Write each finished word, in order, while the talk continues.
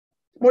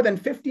More than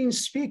 15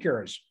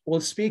 speakers will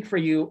speak for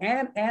you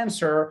and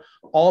answer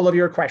all of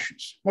your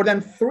questions. More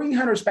than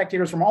 300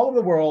 spectators from all over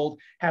the world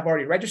have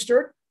already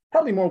registered.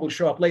 Probably more will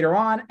show up later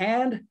on,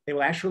 and they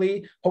will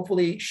actually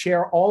hopefully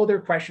share all of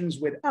their questions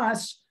with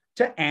us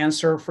to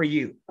answer for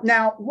you.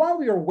 Now, while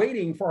we are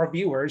waiting for our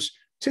viewers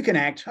to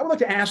connect, I would like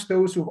to ask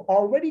those who've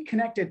already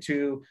connected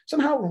to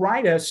somehow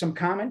write us some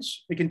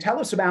comments. You can tell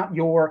us about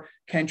your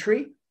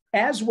country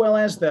as well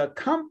as the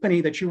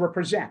company that you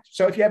represent.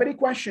 So if you have any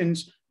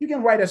questions, you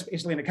can write us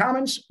basically in the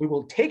comments. We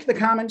will take the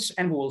comments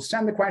and we will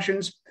send the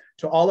questions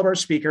to all of our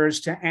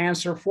speakers to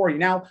answer for you.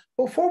 Now,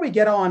 before we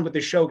get on with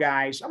the show,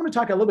 guys, I'm going to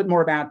talk a little bit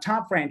more about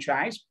Top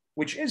Franchise,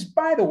 which is,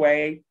 by the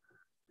way,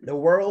 the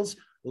world's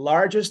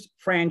largest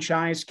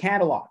franchise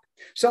catalog.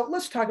 So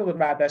let's talk a little bit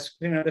about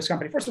this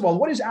company. First of all,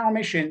 what is our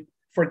mission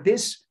for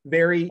this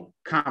very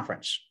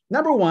conference?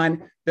 Number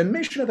one, the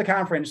mission of the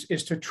conference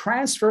is to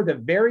transfer the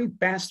very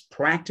best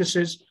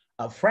practices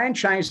of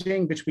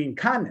franchising between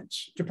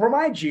continents to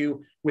provide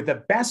you with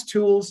the best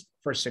tools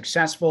for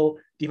successful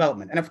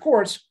development. And of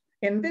course,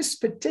 in this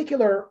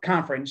particular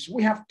conference,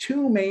 we have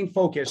two main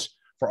focus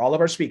for all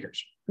of our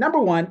speakers. Number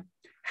one,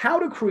 how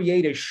to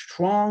create a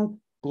strong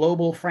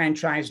global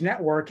franchise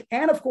network,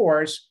 and of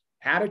course,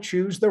 how to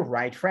choose the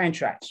right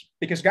franchise.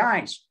 Because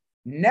guys,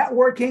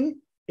 networking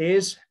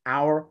is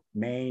our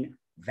main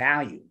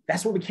value.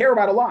 That's what we care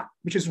about a lot,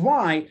 which is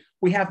why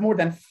we have more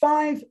than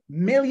 5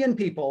 million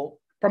people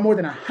from more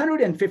than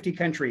 150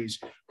 countries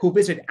who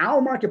visit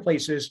our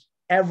marketplaces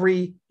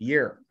every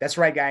year. That's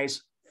right,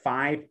 guys,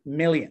 5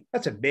 million.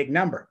 That's a big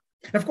number.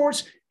 And of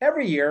course,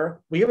 every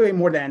year we give away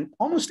more than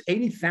almost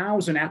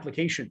 80,000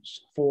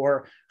 applications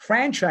for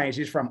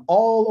franchises from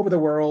all over the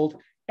world.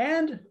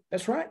 And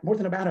that's right, more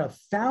than about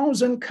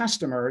 1,000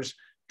 customers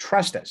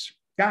trust us.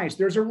 Guys,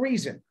 there's a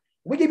reason.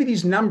 We give you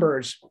these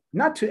numbers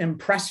not to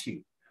impress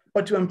you,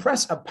 but to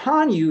impress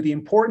upon you the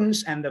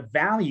importance and the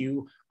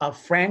value of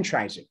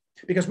franchising.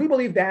 Because we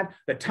believe that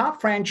the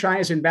Top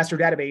Franchise Investor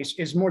Database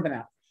is more than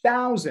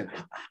 1,000.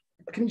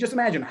 Can you just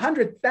imagine?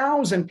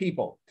 100,000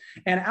 people.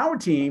 And our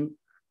team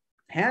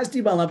has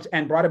developed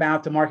and brought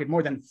about to market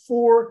more than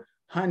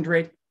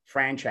 400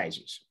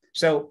 franchises.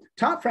 So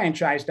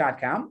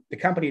topfranchise.com, the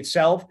company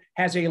itself,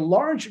 has a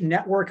large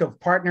network of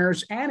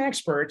partners and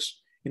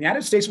experts in the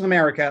United States of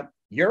America,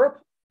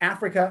 Europe,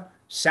 Africa,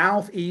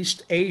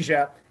 Southeast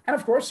Asia, and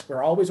of course,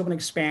 we're always open to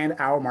expand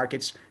our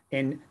markets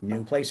in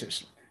new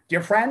places.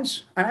 Dear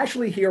friends, I'm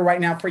actually here right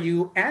now for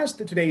you as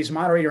today's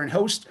moderator and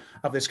host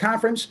of this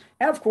conference.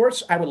 And of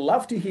course, I would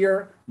love to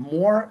hear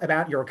more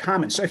about your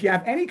comments. So if you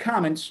have any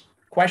comments,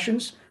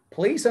 questions,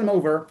 please send them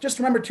over. Just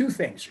remember two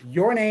things: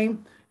 your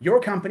name, your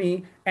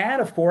company,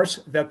 and of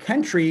course, the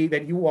country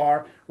that you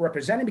are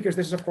representing, because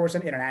this is, of course,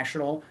 an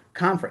international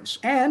conference.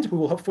 And we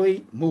will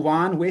hopefully move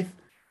on with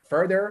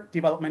further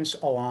developments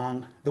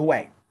along the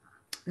way.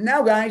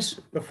 Now, guys,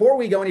 before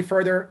we go any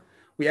further,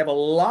 we have a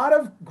lot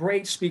of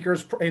great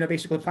speakers,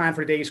 basically planned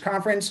for today's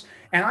conference.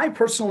 And I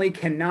personally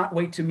cannot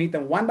wait to meet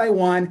them one by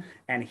one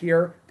and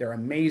hear their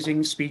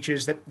amazing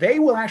speeches that they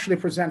will actually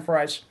present for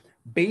us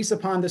based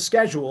upon the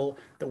schedule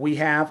that we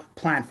have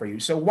planned for you.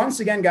 So once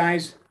again,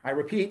 guys, I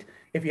repeat,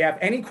 if you have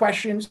any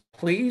questions,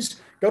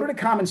 please go to the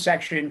comment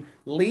section,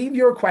 leave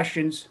your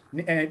questions,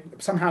 and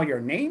somehow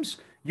your names,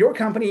 your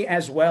company,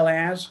 as well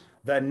as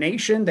the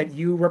nation that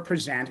you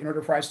represent, in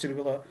order for us to be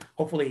able to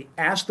hopefully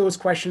ask those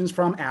questions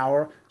from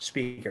our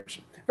speakers.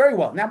 Very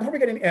well. Now, before we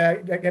get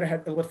ahead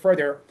a little bit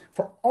further,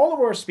 for all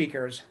of our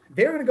speakers,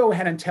 they're going to go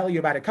ahead and tell you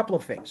about a couple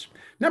of things.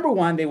 Number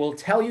one, they will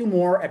tell you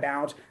more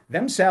about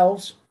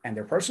themselves and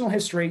their personal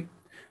history.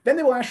 Then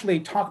they will actually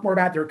talk more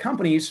about their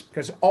companies,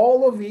 because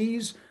all of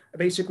these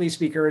basically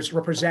speakers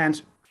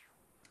represent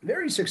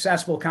very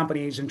successful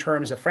companies in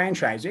terms of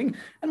franchising.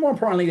 And more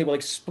importantly, they will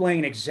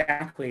explain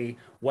exactly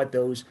what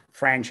those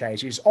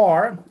franchises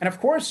are. And of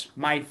course,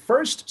 my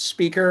first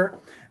speaker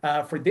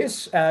for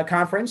this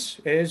conference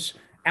is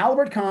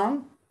Albert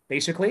Kong.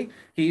 Basically,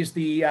 he's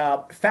the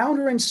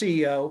founder and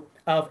CEO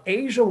of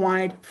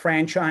Asia-wide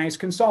Franchise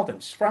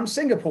Consultants from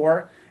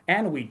Singapore.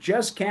 And we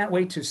just can't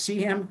wait to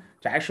see him,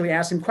 to actually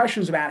ask him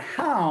questions about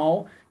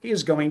how he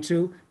is going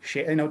to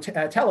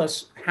tell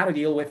us how to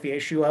deal with the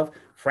issue of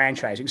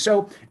franchising.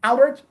 So,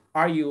 Albert,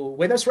 are you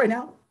with us right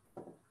now?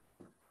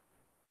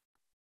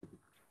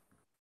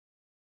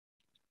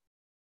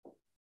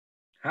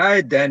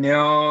 Hi,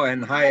 Daniel,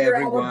 and hi,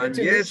 everyone. Albert, good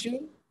to meet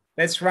you.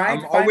 That's right.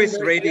 I'm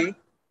always ready.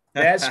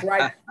 That's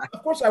right.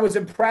 Of course, I was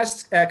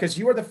impressed because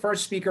you were the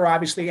first speaker,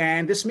 obviously,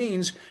 and this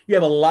means you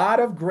have a lot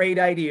of great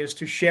ideas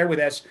to share with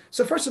us.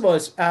 So first of all,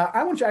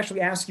 I want to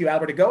actually ask you,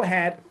 Albert, to go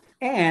ahead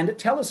and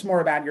tell us more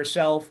about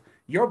yourself,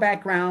 your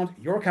background,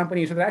 your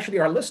company, so that actually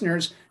our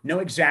listeners know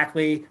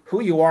exactly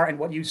who you are and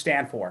what you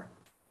stand for.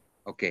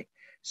 Okay.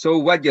 So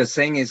what you're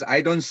saying is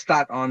I don't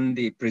start on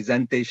the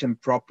presentation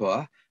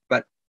proper,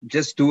 but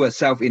just do a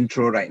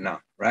self-intro right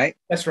now, right?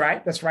 That's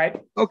right. That's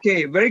right.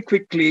 Okay. Very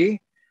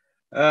quickly,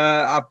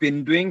 I've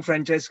been doing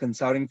franchise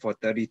consulting for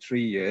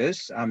 33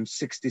 years. I'm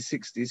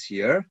 66 this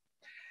year.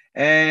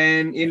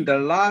 And in the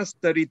last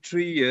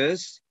 33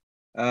 years,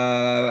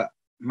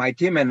 my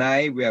team and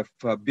I, we have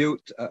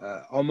built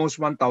almost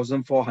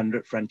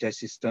 1,400 franchise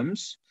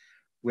systems.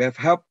 We have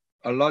helped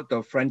a lot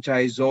of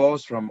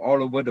franchisors from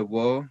all over the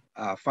world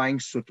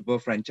find suitable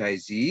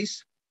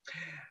franchisees.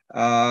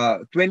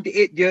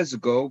 28 years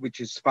ago, which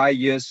is 5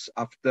 years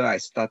after I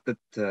started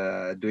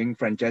doing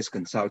franchise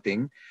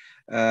consulting,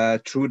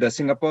 through the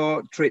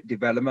Singapore Trade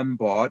Development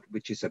Board,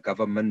 which is a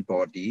government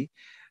body,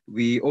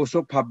 we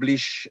also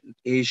publish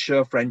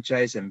Asia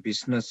Franchise and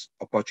Business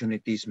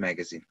Opportunities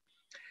magazine.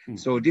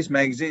 So this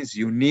magazine is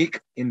unique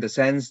in the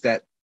sense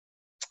that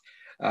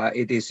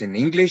it is in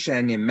English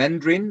and in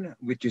Mandarin,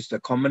 which is the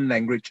common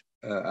language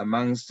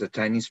amongst the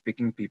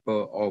Chinese-speaking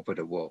people all over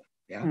the world.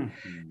 Yeah,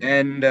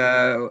 and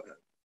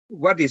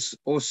what is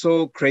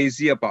also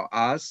crazy about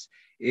us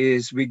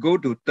is we go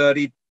to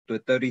 30 to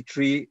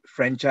 33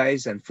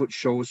 franchise and food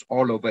shows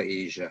all over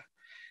Asia.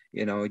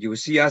 You know, you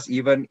see us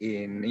even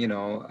in,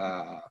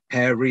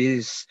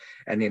 Paris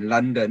and in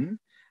London,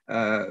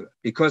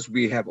 because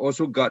we have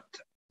also got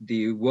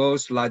the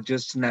world's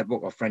largest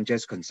network of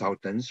franchise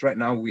consultants. Right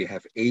now, we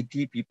have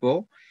 80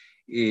 people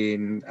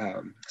in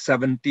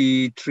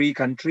 73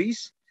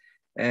 countries,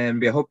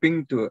 and we're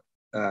hoping to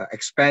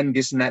expand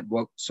this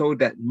network so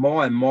that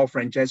more and more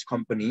franchise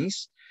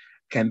companies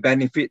can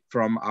benefit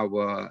from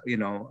our,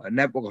 a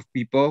network of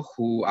people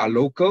who are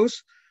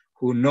locals,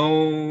 who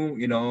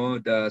know,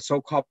 the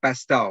so-called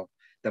pastel,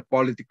 the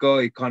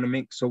political,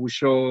 economic,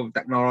 social,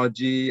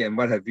 technology, and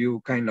what have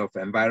you kind of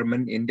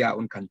environment in their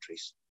own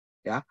countries.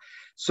 Yeah.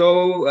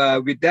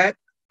 So with that,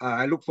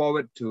 I look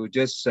forward to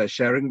just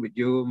sharing with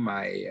you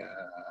my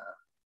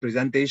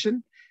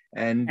presentation.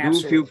 And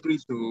do feel free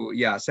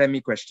to send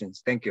me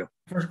questions. Thank you.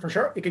 For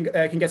sure. You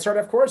can get started,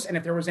 of course. And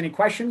if there was any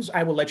questions,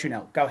 I will let you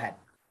know. Go ahead.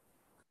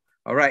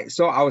 All right.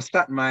 So I'll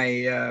start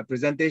my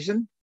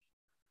presentation.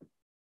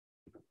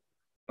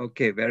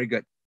 Okay, very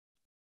good.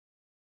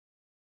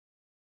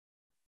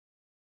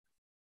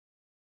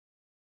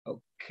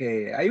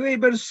 Okay. Are you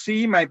able to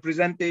see my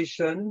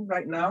presentation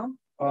right now?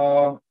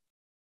 Or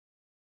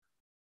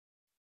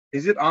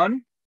is it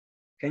on?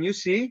 Can you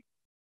see?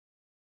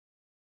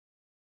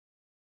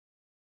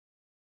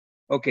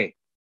 Okay.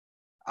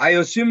 I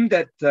assume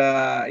that,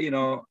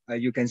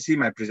 you can see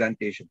my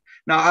presentation.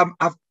 Now,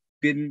 I've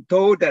been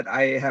told that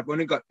I have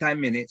only got 10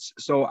 minutes,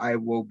 so I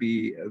will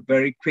be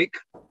very quick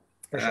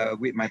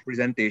with my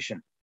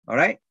presentation. All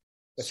right?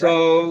 That's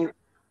so right.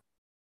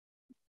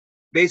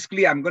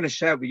 Basically, I'm going to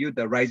share with you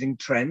the rising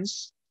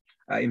trends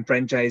in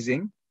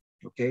franchising.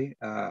 Okay.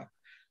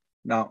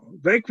 Now,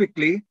 very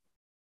quickly,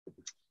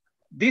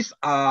 these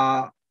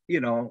are,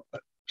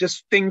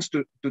 just things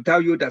to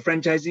tell you that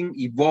franchising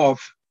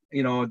evolved,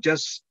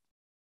 just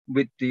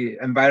with the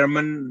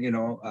environment,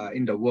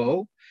 in the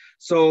world.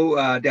 So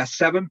there are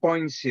 7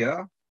 points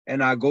here,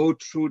 and I'll go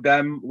through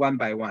them one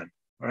by one.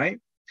 All right.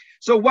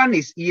 So one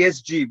is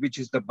ESG, which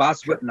is the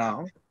buzzword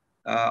now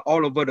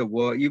all over the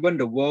world. Even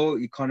the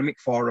World Economic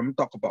Forum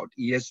talk about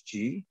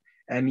ESG,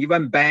 and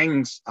even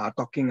banks are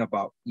talking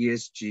about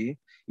ESG.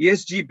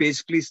 ESG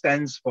basically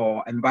stands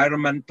for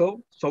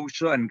environmental,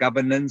 social, and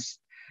governance,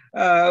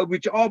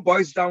 which all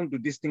boils down to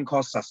this thing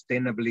called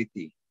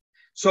sustainability.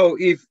 So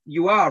if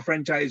you are a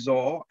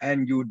franchisor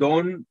and you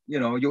don't,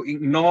 you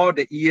ignore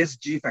the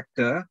ESG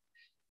factor,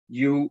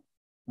 you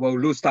will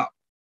lose out,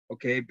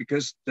 okay?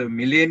 Because the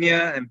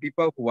millennia and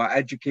people who are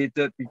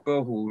educated,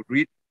 people who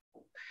read,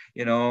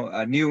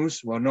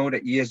 news will know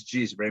that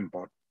ESG is very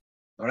important,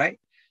 all right?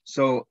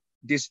 So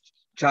this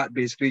chart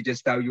basically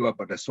just tell you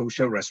about the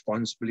social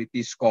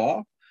responsibility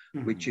score,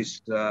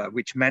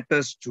 which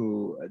matters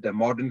to the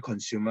modern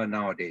consumer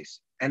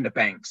nowadays, and the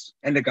banks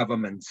and the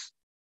governments,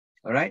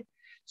 all right?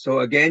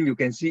 So again, you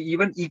can see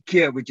even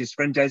IKEA, which is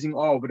franchising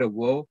all over the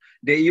world,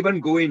 they even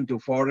go into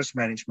forest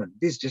management.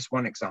 This is just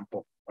one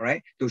example, all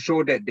right, to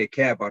show that they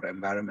care about the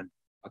environment,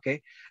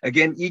 okay?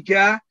 Again,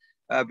 IKEA,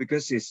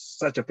 because it's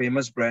such a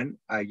famous brand,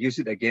 I use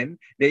it again.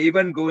 They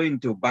even go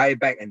into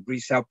buyback and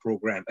resell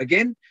program,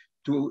 again,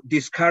 to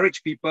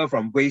discourage people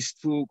from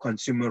wasteful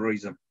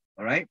consumerism,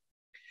 all right?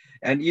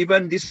 And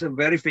even this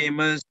very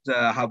famous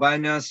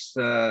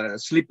Havaianas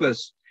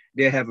slippers,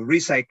 they have a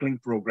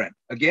recycling program.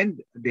 Again,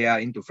 they are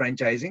into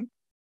franchising.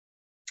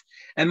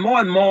 And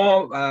more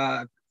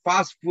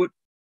fast food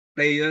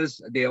players,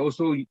 they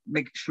also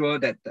make sure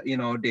that,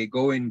 they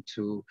go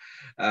into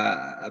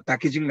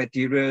packaging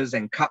materials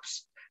and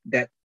cups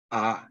that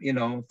are,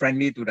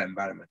 friendly to the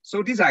environment.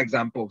 So these are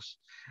examples.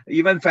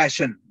 Even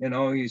fashion,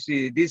 you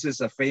see, this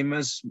is a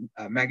famous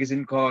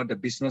magazine called The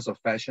Business of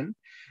Fashion.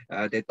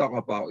 They talk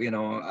about,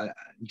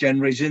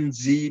 Generation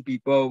Z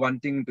people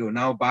wanting to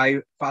now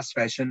buy fast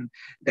fashion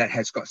that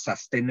has got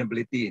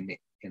sustainability in it,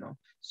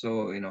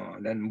 So,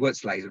 then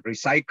words like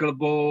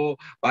recyclable,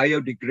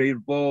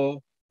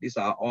 biodegradable, these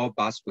are all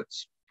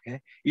buzzwords, okay?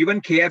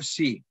 Even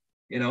KFC,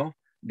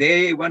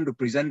 they want to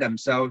present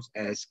themselves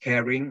as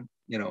caring,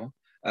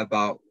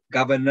 about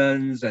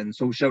governance and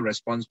social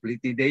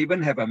responsibility. They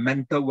even have a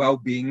mental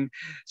well-being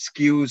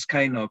skills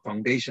kind of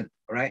foundation,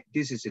 right?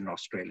 This is in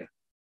Australia,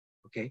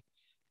 okay?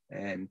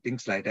 And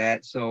things like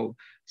that. So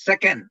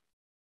second,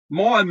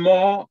 more and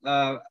more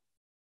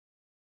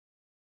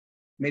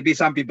maybe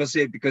some people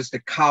say because the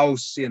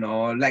cows,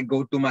 let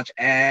go too much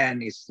air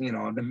and it's,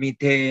 the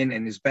methane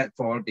and it's bad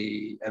for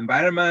the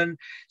environment.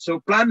 So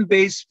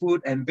plant-based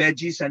food and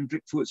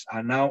veggie-centric foods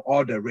are now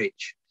all the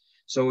rage.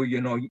 So,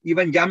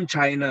 even Yum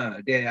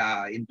China, they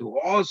are into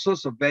all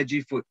sorts of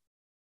veggie food,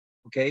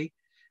 okay?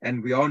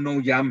 And we all know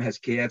Yum has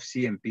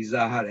KFC and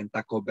Pizza Hut and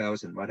Taco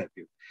Bells and what have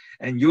you.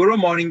 And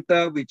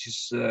Euromonitor, which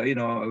is,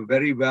 a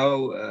very well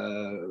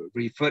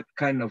referred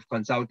kind of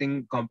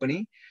consulting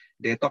company,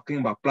 they're talking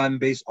about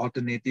plant-based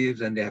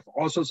alternatives, and they have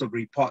all sorts of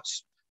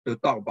reports to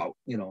talk about,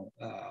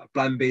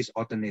 plant-based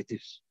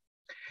alternatives.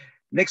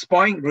 Next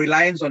point,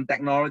 reliance on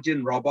technology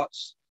and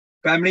robots.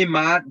 Family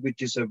Mart,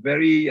 which is a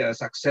very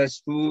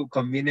successful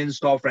convenience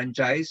store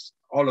franchise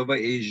all over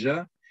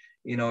Asia.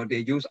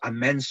 They use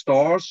unmanned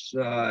stores,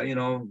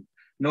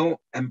 no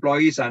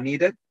employees are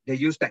needed. They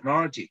use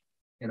technology,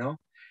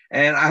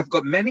 And I've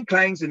got many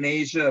clients in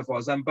Asia, for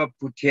example,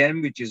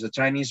 Putian, which is a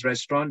Chinese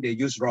restaurant. They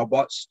use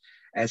robots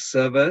as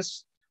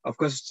servers. Of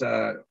course,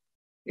 it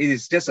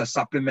is just a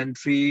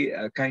supplementary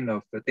kind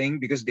of thing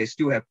because they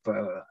still have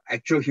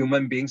actual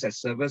human beings as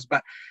servers,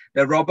 but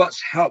the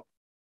robots help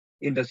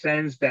in the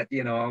sense that,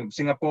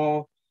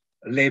 Singapore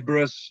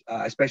laborers,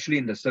 especially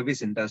in the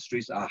service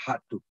industries, are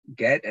hard to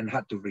get and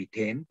hard to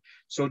retain.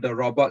 So the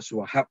robots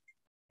will help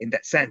in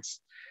that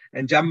sense.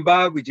 And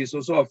Jamba, which is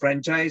also a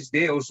franchise,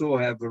 they also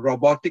have a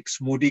robotic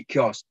smoothie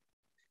kiosk.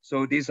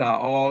 So these are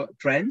all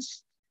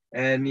trends.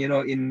 And,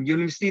 in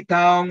university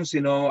towns,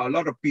 a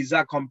lot of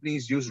pizza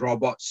companies use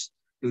robots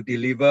to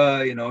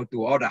deliver,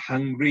 to all the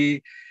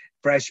hungry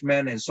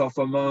freshmen and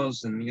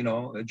sophomores and,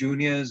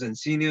 juniors and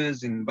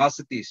seniors in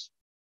varsities.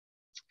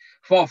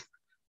 Fourth,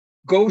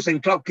 ghost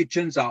and cloud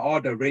kitchens are all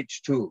the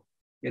rage too.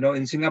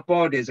 In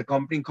Singapore, there's a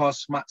company called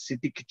Smart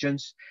City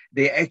Kitchens.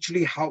 They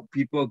actually help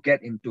people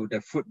get into the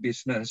food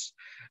business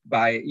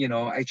by,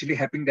 actually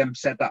helping them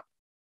set up,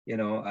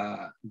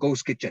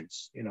 ghost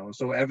kitchens,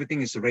 so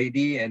everything is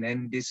ready. And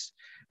then this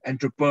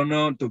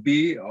entrepreneur to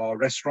be or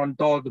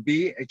restaurateur to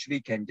be actually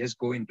can just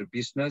go into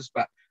business,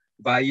 but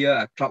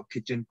via a cloud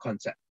kitchen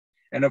concept.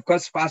 And of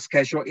course, Fast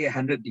Casual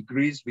 800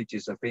 Degrees, which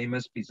is a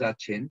famous pizza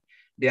chain,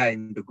 they are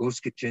into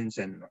ghost kitchens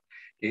and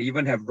they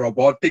even have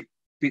robotic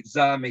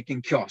pizza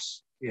making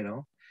kiosks,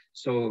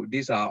 So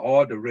these are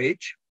all the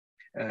rage.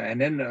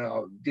 And then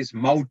this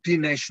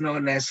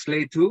multinational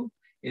Nestle too,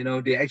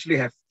 they actually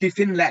have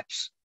tiffin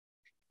labs,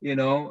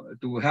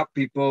 to help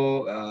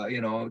people,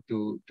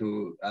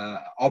 to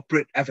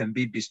operate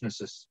F&B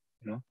businesses,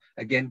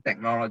 again,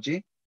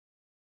 technology.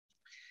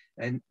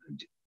 And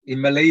in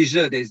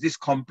Malaysia, there's this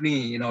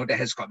company, that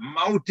has got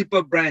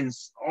multiple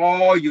brands,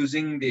 all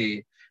using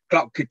the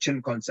cloud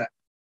kitchen concept,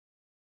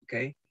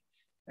 okay?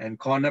 And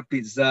Corner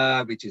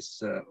Pizza, which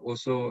is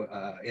also,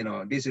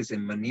 this is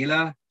in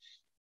Manila.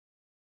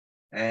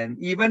 And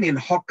even in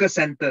hawker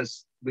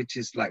centers, which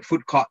is like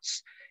food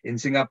courts in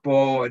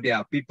Singapore, there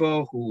are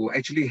people who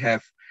actually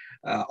have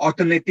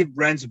alternative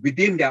brands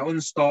within their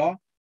own store,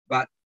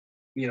 but,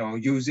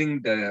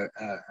 using the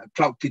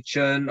cloud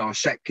kitchen or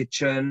shack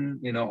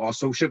kitchen, or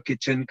social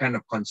kitchen kind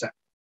of concept.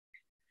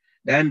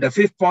 Then the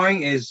fifth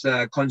point is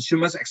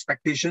consumers'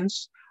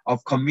 expectations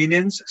of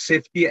convenience,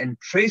 safety, and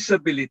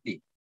traceability.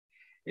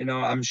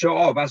 I'm sure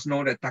all of us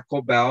know that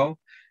Taco Bell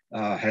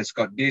has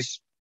got this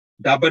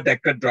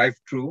double-decker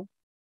drive-through.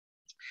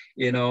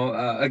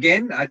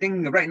 Again, I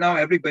think right now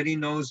everybody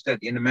knows that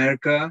in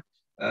America,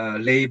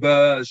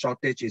 labor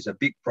shortage is a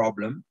big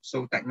problem.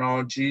 So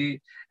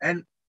technology,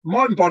 and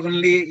more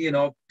importantly,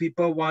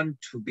 people want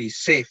to be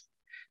safe.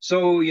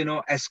 So,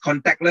 as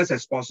contactless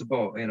as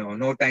possible,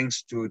 no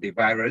thanks to the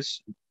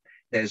virus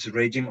that's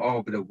raging all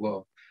over the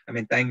world. I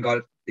mean, thank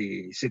God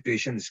the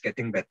situation is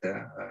getting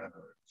better.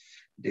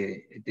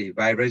 The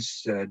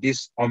virus,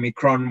 this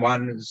Omicron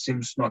one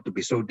seems not to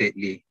be so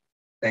deadly.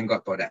 Thank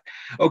God for that.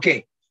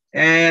 Okay.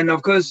 And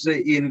of course,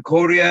 in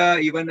Korea,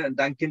 even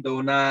Dunkin'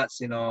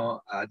 Donuts,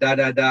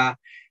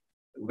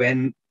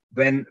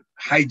 when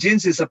hygiene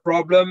is a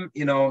problem,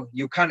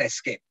 you can't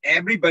escape.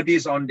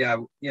 Everybody's on their,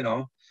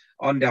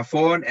 on their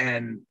phone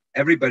and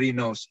everybody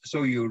knows.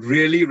 So you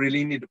really,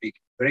 really need to be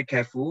very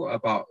careful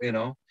about,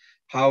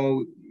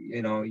 how,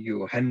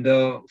 you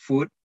handle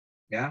food.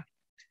 Yeah.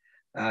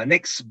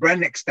 Next,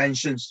 brand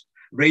extensions,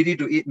 ready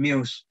to eat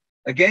meals.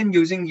 Again,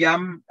 using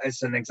Yum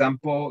as an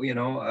example,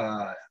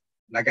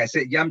 like I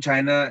said, Yum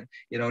China,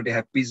 they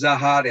have Pizza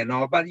Hut and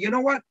all, but you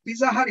know what?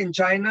 Pizza Hut in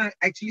China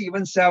actually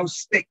even sells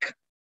steak,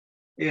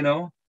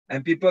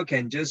 and people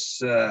can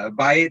just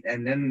buy it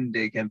and then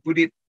they can put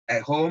it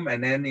at home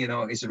and then,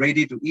 it's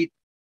ready to eat.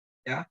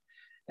 Yeah.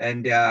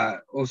 And they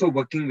are also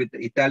working with the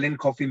Italian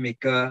coffee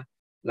maker,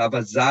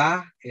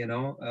 Lavazza,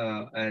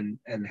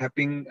 and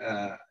helping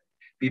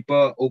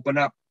people open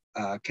up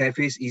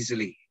cafes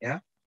easily. Yeah.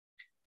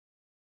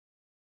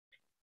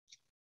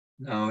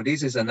 Now,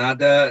 this is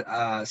another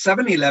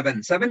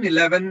 7-Eleven.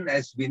 7-Eleven,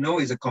 as we know,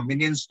 is a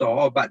convenience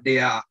store, but they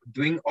are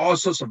doing all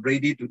sorts of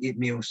ready-to-eat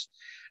meals.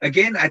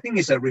 Again, I think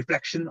it's a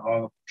reflection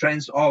of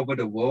trends all over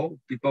the world.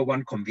 People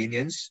want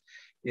convenience.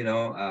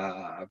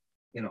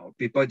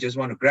 people just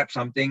want to grab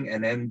something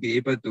and then be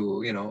able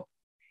to,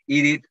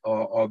 eat it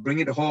or bring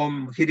it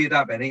home, heat it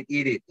up and then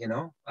eat it,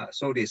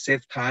 so they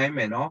save time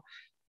and all.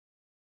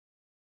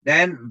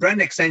 Then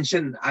brand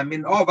extension. I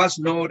mean, all of us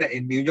know that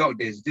in New York,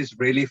 there's this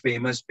really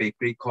famous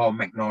bakery called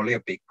Magnolia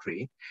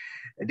Bakery.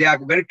 They are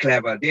very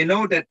clever. They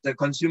know that the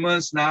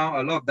consumers now,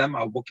 a lot of them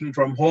are working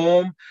from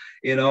home,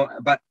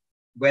 but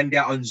when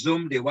they're on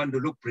Zoom, they want to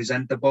look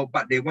presentable,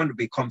 but they want to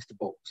be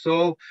comfortable.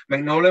 So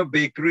Magnolia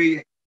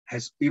Bakery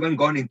has even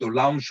gone into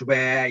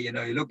loungewear. You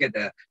look at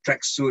the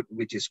tracksuit,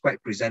 which is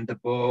quite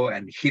presentable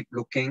and hip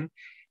looking,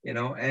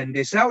 and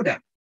they sell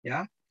them.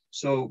 Yeah.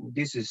 So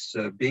this is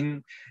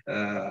being,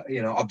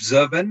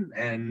 observant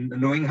and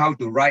knowing how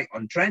to ride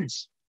on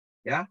trends.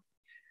 Yeah.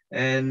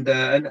 And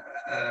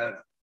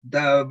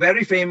the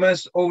very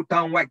famous Old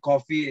Town White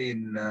Coffee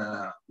in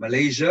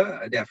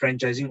Malaysia, they are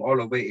franchising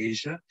all over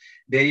Asia.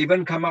 They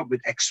even come up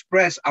with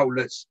express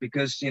outlets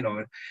because,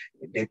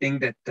 they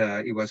think that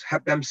it was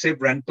help them save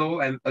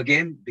rental. And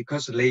again,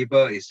 because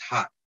labor is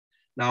hard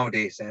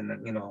nowadays. And,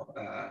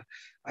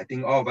 I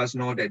think all of us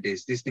know that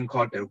there's this thing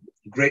called the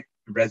Great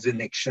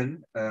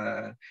Resignation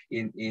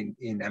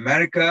in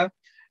America.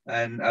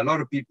 And a lot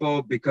of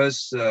people,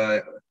 because,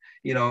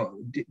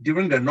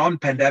 during the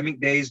non-pandemic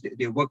days,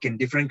 they work in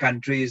different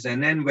countries.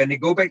 And then when they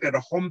go back to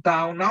the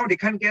hometown, now they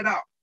can't get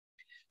out.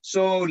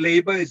 So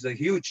labor is a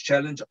huge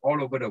challenge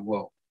all over the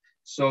world.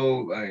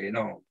 So,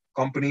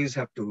 companies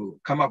have to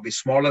come up with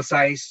smaller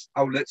size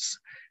outlets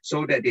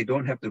so that they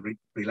don't have to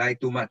rely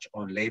too much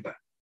on labor.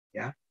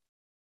 Yeah.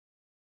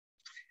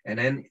 And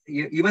then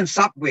even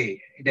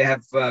Subway, they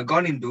have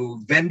gone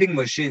into vending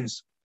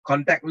machines,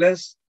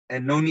 contactless,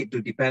 and no need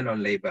to depend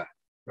on labor,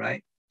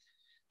 right?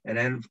 And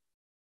then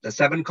the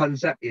seventh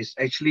concept is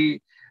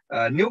actually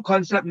new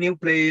concept, new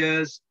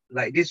players,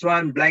 like this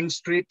one, Blank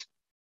Street,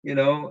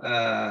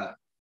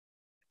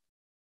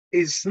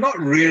 it's not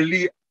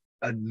really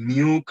a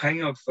new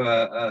kind of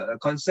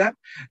concept.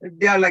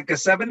 They are like a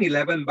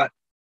 7-Eleven, but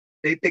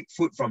they take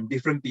food from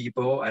different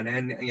people, and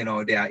then,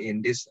 they are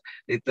in this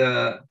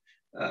little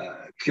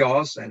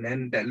kiosk, and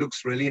then that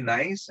looks really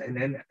nice, and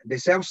then they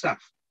sell stuff,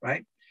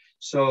 right?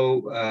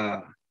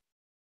 So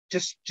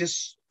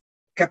just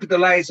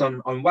capitalize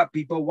on what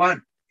people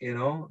want,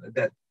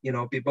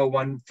 people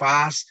want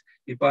fast,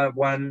 people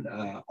want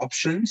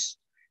options,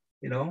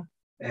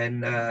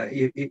 and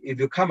if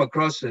you come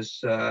across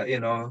as,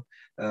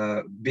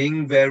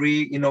 being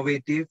very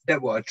innovative,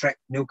 that will attract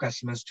new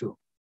customers too.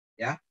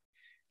 Yeah.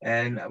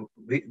 And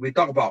we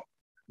talk about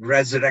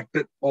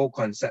resurrected old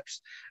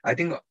concepts. I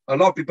think a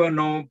lot of people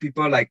know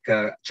people like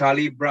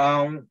Charlie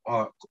Brown,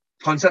 or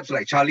concepts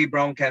like Charlie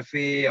Brown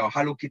Cafe or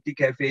Hello Kitty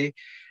Cafe.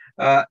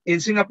 In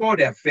Singapore,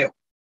 they have failed,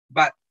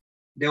 but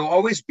there will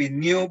always be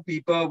new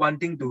people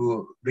wanting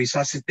to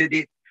resuscitate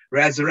it,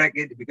 resurrect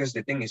it, because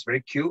they think it's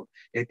very cute.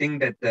 They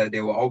think that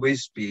they will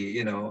always be,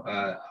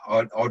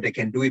 or they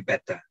can do it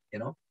better,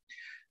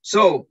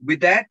 So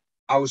with that,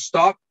 I'll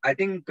stop. I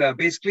think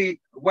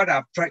basically what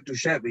I've tried to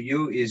share with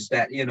you is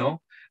that,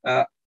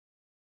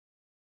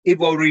 it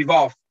will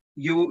revolve.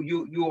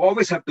 You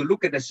always have to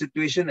look at the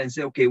situation and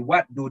say, okay,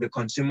 what do the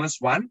consumers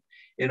want,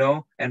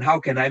 and how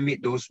can I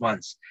meet those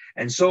wants?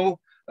 And so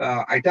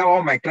I tell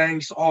all my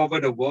clients all over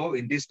the world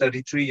in these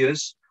 33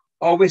 years,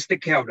 always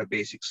take care of the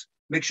basics.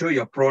 Make sure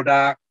your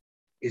product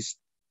is,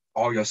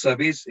 or your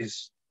service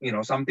is,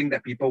 something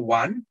that people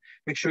want.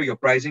 Make sure your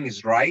pricing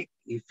is right.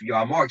 If you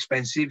are more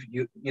expensive,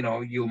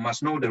 you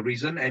must know the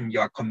reason and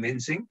you are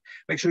convincing.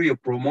 Make sure you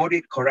promote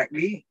it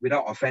correctly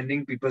without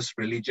offending people's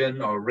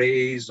religion or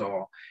race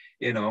or,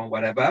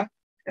 whatever.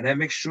 And then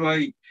make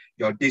sure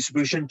your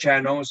distribution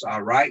channels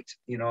are right.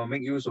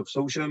 Make use of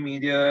social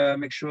media.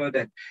 Make sure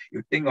that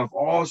you think of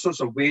all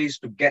sorts of ways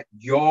to get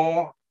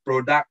your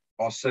product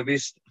or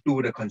service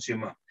to the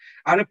consumer.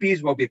 Other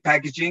piece will be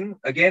packaging.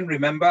 Again,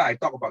 remember, I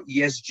talk about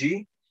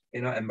ESG,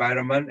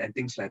 environment and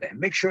things like that.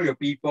 Make sure your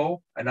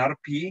people, another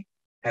P,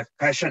 have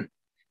passion.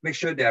 Make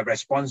sure they are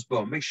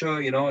responsible. Make sure,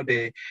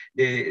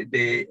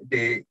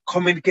 they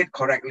communicate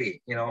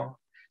correctly,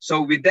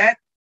 So with that,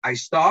 I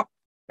stop,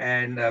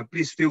 and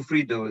please feel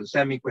free to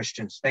send me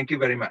questions. Thank you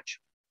very much.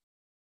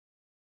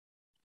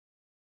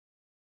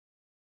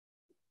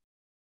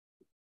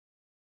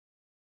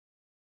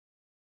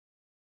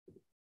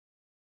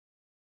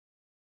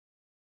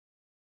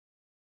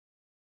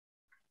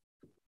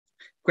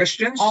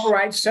 Questions? All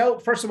right. So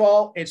first of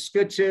all, it's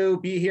good to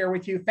be here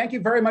with you. Thank you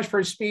very much for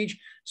your speech.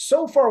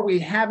 So far, we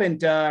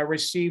haven't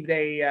received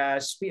a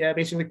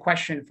basically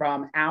question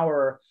from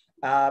our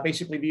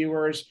basically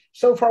viewers.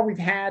 So far, we've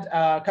had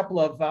a couple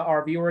of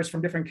our viewers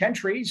from different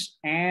countries,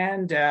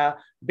 and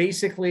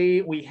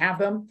basically we have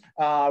them.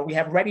 We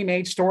have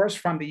ready-made stores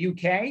from the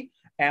UK,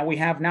 and we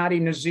have Nadi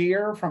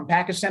Nazir from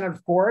Pakistan, and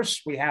of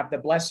course, we have the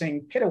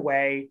Blessing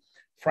Pitaway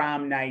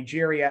from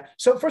Nigeria.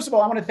 So first of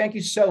all, I want to thank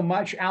you so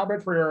much,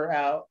 Albert, for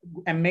your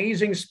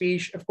amazing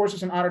speech. Of course,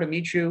 it's an honor to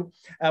meet you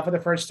for the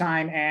first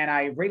time, and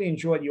I really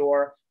enjoyed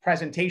your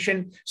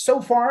presentation.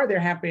 So far, there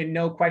have been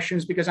no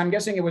questions because I'm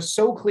guessing it was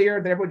so clear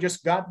that everyone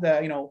just got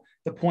the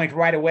the point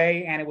right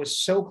away, and it was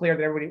so clear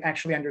that everybody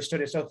actually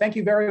understood it. So thank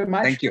you very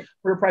much Thank you.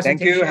 for your Thank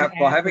you presentation for and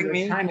for having your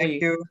me. timely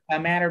Thank you.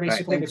 manner. Right,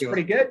 Basically, it was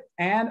pretty good.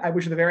 And I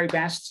wish you the very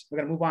best. We're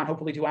going to move on,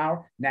 hopefully, to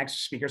our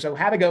next speaker. So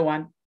have a good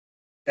one.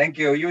 Thank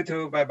you. You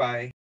too.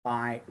 Bye-bye.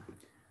 Bye.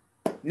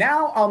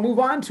 Now I'll move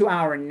on to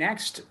our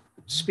next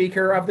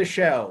speaker of the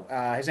show.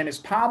 His name is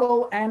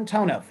Pavel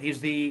Antonov. He's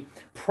the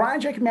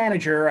project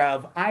manager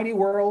of ID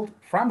World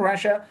from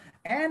Russia,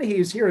 and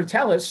he's here to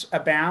tell us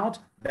about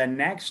the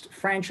next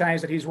franchise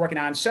that he's working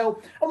on.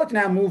 So I'd like to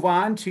now move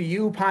on to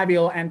you,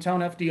 Pavel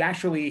Antonov. Do you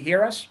actually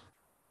hear us?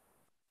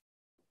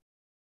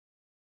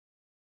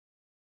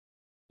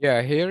 Yeah,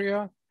 I hear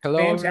you. Hello,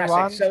 Fantastic.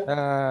 everyone. So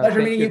pleasure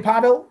meeting you,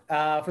 Pavel.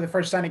 For the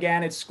first time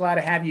again, it's glad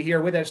to have you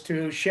here with us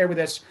to share with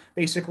us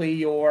basically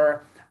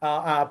your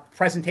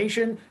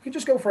presentation. You can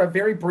just go for a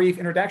very brief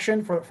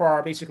introduction for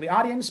our basically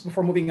audience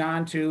before moving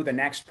on to the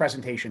next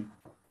presentation.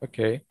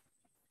 Okay.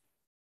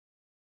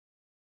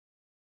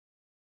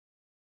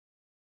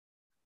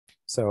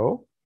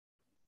 So.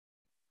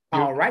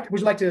 All right.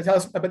 Would you like to tell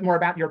us a bit more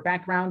about your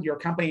background, your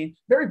company,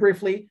 very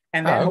briefly,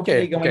 and then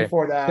hopefully going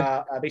for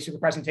the basically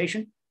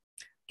presentation?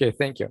 Okay,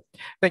 thank you.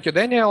 Thank you,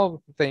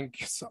 Daniel.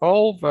 Thanks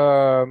all.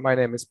 My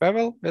name is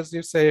Pavel, as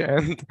you say,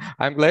 and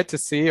I'm glad to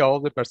see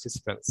all the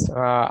participants.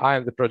 I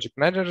am the project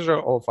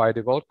manager of ID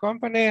World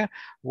company.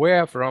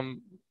 We're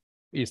from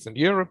Eastern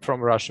Europe,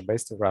 from Russia,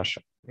 based in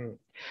Russia.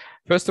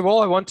 First of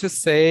all, I want to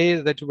say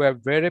that we're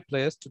very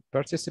pleased to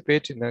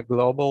participate in a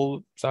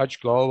such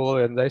global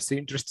and I see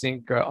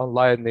interesting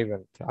online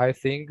event. I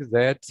think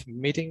that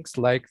meetings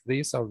like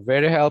this are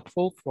very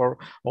helpful for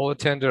all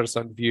attenders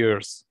and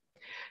viewers.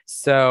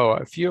 So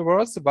a few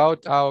words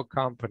about our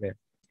company.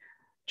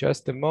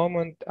 Just a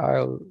moment,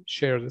 I'll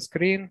share the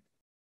screen.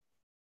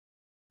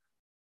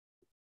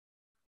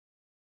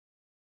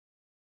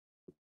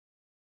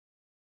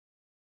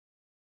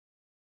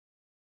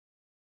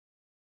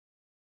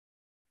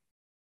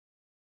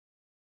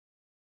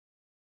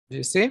 Do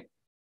you see?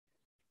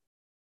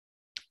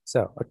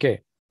 So,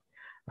 okay.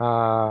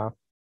 Our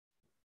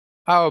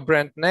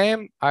brand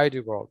name,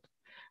 ID World.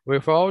 We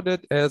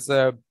founded as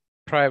a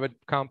private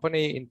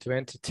company in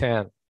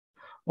 2010.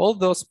 All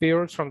those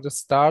periods from the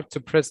start to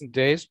present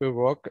days, we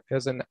work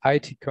as an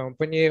IT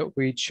company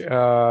which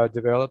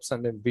develops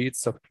and embeds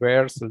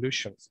software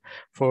solutions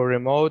for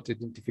remote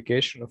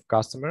identification of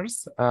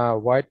customers, a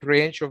wide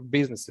range of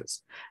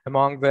businesses.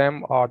 Among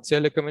them are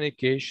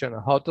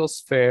telecommunication,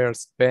 hotels,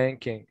 fairs,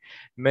 banking,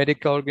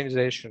 medical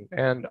organization,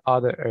 and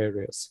other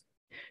areas.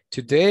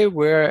 Today,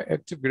 we're an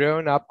active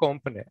grown-up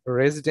company, a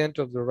resident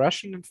of the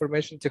Russian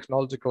Information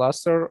Technology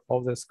cluster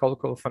of the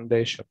Skolkovo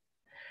Foundation.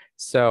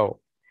 So,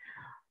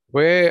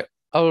 we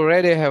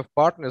already have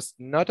partners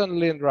not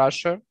only in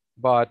Russia,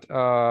 but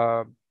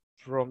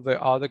from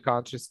the other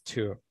countries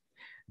too.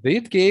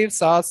 That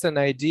gives us an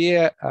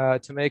idea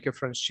to make a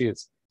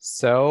franchise.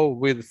 So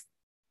with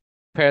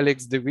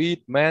Felix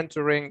David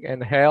mentoring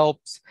and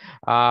helps,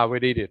 we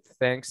did it.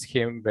 Thanks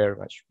him very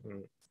much.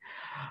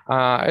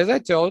 As I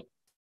told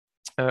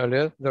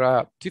earlier, there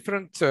are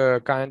different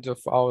kinds of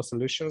our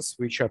solutions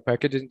which are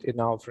packaged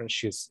in our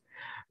franchise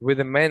with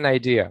the main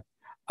idea.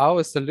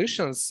 Our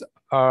solutions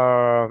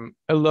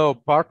allow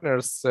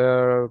partners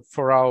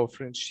for our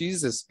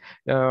franchises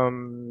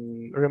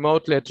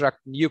remotely attract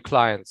new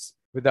clients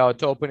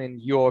without opening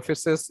new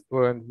offices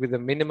with a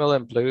minimal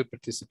employee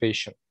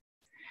participation.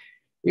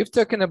 If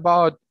talking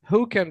about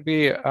who can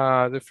be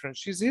the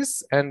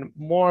franchisees and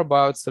more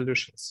about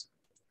solutions,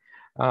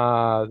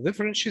 the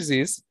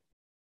franchisees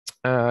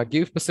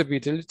give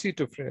possibility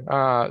to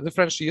the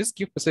franchise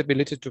give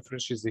possibility to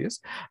franchisees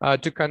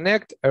to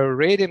connect a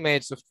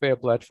ready-made software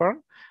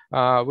platform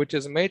which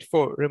is made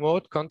for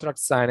remote contract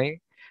signing,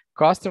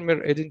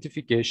 customer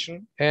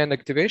identification, and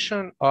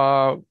activation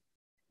of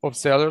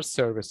seller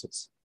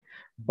services.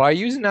 By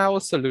using our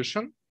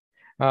solution,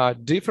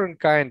 different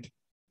kind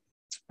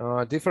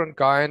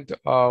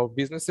of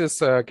businesses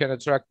can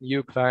attract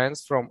new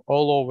clients from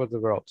all over the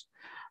world.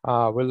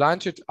 We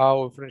launched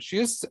our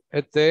franchise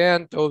at the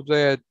end of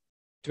the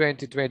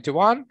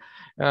 2021,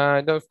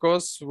 and of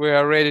course we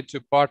are ready to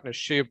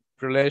partnership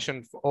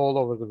relations all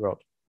over the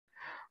world.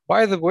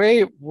 By the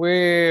way,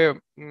 we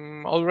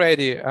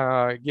already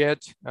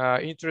get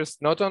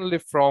interest not only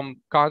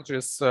from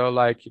countries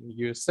like in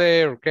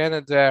USA or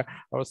Canada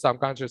or some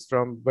countries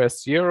from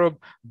West Europe,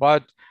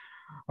 but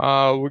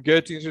we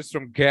get interest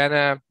from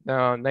Ghana,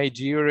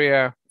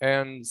 Nigeria,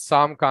 and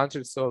some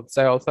countries of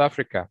South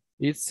Africa.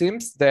 It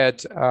seems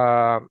that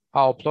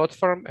our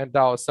platform and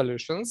our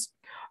solutions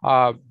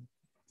are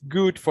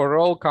good for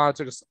all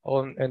countries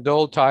and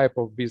all type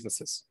of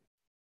businesses.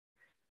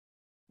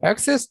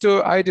 Access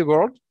to ID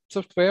World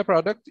software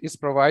product is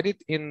provided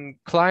in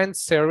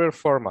client-server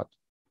format.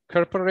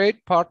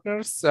 Corporate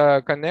partners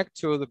connect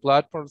to the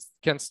platforms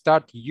can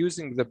start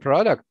using the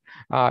product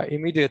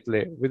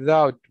immediately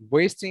without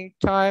wasting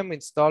time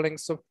installing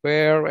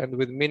software and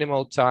with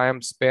minimal time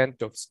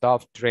spent of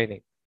staff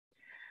training.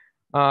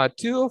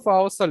 Two of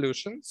our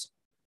solutions,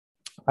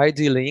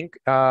 ID Link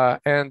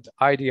and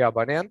ID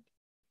Abonnent,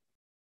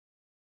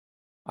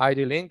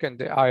 ID link and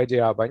the ID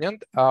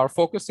abonent are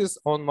focuses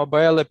on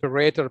mobile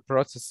operator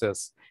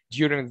processes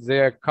during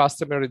their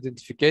customer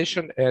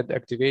identification and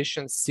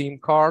activation SIM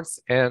cards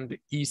and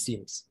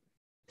eSIMs.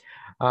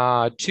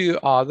 Two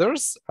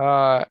others,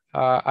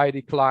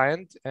 ID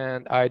client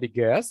and ID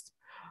guest,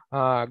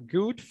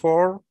 good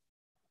for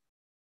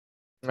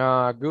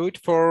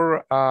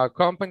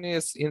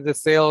companies in the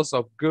sales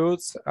of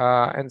goods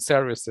and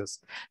services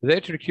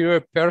that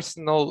require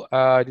personal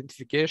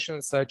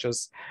identification, such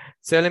as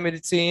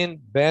telemedicine,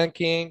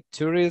 banking,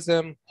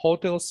 tourism,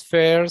 hotels,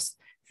 fairs,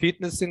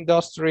 fitness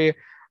industry,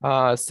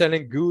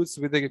 selling goods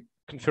with a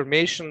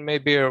confirmation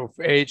maybe of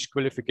age,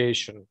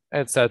 qualification,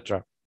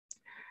 etc.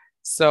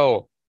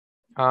 So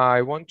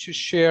I want to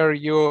share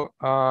you,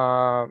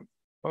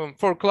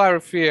 for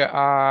clarity,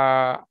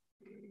 I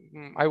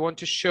want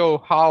to show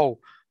how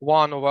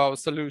one of our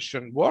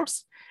solution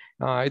works.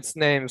 It's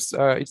named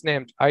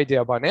ID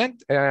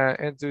abonent,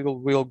 and it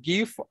will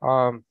give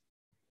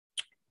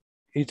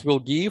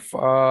you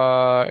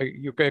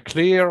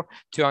clear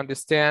to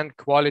understand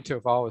quality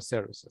of our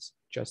services.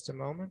 Just a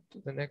moment.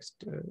 The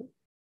next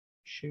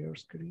share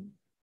screen.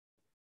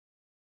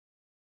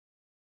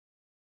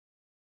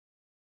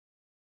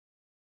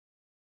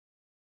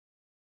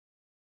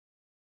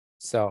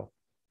 So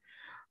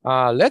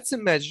let's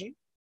imagine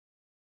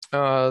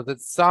that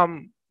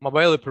some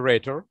mobile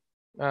operator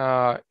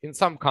in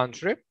some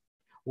country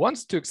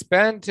wants to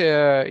expand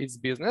its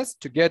business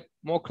to get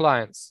more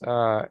clients.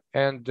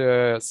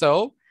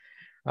 So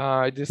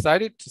it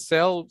decided to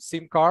sell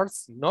SIM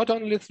cards not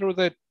only through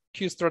the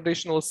his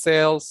traditional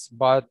sales,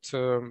 but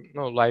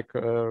like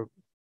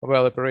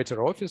mobile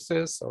operator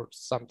offices or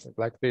something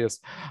like this,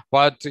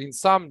 but in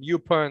some new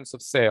points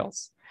of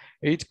sales.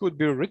 It could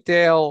be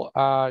retail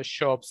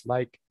shops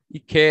like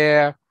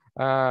IKEA,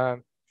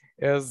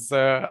 as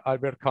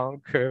Albert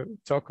Kong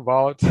talked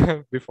about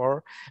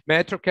before,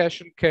 Metro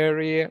Cash and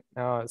Carry,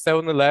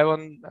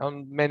 7-Eleven,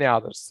 and many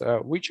others,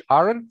 which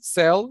aren't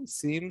sell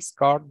SIMs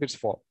card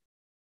before.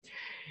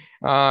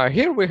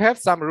 Here we have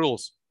some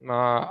rules.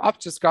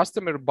 After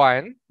customer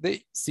buying the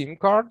SIM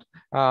card,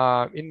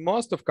 in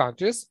most of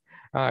countries,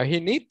 he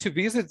need to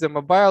visit the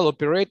mobile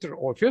operator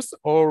office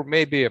or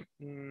maybe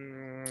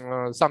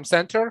some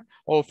center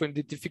of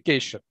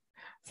identification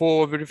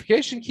for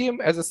verification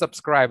him as a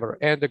subscriber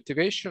and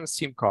activation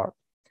SIM card.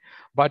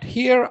 But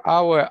here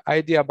our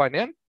ID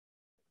abonent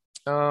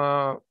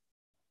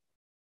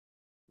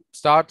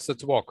starts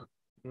at work.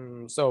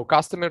 So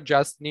customer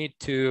just need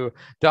to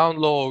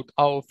download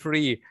our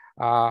free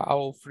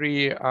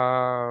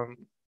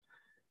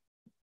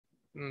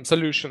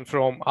solution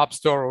from App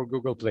Store or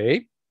Google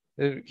Play.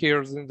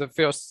 Here's in the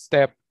first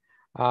step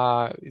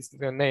is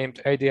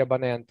named ID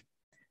abonent.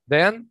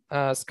 Then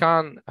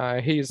scan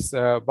his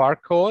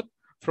barcode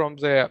from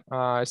the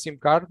SIM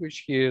card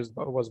which he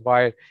was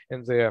buying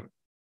in the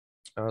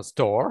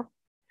store.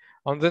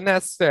 On the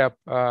next step,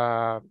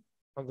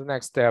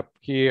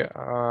 he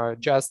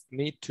just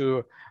need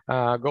to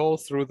go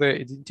through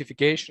the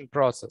identification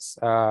process.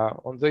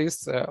 On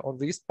this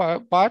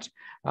part,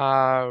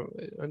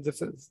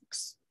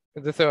 in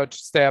the third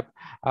step,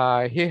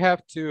 he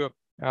have to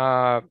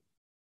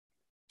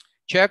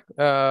check,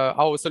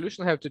 our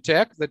solution have to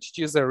check that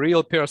she is a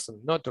real person,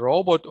 not a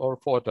robot or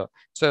photo.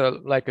 So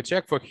like a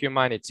check for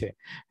humanity.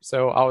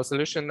 So our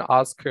solution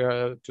ask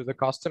to the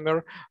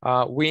customer,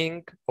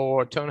 wink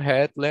or turn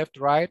head left,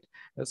 right.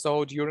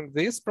 So during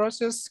this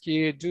process,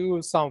 he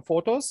do some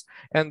photos,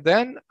 and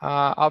then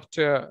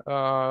after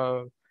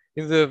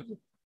in the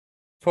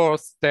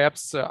fourth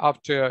steps,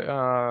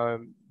 after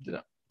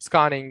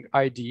scanning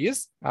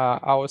IDs,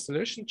 our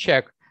solution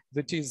check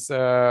that is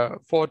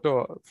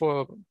photo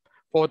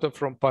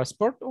from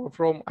passport or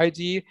from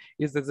ID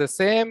is the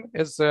same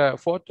as a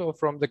photo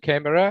from the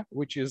camera,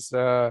 which is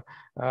read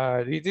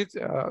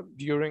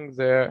during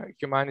the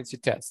humanity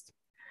test.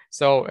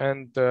 So,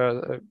 and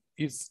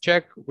it's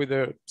checked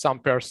with some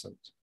percent,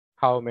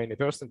 how many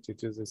percent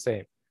it is the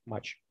same,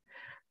 much.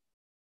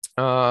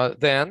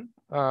 Then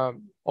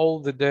all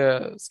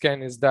the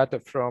scan is data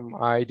from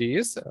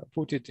IDs,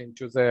 put it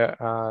into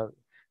the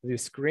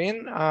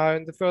screen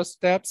in the first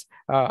steps,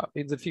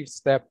 in the fifth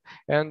step.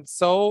 And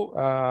so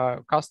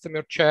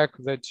customer check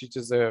that it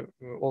is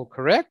all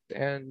correct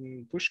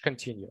and push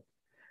continue.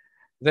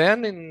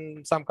 Then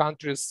in some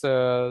countries,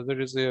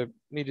 there is a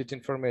needed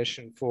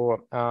information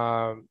for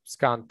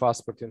scanned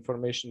passport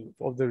information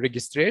of the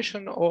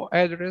registration or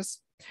address.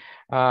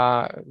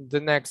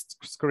 The next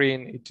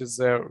screen, it is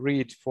a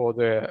read for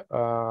the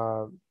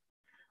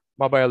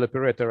mobile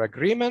operator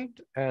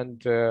agreement,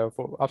 and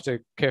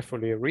after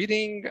carefully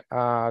reading,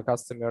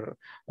 customer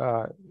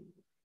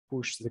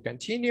push the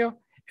continue,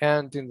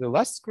 and in the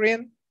last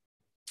screen,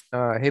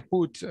 he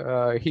put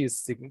his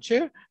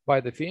signature by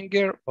the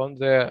finger on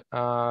the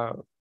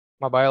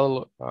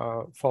mobile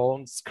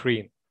phone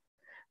screen.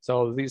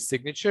 So this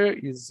signature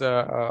is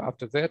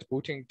after that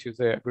putting to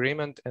the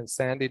agreement and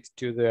send it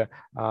to the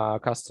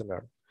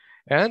customer.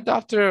 And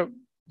after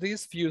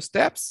these few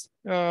steps,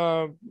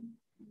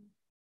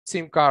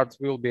 SIM card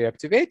will be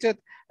activated,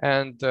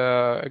 and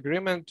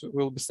agreement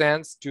will be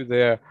sent to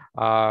the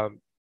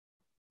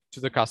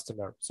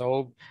customer.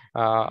 So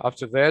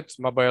after that,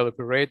 mobile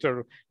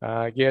operator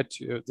get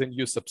the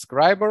new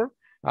subscriber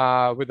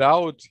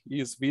without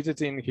his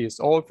visiting his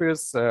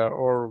office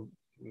or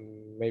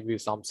maybe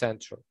some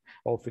center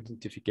of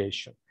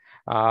identification.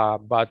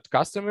 But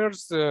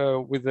customers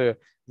with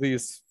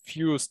these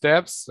few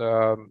steps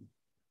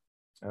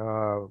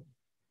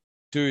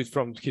do it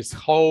from his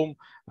home,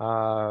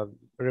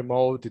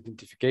 remote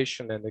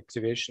identification and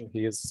activation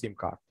his SIM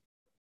card.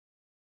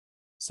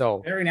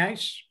 So very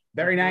nice.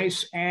 Very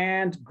nice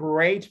and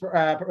great,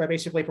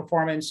 basically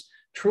performance,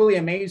 truly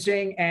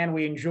amazing. And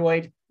we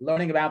enjoyed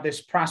learning about this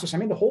process. I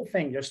mean, the whole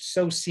thing just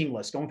so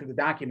seamless, going through the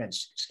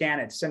documents, scan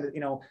it, send it,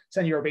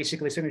 send your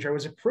basically signature. It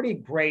was a pretty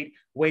great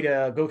way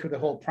to go through the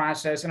whole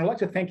process. And I'd like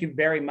to thank you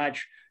very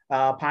much,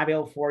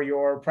 Pavel, for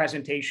your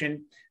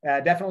presentation.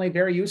 Definitely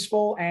very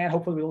useful. And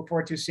hopefully we look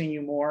forward to seeing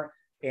you more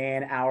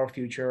in our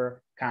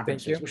future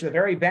conferences. Wish you the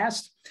very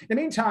best. In the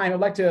meantime, I'd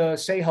like to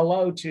say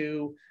hello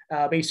to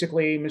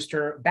basically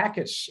Mr.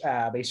 Backus,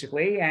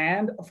 basically.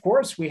 And of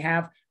course, we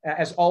have,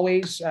 as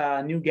always,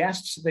 new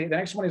guests. The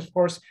next one is, of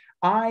course,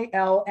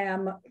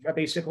 ILM,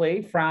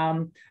 basically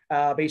from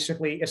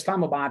basically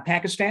Islamabad,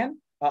 Pakistan,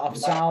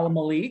 Afzal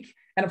Malik.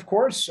 And of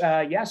course,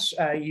 yes,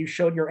 you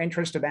showed your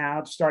interest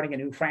about starting a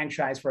new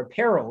franchise for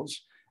apparels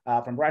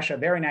from Russia.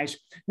 Very nice.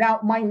 Now,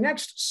 my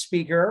next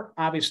speaker,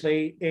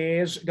 obviously,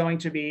 is going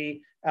to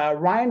be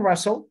Ryan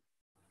Russell,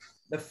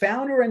 the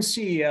founder and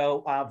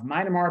CEO of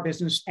Myanmar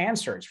Business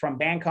Answers from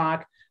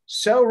Bangkok.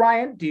 So,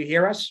 Ryan, do you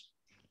hear us?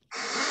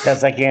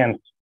 Yes, I can.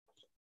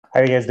 How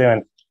are you guys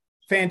doing?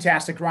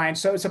 Fantastic, Ryan.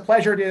 So it's a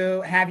pleasure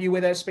to have you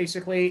with us,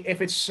 basically.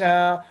 If it's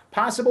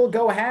possible,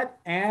 go ahead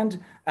and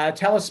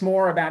tell us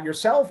more about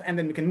yourself, and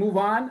then we can move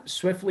on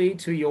swiftly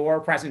to your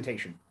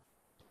presentation.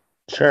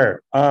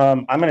 Sure.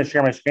 I'm going to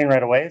share my screen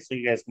right away so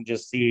you guys can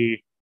just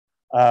see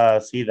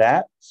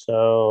that.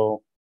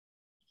 So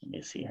let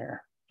me see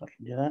here if I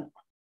can do that.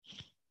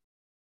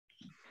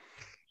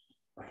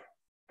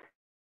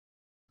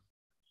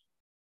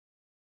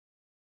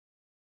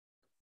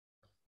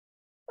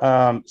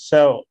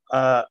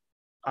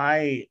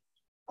 I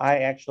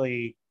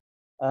actually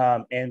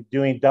am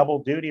doing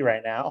double duty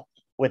right now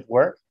with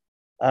work.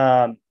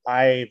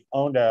 I've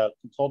owned a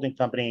consulting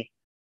company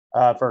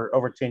for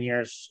over 10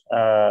 years,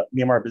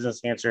 Myanmar Business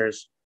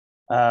Answers,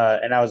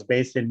 and I was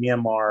based in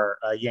Myanmar,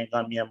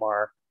 Yangon,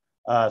 Myanmar,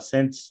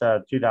 since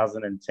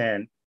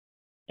 2010.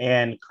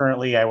 And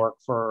currently I work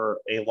for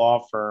a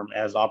law firm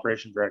as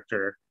operation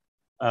director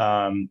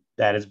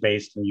that is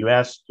based in the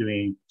US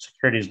doing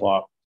securities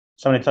law.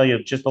 So I'm going to tell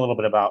you just a little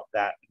bit about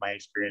that, my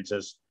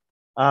experiences.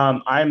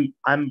 I'm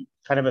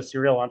kind of a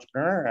serial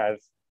entrepreneur.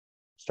 I've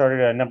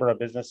started a number of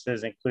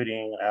businesses,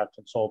 including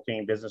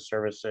consulting, business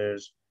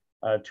services,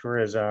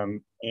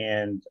 tourism,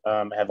 and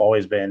have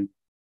always been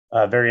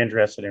very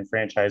interested in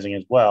franchising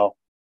as well.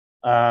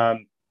 As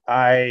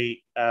I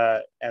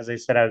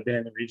said, I've been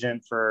in the region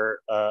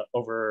for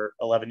over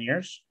 11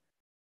 years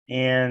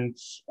and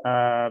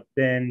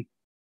been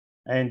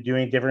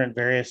doing different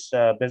various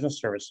business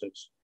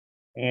services.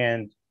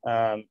 And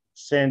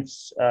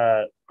since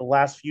the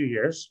last few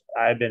years,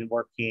 I've been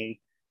working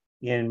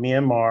in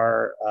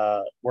Myanmar,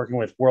 working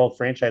with World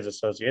Franchise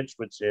Associates,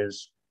 which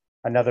is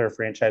another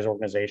franchise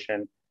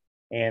organization,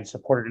 and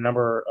supported a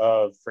number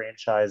of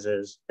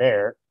franchises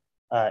there,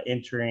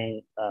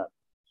 entering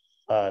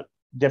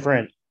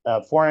different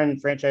foreign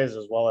franchises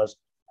as well as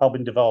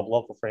helping develop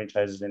local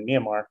franchises in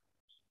Myanmar.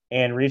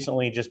 And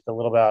recently, just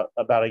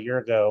about a year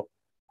ago,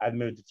 I've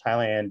moved to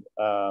Thailand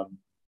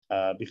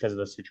because of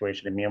the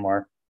situation in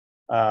Myanmar,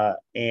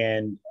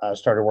 and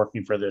started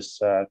working for this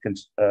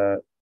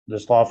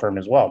law firm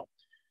as well.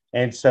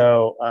 And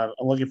so I'm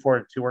looking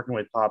forward to working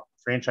with top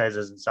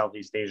franchises in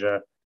Southeast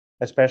Asia,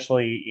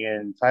 especially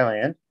in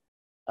Thailand.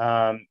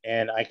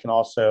 And I can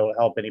also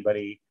help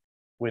anybody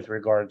with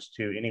regards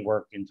to any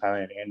work in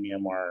Thailand and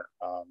Myanmar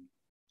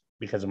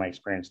because of my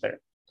experience there.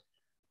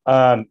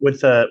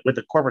 With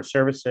the corporate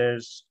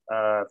services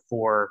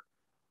for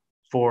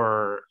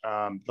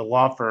the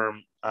law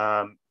firm,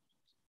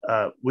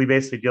 we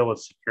basically deal with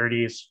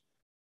securities,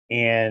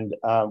 and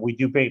we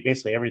do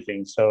basically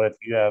everything. So if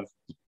you have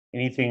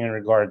anything in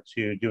regard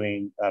to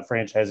doing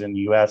franchise in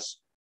the US,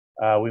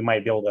 we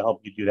might be able to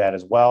help you do that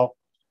as well.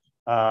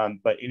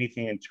 But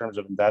anything in terms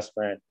of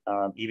investment,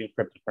 even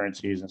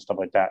cryptocurrencies and stuff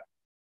like that.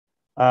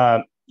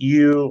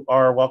 You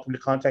are welcome to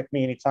contact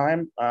me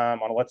anytime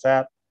on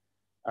WhatsApp,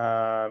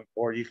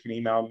 or you can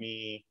email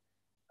me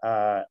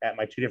at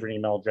my two different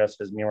email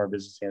addresses,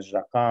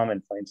 myanmarbusinessanswers.com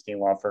and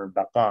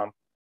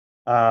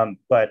feinsteinlawfirm.com.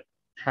 But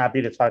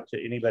happy to talk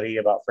to anybody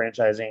about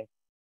franchising.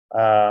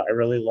 I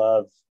really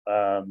love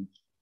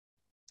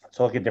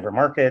to look at different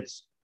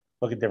markets,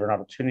 look at different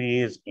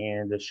opportunities,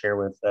 and to share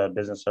with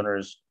business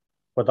owners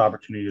what the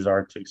opportunities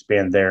are to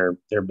expand their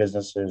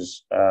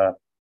businesses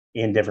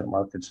in different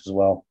markets as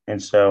well.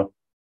 And so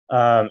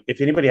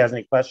if anybody has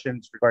any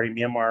questions regarding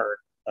Myanmar or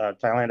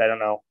Thailand, I don't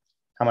know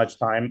how much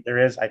time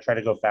there is. I try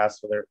to go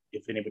fast so there,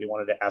 if anybody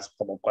wanted to ask a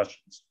couple of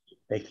questions,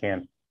 they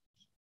can.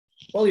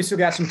 Well, you still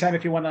got some time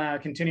if you want to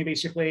continue,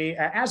 basically.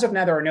 As of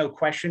now, there are no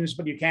questions,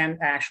 but you can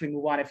actually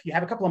move on. If you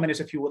have a couple of minutes,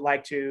 if you would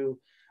like to,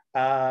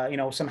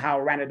 somehow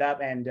round it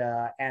up and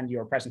end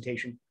your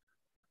presentation.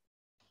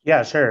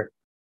 Yeah, sure.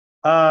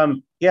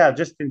 Yeah,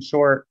 just in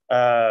short,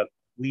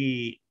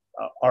 we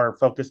are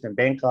focused in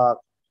Bangkok.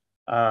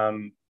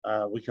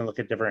 We can look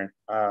at different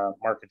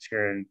markets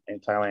here in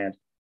Thailand,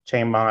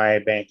 Chiang Mai,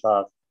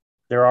 Bangkok.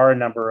 There are a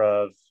number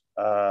of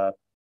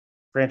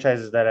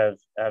franchises that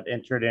have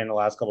entered in the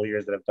last couple of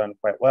years that have done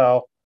quite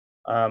well.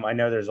 I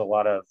know there's a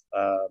lot of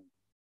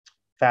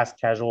fast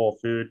casual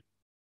food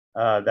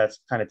that's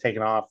kind of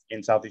taken off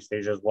in Southeast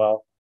Asia as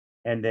well.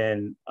 And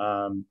then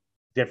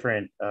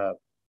different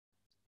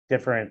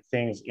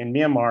things in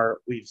Myanmar,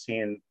 we've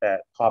seen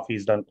that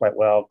coffee's done quite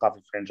well,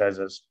 coffee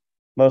franchises,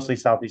 mostly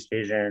Southeast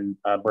Asian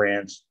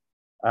brands.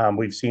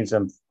 We've seen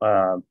some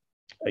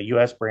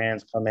US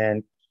brands come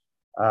in.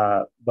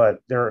 But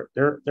there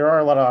are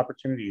a lot of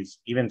opportunities,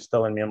 even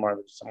still in Myanmar.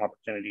 There's some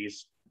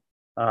opportunities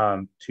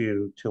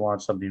to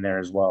launch something there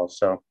as well.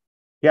 So,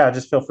 yeah,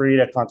 just feel free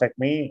to contact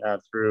me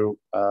through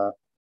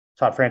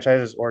Top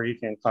Franchises, or you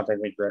can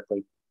contact me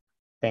directly.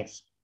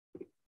 Thanks.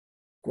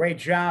 Great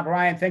job,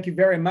 Ryan. Thank you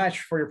very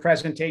much for your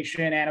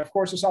presentation. And of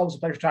course, it's always a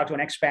pleasure to talk to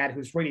an expat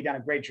who's really done a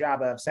great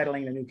job of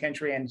settling in a new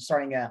country and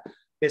starting a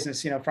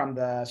business, from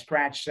the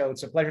scratch. So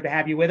it's a pleasure to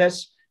have you with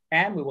us.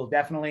 And we will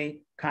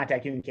definitely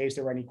contact you in case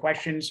there are any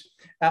questions.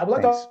 I would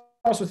like to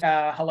also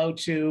say hello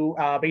to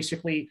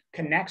basically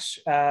Connects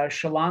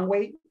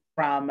Shalangway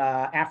from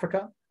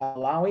Africa,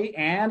 Malawi.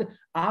 And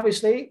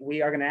obviously,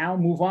 we are going to now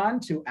move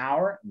on to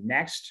our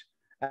next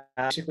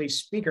basically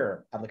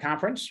speaker of the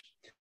conference.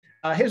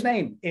 His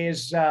name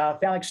is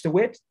Felix de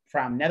Wit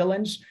from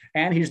Netherlands,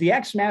 and he's the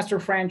ex-master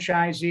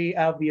franchisee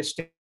of the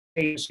estate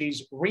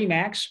agencies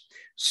Remax.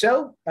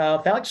 So,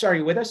 Felix, are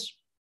you with us?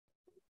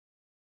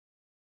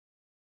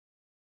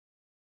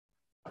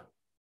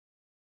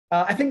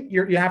 I think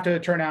you have to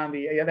turn on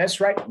the, yeah, that's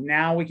right.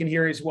 Now we can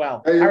hear you as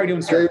well. Hey, how are you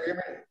doing, sir?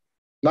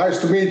 Nice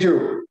to meet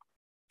you.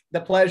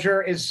 The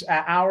pleasure is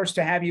ours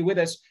to have you with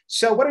us.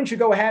 So why don't you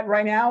go ahead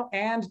right now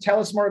and tell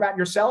us more about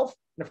yourself?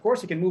 And of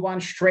course, you can move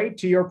on straight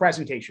to your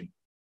presentation.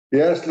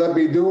 Yes, let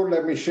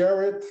me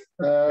share it.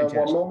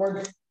 One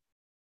moment.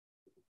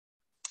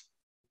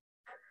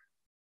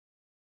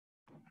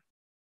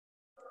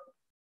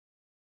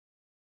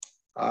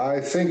 I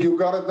think you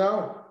got it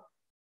now.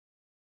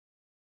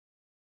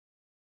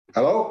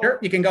 Hello? Sure,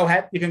 you can go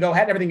ahead. You can go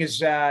ahead. Everything is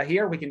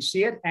here. We can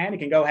see it, and you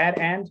can go ahead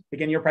and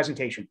begin your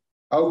presentation.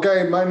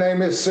 Okay, my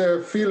name is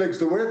Felix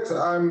de Wit.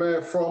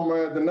 I'm from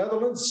the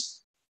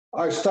Netherlands.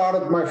 I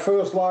started my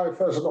first life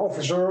as an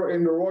officer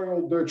in the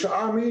Royal Dutch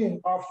Army.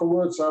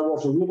 Afterwards, I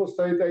was a real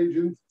estate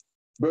agent,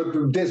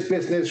 but this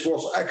business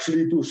was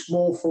actually too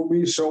small for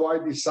me, so I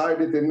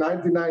decided in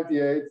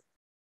 1998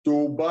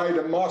 to buy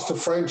the master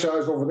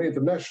franchise of an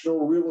international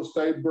real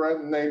estate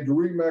brand named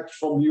Remax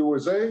from the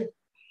USA.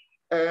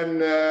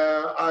 And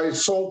I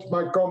sold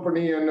my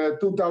company in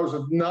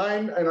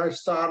 2009, and I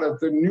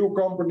started a new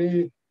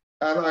company,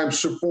 and I'm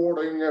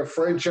supporting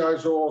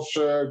franchisors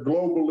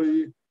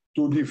globally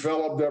to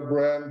develop their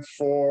brand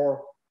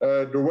for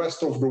the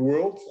rest of the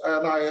world.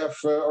 And I have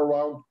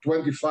around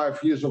 25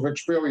 years of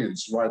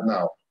experience right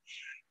now.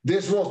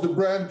 This was the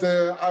brand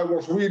I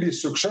was really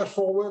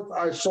successful with.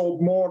 I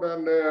sold more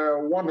than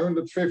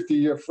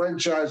 150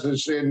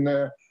 franchises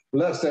in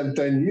less than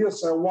 10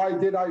 years. And why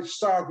did I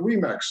start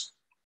Remax?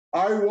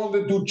 I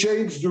wanted to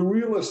change the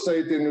real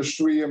estate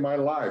industry in my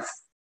life,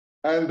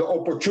 and the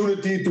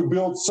opportunity to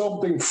build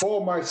something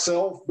for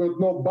myself, but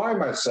not by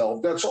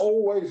myself. That's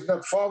always an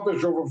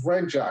advantage of a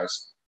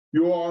franchise.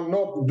 You are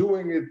not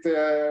doing it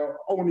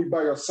only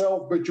by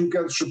yourself, but you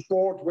can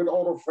support with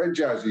other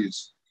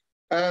franchisees.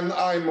 And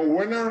I'm a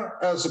winner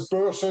as a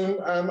person,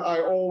 and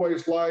I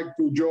always like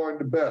to join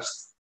the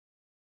best.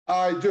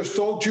 I just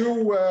told you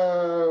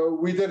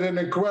we did an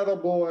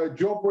incredible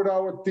job with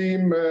our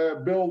team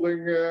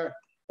building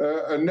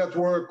a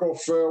network of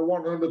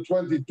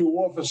 122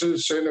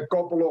 offices in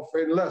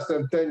less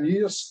than 10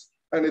 years.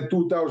 And in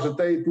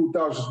 2008,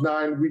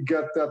 2009, we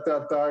get at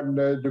that time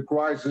the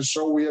crisis,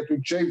 so we had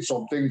to change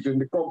some things in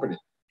the company.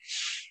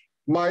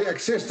 My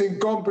existing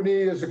company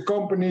is a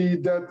company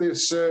that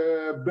is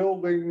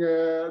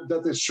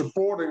that is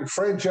supporting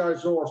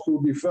franchisors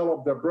to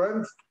develop their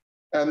brand.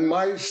 And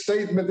my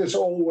statement is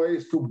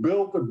always, to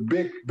build a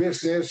big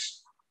business,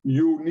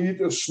 you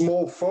need a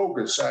small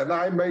focus. And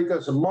I made,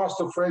 as a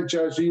master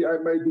franchisee, I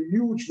made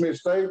huge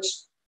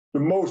mistakes. The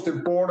most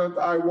important,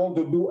 I want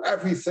to do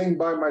everything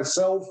by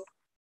myself.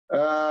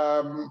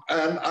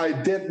 And I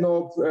did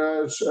not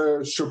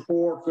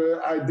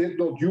I did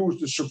not use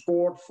the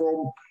support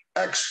from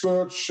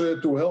experts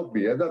to help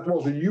me. And that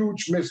was a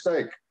huge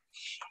mistake.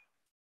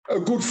 A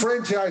good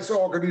franchise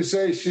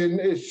organization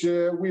is,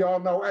 we are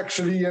now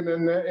actually in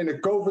a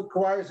COVID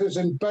crisis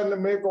and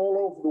pandemic all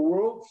over the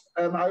world.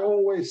 And I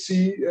always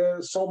see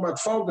some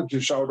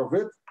advantages out of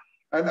it.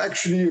 And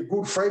actually, a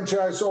good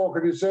franchise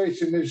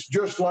organization is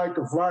just like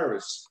a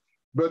virus,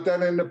 but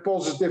then in a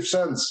positive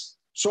sense.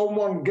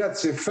 Someone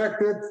gets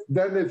infected,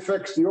 then it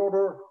affects the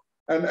other,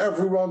 and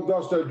everyone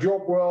does their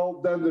job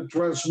well, then the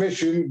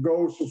transmission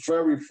goes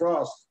very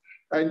fast,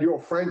 and your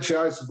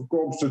franchise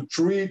becomes a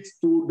treat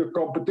to the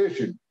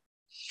competition.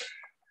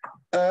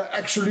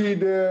 Actually,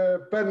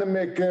 the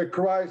pandemic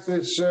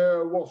crisis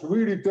was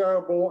really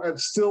terrible and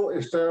still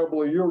is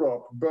terrible in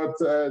Europe, but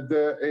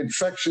the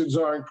infections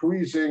are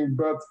increasing,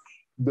 but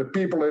the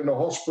people in the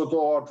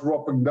hospital are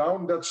dropping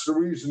down. That's the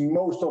reason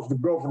most of the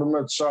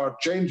governments are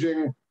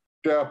changing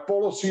their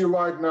policy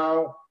right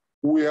now.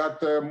 We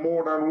had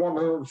more than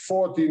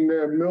 114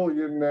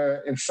 million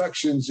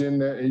infections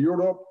in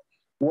Europe.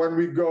 When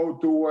we go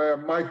to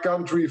my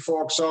country,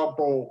 for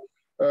example,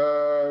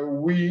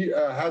 we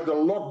had a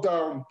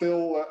lockdown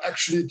till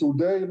actually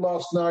today.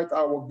 Last night,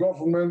 our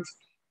government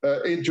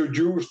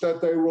introduced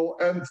that they will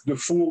end the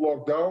full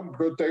lockdown,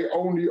 but they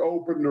only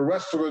open the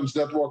restaurants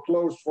that were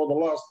closed for the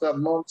last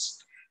 10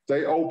 months.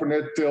 They open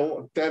it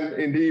till 10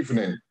 in the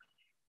evening.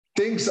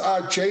 Things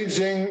are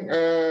changing,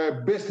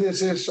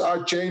 businesses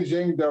are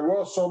changing. There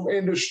were some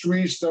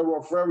industries that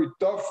were very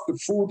tough. The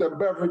food and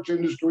beverage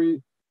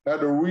industry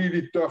had a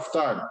really tough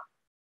time.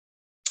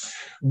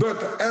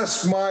 But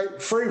as my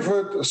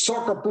favorite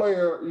soccer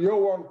player,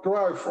 Johan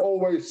Cruyff,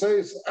 always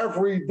says,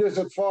 every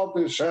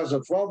disadvantage has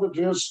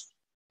advantages.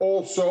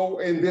 Also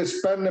in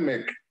this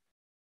pandemic,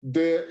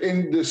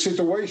 the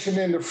situation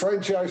in the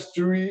franchise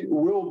industry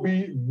will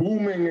be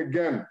booming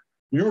again.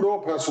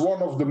 Europe has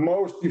one of the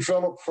most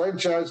developed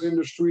franchise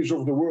industries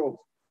of the world.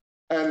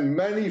 And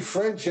many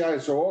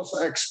franchisors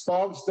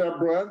expand their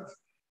brand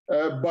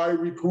by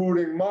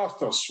recruiting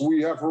masters.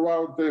 We have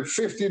around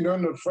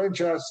 1,500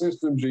 franchise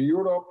systems in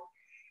Europe.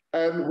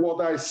 And what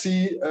I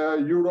see,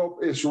 Europe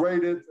is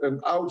rated an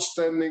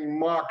outstanding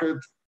market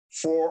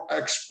for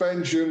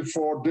expansion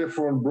for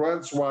different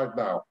brands right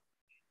now.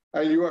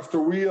 And you have to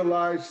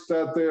realize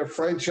that the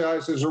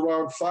franchise is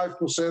around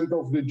 5%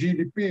 of the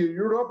GDP in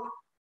Europe.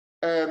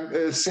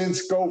 And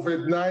since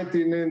COVID-19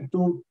 in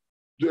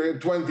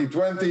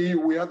 2020,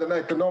 we had an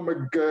economic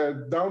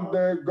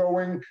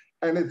downgoing,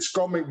 and it's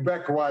coming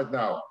back right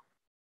now.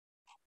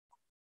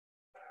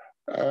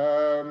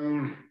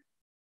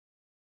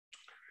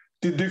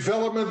 The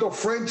development of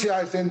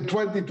franchise in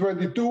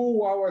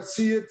 2022, how I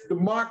see it, the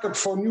market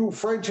for new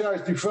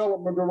franchise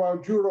development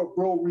around Europe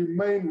will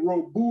remain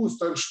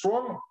robust and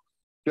strong.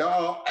 There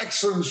are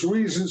excellent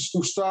reasons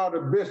to start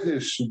a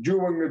business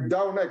during a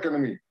down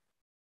economy.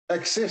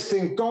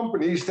 Existing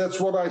companies, that's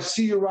what I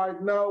see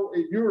right now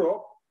in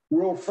Europe,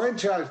 will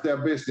franchise their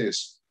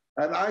business.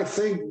 And I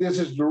think this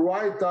is the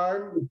right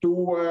time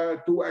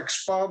to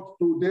expand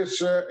to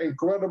this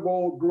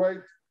incredible, great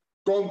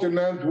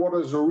continent, what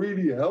is a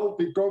really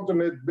healthy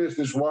continent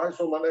business-wise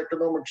on an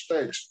economic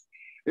stage.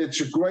 It's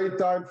a great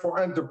time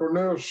for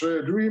entrepreneurs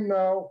dream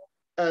now,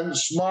 and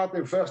smart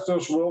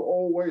investors will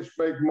always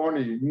make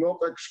money, not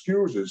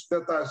excuses.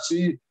 That I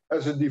see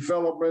as a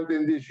development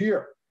in this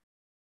year.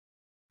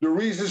 The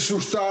reasons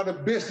to start a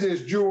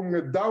business during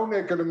a down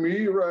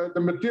economy, the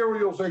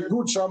materials and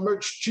goods are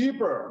much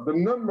cheaper. The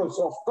numbers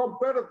of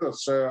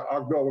competitors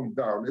are going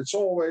down. It's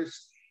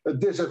always a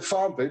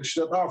disadvantage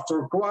that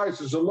after a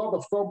crisis, a lot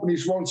of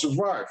companies won't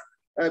survive.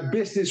 And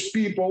business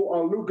people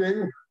are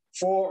looking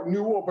for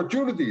new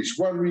opportunities.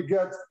 When we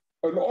get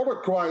another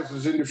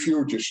crisis in the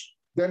future,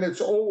 then it's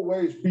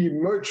always be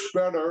much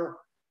better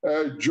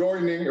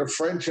joining a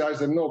franchise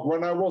than not.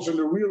 When I was in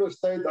the real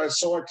estate, I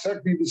saw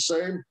exactly the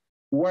same.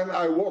 When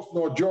I was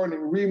not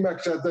joining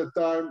Remax at that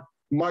time,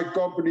 my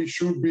company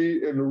should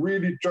be in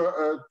really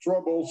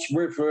troubles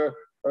with a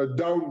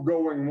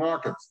downgoing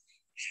market.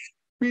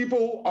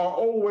 People are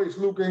always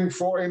looking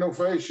for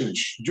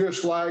innovations,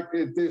 just like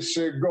it is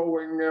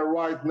going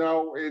right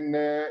now in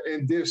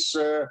this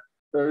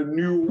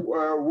new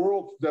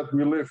world that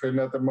we live in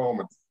at the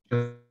moment.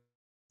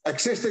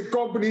 Existing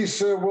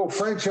companies will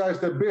franchise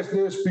their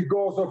business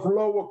because of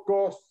lower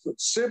costs,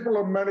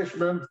 simpler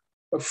management,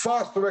 a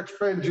faster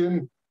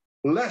expansion,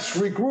 less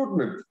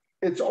recruitment.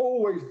 It's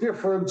always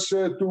different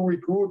to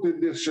recruit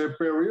in this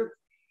period,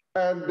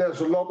 and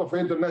there's a lot of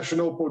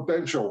international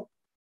potential.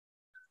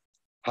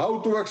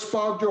 How to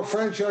expand your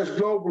franchise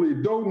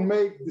globally? Don't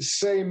make the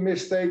same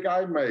mistake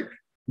I make.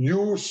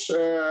 Use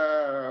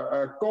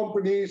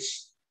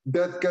companies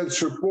that can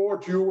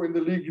support you in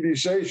the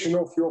legalization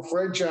of your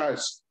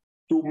franchise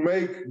to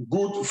make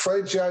good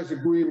franchise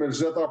agreements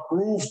that are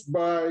approved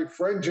by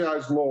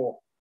franchise law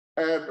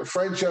and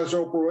franchise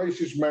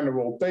operations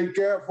manual. Take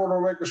care for the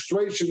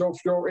registration of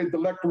your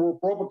intellectual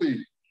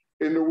property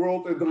in the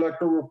World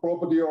Intellectual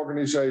Property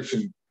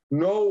Organization.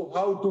 Know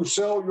how to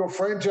sell your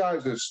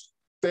franchises.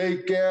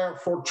 Take care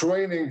for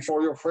training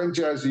for your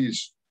franchisees.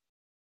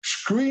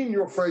 Screen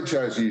your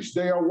franchisees.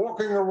 They are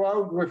walking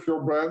around with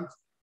your brand.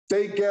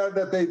 Take care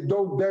that they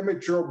don't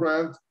damage your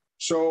brand.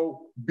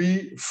 So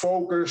be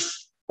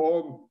focused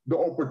on the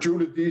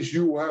opportunities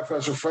you have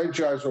as a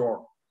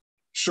franchisor.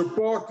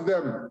 Support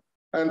them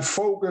and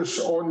focus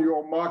on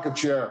your market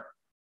share.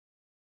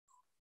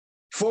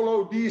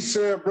 follow these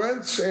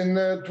brands. In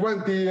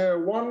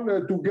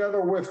 21,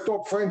 together with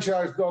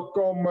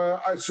topfranchise.com,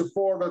 I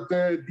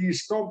supported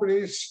these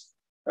companies.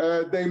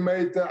 They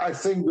made, I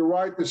think, the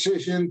right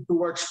decision to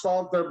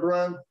expand their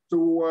brand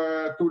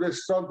to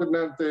this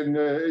continent in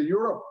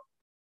Europe.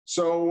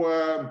 So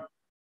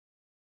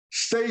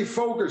stay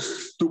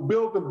focused. To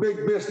build a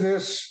big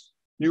business,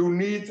 you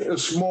need a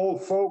small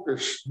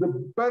focus. The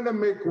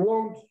pandemic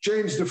won't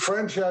change the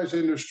franchise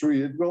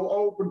industry. It will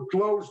open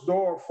closed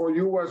door for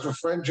you as a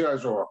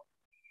franchisor.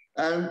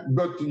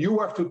 But you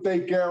have to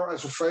take care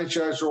as a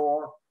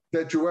franchisor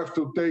that you have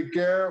to take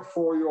care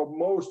for your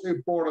most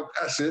important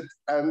asset,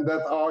 and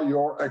that are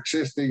your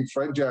existing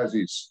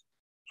franchisees.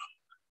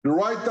 The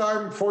right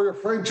time for your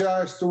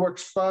franchise to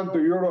expand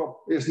to Europe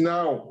is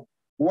now.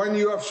 When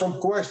you have some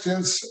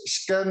questions,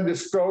 scan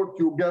this code,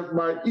 you get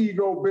my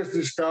Ego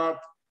business card,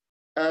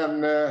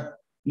 and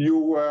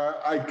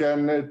I can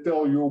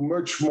tell you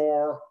much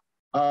more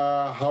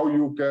how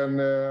you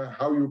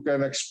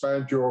can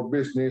expand your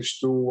business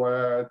to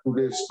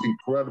this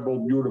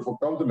incredible, beautiful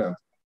continent.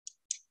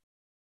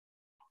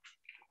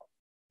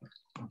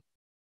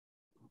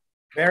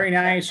 Very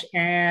nice.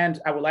 And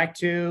I would like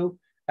to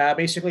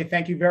basically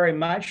thank you very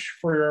much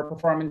for your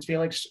performance,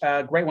 Felix.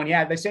 Great one.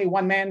 Yeah, they say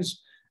one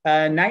man's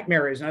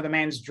nightmare is another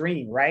man's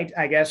dream, right?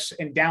 I guess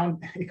in down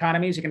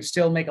economies, you can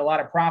still make a lot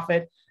of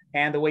profit.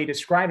 And the way you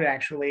described it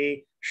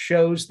actually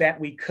shows that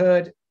we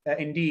could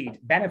indeed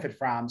benefit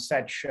from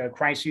such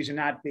crises and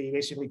not be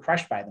basically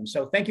crushed by them.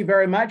 So thank you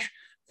very much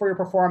for your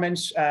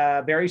performance.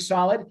 Very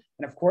solid.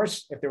 And of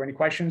course, if there are any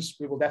questions,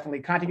 we will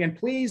definitely contact you. And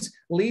please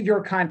leave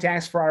your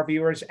contacts for our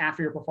viewers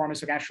after your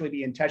performance. We can actually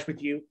be in touch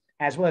with you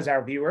as well as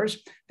our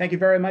viewers. Thank you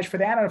very much for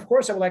that. And of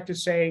course, I would like to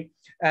say,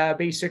 I would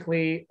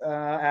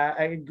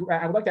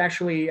like to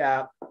actually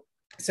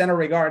send our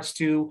regards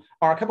to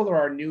a couple of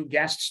our new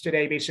guests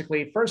today.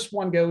 Basically, first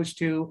one goes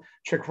to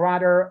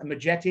Chakrader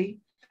Majetti,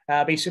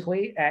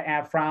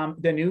 from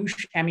the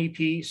Danush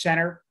MEP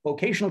Center,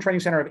 Vocational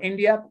Training Center of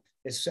India.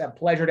 It's a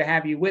pleasure to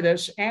have you with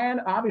us.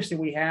 And obviously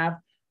we have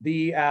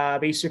the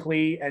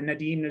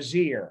Nadeem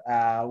Nazir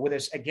with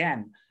us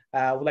again.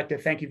 We'd like to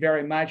thank you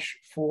very much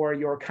for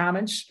your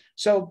comments.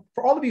 So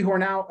for all of you who are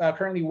now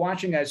currently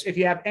watching us, if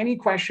you have any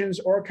questions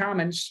or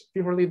comments,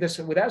 feel free to leave this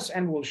with us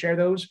and we'll share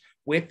those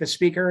with the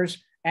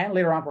speakers. And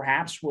later on,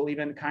 perhaps we'll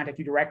even contact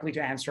you directly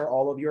to answer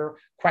all of your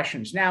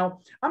questions. Now,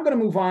 I'm going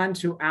to move on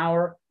to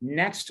our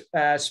next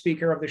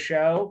speaker of the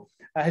show.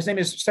 His name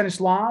is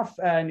Stanislav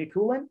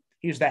Nikulin.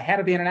 He's the head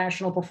of the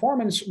International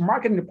Performance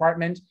Marketing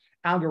Department,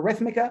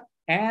 Algorithmica,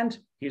 and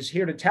he's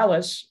here to tell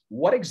us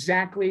what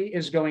exactly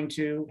is going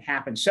to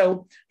happen.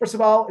 So first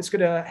of all, it's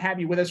good to have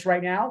you with us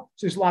right now.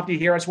 Stanislav, do you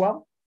hear us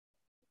well?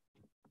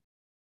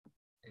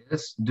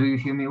 Yes, do you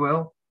hear me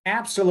well?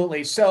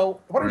 Absolutely. So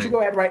why don't you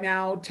go ahead right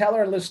now, tell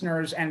our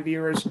listeners and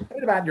viewers a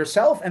bit about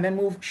yourself and then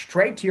move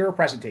straight to your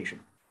presentation.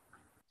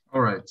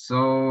 All right.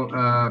 So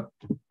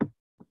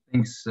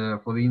thanks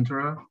for the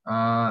intro.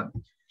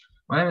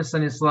 My name is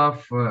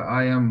Stanislav.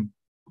 I am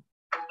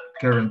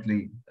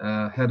currently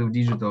head of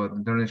digital at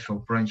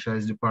International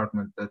Franchise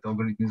Department at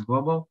Algorithmics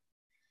Global.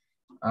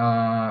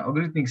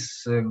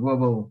 Algorithmics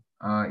Global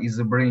is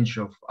a branch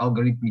of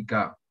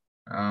Algorithmica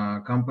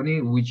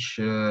company, which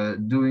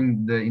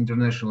doing the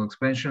international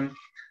expansion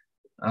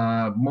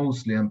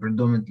mostly and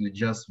predominantly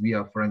just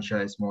via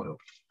franchise model.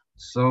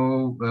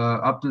 So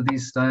up to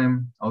this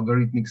time,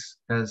 Algorithmics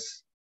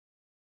has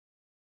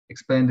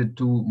expanded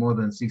to more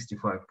than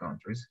 65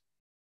 countries.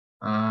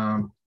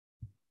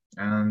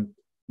 And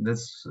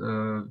that's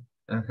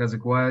has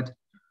acquired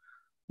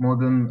more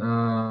than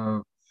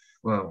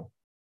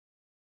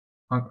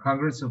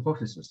hundreds of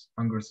offices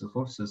and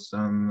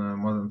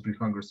more than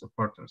 300 of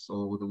partners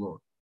all over the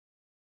world.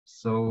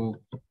 So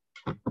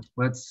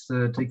let's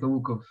take a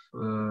look at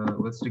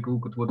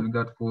what we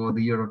got for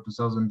the year of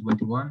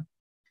 2021.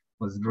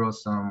 Let's draw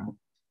some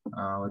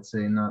let's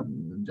say not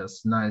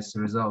just nice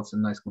results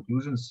and nice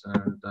conclusions,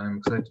 and I'm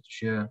excited to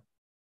share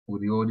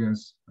with the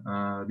audience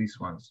these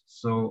ones.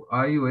 So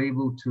are you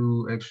able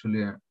to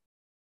actually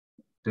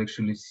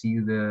see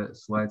the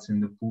slides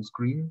in the full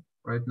screen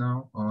right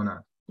now or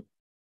not?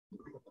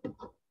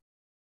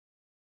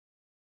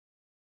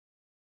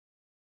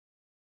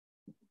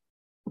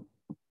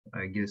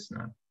 I guess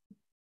not.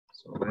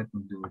 So let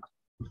me do it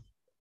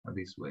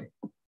this way.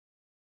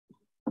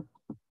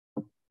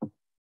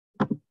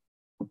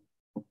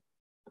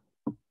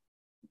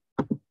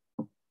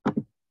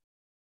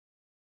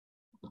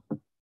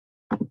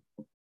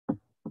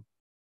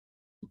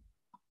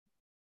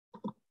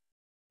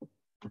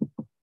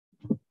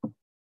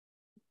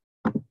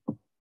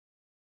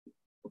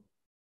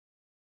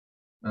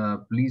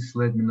 Please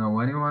let me know,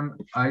 anyone,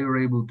 are you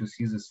able to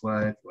see the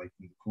slide like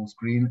in full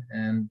screen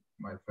and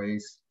my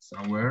face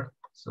somewhere?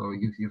 So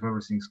if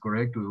everything's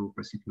correct, we will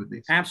proceed with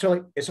this.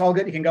 Absolutely. It's all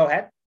good. You can go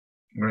ahead.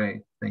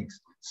 Great.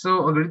 Thanks.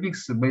 So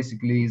Algorithmics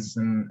basically is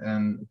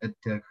an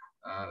edtech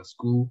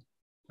school,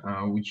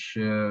 which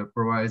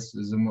provides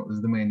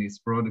the main its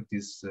product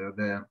is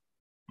the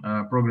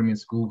programming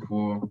school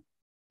for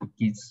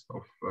kids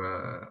of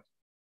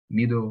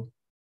middle,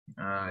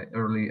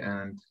 early,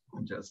 and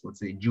just, let's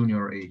say,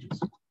 junior ages.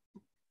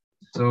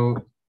 So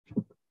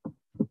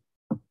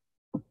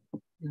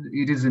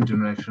it is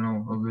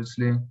international,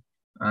 obviously.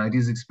 It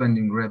is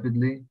expanding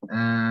rapidly,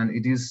 and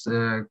it is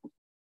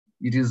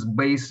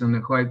based on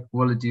a high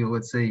quality,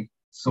 let's say,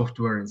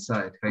 software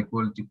inside, high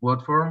quality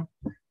platform,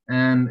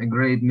 and a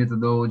great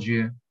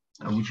methodology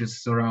which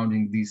is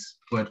surrounding this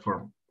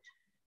platform.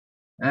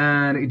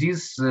 And it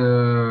is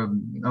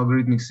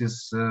algorithmics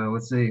is,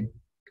 let's say,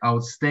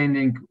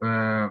 outstanding.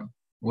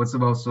 What's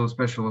about so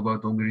special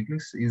about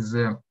algorithmics is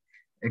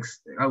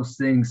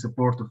outstanding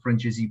support of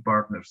franchisee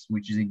partners,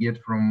 which they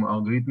get from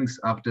algorithmics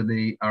after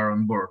they are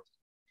on board.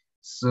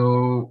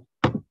 So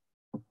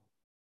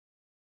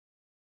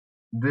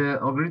the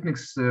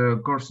algorithmics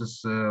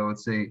courses,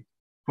 let's say,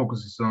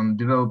 focuses on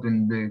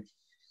developing the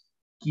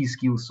key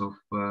skills of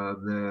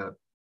the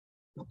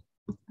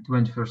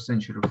 21st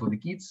century for the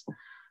kids.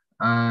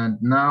 And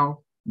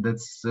now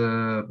that's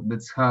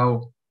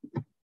how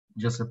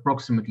just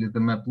approximately the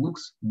map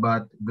looks,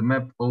 but the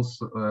map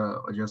also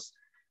just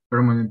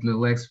permanently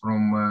lags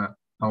from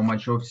how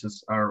much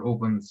offices are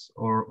opened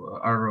or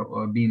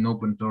are being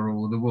opened all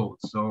over the world.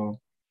 So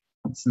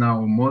it's now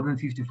more than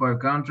 55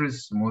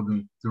 countries, more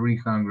than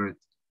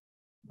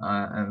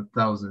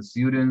 300,000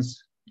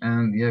 students,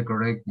 and yeah,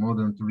 correct, more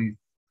than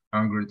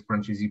 300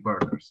 franchisee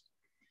partners.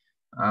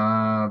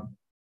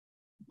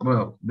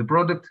 Well, the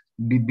product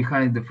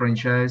behind the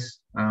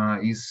franchise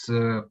is,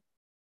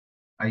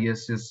 I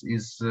guess,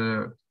 is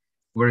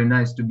very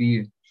nice to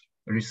be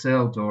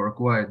resold or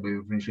acquired by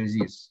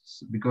franchisees,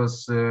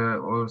 because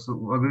also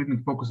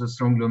algorithmic focuses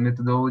strongly on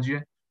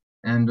methodology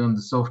and on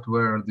the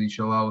software which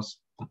allows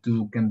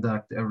to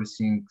conduct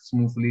everything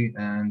smoothly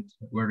and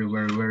very,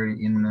 very,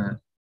 very in a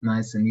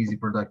nice and easy,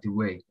 productive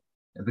way.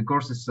 The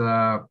courses,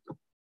 the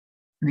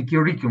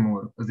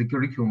curriculum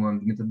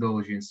and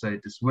methodology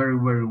inside is very,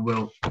 very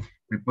well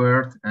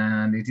prepared,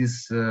 and it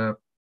is, I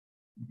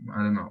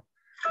don't know,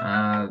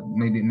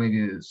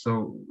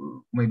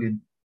 maybe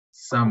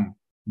some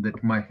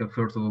that might have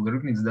heard of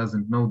algorithmics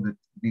doesn't know that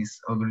this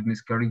algorithmic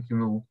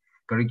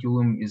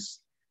curriculum is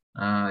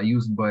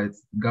used by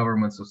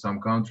governments of some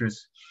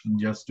countries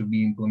just to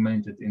be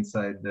implemented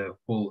inside the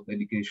whole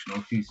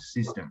educational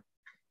system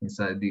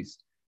inside this.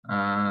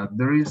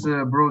 There is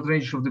a broad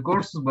range of the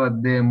courses,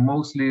 but they're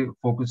mostly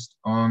focused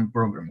on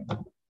programming.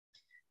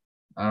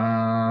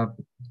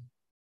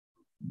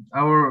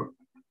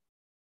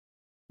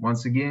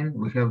 Once again,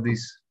 we have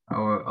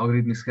our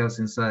algorithmics has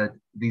inside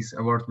this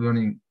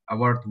award-winning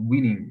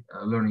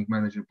learning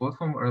management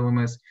platform,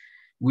 LMS,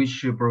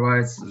 which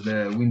provides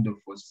the window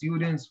for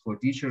students, for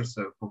teachers,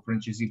 for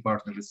franchisee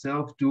partner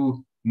itself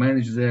to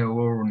manage their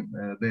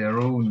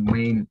own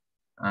main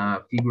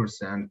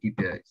figures and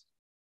KPIs.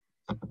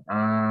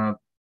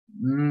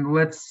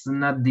 Let's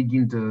not dig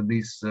into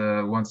this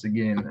once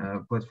again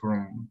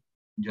platform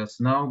just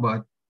now,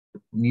 but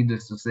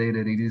needless to say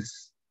that it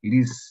is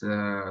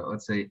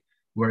let's say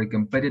very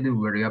competitive,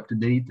 very up to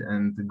date,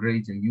 and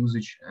great in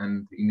usage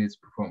and in its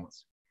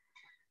performance.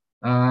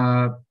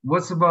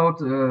 Let's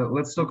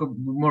talk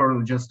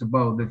more just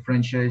about the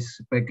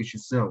franchise package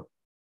itself.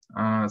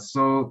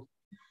 So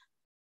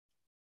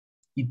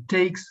it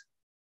takes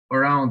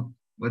around,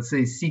 let's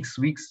say, 6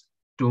 weeks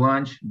to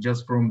launch,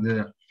 just from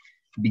the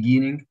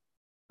beginning,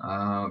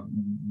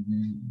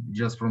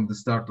 just from the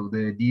start of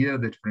the idea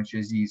that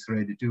franchisee is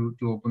ready to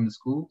open the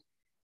school,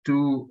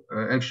 to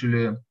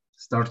actually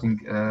starting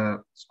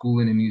school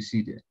in a new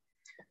city.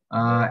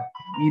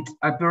 It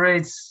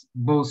operates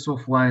both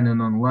offline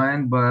and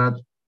online, but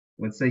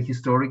let's say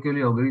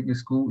historically, algorithmic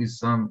school is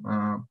some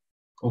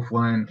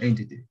offline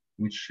entity,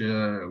 which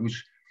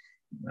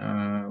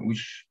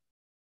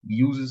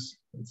uses,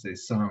 let's say,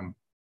 some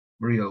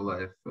real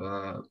life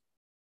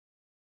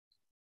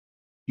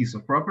piece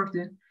of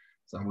property,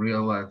 some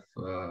real life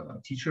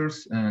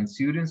teachers and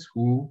students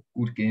who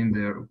could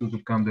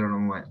come there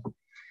online.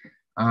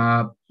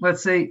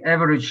 Let's say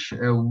average,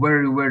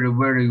 very, very,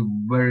 very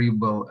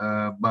variable,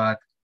 but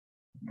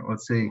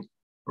let's say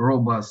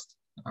robust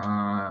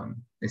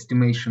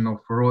estimation of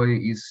ROI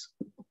is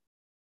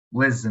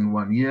less than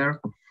 1 year.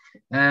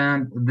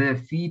 And the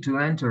fee to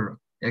enter,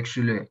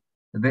 actually,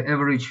 the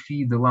average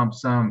fee, the lump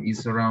sum,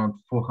 is around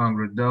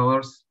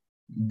 $400.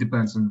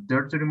 Depends on the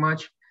territory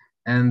much.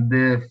 And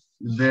the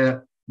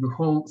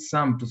whole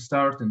sum to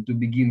start and to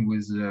begin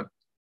with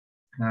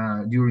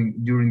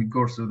during the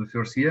course of the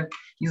first year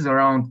is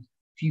around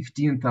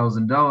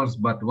 $15,000,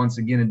 but once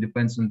again, it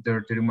depends on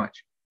territory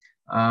much.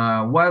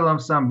 While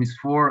lump sum is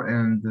 4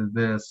 and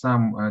the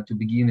sum to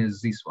begin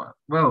is this one.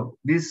 Well,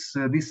 these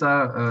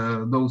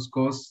are those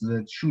costs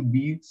that should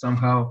be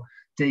somehow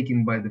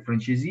taken by the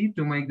franchisee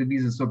to make the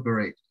business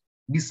operate,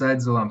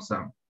 besides the lump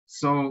sum.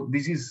 So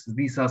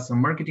these are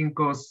some marketing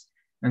costs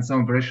and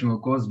some operational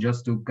costs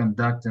just to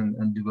conduct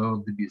and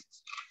develop the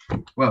business.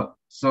 Well,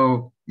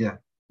 so yeah,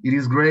 it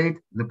is great.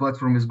 The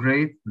platform is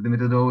great. The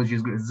methodology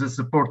is great. The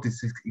support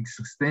is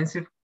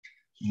extensive,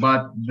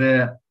 but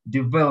the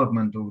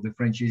development of the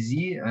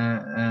franchisee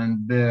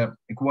and the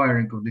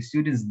acquiring of the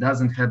students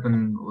doesn't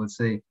happen, let's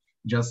say,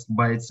 just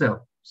by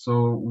itself.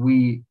 So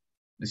we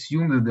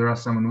assume that there are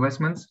some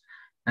investments,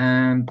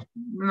 and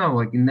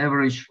like in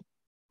average,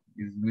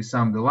 if we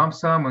sum the lump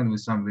sum and we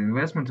sum the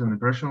investment and the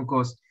operational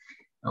cost,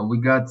 we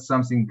got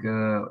something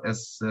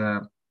as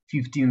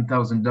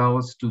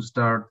 $15,000 to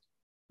start,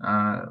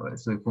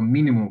 let's say for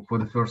minimum for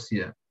the first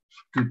year,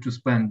 to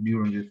spend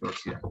during the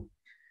first year.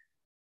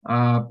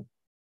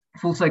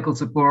 Full cycle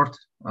support,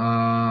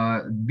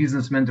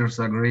 business mentors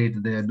are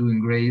great, they are doing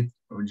great,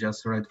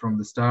 just right from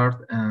the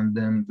start and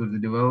then to the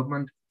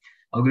development.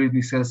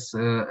 Algorithmics has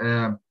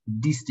a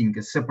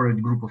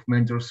separate group of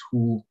mentors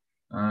who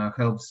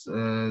helps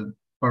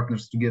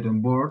partners to get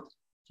on board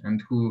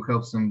and who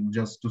helps them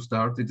just to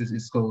start.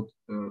 It's called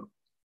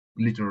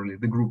literally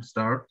the group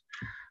Start.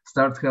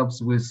 Start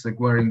helps with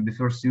acquiring the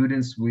first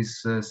students, with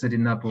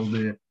setting up all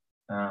the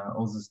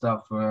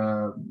stuff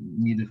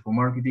needed for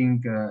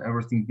marketing,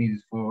 everything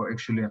needed for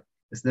actually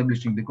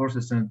establishing the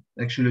courses and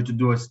actually to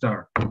do a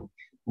start.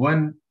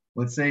 When,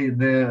 let's say,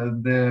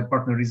 the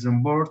partner is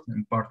on board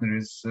and partner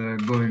is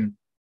going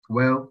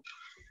well,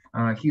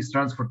 he's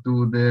transferred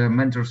to the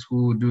mentors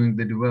who doing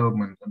the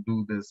development and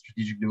do the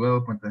strategic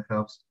development that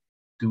helps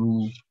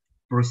to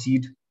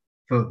proceed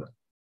further.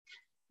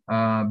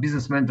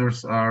 Business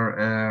mentors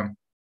are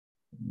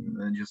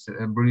just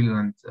a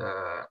brilliant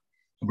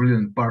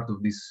part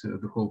of this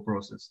the whole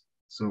process.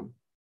 So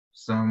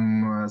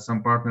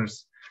some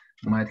partners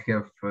might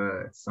have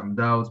some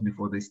doubts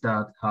before they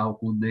start. How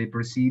could they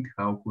proceed?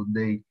 How could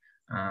they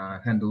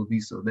handle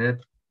this or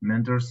that?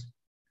 Mentors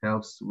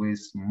helps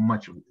with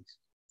much of this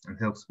and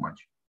helps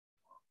much.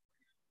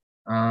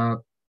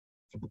 The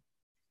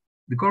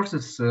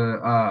courses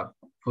are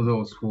for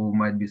those who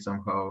might be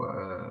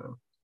somehow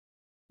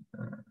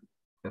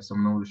have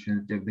some knowledge in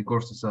the tech. The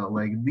courses are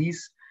like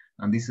this,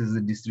 and this is the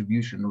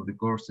distribution of the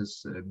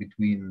courses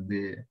between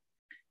the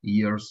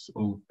years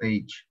of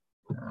age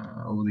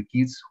of the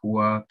kids who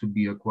are to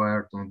be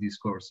acquired on these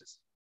courses.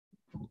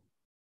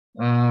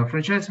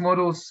 Franchise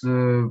models,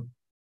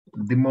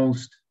 the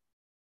most,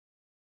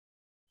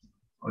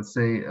 let's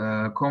say,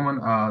 common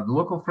are the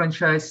local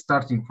franchise,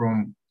 starting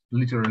from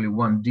literally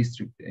one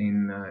district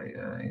in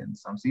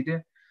some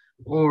city,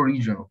 or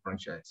regional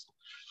franchise.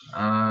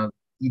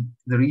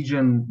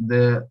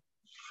 The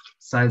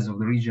size of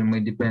the region may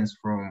depend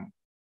from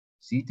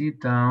city,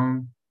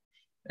 town,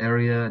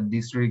 area,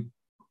 district,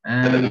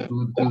 and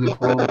to the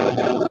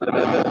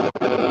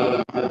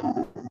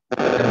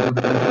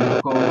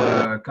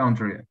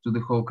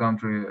whole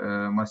country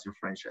master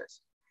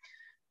franchise.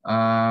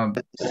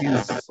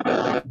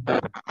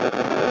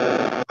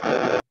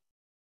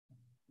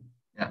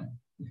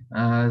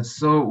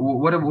 So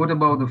what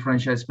about the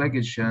franchise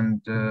package?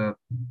 And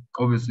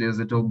obviously,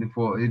 as I told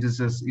before, it is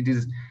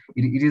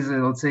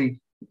let's say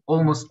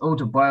almost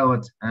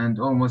autopilot and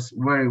almost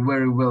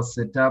very well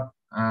set up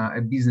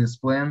a business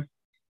plan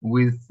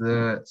with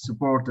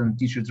support and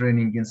teacher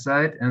training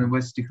inside, and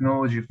with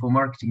technology for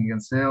marketing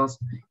and sales,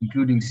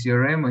 including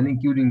CRM and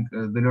including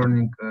the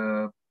learning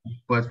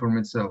platform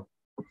itself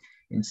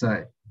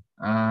inside.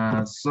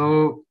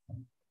 So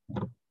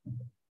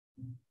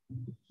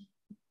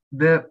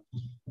the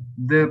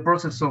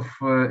process of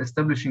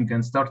establishing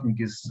and starting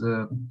is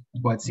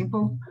quite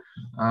simple.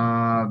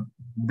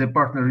 The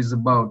partner is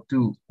about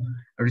to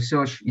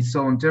research its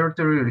own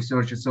territory,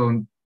 research its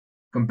own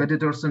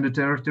competitors in the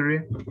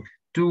territory,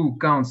 to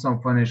count some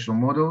financial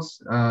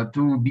models,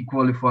 to be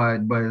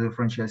qualified by the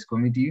franchise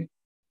committee,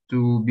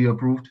 to be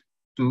approved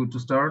to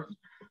start,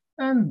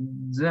 and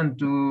then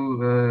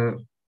to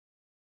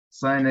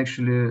sign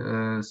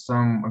actually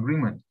some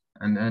agreement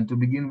and to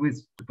begin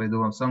with, to pay the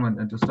lump sum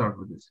and to start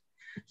with this.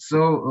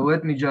 So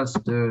let me just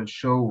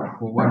show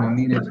for 1 more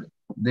minute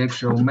the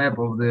actual map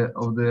of the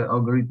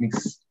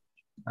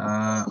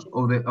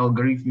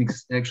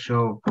algorithmics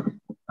actual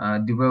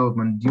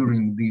development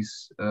during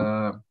this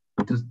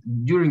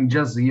during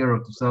just the year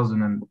of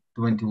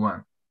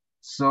 2021.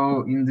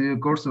 So in the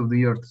course of the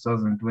year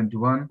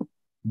 2021,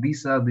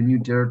 these are the new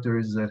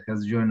territories that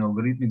has joined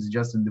algorithmics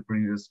just in the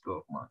previous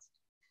 12 months.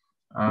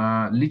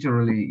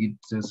 Literally, it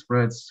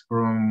spreads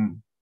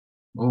from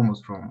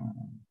almost from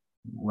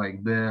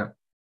like the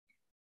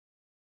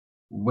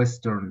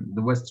western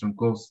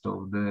coast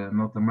of the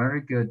North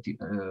America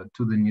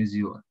to the New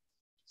Zealand.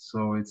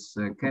 So it's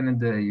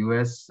Canada,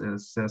 US,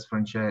 SaaS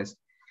franchise,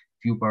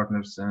 few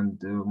partners and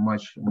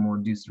much more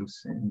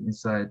districts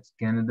inside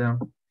Canada,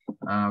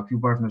 few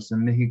partners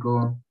in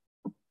Mexico,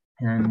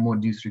 and more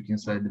districts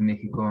inside the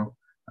Mexico.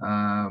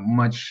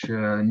 Much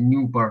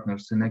new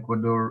partners in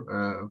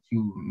Ecuador,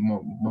 few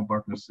more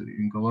partners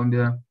in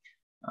Colombia,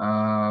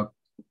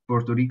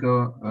 Puerto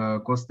Rico,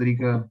 Costa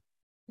Rica,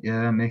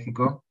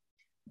 Mexico.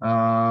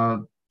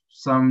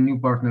 Some new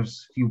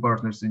partners, few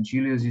partners in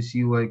Chile, as you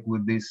see, like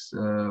with this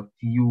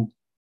few,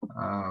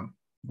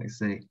 let's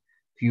say,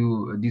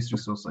 few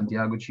districts of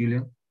Santiago,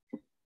 Chile.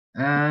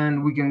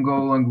 And we can go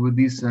along with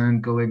this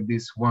and collect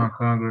this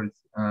 100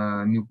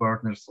 new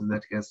partners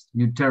that has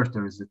new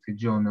territories that have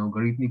joined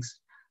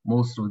algorithmics.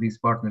 Most of these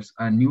partners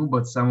are new,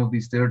 but some of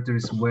these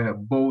territories were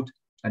bought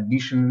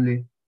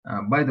additionally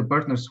by the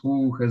partners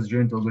who has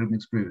joined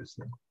algorithmics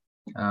previously.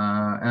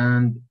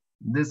 And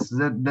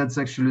that's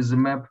actually the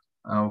map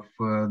of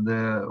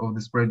the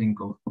spreading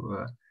of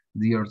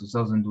the year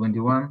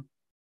 2021.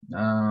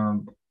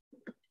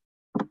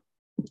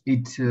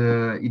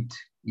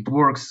 It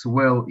works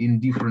well in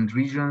different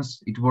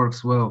regions. It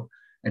works well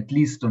at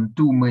least on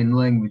two main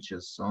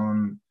languages,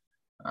 on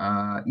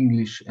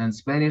English and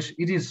Spanish.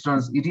 It is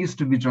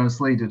to be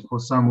translated for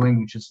some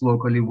languages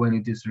locally when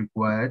it is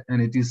required,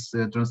 and it is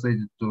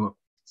translated to,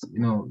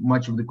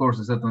 much of the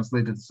courses are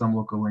translated to some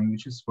local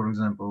languages. For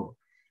example,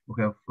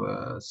 we have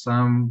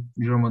some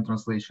German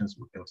translations,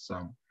 we have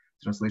some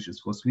translations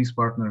for Swiss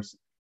partners,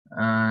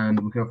 and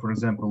we have, for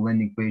example,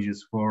 landing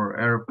pages for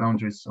Arab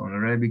countries on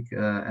Arabic,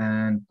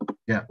 and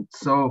yeah,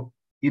 so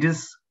it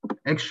is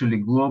actually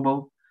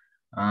global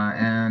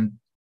and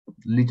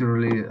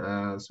literally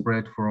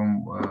spread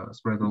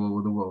all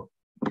over the world.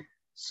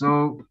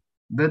 So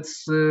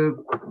that's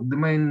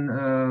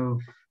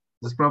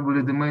that's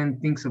probably the main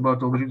things about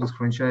algorithmics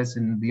franchise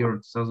in the year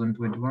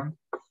 2021.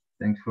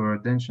 Thanks for your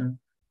attention,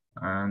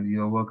 and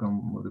you're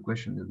welcome with the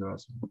question that there are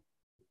some.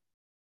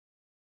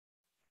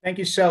 Thank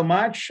you so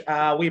much.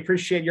 We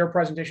appreciate your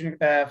presentation.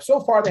 So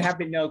far, there have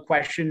been no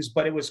questions,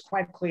 but it was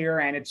quite clear,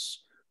 and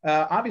it's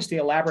obviously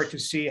elaborate to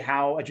see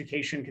how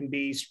education can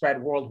be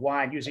spread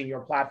worldwide using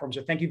your platform.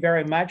 So thank you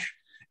very much.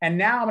 And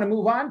now I'm going to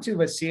move on to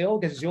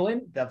Vasil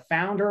Gazulin, the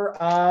founder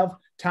of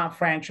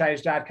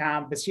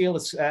topfranchise.com. Vasil,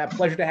 it's a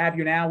pleasure to have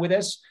you now with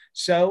us.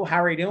 So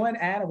how are you doing?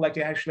 And I'd like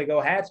to actually go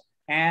ahead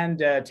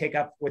and take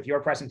up with your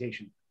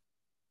presentation.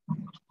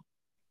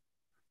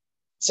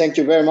 Thank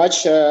you very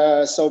much.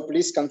 So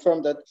please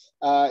confirm that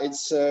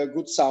it's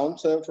good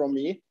sound from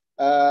me.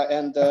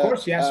 And of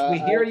course, yes, we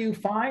hear you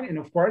fine. And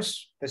of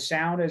course, the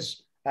sound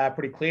is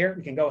pretty clear.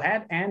 You can go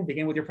ahead and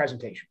begin with your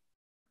presentation.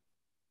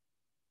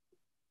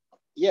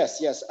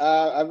 Yes.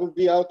 I will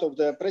be out of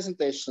the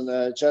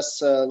presentation.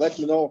 Just let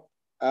me know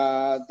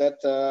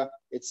that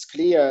it's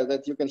clear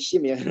that you can hear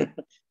me.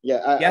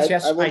 Yeah.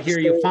 Yes, I hear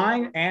you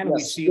fine, and yes,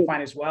 we see you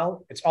fine as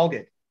well. It's all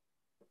good.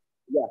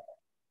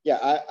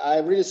 Yeah,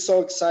 I'm really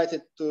so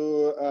excited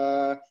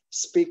to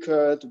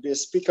be a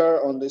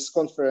speaker on this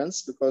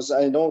conference, because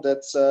I know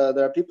that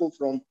there are people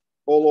from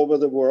all over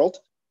the world,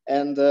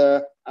 and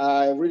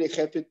I'm really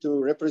happy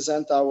to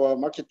represent our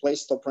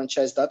marketplace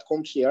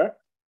topfranchise.com here,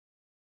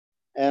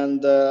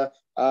 and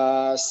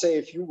say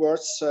a few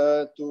words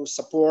to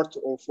support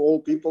of all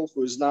people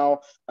who is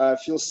now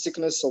feel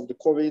sickness of the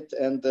COVID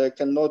and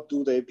cannot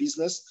do their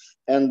business,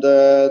 and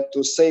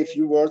to say a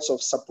few words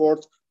of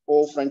support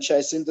all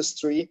franchise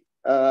industry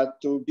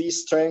to be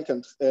strong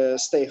and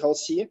stay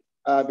healthy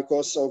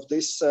because of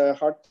these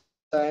hard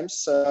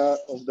times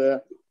of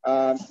the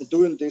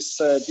doing this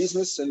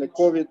business in the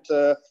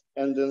COVID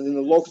and in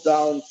the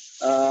lockdown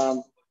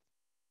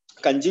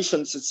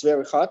conditions. It's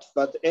very hard,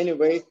 but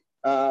anyway,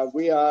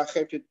 we are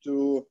happy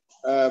to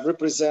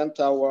represent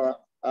our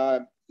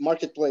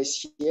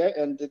marketplace here,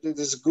 and it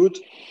is a good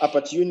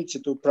opportunity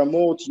to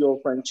promote your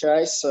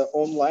franchise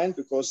online,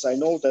 because I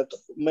know that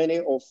many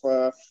of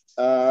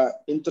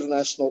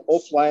international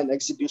offline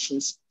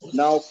exhibitions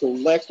now feel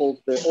lack of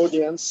the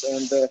audience,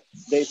 and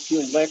they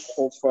feel lack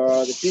of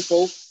the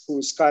people who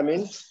is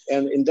coming.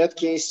 And in that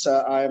case,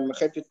 I'm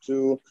happy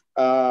to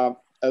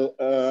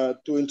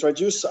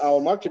introduce our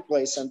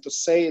marketplace and to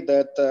say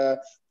that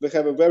we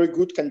have a very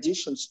good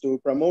conditions to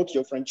promote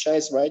your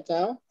franchise right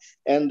now.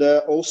 And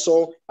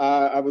also,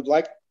 I would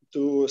like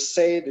to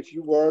say a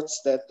few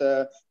words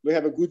that we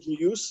have a good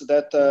news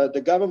that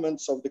the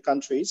governments of the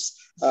countries,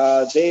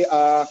 they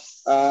are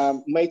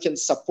making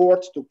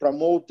support to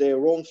promote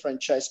their own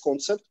franchise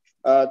concept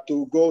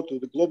to go to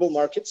the global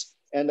markets.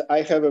 And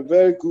I have a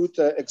very good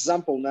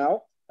example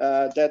now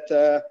that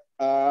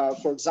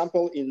for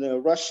example, in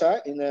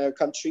Russia, in a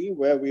country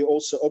where we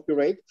also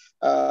operate,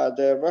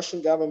 the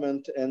Russian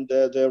government and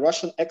the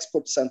Russian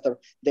Export Center,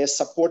 they're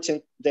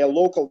supporting their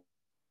local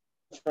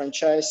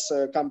franchise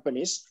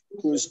companies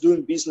who is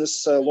doing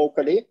business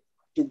locally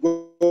to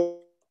go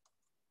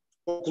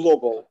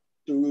global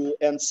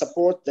and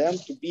support them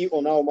to be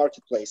on our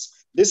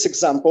marketplace. This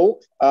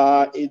example,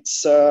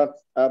 it's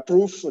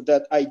proof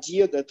that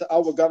idea that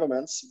our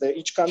governments,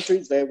 each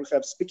country, they will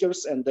have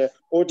speakers and the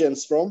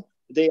audience from,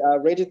 they are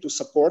ready to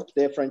support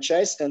their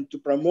franchise and to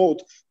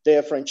promote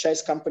their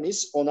franchise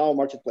companies on our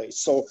marketplace.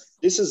 So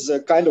this is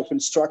a kind of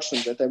instruction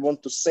that I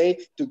want to say,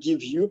 to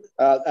give you.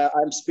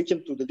 I'm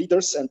speaking to the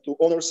leaders and to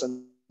owners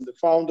and the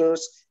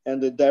founders and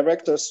the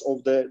directors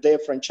of their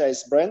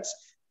franchise brands,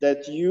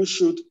 that you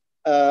should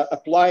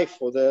apply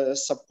for the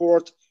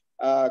support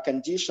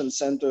conditions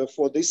and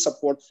for this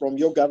support from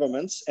your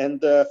governments. And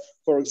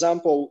for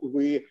example,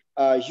 we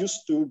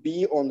used to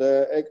be on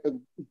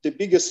the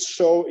biggest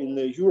show in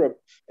Europe,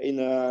 in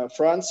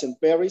France, in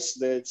Paris.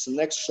 The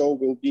next show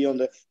will be on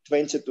the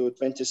 20th to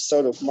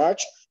 23rd of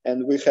March.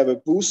 And we have a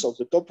booth of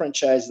the top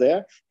franchise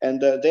there.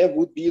 And there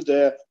would be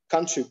the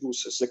country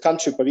booths, the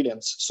country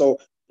pavilions. So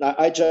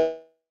I just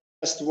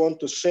want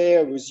to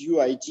share with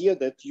you idea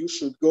that you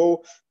should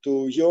go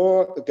to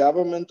your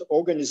government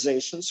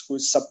organizations who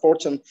is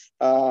supporting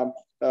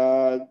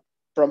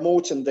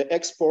promoting the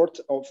export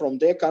from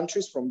their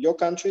countries, from your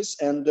countries,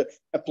 and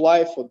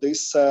apply for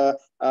these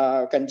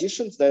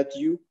conditions that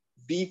you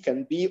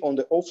can be on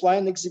the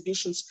offline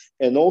exhibitions,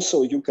 and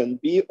also you can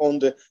be on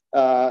the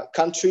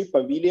country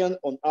pavilion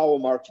on our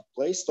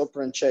marketplace,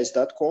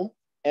 topfranchise.com,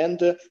 and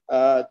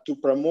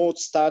to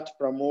start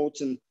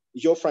promoting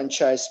your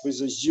franchise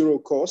with a zero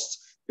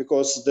cost,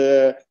 because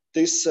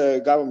these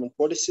government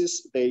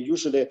policies, they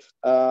usually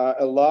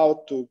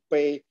allowed to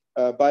pay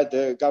by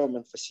the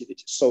government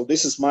facilities. So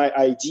this is my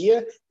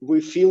idea.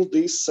 We feel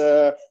this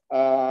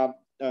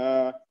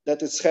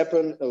that it's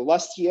happened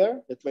last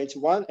year at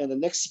 21, and the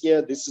next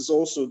year this is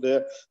also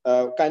the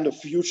kind of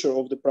future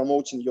of the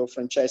promoting your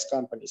franchise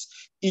companies.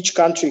 Each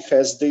country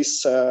has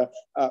these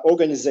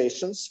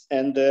organizations,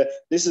 and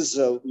this is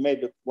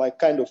maybe like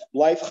kind of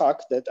life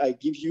hack that I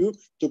give you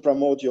to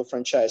promote your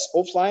franchise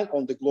offline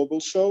on the global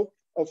show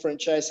of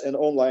franchise and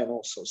online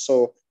also.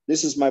 So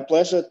this is my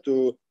pleasure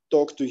to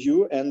talk to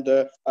you, and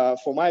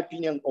for my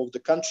opinion of the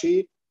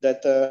country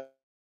that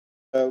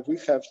we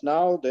have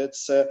now,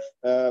 that's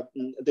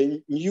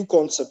the new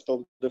concept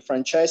of the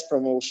franchise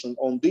promotion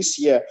on this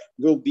year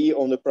will be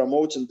on the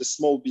promoting the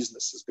small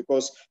businesses.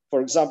 Because, for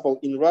example,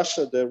 in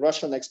Russia, the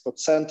Russian Export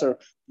Center,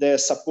 they're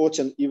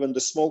supporting even the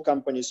small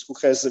companies who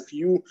has a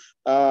few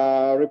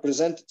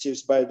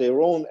representatives by their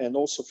own, and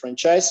also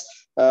franchise,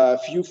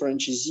 few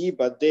franchisee,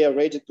 but they are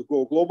ready to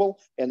go global.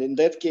 And in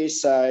that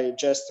case, I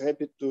just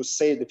happy to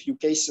say the few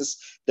cases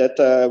that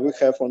we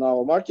have on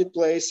our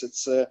marketplace.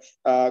 It's a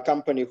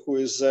company who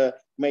is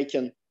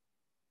making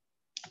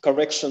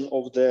correction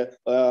of the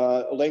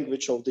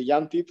language of the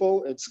young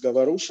people. It's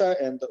Gavarusha,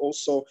 and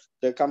also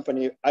the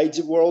company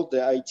ID World,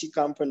 the IT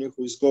company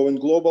who is going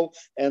global,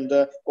 and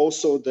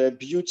also the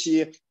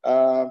beauty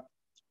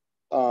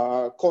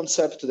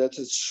concept that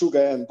is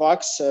Sugar and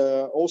Bucks.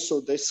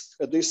 Also, this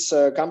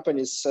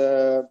companies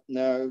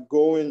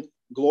going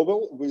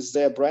global with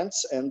their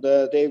brands, and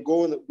they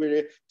go in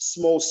very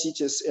small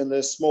cities and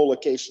the small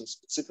locations,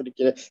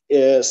 specifically,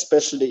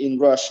 especially in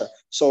Russia.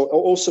 So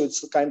also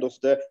it's kind of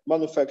the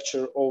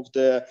manufacture of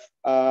the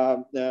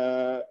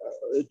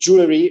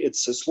jewelry.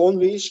 It's a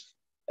Slonvish.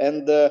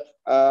 And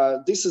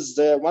this is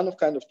the one of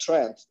kind of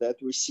trend that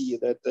we see,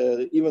 that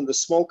even the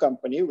small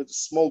company with a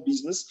small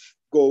business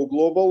go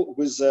global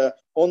with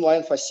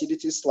online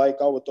facilities like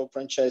our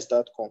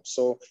topfranchise.com.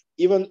 So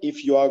even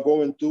if you are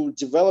going to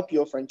develop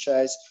your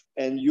franchise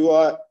and you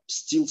are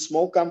still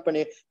small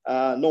company,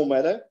 no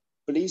matter,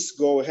 please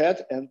go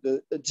ahead and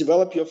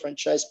develop your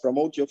franchise,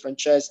 promote your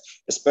franchise,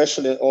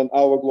 especially on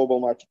our global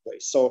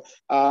marketplace. So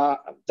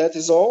that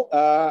is all.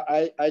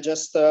 I'm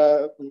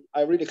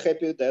really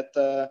happy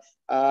that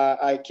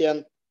I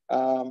can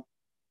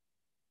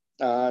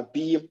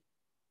be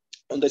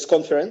on this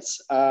conference.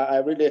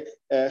 I'm really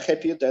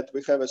happy that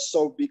we have a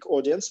so big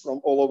audience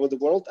from all over the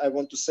world. I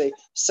want to say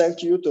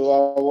thank you to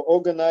our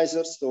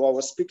organizers, to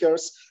our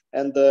speakers,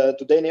 and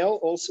to Daniel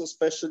also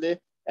especially.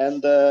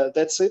 And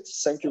that's it.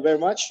 Thank you very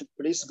much.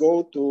 Please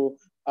go to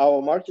our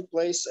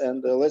marketplace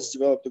and let's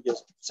develop together.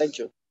 Thank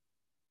you.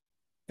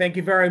 Thank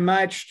you very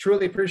much.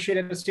 Truly appreciate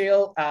it,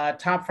 Steele.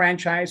 Top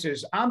Franchise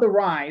is on the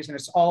rise, and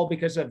it's all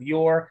because of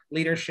your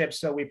leadership.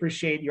 So we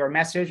appreciate your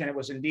message, and it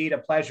was indeed a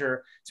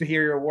pleasure to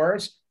hear your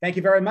words. Thank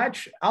you very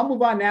much. I'll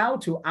move on now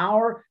to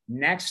our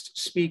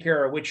next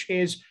speaker, which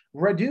is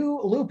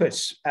Radu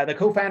Lupus, the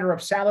co-founder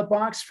of Salad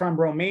Box from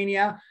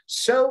Romania.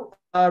 So,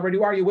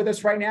 Radu, are you with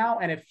us right now?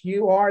 And if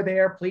you are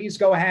there, please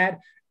go ahead.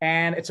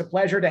 And it's a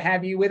pleasure to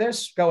have you with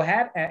us. Go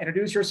ahead,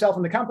 introduce yourself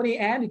and the company,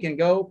 and you can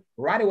go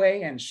right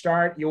away and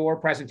start your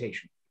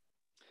presentation.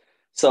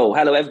 So,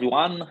 hello,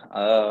 everyone.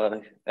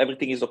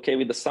 Everything is okay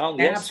with the sound?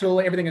 Yes?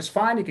 Absolutely. Everything is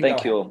fine. You can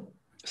Thank you.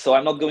 So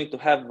I'm not going to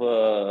have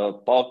a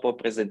PowerPoint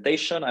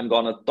presentation. I'm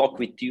going to talk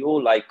with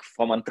you like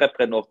from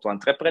entrepreneur to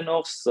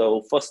entrepreneur.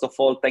 So first of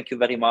all, thank you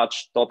very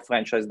much,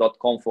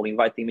 topfranchise.com, for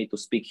inviting me to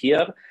speak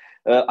here.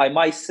 I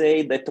might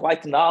say that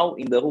right now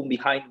in the room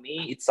behind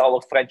me, it's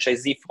our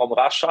franchisee from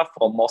Russia,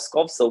 from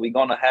Moscow. So we're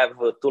going to have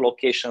 2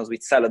 locations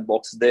with Salad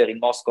Box there in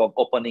Moscow,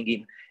 opening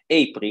in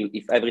April,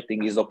 if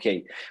everything is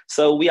okay.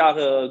 So we are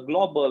a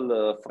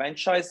global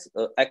franchise,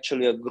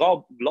 actually a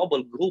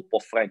global group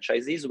of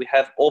franchisees. We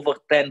have over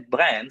 10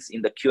 brands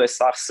in the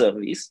QSR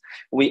service.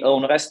 We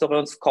own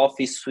restaurants,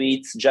 coffee,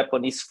 sweets,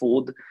 Japanese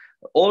food.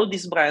 All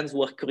these brands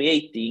were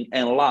created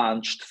and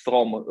launched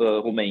from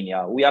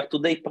Romania. We are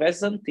today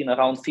present in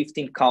around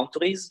 15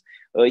 countries,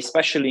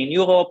 especially in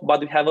Europe, but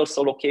we have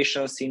also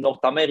locations in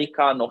North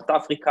America, North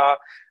Africa,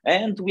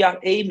 and we are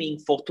aiming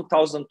for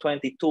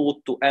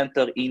 2022 to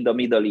enter in the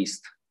Middle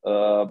East.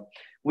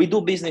 We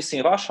do business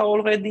in Russia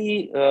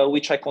already,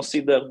 which I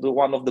consider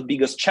one of the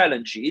biggest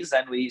challenges,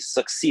 and we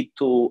succeed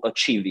to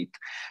achieve it.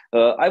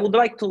 I would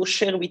like to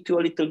share with you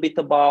a little bit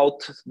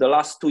about the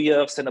last 2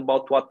 years and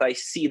about what I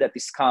see that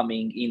is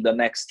coming in the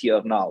next year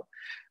now.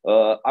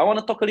 I want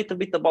to talk a little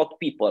bit about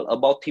people,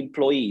 about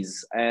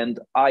employees. And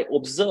I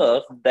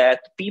observe that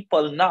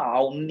people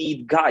now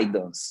need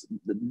guidance.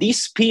 In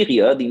this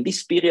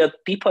period,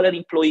 people and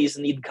employees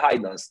need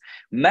guidance.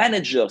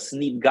 Managers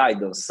need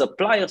guidance.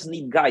 Suppliers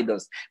need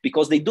guidance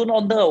because they do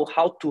not know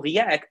how to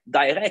react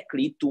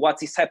directly to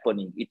what is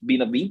happening. It's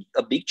been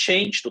a big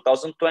change.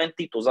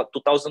 2020,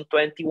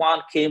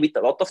 2021 came with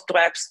a lot of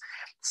traps.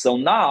 So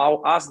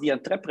now, as the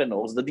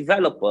entrepreneurs, the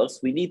developers,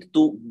 we need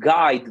to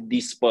guide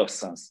these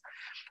persons.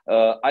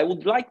 I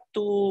would like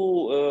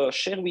to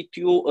share with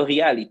you a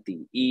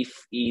reality.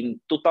 If in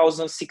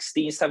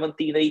 2016,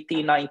 17,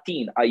 18,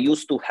 19, I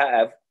used to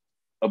have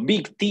a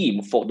big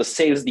team for the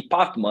sales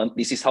department,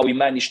 this is how we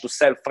managed to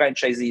sell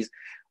franchises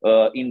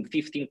in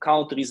 15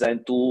 countries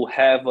and to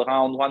have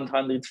around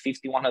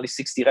 150,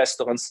 160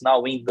 restaurants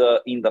now in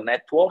the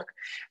network,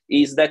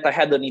 is that I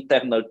had an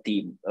internal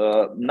team.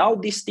 Now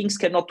these things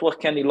cannot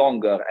work any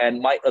longer.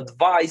 And my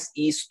advice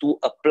is to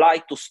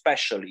apply to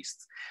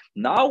specialists.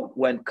 Now,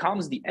 when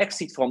comes the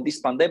exit from this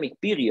pandemic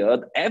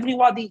period,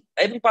 everybody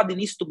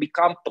needs to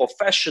become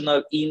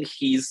professional in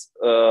his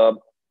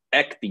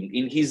acting,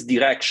 in his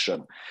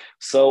direction.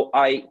 So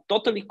I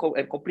totally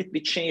and completely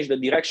changed the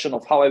direction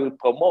of how I will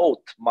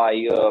promote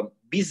my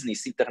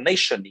business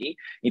internationally,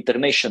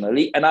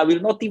 and I will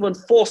not even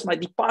force my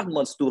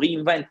departments to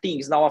reinvent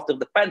things now after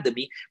the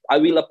pandemic. I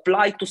will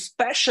apply to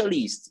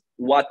specialists.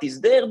 What is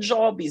their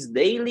job is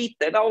daily,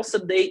 10 hours a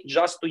day,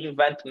 just to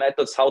invent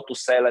methods how to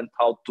sell and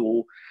how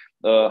to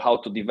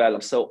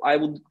develop. So I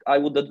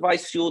would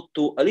advise you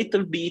to a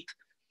little bit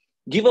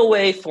give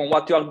away from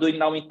what you are doing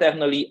now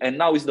internally, and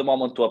now is the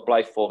moment to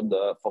apply for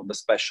the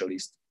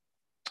specialist.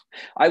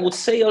 I would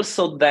say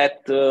also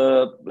that,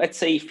 let's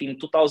say if in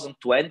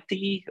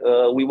 2020,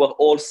 we were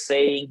all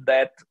saying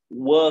that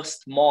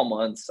worst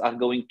moments are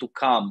going to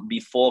come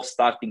before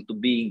starting to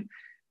being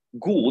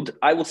good,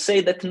 I would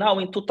say that now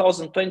in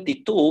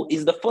 2022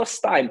 is the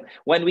first time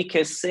when we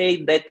can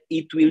say that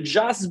it will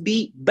just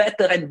be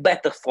better and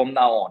better from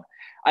now on.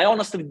 I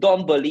honestly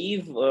don't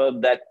believe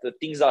that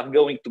things are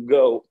going to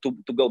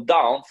go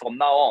down from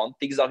now on.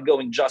 Things are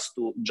going just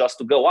to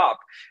go up.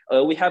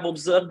 We have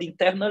observed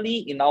internally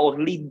in our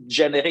lead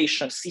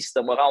generation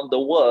system around the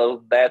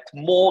world that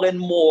more and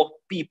more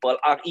people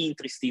are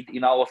interested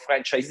in our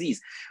franchisees.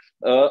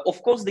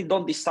 Of course, they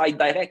don't decide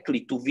directly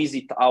to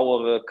visit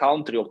our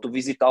country or to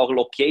visit our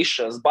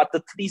locations, but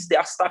at least they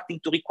are starting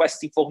to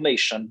request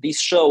information.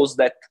 This shows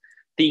that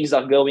things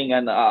are going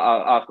and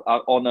are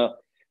on a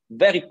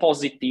very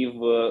positive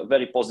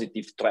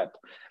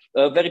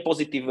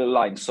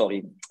line.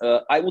 Sorry.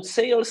 I would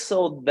say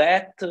also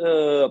that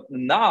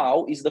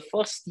now is the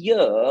first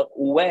year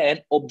when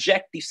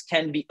objectives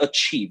can be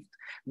achieved.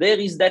 There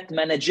is that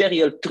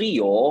managerial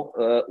trio,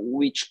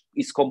 which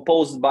is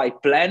composed by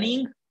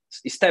planning,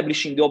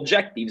 establishing the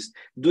objectives,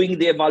 doing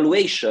the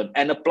evaluation,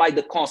 and apply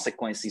the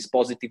consequences,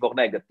 positive or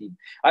negative.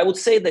 I would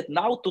say that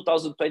now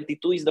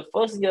 2022 is the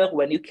first year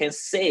when you can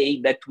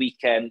say that we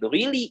can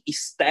really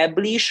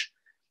establish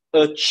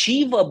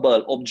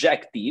achievable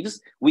objectives.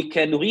 We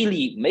can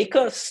really make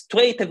a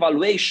straight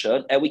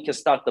evaluation and we can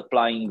start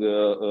applying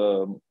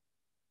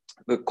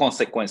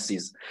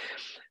consequences.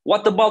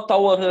 What about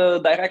our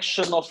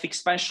direction of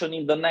expansion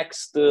in the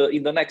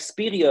next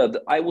period?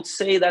 I would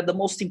say that the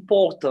most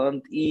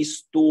important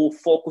is to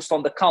focus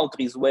on the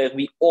countries where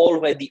we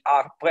already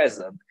are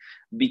present,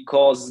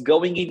 because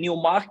going in new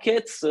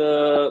markets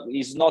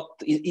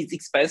it's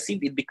expensive.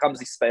 It becomes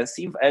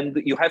expensive,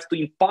 and you have to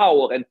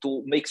empower and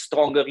to make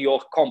stronger your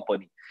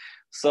company.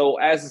 So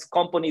as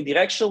company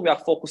direction, we are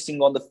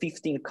focusing on the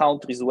 15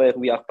 countries where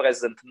we are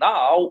present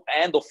now.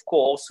 And of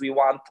course, we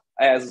want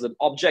as an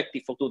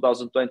objective for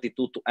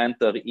 2022 to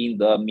enter in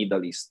the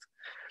Middle East.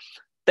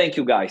 Thank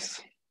you,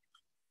 guys.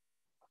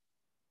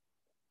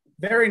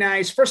 Very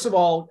nice. First of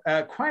all,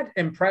 quite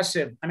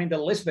impressive. I mean, the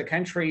list of the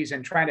countries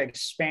and trying to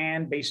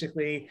expand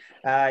basically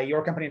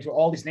your company into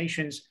all these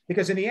nations,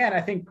 because in the end,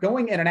 I think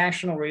going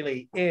international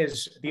really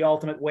is the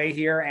ultimate way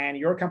here, and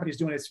your company is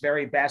doing its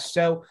very best.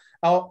 So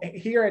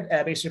here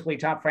at basically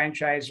Top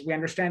Franchise, we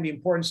understand the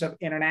importance of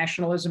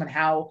internationalism and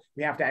how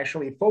we have to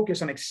actually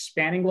focus on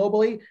expanding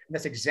globally. And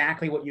that's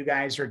exactly what you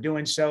guys are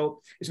doing.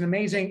 So it's an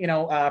amazing,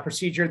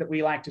 procedure that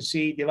we like to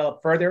see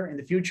develop further in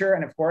the future.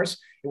 And of course,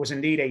 it was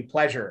indeed a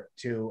pleasure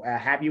to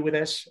have you with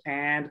us,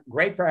 and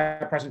great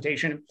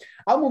presentation.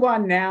 I'll move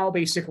on now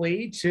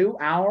basically to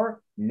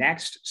our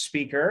next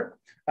speaker,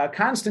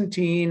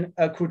 Konstantin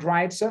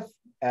Kudraitsev,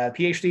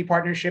 PhD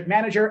Partnership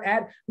Manager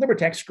at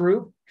Libertex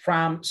Group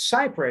from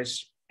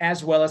Cyprus,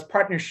 as well as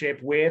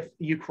partnership with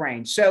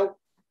Ukraine. So,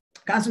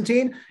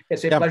 Konstantin,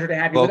 it's a pleasure to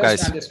have you with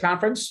us on this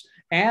conference.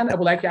 And I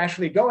would like to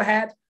actually go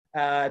ahead,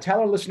 tell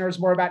our listeners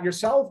more about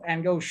yourself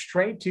and go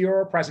straight to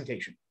your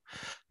presentation.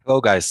 Hello,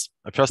 guys.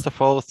 First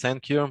of all,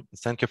 thank you.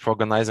 Thank you for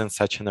organizing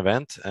such an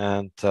event.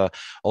 And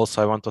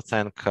also I want to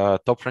thank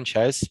Top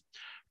Franchise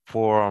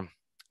for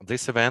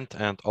this event,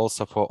 and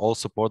also for all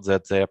support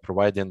that they are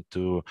providing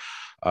to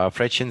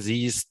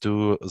franchisees,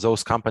 to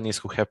those companies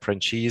who have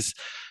franchise.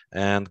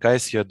 And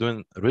guys, you're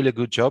doing a really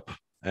good job.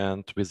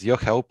 And with your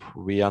help,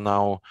 we are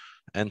now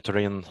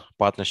entering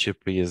partnership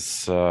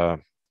with a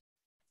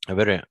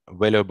very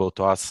valuable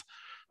to us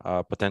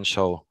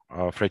potential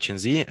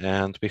franchisee,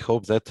 and we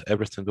hope that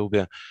everything will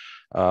be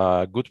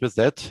good with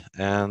that.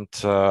 And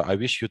I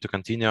wish you to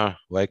continue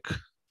like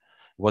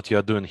what you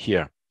are doing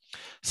here.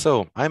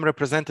 So I'm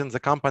representing the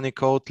company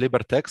called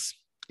Libertex.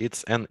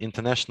 It's an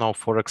international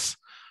Forex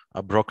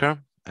broker,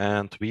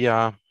 and we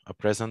are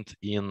present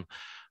in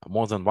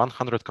more than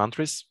 100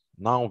 countries.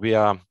 Now we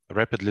are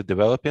rapidly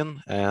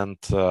developing, and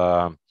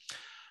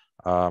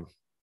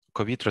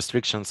COVID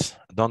restrictions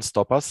don't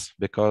stop us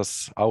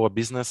because our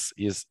business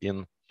is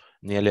in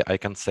nearly, I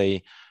can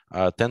say,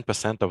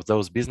 10% of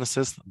those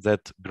businesses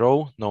that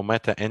grow no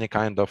matter any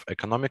kind of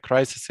economic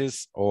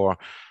crises or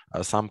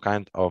some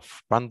kind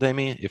of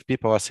pandemic. If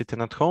people are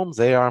sitting at home,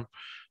 they are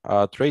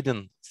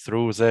trading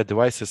through their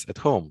devices at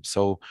home.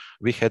 So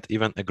we had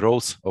even a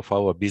growth of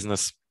our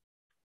business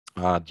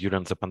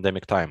during the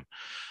pandemic time.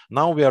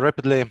 Now we are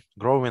rapidly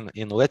growing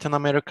in Latin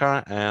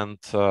America, and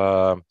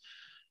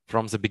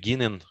from the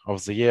beginning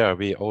of the year,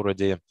 we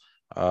already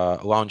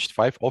launched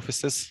 5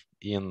 offices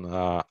in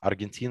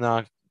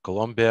Argentina,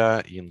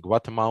 Colombia, in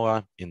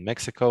Guatemala, in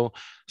Mexico.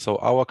 So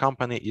our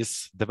company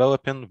is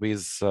developing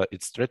with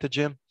its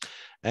strategy,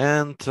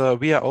 and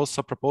we are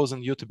also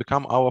proposing you to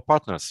become our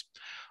partners.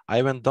 I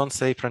even don't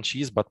say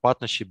franchise, but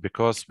partnership,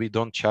 because we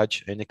don't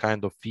charge any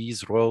kind of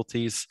fees,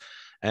 royalties,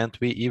 and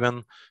we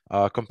even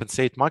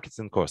compensate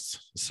marketing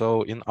costs.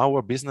 So in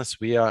our business,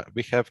 we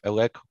have a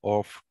lack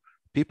of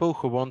people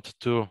who want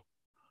to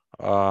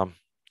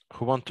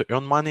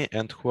earn money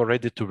and who are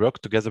ready to work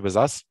together with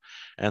us,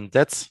 and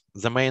that's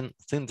the main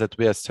thing that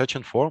we are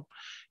searching for.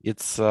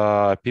 It's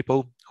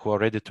people who are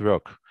ready to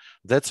work.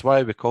 That's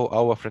why we call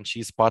our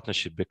franchise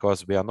partnership,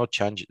 because we are not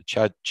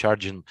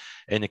charging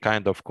any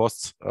kind of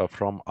costs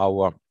from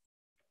our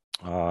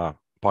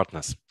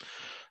partners.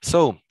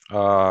 So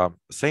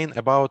saying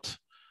about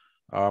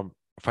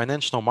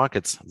financial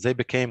markets, they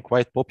became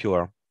quite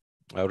popular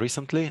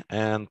recently,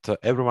 and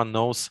everyone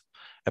knows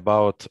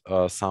about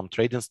some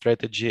trading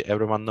strategy.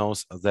 Everyone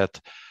knows that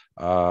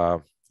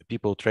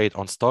people trade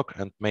on stock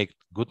and make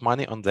good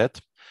money on that.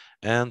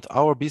 And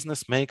our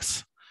business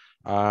makes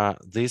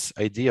this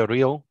idea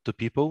real to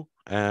people,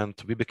 and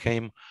we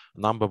became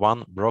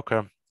 #1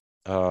 broker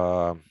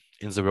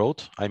in the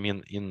world, I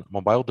mean in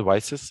mobile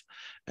devices.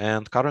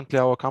 And currently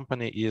our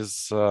company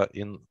is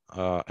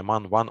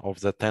among one of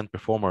the 10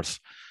 performers,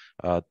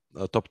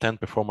 top 10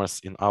 performers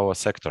in our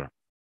sector.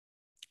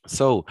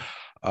 So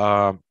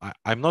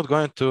I'm not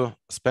going to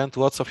spend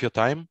lots of your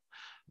time.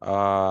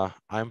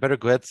 I'm very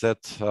glad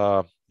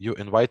that you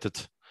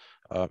invited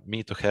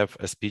me to have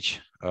a speech,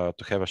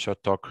 to have a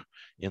short talk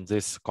in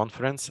this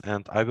conference,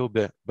 and I will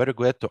be very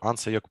glad to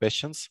answer your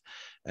questions.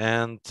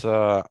 And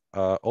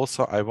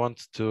also I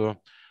want to,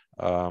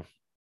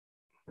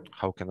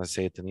 how can I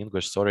say it in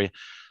English? Sorry,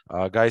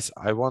 guys,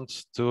 I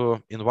want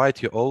to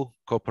invite you all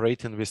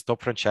cooperating with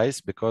Top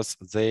Franchise, because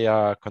they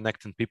are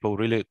connecting people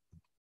really.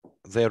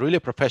 They're really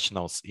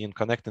professionals in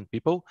connecting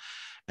people.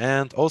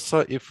 And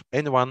also, if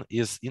anyone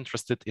is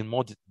interested in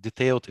more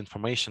detailed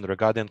information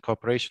regarding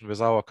cooperation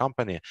with our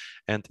company,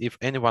 and if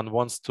anyone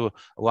wants to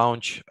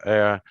launch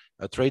a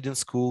trading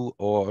school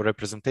or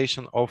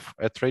representation of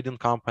a trading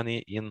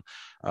company in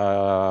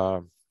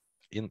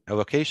a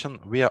location,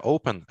 we are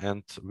open,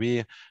 and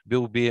we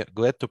will be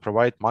glad to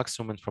provide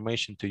maximum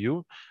information to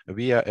you.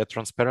 We are a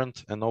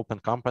transparent and open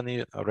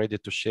company, ready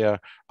to share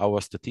our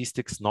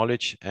statistics,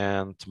 knowledge,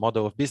 and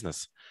model of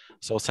business.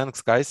 So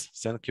thanks, guys.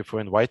 Thank you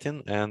for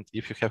inviting. And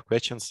if you have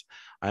questions,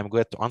 I'm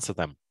glad to answer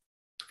them.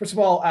 First of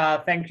all,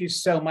 thank you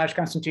so much,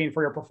 Konstantin,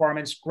 for your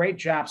performance. Great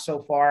job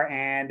so far.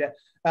 And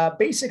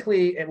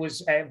basically, it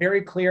was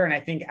very clear, and I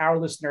think our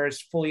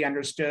listeners fully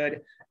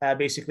understood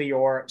basically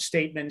your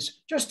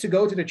statements. Just to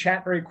go to the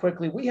chat very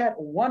quickly, we had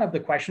one of the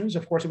questions.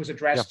 Of course, it was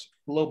addressed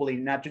globally,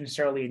 not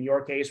necessarily in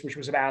your case, which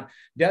was about,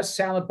 does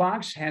Salad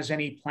Box has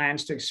any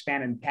plans to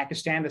expand in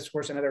Pakistan? That's, of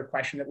course, another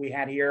question that we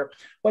had here.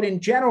 But in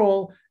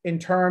general, in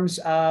terms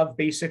of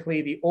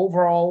basically the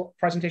overall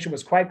presentation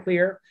was quite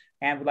clear.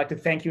 And we'd like to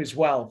thank you as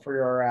well for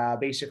your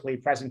basically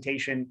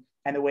presentation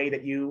and the way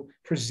that you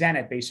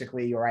presented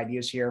basically your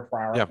ideas here for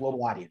our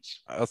global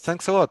audience.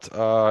 Thanks a lot.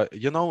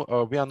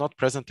 We are not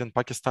present in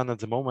Pakistan at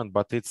the moment,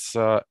 but it's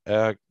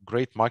a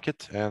great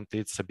market, and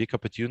it's a big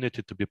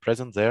opportunity to be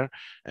present there.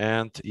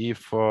 And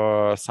if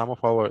some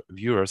of our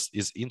viewers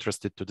is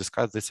interested to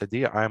discuss this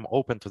idea, I'm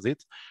open to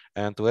it.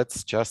 And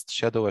let's just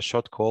schedule a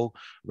short call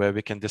where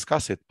we can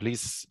discuss it.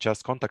 Please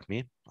just contact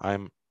me.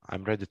 I'm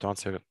ready to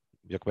answer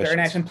your questions.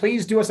 Very nice. And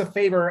please do us a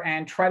favor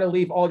and try to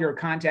leave all your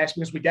contacts,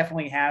 because we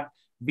definitely have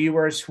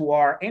viewers who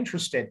are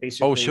interested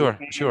basically. Oh,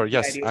 sure.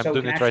 Yes, I'm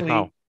doing it right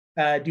now.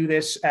 Do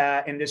this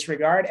in this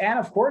regard. And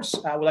of course,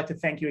 we'd like to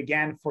thank you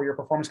again for your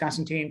performance,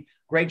 Konstantin.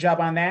 Great job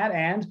on that.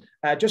 And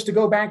just to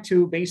go back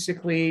to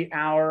basically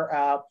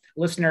our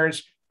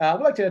listeners,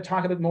 we'd like to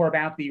talk a bit more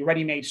about the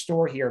ready-made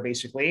store here,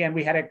 basically. And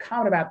we had a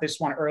comment about this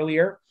one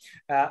earlier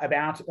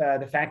about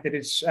the fact that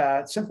it's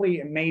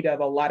simply made of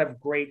a lot of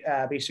great,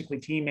 basically,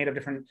 team made of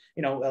different,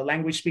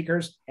 language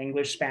speakers,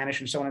 English,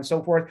 Spanish, and so on and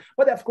so forth.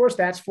 But of course,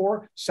 that's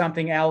for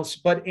something else.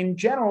 But in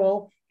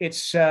general,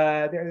 it's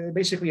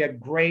basically a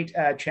great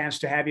chance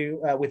to have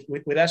you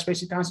with us,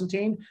 basically,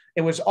 Konstantin.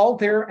 It was all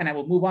clear, and I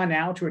will move on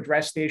now to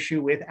address the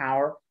issue with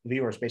our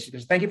viewers, basically.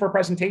 So thank you for a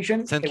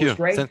presentation. Thank it you. Was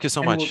great. Thank you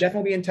so and much. We'll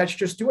definitely be in touch.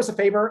 Just do us a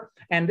favor,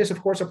 and this,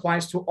 of course,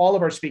 applies to all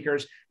of our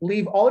speakers.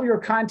 Leave all of your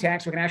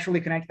contacts. We can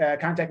actually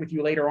contact with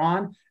you later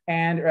on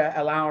and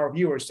allow our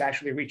viewers to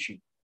actually reach you.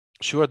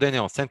 Sure,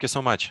 Daniel. Thank you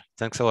so much.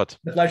 Thanks a lot.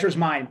 The pleasure is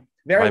mine.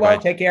 Very Bye-bye.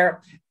 well. Take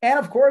care. And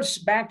of course,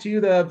 back to you,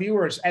 the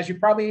viewers. As you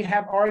probably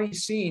have already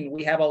seen,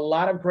 we have a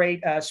lot of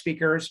great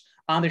speakers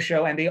on the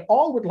show, and they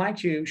all would like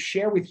to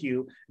share with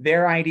you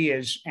their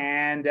ideas.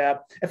 And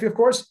if you, of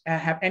course,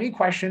 have any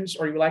questions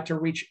or you would like to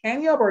reach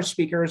any of our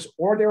speakers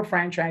or their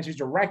franchises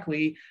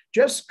directly,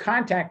 just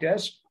contact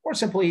us or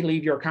simply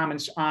leave your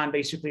comments on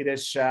basically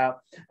this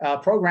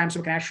program so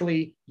we can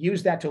actually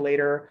use that to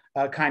later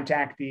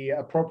contact the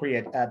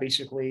appropriate,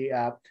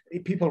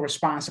 people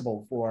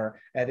responsible for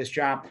this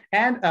job.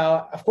 And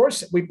of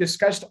course, we've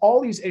discussed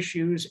all these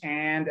issues,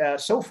 and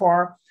so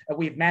far,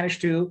 we've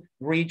managed to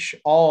reach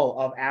all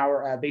of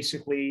our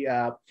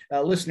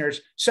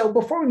listeners. So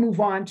before we move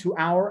on to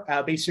our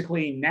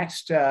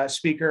next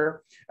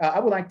speaker, I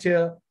would like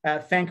to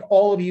thank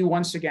all of you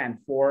once again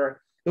for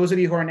those of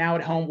you who are now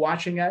at home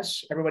watching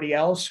us, everybody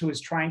else who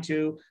is trying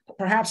to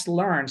perhaps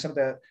learn some of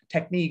the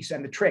techniques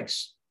and the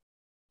tricks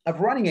of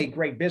running a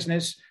great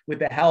business with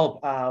the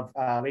help of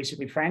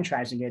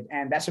franchising it.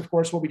 And that's, of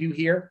course, what we do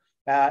here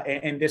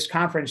in this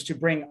conference, to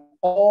bring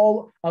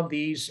all of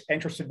these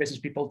interested business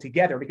people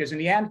together, because in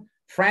the end,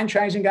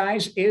 franchising,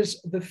 guys, is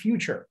the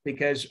future,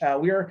 because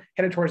we're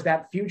headed towards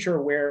that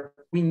future where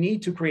we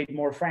need to create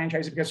more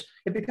franchises, because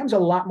it becomes a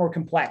lot more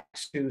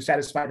complex to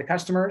satisfy the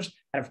customers.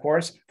 And of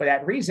course, for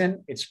that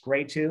reason, it's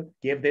great to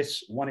give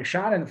this one a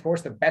shot. And of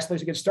course, the best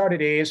place to get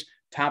started is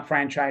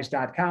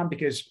topfranchise.com,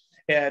 because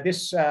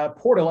this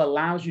portal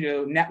allows you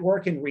to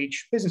network and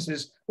reach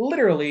businesses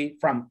literally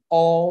from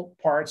all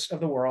parts of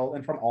the world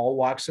and from all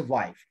walks of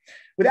life.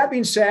 With that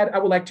being said, I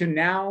would like to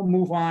now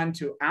move on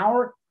to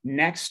our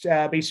next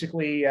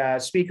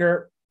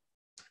speaker,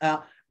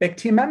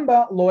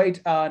 Bektimemba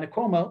Lloyd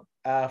Nkomo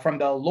from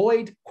the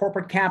Lloyd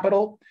Corporate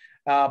Capital,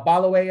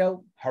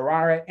 Bulawayo,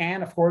 Harare,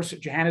 and of course,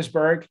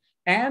 Johannesburg.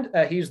 And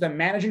he's the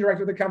managing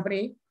director of the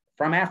company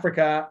from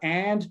Africa.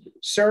 And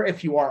sir,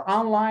 if you are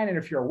online and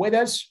if you're with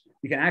us,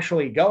 you can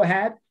actually go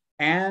ahead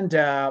and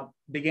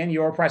begin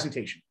your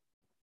presentation.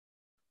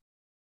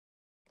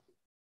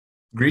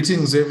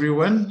 Greetings,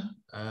 everyone.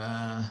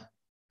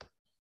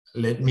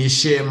 Let me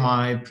share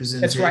my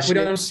presentation. That's right. We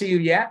don't see you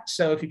yet.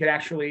 So if you could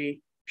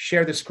actually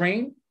share the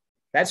screen.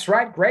 That's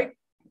right. Great.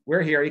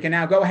 We're here. You can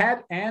now go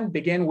ahead and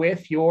begin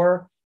with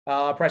your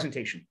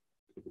presentation.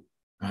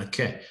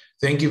 Okay.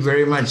 Thank you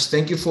very much.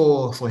 Thank you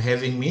for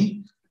having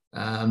me.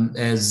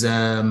 As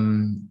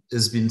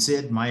has been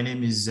said, my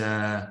name is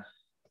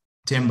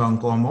Themba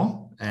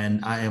Nkomo,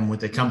 and I am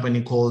with a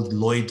company called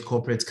Lloyd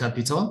Corporate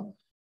Capital.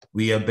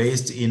 We are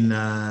based in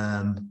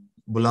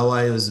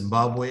Bulawayo,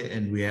 Zimbabwe,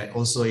 and we are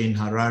also in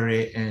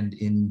Harare and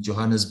in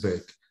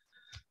Johannesburg.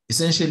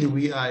 Essentially,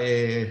 we are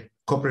a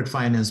corporate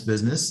finance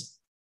business,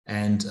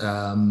 and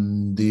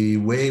the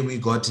way we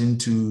got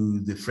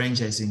into the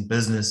franchising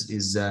business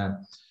is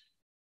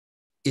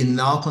in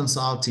our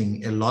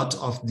consulting, a lot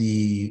of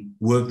the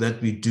work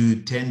that we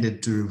do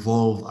tended to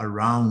revolve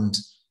around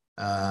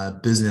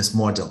business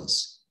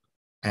models.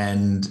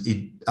 And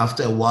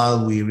after a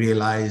while, we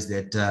realized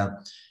that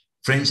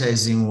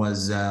franchising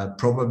was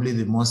probably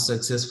the most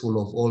successful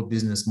of all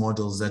business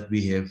models that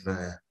we have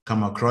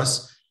come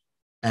across.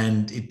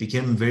 And it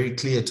became very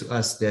clear to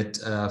us that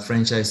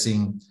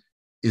franchising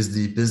is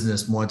the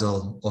business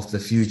model of the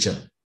future.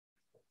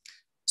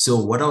 So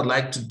what I would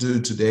like to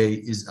do today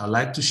is I'd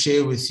like to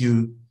share with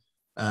you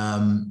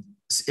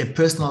a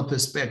personal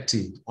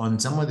perspective on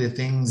some of the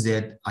things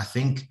that I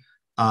think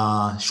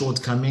are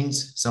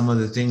shortcomings, some of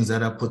the things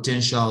that are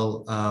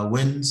potential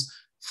wins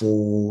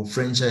for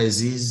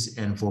franchisees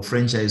and for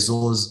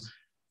franchisors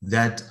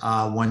that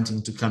are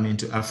wanting to come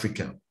into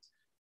Africa.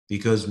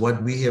 Because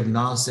what we have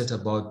now set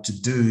about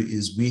to do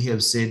is we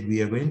have said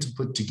we are going to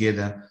put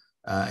together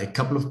a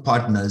couple of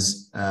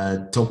partners,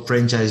 Top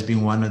Franchise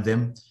being one of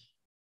them,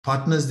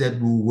 partners that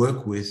we'll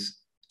work with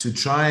to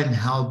try and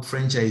help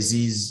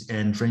franchisees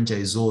and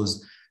franchisors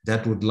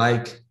that would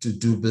like to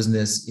do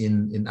business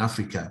in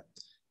Africa.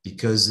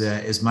 Because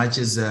as much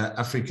as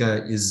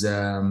Africa is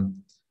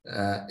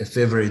a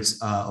favorite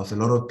of a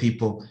lot of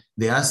people,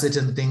 there are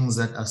certain things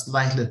that are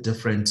slightly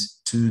different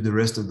to the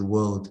rest of the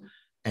world.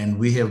 And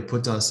we have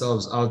put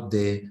ourselves out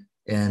there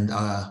and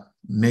are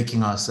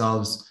making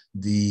ourselves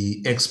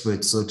the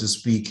experts, so to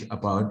speak,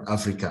 about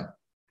Africa.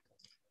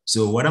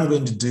 So what I'm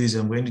going to do is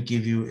I'm going to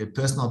give you a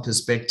personal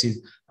perspective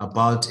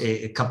about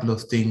a couple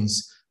of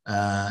things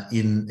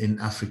in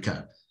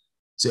Africa.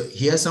 So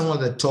here are some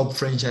of the top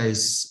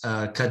franchise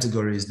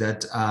categories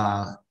that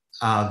are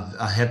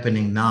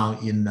happening now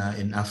in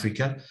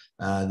Africa.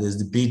 There's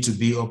the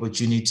B2B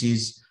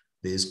opportunities.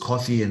 There's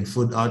coffee and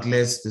food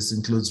outlets. This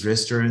includes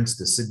restaurants,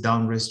 the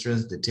sit-down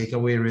restaurants, the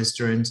takeaway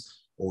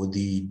restaurants, or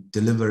the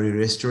delivery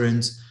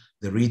restaurants,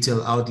 the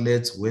retail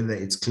outlets, whether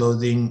it's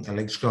clothing,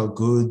 electrical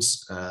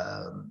goods,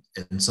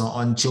 and so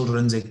on,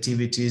 children's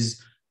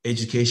activities,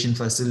 education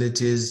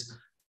facilities,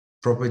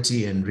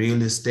 property and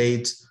real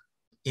estate,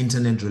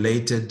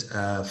 internet-related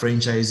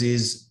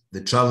franchises,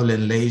 the travel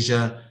and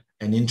leisure.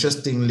 And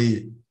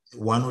interestingly,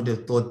 one would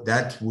have thought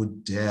that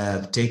would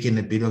have taken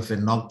a bit of a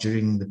knock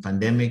during the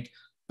pandemic,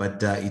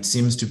 but it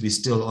seems to be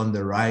still on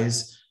the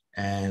rise.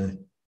 And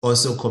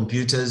also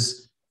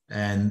computers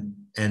and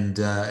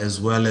as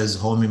well as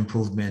home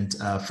improvement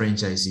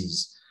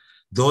franchisees.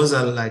 Those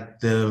are like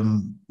the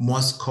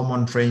most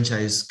common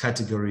franchise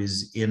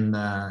categories in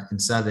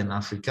Southern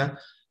Africa.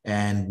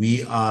 And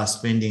we are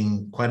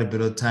spending quite a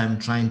bit of time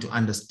trying to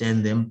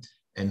understand them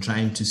and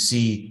trying to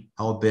see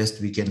how best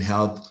we can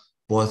help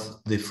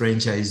both the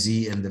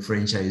franchisee and the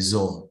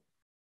franchisor.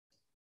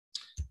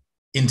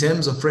 In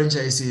terms of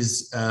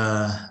franchises,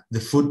 the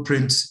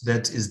footprint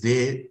that is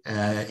there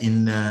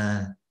in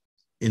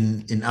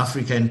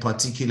Africa in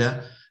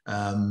particular,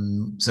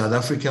 South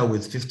Africa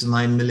with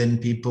 59 million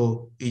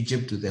people,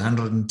 Egypt with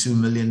 102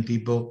 million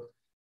people,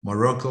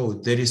 Morocco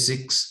with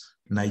 36,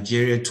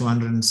 Nigeria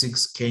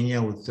 206,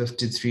 Kenya with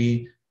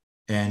 53,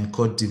 and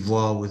Cote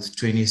d'Ivoire with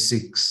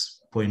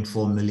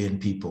 26.4 million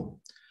people.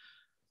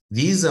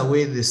 These are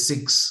the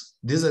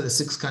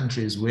six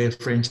countries where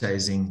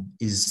franchising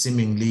is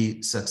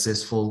seemingly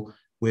successful,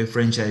 where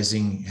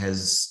franchising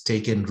has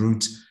taken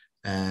root,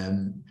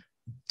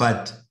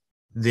 but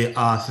there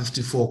are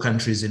 54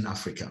 countries in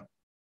Africa.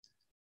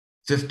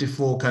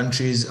 54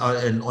 countries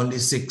and only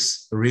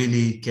 6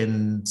 really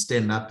can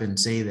stand up and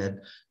say that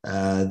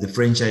the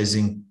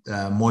franchising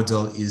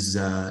model is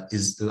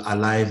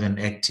alive and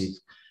active.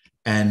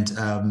 And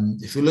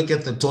if you look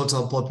at the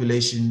total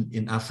population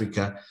in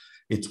Africa,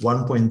 it's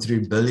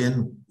 1.3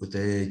 billion with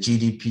a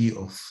GDP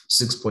of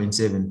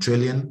 6.7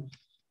 trillion.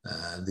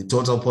 The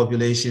total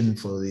population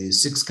for the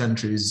 6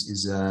 countries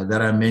is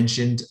that I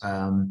mentioned,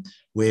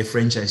 where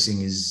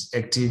franchising is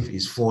active,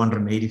 is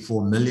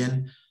 484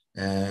 million,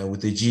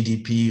 with a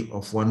GDP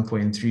of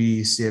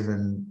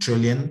 1.37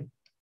 trillion.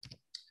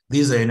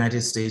 These are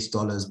United States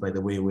dollars, by the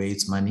way, where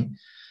it's money.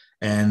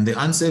 And the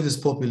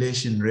unserviced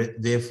population,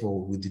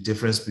 therefore, with the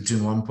difference between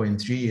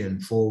 1.3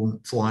 and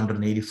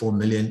 484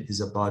 million is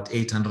about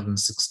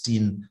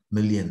 816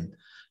 million.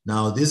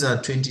 Now, these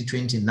are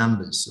 2020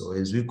 numbers. So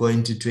as we go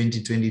into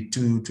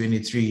 2022,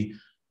 23,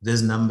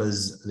 these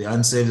numbers, the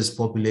unserviced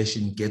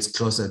population gets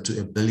closer to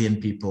 1 billion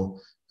people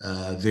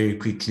very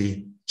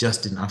quickly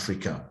just in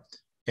Africa.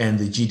 And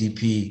the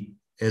GDP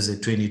as of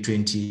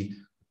 2020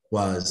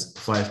 was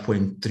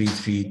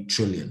 5.33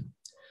 trillion.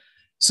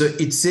 So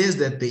it says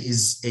that there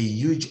is a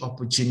huge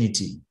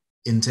opportunity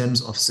in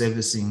terms of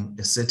servicing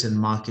a certain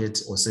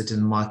market or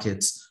certain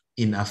markets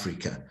in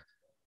Africa.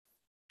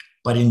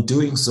 But in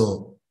doing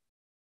so,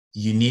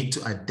 you need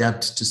to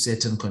adapt to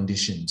certain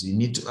conditions. You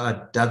need to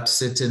adapt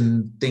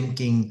certain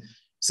thinking,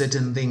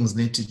 certain things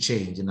need to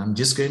change. And I'm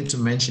just going to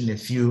mention a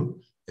few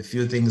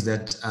things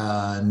that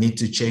need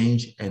to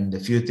change and a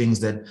few things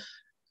that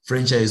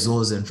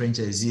franchisors and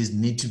franchisees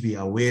need to be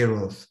aware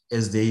of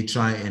as they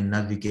try and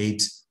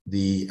navigate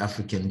the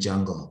African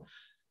jungle.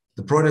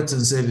 The products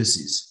and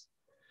services.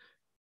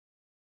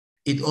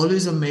 It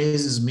always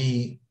amazes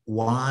me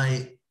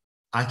why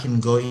I can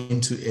go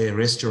into a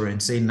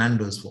restaurant, say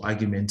Nando's for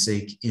argument's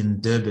sake, in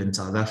Durban,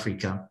 South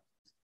Africa,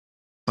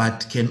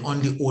 but can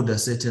only order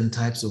certain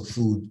types of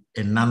food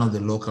and none of the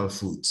local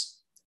foods.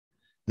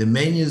 The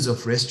menus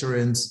of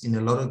restaurants in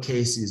a lot of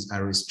cases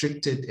are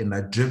restricted and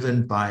are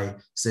driven by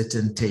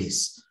certain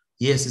tastes.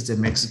 Yes, it's a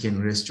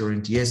Mexican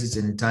restaurant. Yes, it's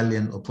an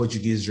Italian or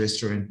Portuguese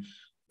restaurant,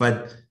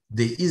 but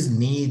there is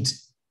need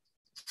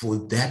for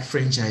that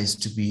franchise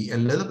to be a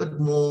little bit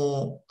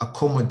more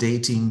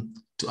accommodating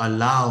to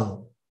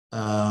allow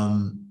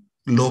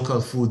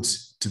local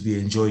foods to be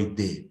enjoyed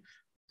there.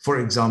 For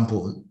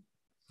example,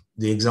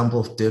 the example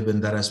of Durban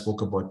that I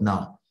spoke about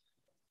now.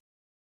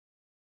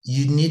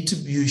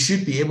 You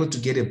should be able to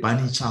get a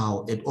bunny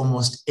chow at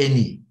almost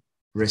any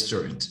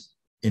restaurant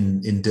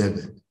in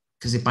Durban,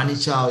 because a bunny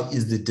chow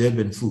is the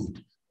Durban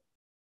food.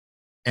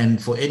 And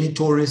for any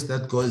tourist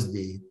that goes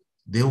there,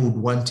 they would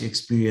want to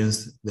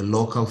experience the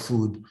local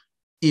food,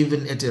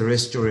 even at a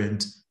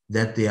restaurant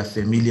that they are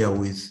familiar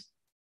with,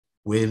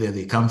 whether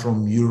they come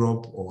from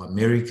Europe or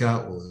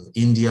America or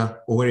India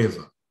or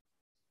wherever.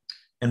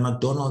 And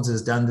McDonald's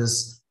has done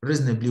this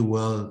reasonably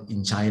well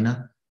in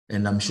China.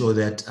 And I'm sure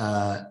that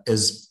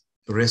as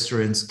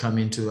restaurants come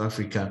into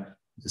Africa,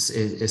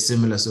 a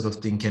similar sort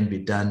of thing can be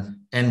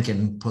done and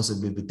can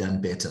possibly be done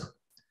better.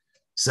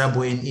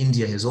 Subway in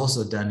India has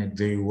also done it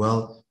very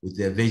well with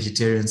their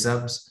vegetarian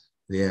subs.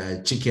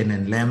 Their chicken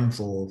and lamb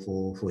for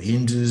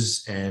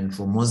Hindus and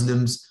for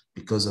Muslims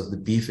because of the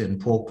beef and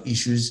pork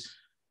issues.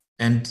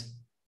 And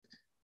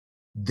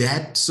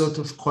That sort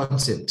of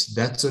concept,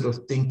 that sort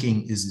of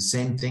thinking is the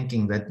same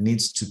thinking that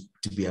needs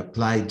to be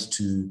applied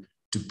to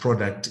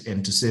product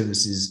and to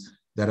services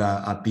that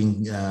are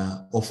being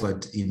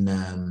offered in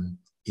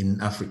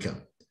Africa.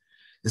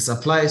 The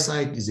supply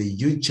side is a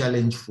huge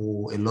challenge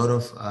for a lot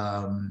of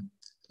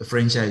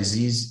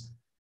franchisees,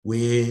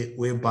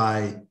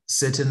 whereby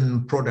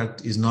certain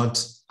product is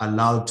not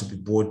allowed to be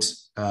bought.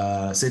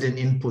 Certain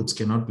inputs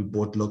cannot be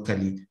bought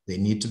locally. They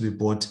need to be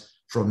bought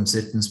from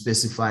certain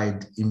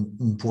specified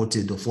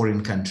imported or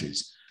foreign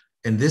countries.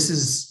 And this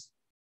is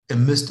a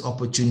missed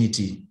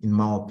opportunity, in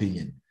my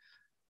opinion.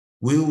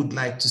 We would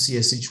like to see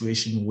a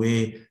situation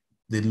where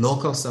the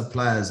local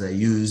suppliers are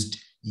used,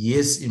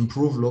 yes,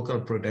 improve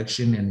local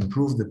production and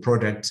improve the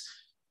product,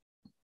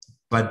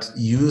 but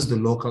use the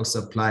local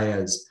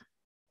suppliers.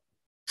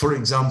 For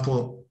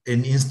example,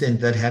 an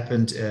incident that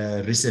happened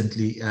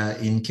recently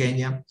in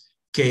Kenya,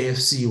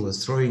 KFC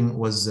was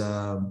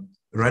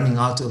running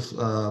out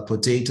of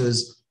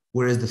potatoes,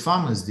 whereas the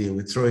farmers there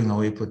were throwing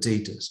away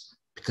potatoes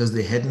because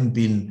they hadn't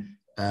been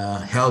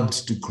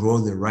helped to grow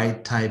the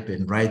right type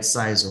and right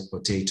size of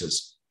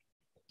potatoes.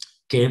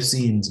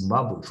 KFC in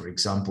Zimbabwe, for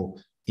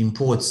example,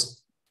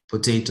 imports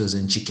potatoes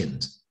and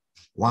chickens.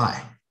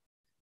 Why?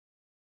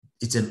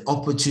 It's an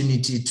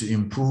opportunity to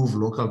improve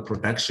local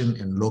production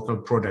and local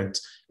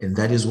products, and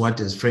that is what,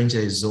 as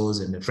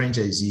franchisors and the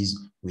franchisees,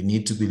 we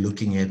need to be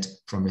looking at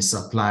from a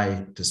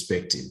supply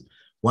perspective.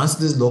 Once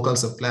these local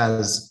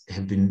suppliers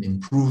have been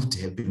improved,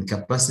 have been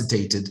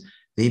capacitated,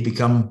 they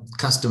become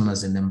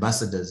customers and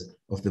ambassadors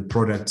of the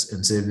products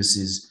and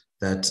services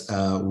that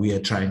we are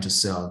trying to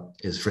sell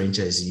as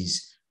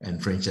franchisees and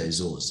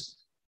franchisors.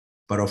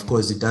 But of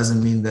course, it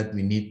doesn't mean that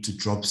we need to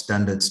drop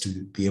standards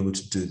to be able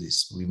to do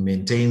this. We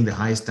maintain the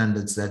high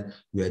standards that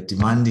we are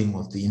demanding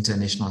of the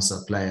international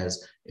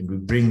suppliers, and we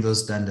bring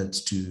those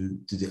standards to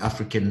the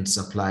African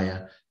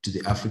supplier, to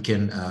the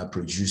African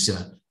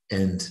producer,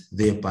 and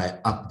thereby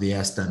up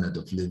their standard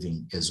of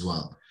living as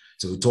well.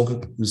 So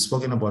we've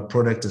spoken about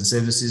product and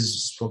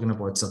services, spoken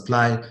about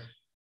supply,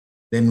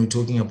 then we're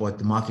talking about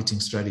the marketing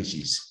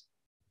strategies.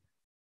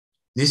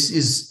 This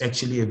is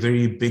actually a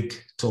very big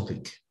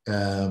topic,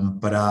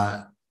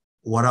 but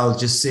what I'll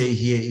just say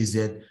here is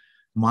that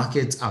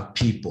markets are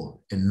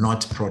people and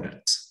not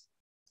products.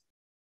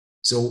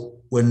 So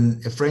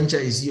when a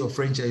franchisee or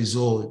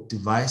franchisor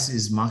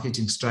devises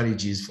marketing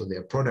strategies for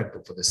their product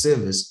or for the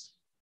service,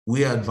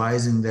 we are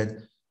advising that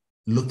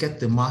look at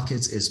the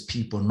markets as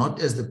people,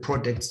 not as the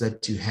products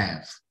that you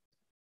have.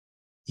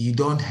 You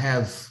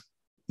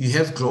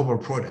have global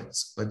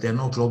products, but they're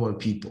not global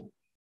people.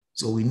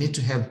 So we need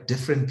to have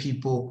different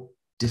people,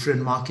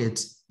 different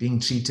markets being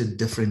treated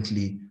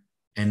differently.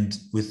 And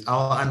with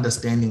our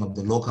understanding of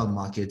the local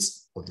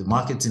markets, of the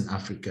markets in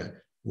Africa,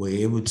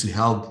 we're able to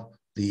help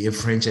the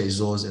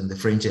franchisors and the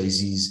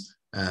franchisees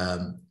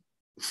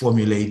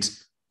formulate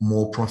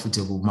more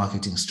profitable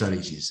marketing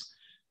strategies.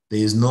 There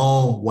is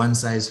no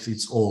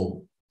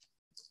one-size-fits-all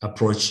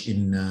approach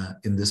in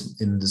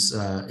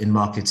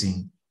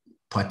marketing,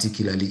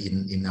 particularly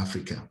in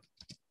Africa.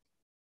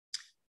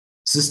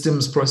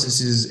 Systems,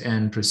 processes,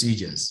 and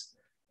procedures.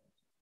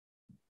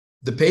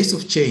 The pace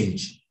of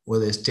change,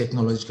 whether it's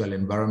technological,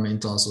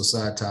 environmental,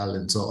 societal,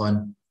 and so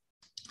on,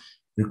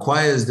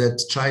 requires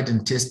that tried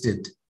and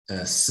tested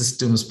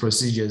systems,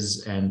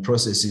 procedures, and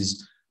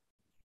processes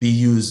be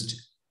used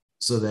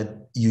so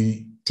that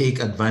you take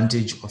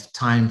advantage of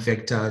time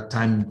factor,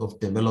 time of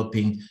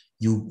developing.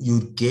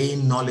 You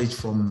gain knowledge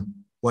from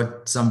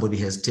what somebody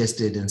has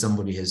tested and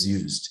somebody has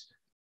used.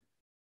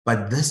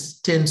 But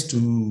this tends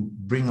to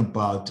bring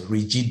about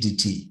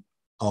rigidity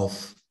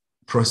of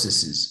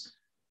processes.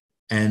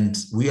 And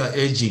we are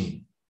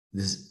urging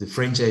the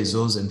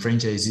franchisors and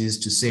franchisees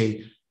to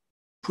say,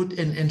 put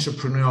an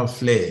entrepreneurial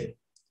flair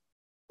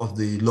of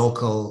the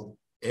local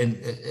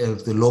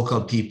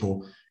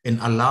people and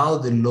allow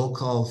the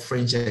local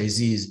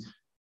franchisees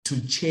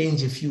to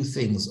change a few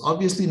things.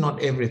 Obviously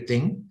not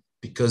everything,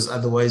 because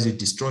otherwise you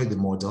destroy the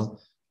model,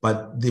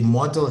 but the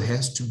model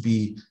has to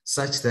be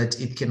such that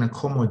it can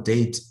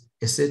accommodate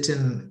a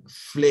certain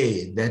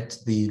flair that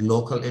the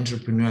local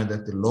entrepreneur,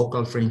 that the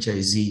local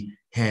franchisee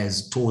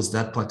has towards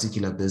that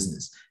particular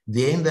business.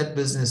 They're in that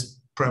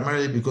business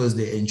primarily because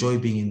they enjoy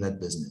being in that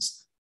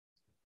business.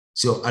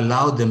 So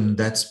allow them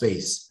that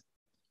space.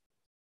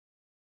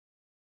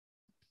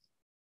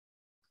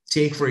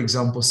 Take, for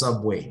example,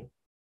 Subway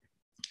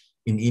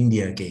in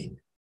India again.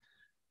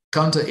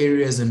 Counter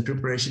areas and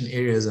preparation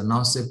areas are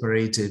now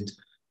separated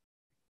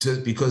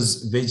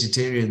because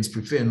vegetarians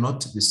prefer not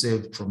to be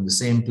served from the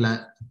same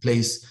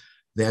place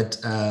that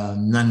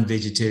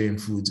non-vegetarian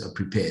foods are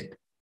prepared.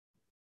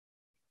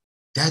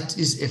 That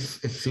is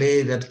a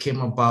flair that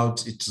came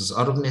about. It was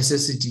out of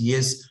necessity,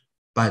 yes,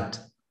 but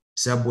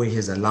Subway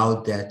has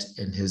allowed that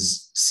and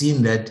has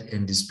seen that,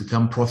 and it's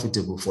become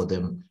profitable for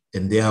them,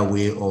 and they are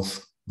aware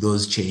of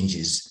those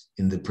changes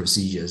in the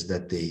procedures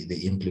that they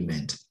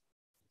implement.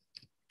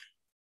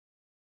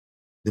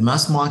 The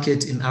mass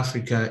market in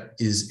Africa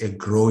is a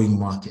growing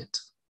market.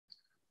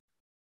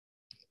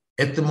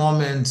 At the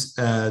moment,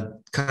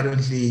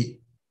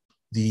 currently,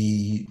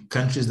 the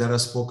countries that I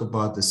spoke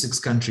about, the 6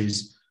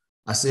 countries,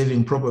 are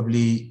serving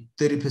probably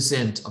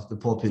 30% of the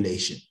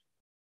population.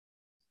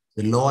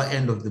 The lower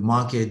end of the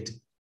market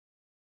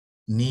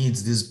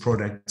needs these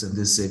products and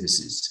these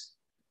services.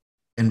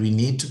 And we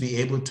need to be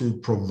able to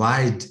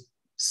provide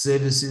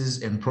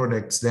services and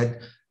products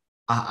that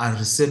are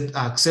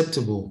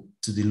acceptable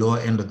to the lower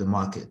end of the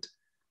market.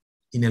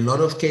 In a lot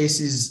of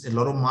cases, a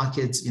lot of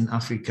markets in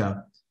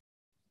Africa,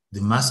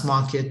 the mass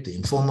market, the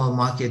informal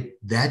market,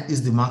 that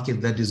is the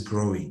market that is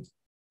growing.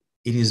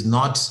 It is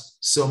not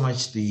so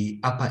much the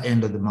upper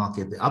end of the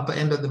market. The upper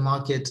end of the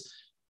market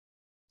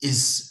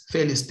is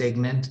fairly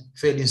stagnant,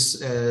 fairly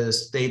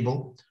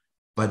stable,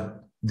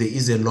 but there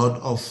is a lot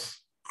of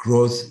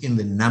growth in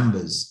the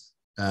numbers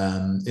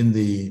in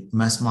the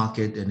mass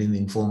market and in the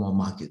informal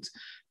market.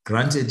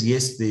 Granted,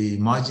 yes, the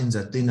margins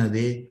are thinner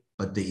there,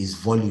 but there is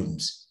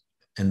volumes,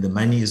 and the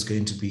money is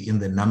going to be in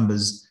the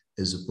numbers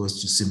as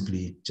opposed to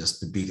simply just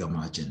the bigger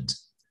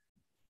margins.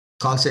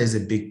 Culture is a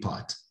big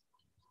part,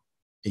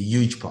 a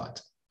huge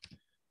part.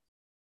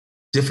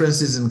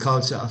 Differences in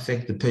culture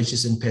affect the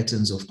purchasing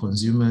patterns of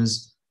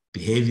consumers,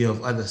 behavior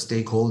of other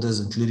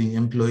stakeholders, including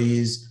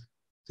employees,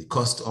 the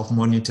cost of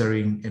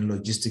monitoring and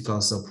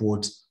logistical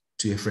support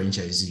to a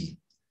franchisee.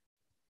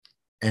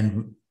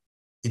 And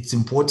it's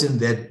important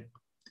that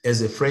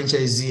as a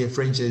franchisee, a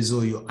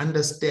franchisor, you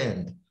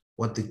understand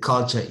what the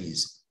culture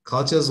is.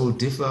 Cultures will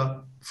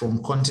differ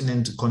from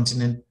continent to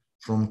continent,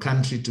 from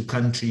country to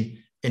country,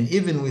 and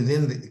even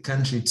within the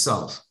country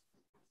itself,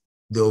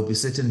 there will be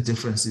certain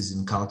differences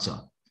in culture.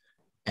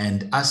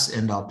 And us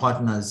and our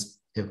partners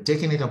have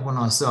taken it upon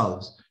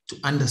ourselves to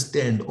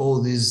understand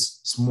all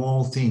these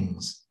small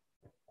things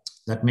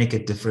that make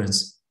a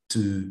difference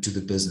to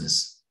the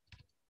business.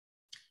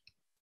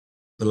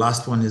 The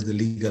last one is the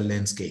legal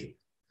landscape.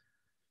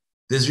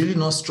 There's really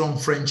no strong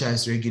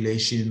franchise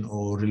regulation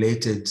or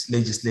related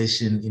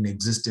legislation in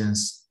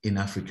existence in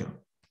Africa.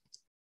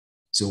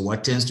 So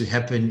what tends to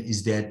happen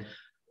is that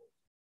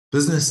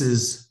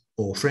businesses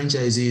or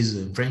franchisees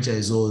and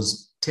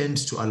franchisors tend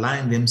to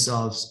align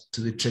themselves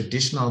to the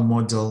traditional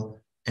model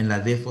and are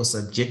therefore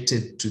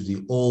subjected to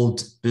the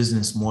old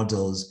business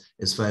models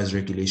as far as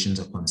regulations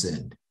are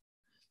concerned.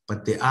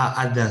 But there are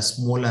other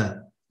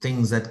smaller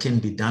things that can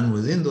be done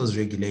within those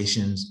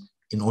regulations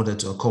in order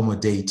to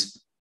accommodate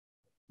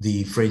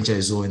the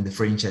franchisor and the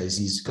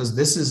franchisees, because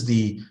this is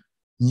the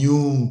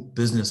new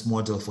business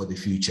model for the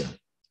future.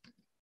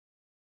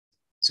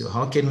 So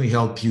how can we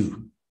help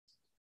you?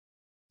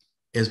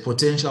 As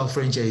potential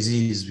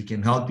franchisees, we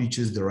can help you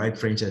choose the right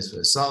franchise for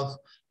yourself.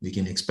 We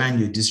can expand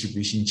your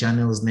distribution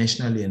channels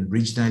nationally and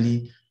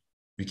regionally.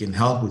 We can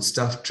help with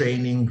staff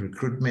training,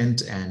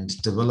 recruitment, and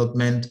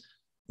development.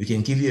 We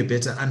can give you a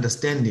better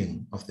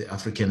understanding of the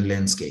African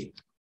landscape.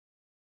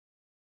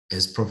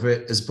 As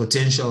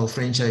potential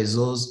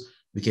franchisors,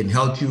 we can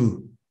help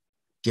you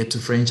get to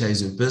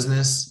franchise your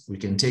business. We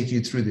can take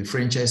you through the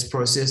franchise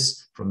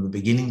process from the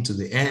beginning to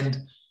the end.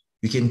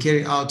 We can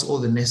carry out all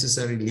the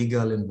necessary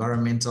legal,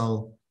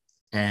 environmental,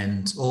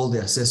 and all the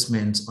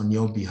assessments on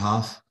your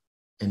behalf,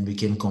 and we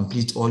can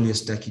complete all your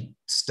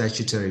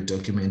statutory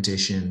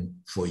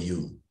documentation for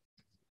you.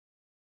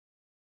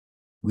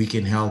 We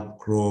can help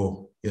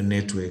grow your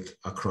network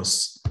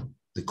across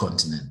the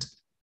continent.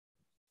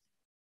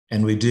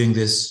 And we're doing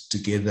this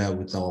together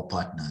with our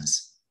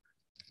partners.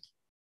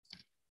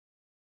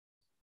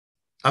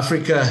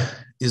 Africa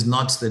is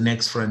not the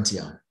next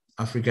frontier.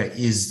 Africa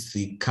is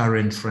the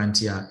current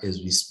frontier as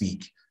we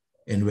speak.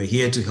 And we're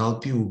here to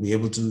help you. We'll be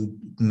able to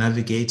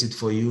navigate it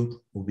for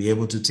you. We'll be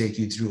able to take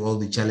you through all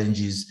the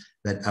challenges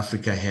that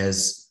Africa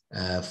has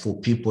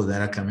for people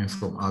that are coming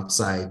from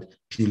outside,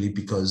 purely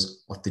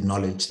because of the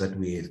knowledge that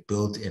we have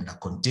built and are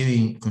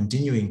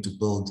continuing to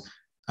build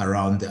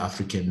around the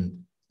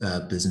African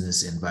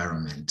business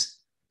environment.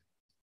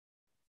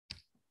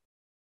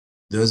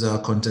 Those are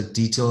our contact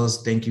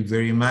details. Thank you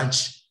very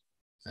much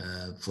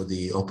for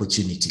the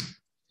opportunity.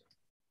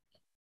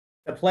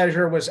 The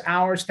pleasure was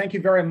ours. Thank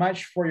you very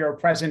much for your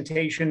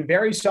presentation.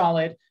 Very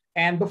solid.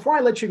 And before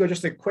I let you go,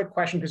 just a quick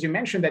question, because you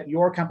mentioned that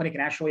your company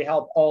can actually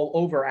help all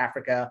over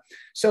Africa.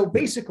 So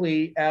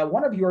basically,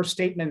 one of your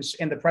statements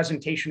in the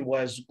presentation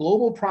was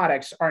global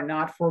products are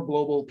not for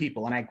global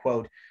people, and I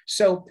quote.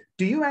 So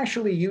do you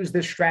actually use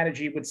this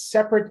strategy with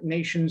separate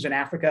nations in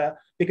Africa?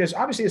 Because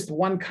obviously it's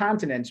one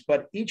continent,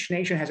 but each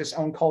nation has its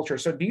own culture.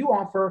 So do you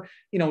offer,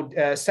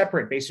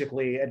 separate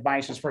basically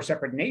advices for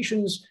separate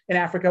nations in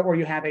Africa, or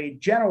you have a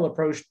general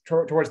approach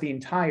towards the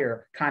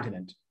entire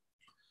continent?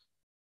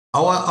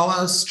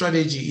 Our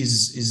strategy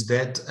is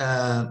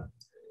that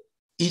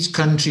each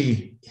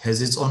country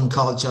has its own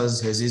cultures,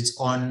 has its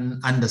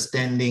own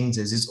understandings,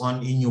 has its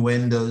own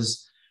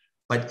innuendos.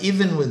 But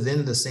even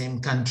within the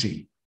same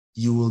country,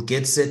 you will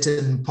get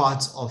certain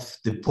parts of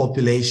the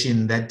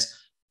population that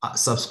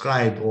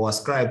subscribe or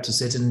ascribe to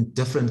certain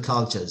different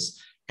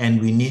cultures. And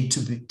we need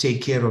to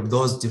take care of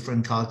those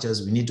different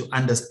cultures. We need to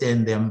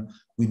understand them.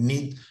 We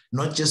need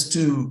not just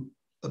to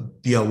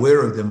be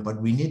aware of them,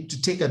 but we need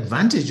to take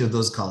advantage of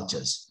those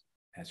cultures.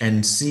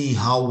 and see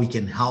how we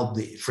can help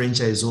the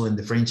franchisor and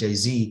the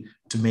franchisee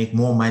to make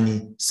more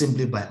money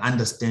simply by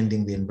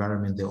understanding the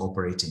environment they're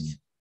operating in.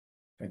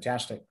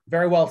 Fantastic.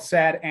 Very well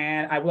said.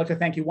 And I would like to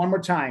thank you one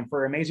more time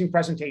for an amazing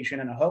presentation.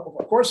 And I hope,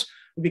 of course,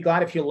 we'd be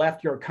glad if you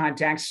left your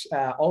contacts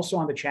also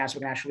on the chat so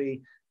we can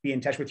actually be in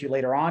touch with you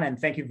later on. And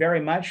thank you very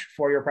much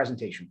for your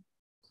presentation.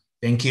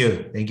 Thank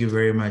you. Thank you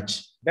very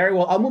much. Very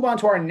well. I'll move on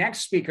to our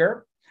next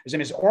speaker. His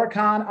name is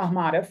Orkan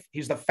Ahmadov.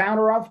 He's the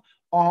founder of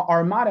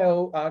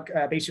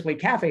Armado, basically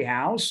Cafe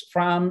House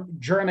from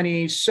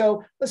Germany.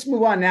 So let's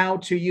move on now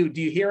to you.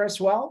 Do you hear us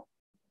well?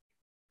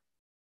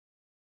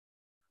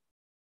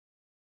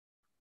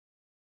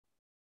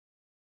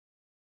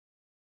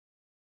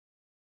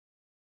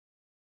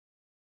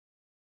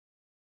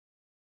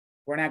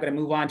 We're now going to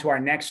move on to our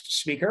next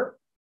speaker.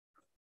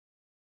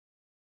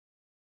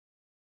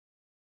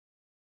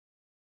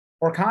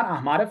 Orkan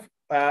Ahmadov,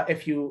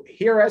 if you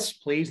hear us,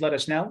 please let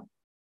us know.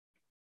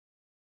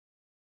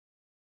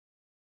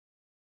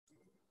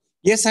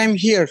 Yes, I'm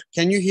here.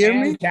 Can you hear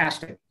me?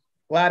 Fantastic.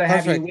 Glad to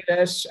have you with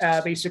us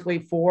basically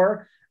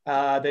for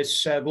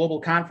this global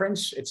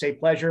conference. It's a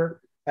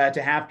pleasure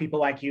to have people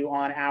like you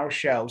on our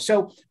show.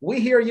 So we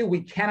hear you.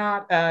 We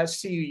cannot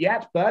see you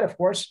yet, but of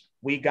course,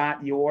 we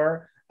got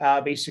your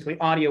basically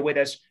audio with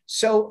us.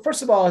 So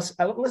first of all, let's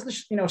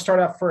start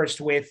off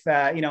first with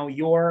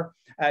your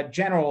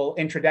general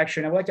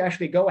introduction. I would like to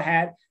actually go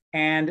ahead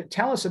and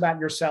tell us about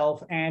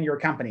yourself and your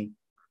company.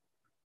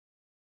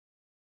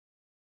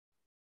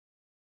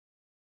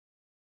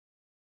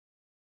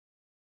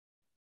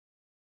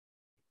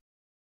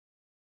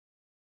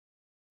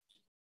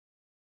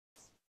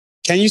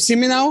 Can you see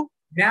me now?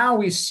 Now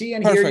we see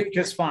and hear you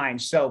just fine.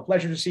 So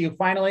pleasure to see you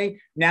finally.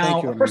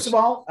 Now, first of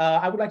all,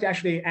 I would like to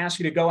actually ask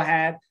you to go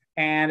ahead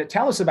and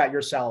tell us about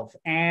yourself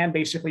and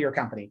basically your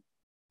company.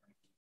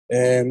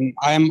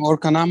 I am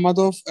Orkan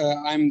Ahmadov.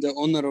 I'm the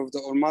owner of the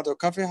Armado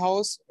Cafe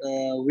House.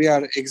 We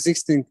are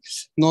existing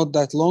not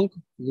that long.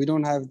 We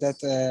don't have that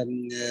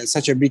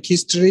such a big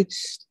history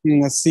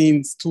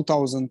since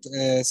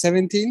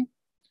 2017.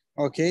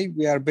 Okay,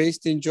 we are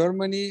based in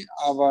Germany.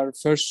 Our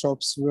first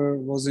shops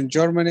was in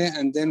Germany,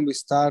 and then we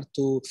start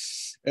to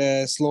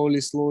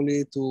slowly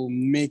to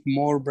make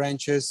more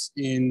branches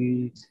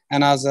in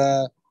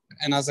another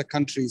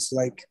countries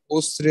like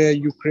Austria,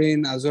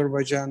 Ukraine,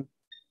 Azerbaijan.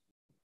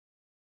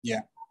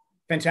 Yeah.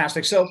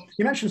 Fantastic. So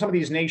you mentioned some of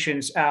these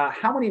nations.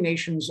 How many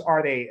nations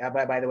are they,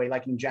 by the way,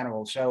 like in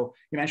general? So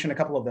you mentioned a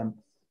couple of them.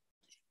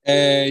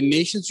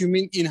 Nations, you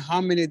mean in how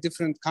many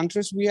different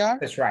countries we are?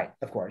 That's right,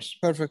 of course.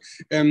 Perfect.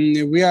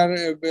 We are,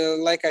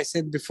 like I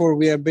said before,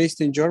 we are based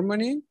in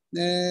Germany.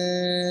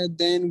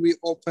 Then we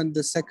opened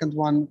the second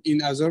one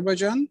in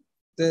Azerbaijan,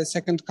 the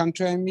second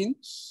country, I mean.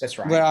 That's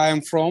right. Where I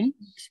am from.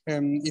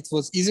 It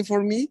was easy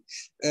for me.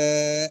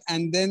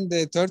 And then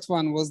the third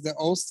one was the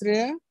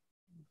Austria.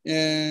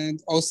 And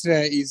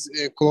Austria is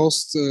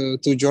close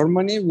to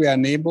Germany. We are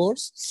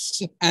neighbors.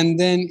 And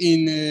then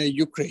in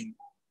Ukraine.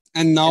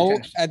 And now,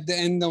 at the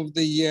end of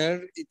the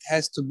year, it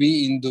has to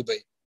be in Dubai.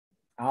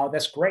 Oh,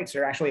 that's great. So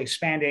you're actually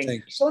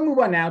expanding. So let's move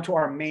on now to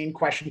our main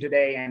question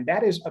today, and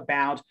that is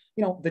about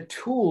the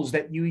tools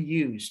that you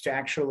use to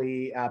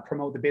actually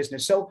promote the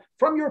business. So,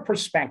 from your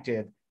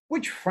perspective,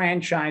 which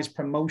franchise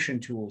promotion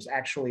tools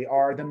actually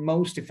are the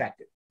most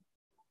effective?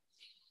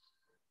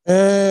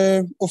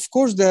 Of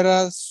course, there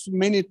are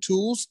many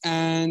tools,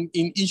 and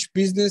in each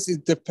business,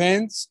 it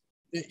depends.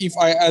 If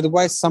I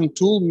advise some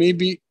tool,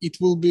 maybe it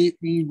will be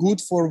good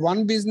for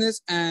one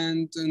business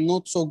and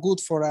not so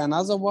good for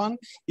another one.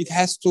 It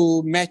has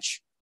to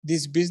match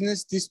this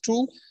business, this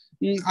tool.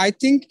 I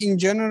think in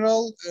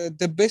general,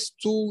 the best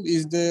tool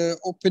is the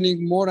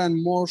opening more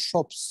and more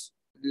shops.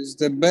 Is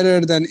the better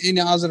than any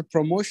other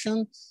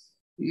promotion.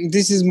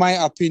 This is my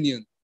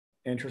opinion.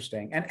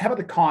 Interesting. And how about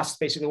the cost,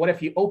 basically? What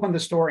if you open the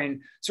store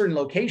in certain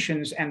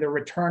locations and the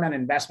return on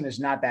investment is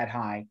not that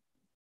high?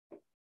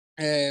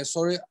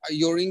 Sorry,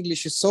 your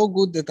English is so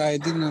good that I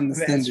didn't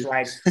understand. That's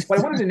right. What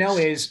I wanted to know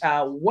is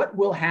what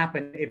will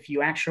happen if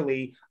you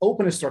actually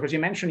open a store? Because you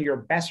mentioned your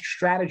best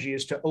strategy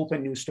is to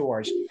open new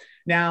stores.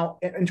 Now,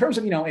 in terms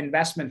of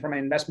investment, from an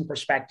investment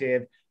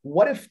perspective,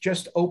 what if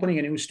just opening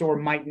a new store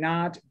might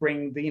not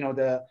bring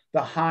the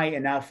high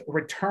enough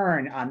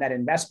return on that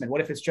investment? What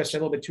if it's just a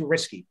little bit too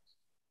risky?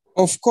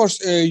 Of course,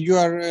 you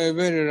are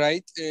very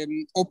right.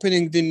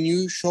 Opening the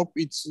new shop,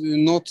 it's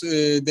not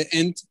the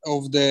end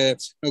of the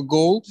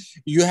goal.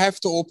 You have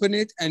to open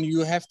it and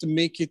you have to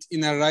make it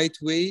in a right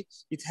way.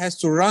 It has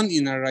to run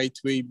in a right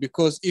way,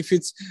 because if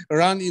it's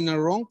run in a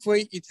wrong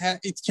way,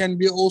 it can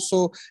be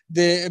also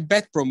the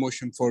bad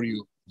promotion for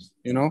you.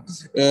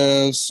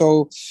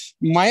 So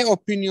my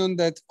opinion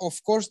that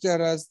of course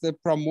there are the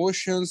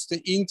promotions, the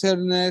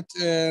internet,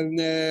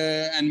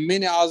 and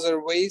many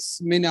other ways,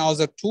 many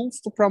other tools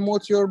to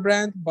promote your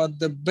brand, but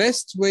the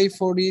best way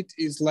for it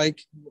is,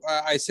 like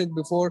I said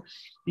before,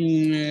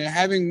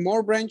 having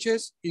more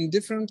branches in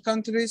different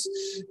countries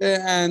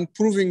and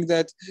proving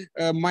that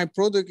my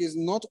product is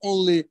not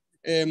only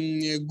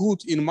good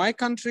in my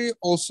country,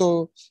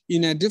 also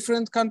in a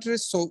different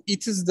countries. So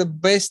it is the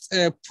best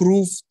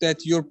proof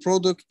that your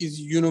product is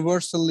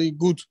universally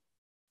good.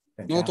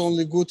 Fantastic. Not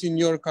only good in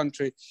your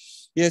country.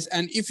 Yes,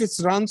 and if it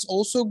runs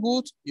also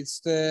good, it's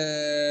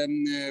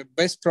the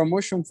best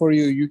promotion for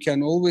you. You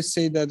can always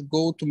say that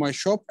go to my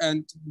shop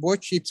and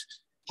watch it,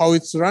 how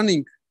it's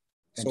running.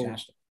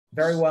 Fantastic. So,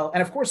 very well.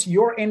 And of course,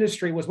 your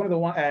industry was one of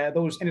the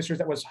those industries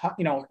that was,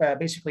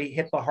 basically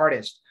hit the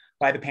hardest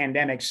by the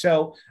pandemic.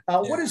 So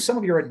what is some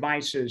of your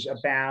advices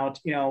about,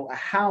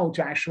 how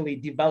to actually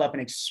develop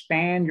and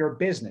expand your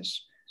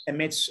business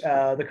amidst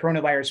the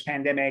coronavirus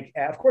pandemic?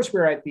 Of course,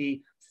 we're at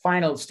the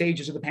final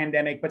stages of the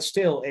pandemic, but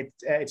still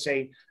it's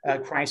a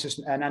crisis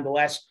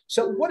nonetheless.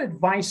 So what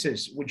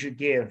advices would you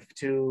give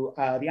to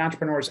the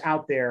entrepreneurs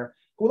out there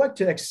who would like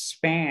to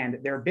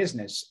expand their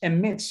business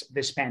amidst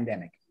this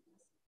pandemic?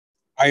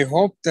 I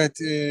hope that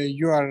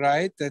you are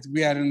right, that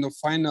we are in the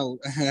final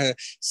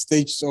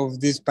stage of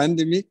this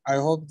pandemic. I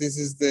hope this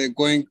is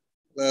going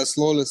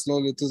slowly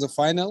to the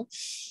final.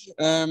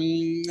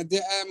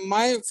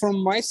 From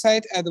my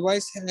side,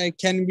 advice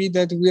can be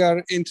that we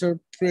are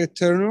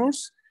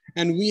entrepreneurs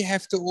and we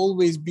have to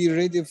always be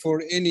ready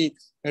for any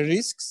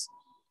risks.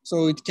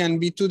 So it can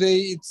be today,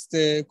 it's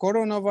the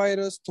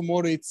coronavirus,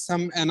 tomorrow it's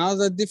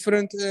another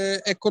different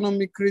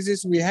economic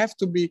crisis. We have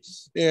to be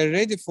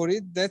ready for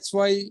it. That's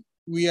why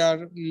we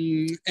are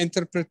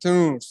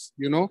entrepreneurs,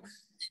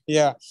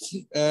 Yeah.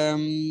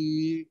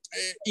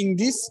 In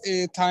this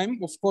time,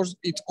 of course,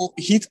 it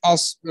hit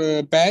us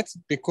bad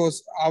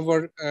because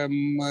our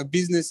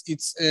business,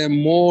 it's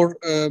more,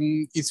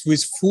 it's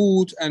with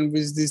food and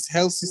with this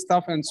healthy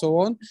stuff and so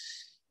on.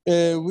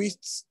 We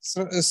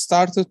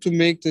started to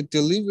make the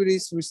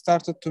deliveries. We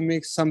started to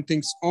make some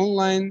things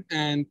online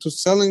and to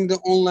selling the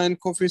online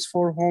coffees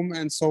for home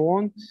and so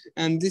on.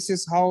 And this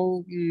is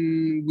how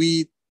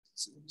we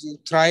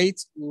tried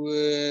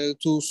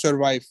to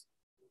survive.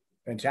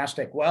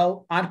 Fantastic.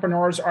 Well,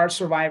 entrepreneurs are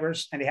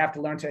survivors and they have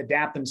to learn to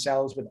adapt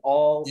themselves with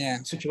all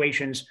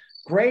situations.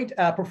 Great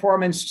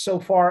performance so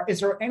far. Is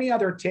there any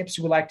other tips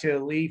you would like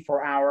to leave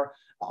for our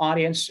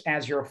audience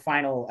as your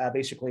final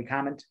basically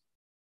comment?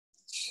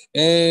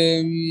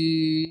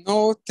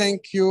 No,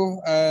 thank you.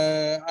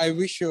 I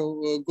wish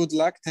you good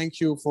luck. Thank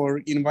you for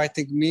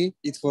inviting me.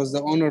 It was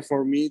the honor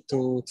for me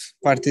to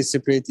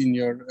participate in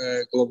your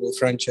global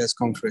franchise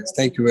conference.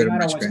 Thank you very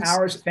much, guys.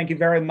 Ours. Thank you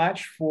very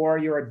much for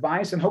your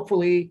advice, and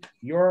hopefully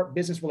your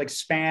business will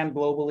expand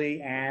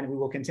globally, and we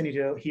will continue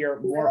to hear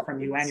more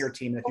from you and your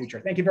team in the future.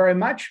 Thank you very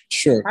much.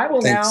 Sure. I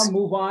will now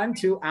move on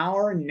to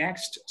our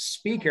next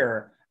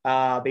speaker,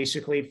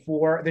 basically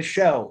for the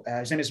show.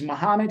 His name is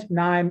Mohammed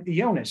Naim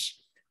Yunus.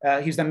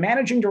 He's the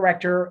managing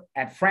director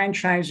at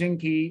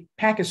Franchising Key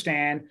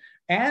Pakistan,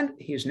 and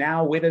he's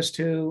now with us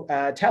to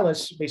tell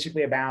us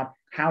basically about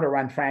how to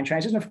run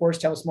franchises, and of course,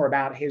 tell us more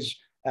about his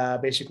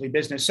basically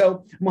business.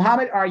 So,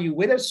 Mohammed, are you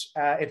with us?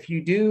 If you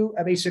do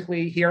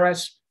basically hear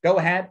us, go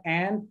ahead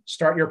and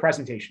start your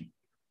presentation.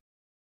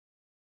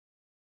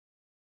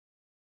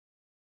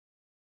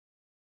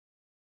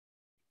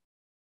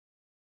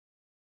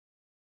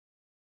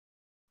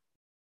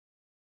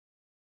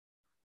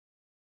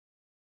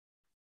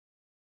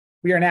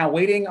 We are now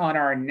waiting on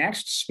our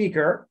next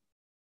speaker.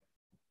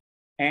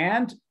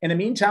 And in the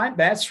meantime,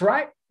 that's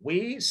right,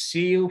 we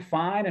see you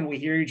fine and we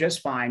hear you just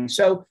fine.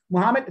 So,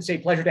 Mohammed, it's a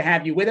pleasure to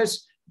have you with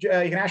us. You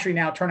can actually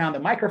now turn on the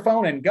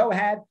microphone and go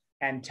ahead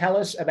and tell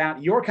us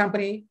about your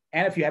company.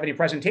 And if you have any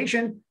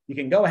presentation, you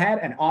can go ahead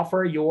and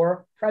offer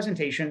your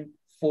presentation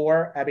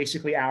for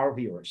basically our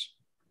viewers.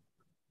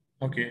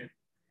 Okay.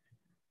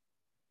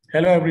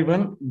 Hello,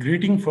 everyone.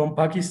 Greeting from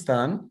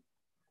Pakistan.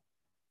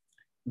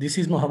 This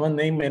is Mohammed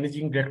Naim,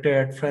 Managing Director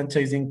at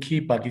Franchising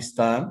Key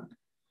Pakistan.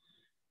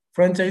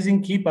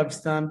 Franchising Key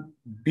Pakistan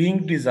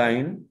being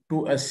designed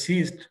to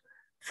assist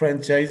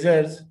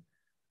franchisors,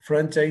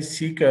 franchise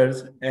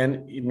seekers,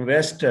 and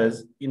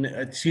investors in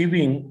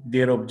achieving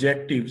their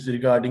objectives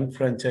regarding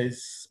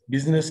franchise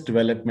business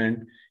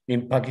development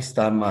in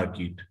Pakistan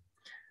market.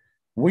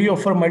 We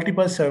offer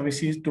multiple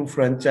services to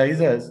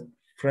franchisors,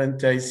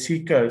 franchise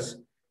seekers,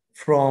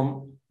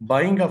 from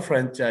buying a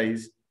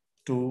franchise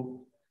to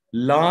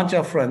launch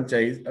a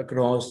franchise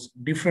across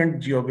different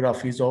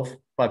geographies of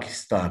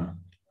Pakistan.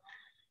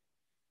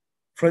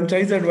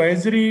 Franchise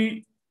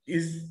advisory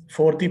is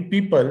for the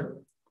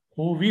people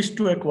who wish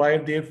to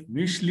acquire their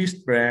wish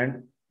list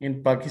brand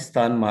in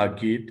Pakistan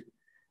market,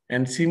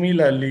 and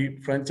similarly,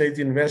 franchise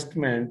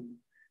investment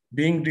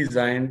being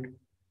designed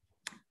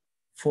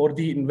for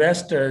the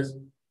investors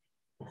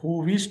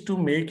who wish to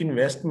make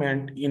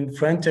investment in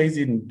franchise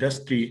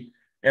industry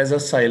as a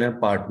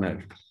silent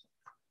partner.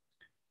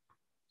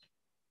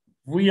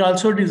 We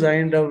also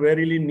designed a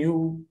very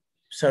new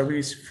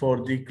service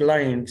for the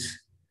clients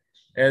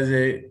as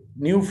a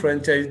new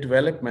franchise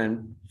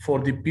development for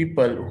the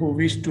people who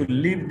wish to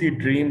live the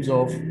dreams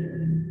of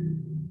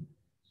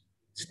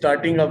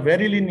starting a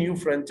very new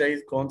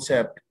franchise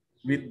concept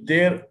with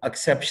their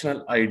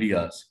exceptional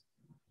ideas.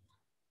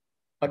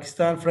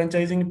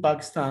 Franchising in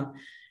Pakistan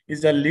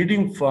is a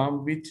leading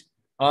firm which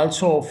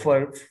also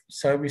offer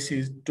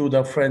services to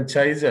the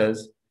franchisors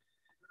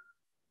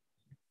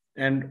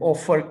and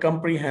offer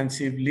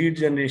comprehensive lead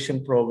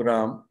generation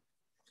program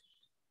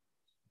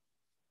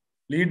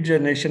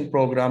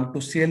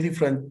to sell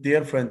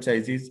their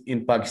franchises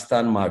in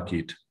Pakistan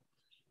market.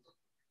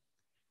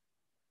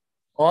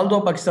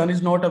 Although Pakistan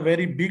is not a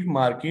very big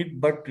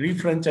market, but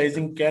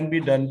refranchising can be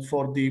done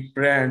for the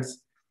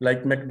brands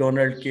like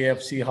McDonald's,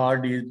 KFC,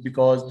 Hardee's,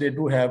 because they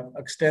do have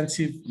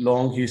extensive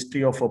long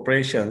history of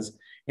operations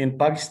in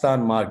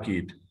Pakistan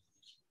market.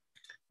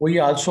 We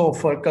also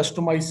offer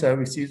customized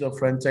services or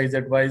franchise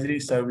advisory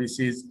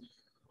services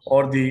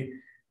or the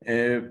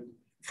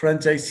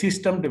franchise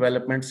system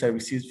development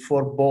services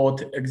for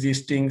both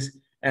existing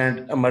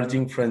and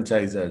emerging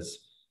franchisors.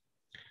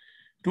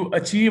 To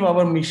achieve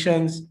our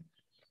missions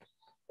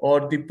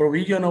or the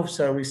provision of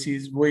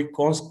services, we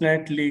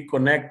constantly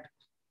connect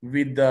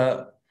with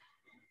the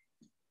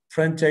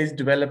franchise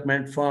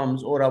development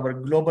firms or our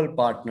global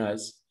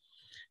partners.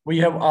 We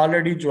have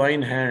already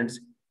joined hands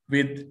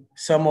with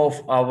some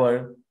of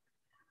our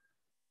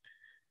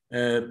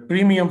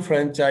premium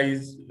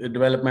franchise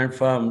development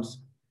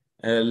firms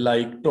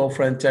like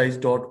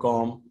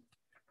topfranchise.com,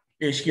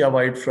 Asia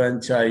Wide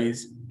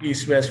Franchise,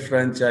 East West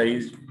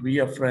Franchise, we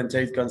have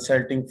franchise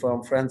consulting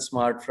firm,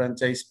 FriendSmart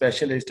Franchise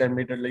Specialist, and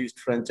Middle East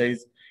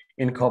Franchise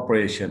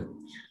Incorporation.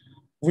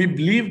 We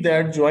believe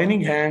that joining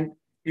hand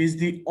is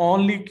the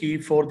only key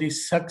for the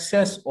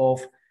success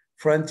of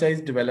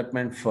franchise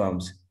development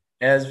firms,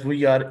 as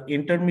we are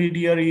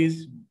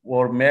intermediaries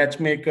or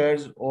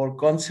matchmakers or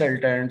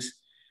consultants.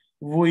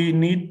 We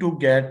need to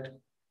get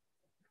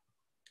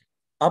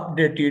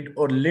updated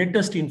or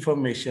latest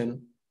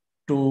information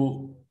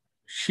to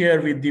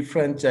share with the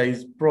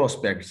franchise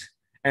prospects.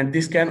 And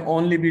this can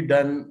only be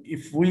done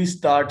if we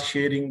start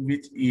sharing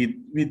with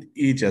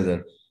each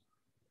other.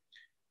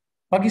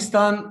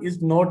 Pakistan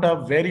is not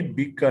a very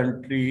big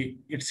country.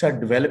 It's a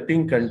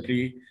developing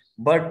country,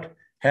 but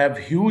have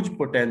huge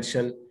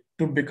potential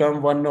to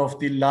become one of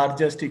the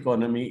largest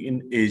economy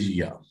in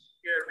Asia.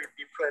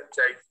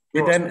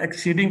 With an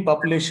exceeding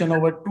population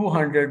over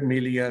 200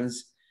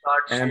 millions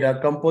and a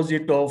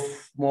composite of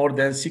more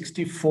than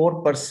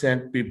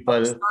 64% people.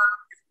 Pakistan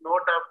is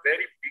not a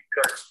very big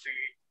country.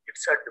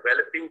 It's a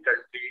developing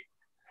country,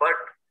 but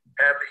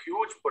have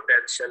huge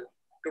potential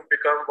to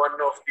become one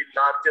of the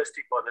largest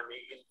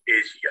economy in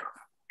Asia.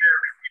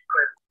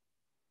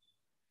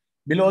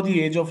 Below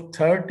the age of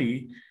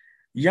 30,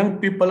 young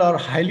people are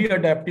highly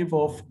adaptive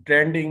of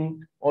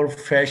trending or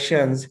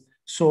fashions,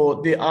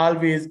 so they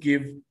always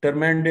give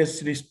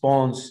tremendous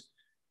response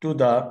to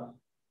the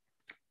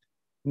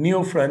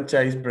new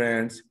franchise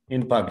brands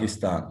in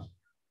Pakistan.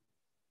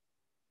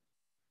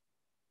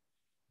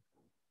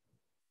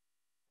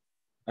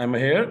 I'm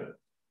here.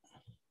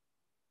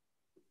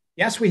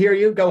 Yes, we hear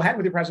you. Go ahead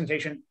with your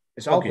presentation.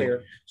 It's all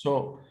clear.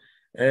 So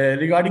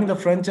regarding the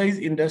franchise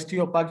industry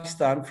of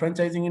Pakistan,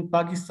 franchising in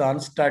Pakistan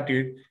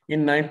started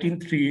in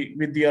 1903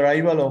 with the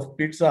arrival of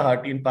Pizza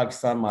Hut in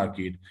Pakistan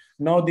market.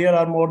 Now there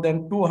are more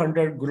than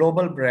 200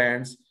 global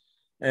brands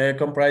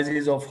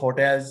comprises of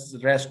hotels,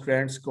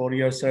 restaurants,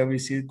 courier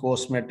services,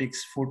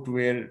 cosmetics,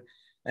 footwear,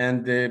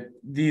 and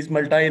these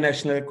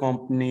multinational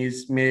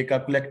companies make a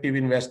collective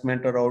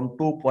investment around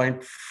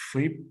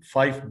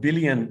 $2.5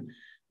 billion.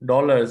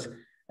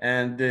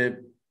 And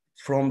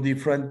from the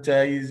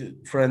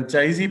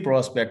franchisee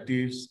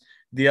perspectives,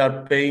 they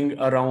are paying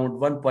around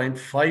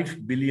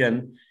 1.5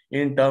 billion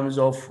in terms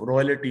of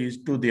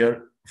royalties to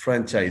their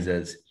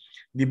franchises.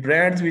 The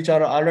brands which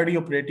are already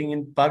operating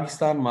in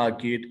Pakistan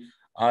market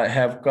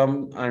have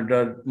come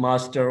under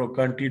master or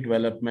country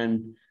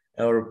development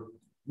or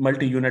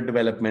multi-unit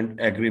development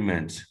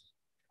agreements.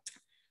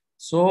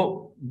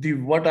 So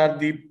what are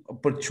the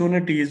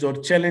opportunities or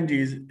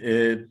challenges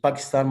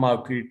Pakistan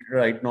market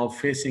right now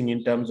facing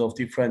in terms of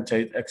the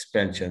franchise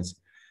expansions?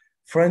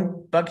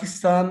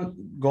 Pakistan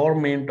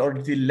government or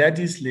the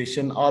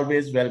legislation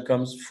always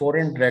welcomes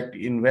foreign direct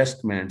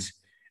investments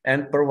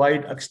and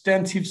provide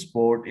extensive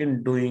support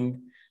in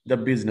doing the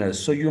business.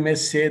 So you may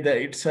say that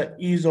it's an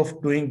ease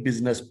of doing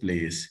business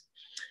place.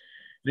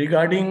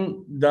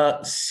 Regarding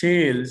the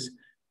sales,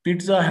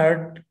 Pizza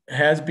Hut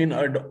has been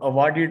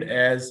awarded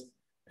as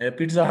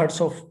Pizza Hut's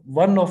of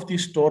one of the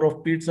store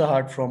of Pizza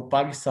Hut from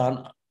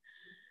Pakistan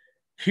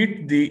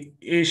hit the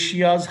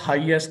Asia's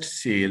highest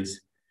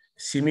sales.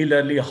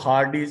 Similarly,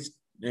 Hardee's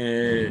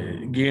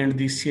gained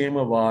the same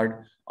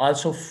award.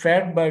 Also,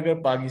 Fat Burger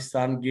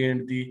Pakistan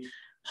gained the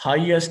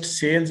highest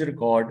sales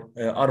record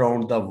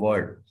around the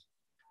world.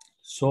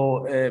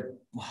 So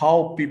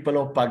how people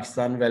of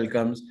Pakistan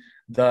welcomes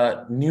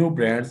the new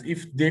brands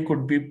if they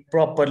could be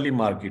properly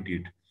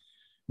marketed.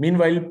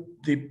 Meanwhile,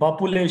 the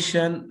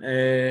population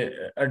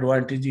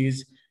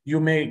advantages, you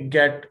may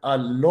get a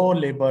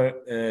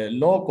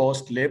low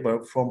cost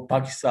labor from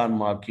Pakistan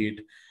market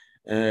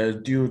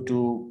due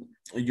to,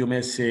 you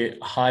may say,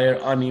 higher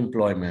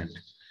unemployment.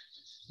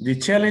 The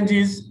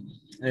challenges,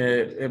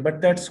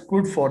 but that's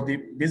good for the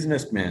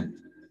businessman.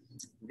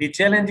 The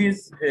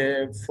challenges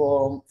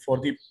for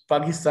the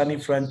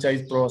Pakistani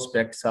franchise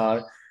prospects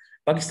are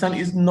Pakistan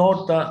is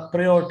not the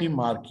priority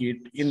market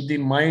in the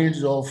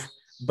minds of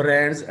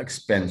brands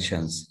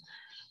expansions.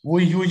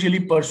 We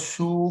usually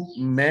pursue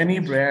many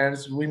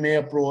brands. We may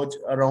approach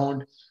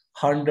around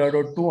 100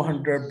 or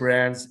 200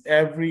 brands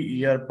every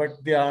year,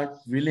 but they aren't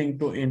willing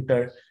to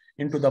enter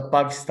into the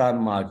Pakistan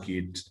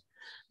market.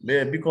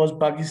 Because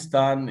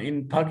Pakistan,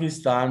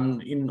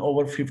 in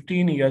over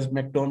 15 years,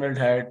 McDonald's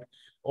had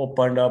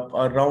opened up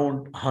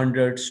around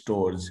 100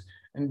 stores.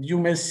 And you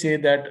may say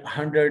that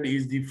 100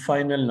 is the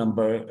final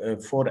number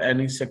for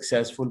any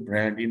successful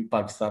brand in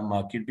Pakistan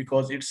market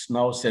because it's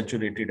now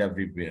saturated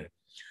everywhere.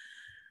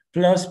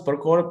 Plus,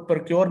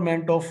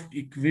 procurement of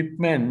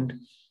equipment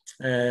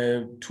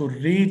to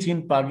reach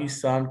in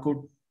Pakistan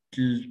could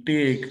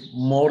take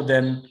more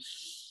than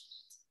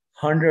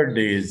 100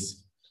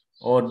 days,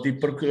 or the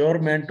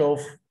procurement of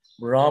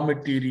raw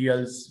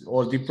materials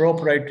or the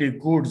proprietary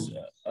goods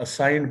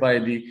assigned by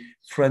the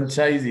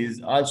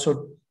franchises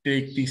also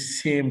take the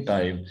same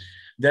time.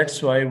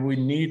 That's why we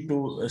need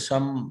to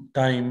some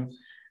time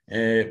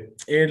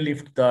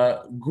airlift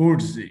the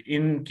goods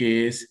in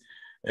case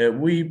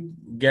we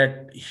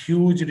get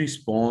huge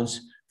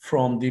response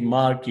from the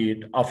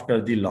market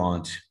after the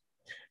launch.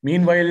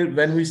 Meanwhile,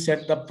 when we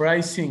set the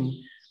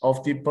pricing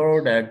of the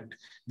product,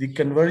 the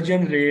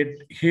conversion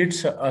rate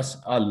hits us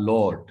a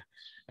lot.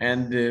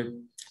 And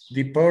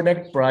the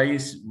product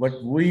price, what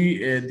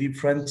the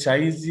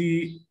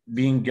franchisee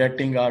being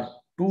getting are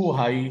too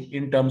high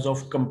in terms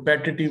of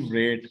competitive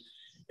rate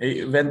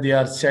when they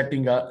are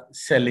setting a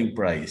selling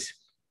price.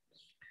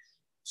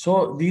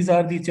 So these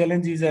are the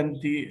challenges and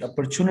the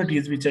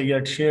opportunities which I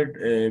had shared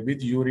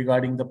with you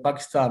regarding the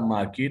Pakistan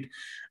market.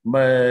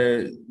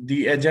 But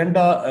the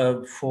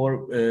agenda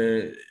for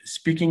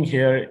speaking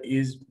here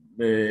is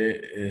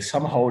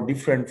somehow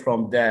different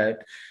from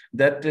that.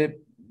 That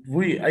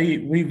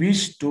we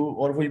wish to,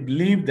 or we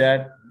believe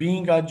that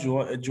being a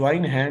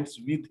join hands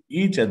with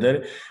each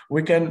other,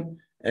 we can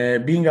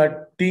being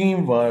a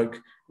teamwork,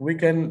 we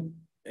can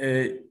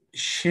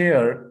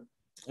share,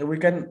 we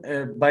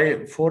can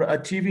by for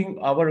achieving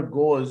our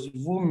goals,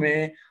 we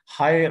may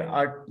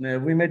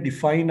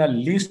define a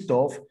list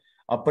of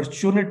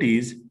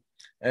opportunities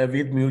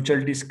with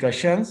mutual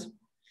discussions,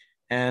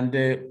 and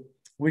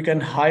we can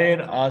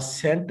hire a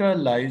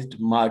centralized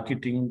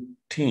marketing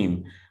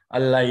team.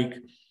 Like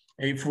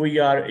if we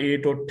are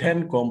 8 or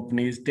 10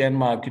 companies, 10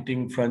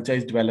 marketing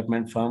franchise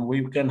development firm,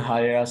 we can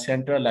hire a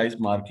centralized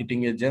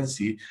marketing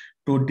agency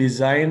to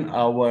design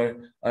our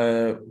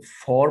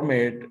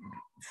format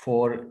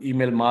for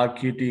email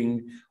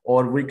marketing,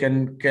 or we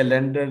can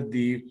calendar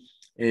the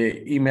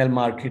email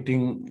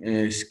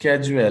marketing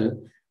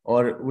schedule,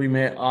 or we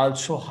may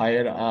also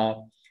hire a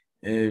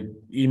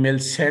email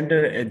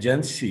sender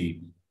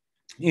agency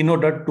in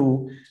order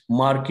to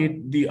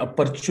market the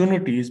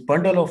opportunities,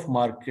 bundle of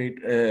market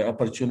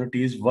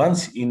opportunities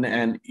once in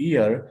an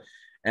year.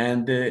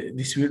 And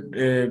this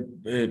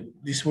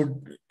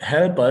would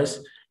help us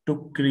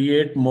to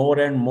create more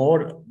and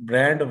more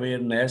brand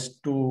awareness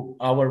to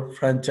our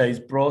franchise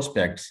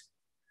prospects,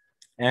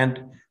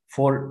 and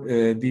for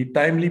the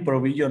timely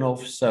provision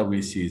of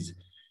services.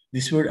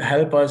 This would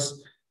help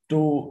us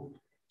to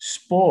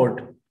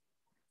support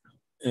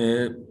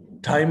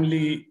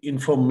timely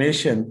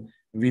information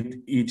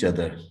with each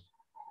other.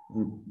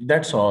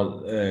 That's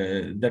all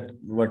that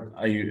what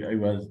I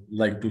was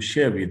like to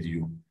share with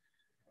you.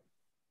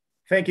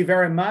 Thank you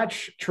very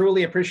much.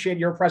 Truly appreciate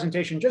your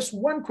presentation. Just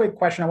one quick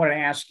question I wanted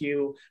to ask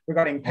you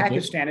regarding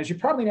Pakistan. As you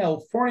probably know,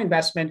 foreign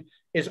investment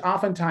is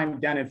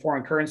oftentimes done in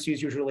foreign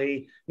currencies,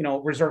 usually,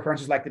 reserve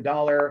currencies like the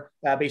dollar,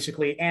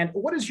 basically. And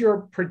what is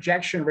your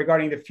projection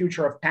regarding the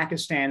future of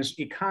Pakistan's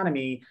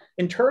economy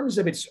in terms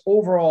of its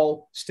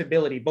overall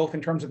stability, both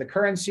in terms of the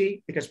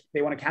currency, because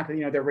they want to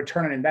calculate, their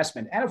return on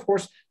investment, and of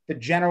course, the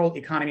general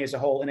economy as a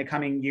whole in the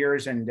coming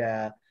years, and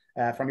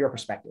from your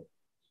perspective?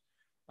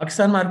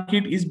 Pakistan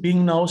market is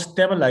being now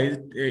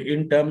stabilized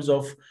in terms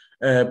of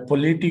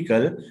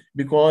political,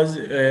 because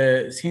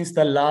since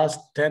the last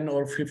 10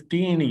 or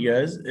 15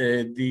 years,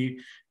 the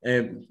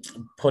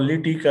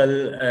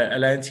political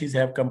alliances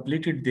have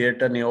completed their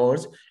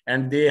tenures,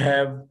 and they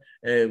have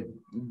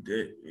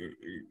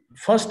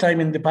first time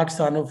in the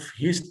Pakistan of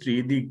history,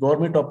 the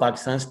government of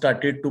Pakistan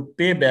started to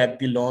pay back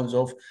the loans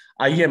of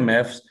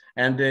IMFs,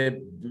 and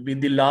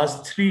with the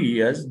last 3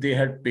 years, they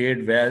had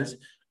paid well.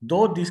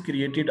 Though this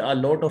created a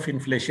lot of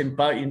inflation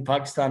in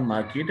Pakistan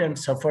market and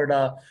suffered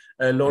a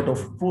lot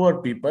of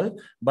poor people,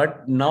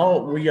 but now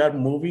we are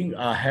moving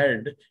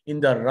ahead in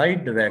the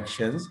right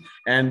directions,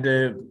 and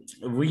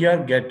we are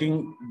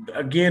getting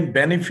again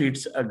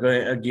benefits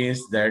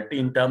against that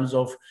in terms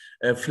of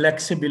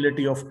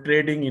flexibility of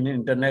trading in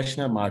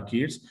international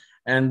markets.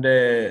 And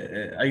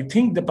I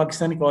think the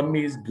Pakistan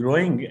economy is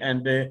growing,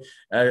 and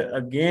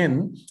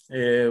again,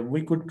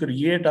 we could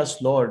create a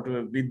slot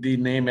with the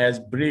name as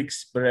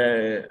BRICS,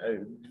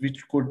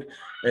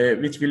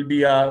 which will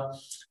be a,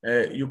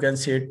 you can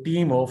say,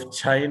 team of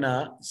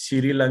China,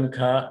 Sri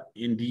Lanka,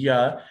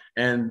 India,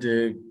 and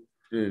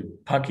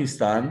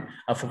Pakistan,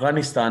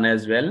 Afghanistan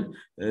as well.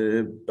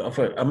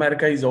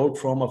 America is out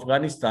from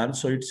Afghanistan,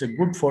 so it's a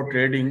good for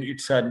trading.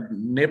 It's a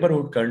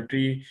neighborhood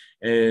country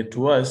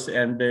to us,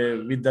 and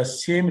with the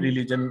same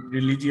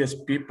religious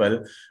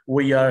people,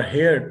 we are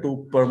here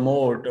to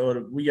promote,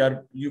 or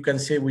you can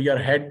say we are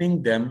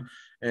heading them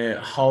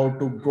how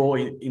to go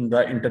in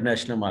the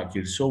international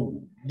market.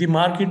 So the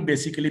market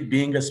basically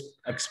being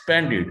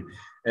expanded.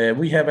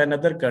 We have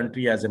another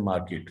country as a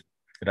market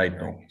right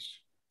now.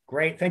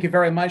 Great. Thank you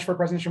very much for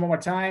presentation one more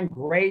time.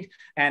 Great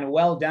and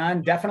well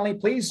done. Definitely,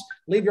 please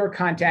leave your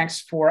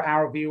contacts for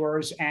our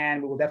viewers,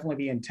 and we will definitely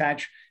be in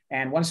touch.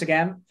 And once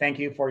again, thank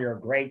you for your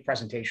great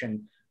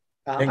presentation.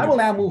 I will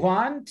now move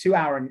on to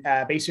our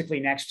basically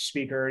next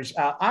speakers.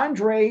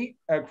 Andre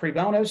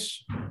Krivonos,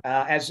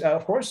 as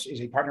of course, is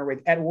a partner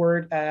with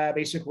Edward,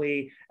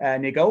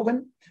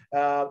 Negovin.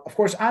 Of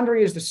course,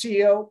 Andre is the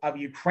CEO of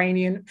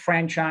Ukrainian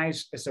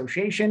Franchise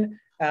Association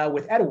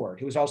with Edward,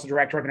 who is also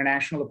director of the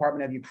International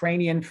Department of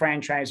Ukrainian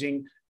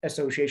Franchising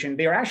Association.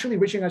 They are actually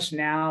reaching us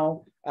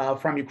now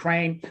from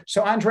Ukraine.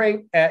 So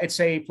Andre, it's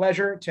a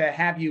pleasure to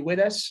have you with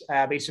us,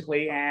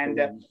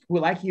 and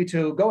we'd like you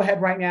to go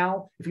ahead right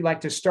now. If you'd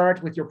like to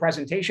start with your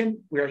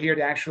presentation, we are here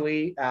to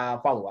actually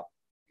follow up.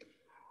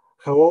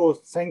 Hello,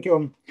 thank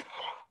you.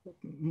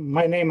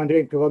 My name is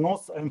Andrei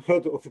Krivonos. I'm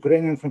head of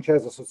Ukrainian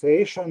Franchise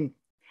Association.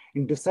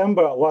 In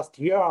December last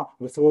year,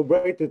 we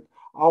celebrated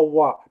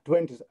our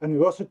 20th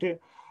anniversary,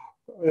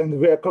 and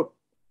we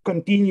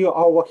continue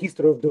our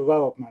history of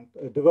development,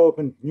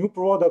 developing new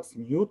products,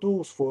 new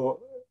tools for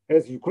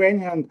as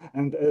Ukrainian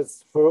and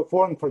as for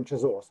foreign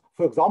franchisors.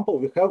 For example,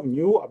 we have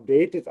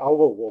updated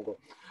our logo.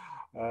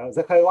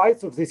 The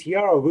highlights of this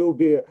year will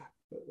be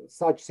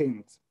such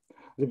things: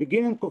 the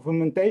beginning of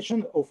implementation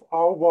of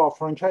our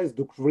franchise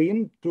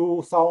doctrine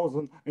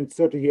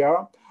 2030 year,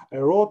 a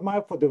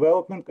roadmap for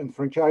development and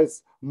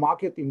franchise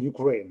market in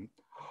Ukraine.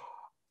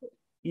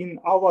 In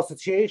our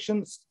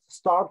association,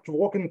 start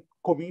working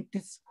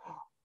committees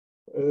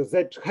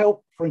that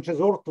help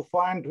franchisors to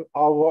find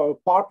our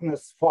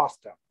partners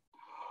faster.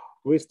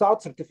 We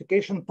start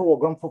certification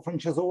program for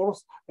franchisors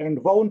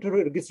and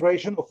voluntary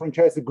registration of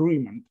franchise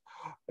agreement.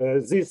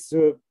 These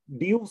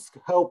deals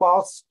help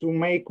us to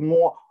make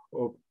more,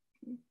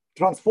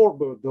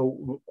 transform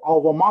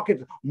our market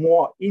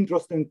more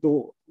interesting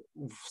to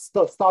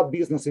start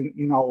business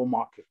in our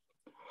market.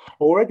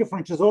 Already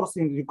franchisors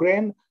in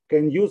Ukraine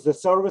can use the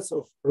service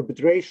of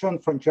arbitration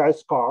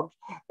franchise card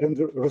and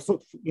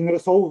in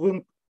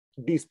resolving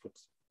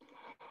disputes.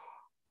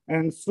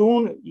 And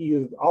soon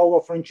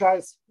our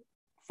franchise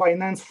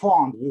finance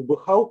fund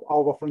will help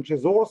our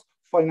franchisors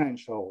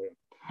financially.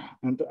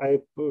 And I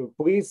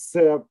please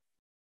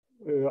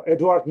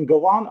Edward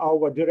Ngovan,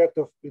 our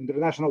director of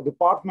international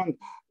department,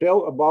 tell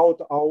about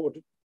our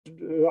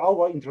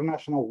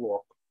international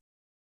work.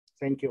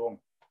 Thank you.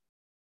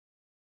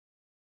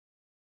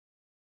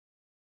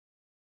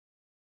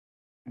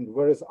 And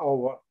where is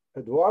our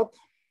Edward?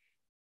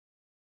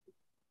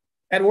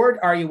 Edward,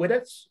 are you with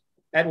us?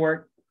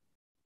 Edward?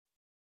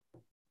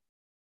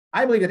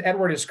 I believe that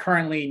Edward is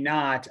currently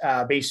not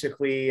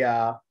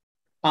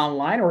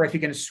online, or if you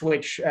can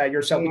switch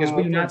yourself, because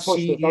we do not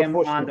see him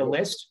on the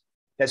list.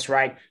 That's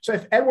right. So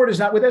if Edward is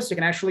not with us, you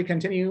can actually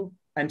continue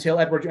until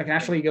Edward, you can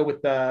actually go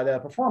with the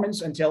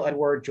performance until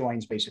Edward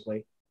joins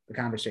basically the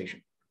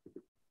conversation.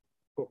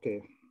 Okay.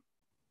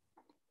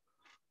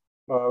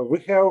 We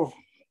have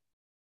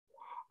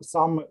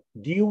some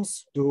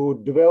deals to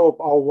develop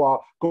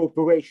our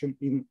cooperation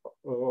in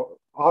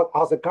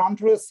other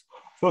countries.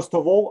 First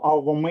of all,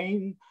 our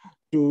main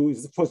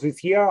for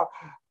this year,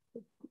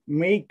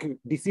 make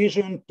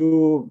decision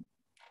to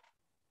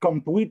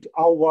complete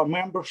our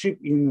membership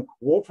in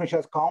World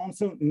Franchise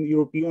Council in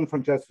European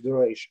Franchise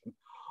Federation.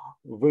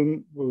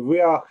 We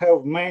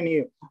have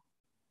many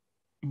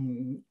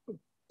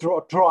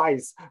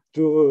tries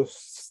to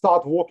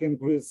start working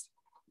with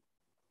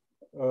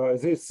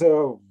this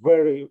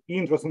very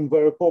interesting,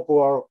 very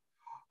popular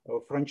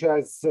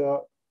franchise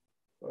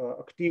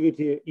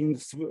activity in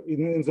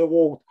the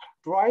world.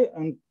 Try,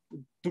 and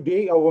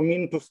today our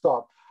mean to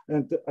start.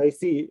 And I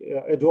see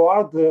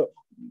Eduard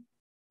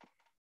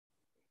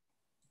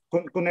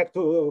connect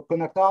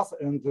us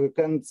and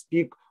can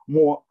speak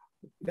more.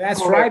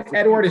 That's right.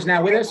 Edward is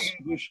now with us.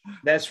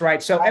 That's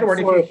right. So Edward,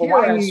 if you hear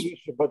us,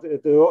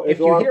 if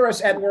you hear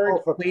us,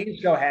 Edward,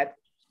 please go ahead.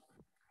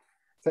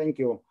 Thank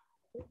you,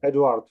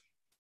 Edward.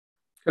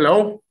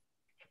 Hello.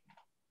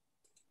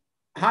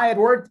 Hi,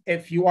 Edward.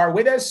 If you are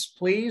with us,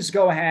 please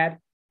go ahead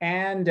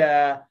and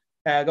go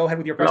ahead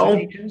with your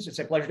presentations. It's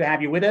a pleasure to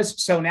have you with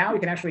us. So now we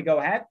can actually go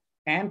ahead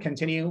and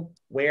continue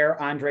where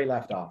Andre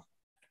left off.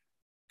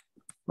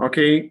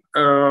 Okay.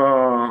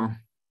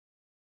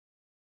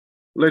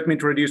 Let me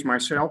introduce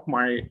myself.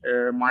 My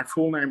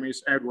full name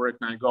is Edward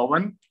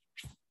Ngovan.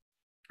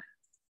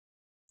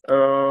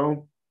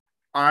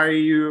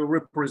 I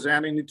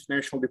represent an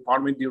international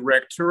department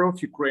director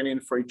of Ukrainian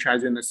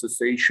Franchising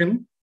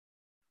Association.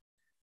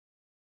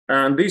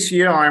 And this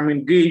year I'm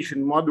engaged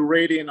in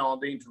moderating on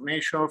the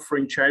international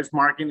franchise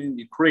market in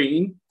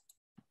Ukraine.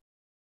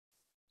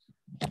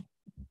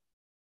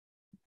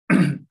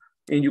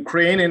 in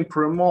Ukraine and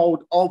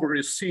promote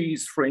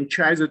overseas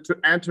franchisors to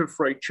enter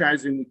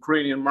franchise in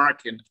Ukrainian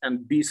market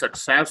and be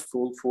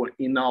successful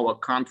in our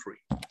country.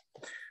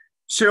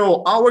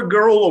 So our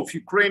goal of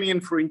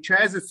Ukrainian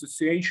Franchise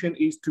Association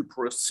is to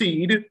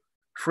proceed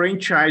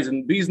franchise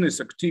and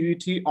business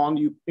activity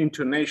on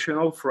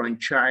international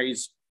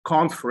franchise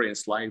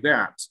conference like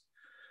that,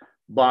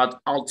 but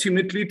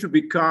ultimately to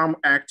become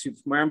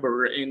active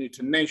member in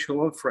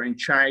International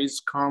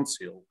Franchise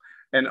Council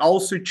and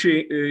also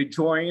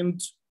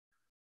joined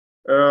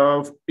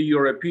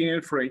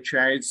European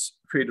Franchise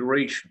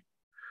Federation.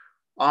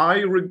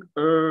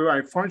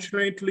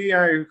 Unfortunately,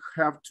 I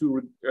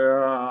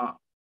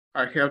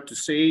have to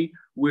say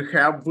we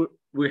have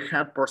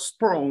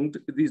postponed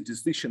this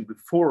decision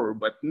before,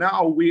 but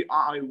now we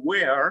are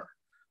aware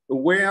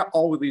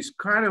of this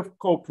kind of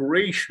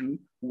cooperation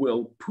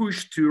will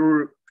push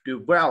to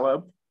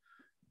develop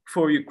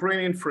for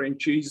Ukrainian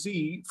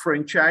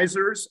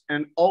franchisors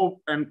and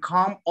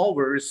come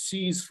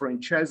overseas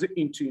franchise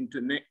into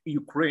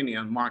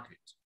Ukrainian market.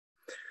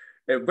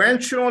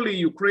 Eventually,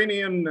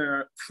 Ukrainian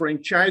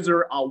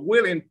franchisors are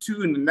willing to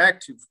an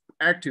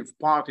active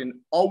part in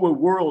our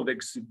world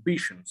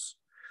exhibitions.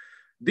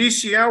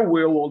 This year,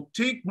 we will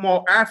take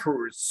more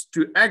efforts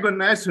to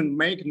organize and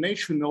make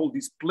national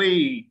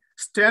display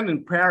stand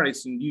in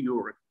Paris and New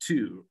York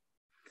too.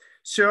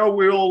 So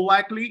we will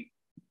likely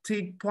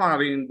take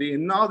part in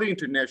another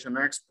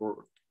international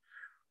export.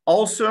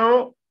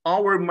 Also,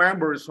 our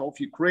members of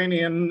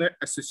Ukrainian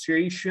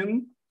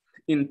Association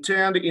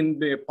intend in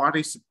the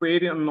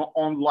participate in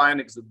online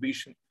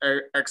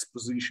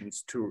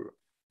expositions too.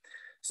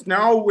 So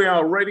now we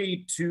are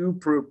ready to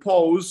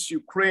propose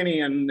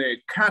Ukrainian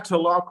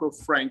catalog of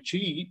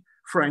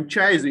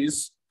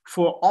franchises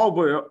for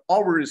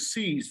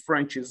overseas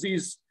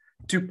franchisees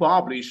to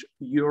publish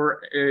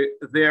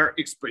their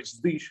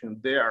exposition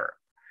there.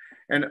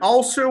 And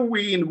also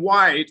we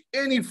invite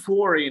any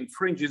foreign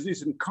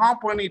franchisees and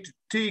company to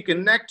take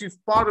an active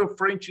part of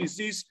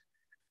franchisees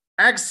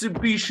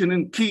exhibition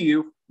in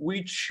Kyiv,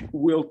 which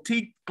will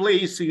take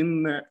place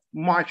in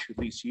March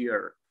this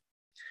year.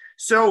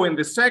 So in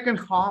the second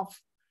half,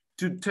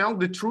 to tell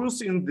the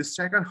truth, in the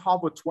second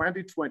half of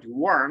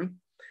 2021,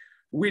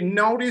 we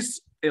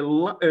noticed a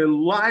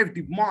live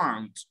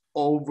demand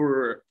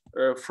over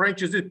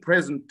franchisee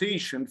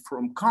presentation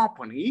from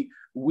company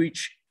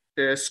which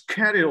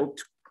scheduled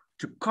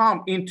to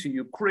come into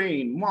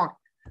Ukraine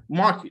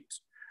market.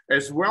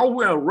 As well,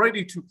 we are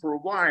ready to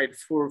provide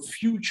for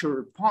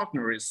future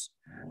partners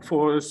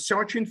for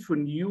searching for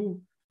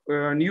new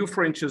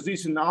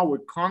franchisees in our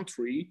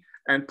country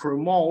and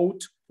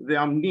promote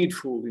their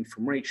needful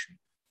information.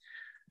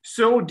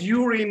 So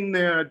during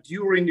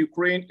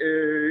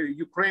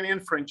Ukrainian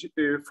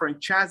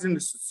Franchising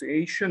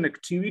Association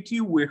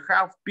activity, we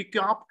have picked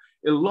up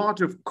a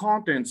lot of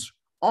contents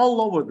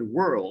all over the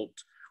world.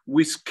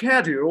 We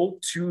schedule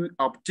to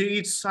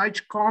update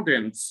such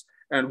contents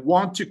and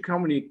want to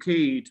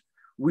communicate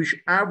with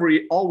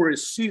every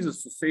overseas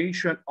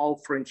association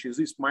of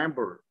franchisees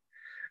member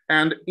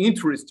and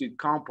interested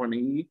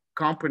company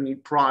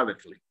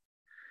privately.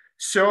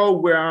 So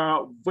we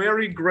are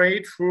very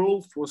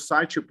grateful for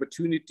such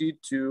opportunity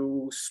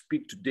to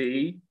speak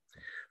today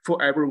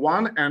for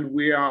everyone, and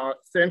we are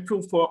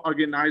thankful for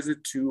organizers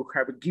to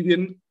have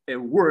given a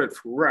word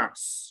for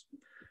us.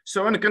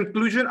 So in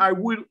conclusion, I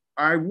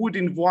would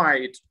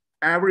invite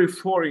every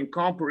foreign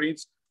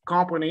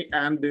company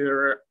and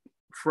their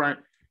friend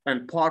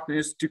and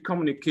partners to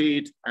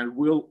communicate, and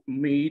we'll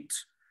meet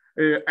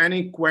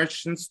any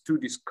questions to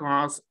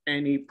discuss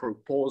any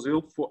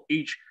proposal for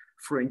each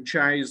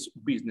franchise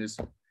business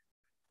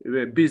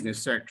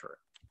sector.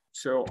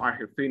 So I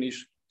have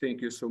finished.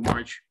 Thank you so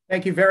much.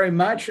 Thank you very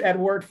much,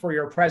 Edward, for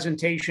your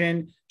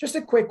presentation. Just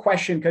a quick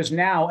question, because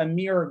now a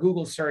mere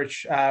Google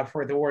search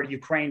for the word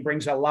Ukraine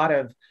brings a lot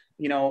of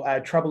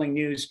troubling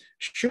news.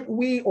 Should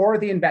we or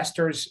the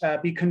investors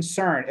be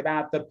concerned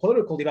about the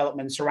political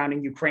developments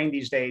surrounding Ukraine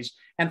these days?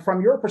 And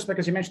from your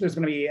perspective, you mentioned there's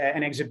going to be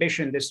an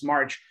exhibition this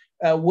March.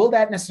 Will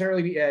that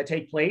necessarily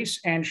take place?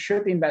 And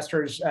should the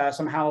investors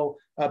somehow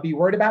be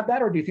worried about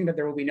that? Or do you think that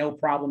there will be no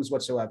problems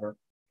whatsoever?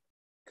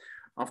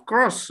 Of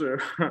course,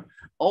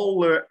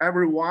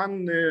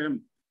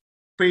 everyone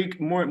pay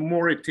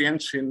more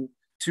attention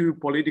to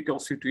political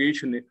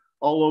situation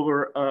all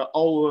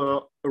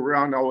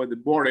around the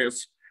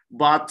borders.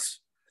 But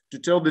to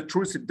tell the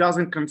truth, it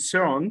doesn't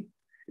concern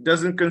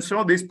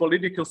this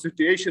political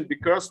situation,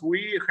 because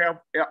we have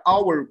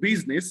our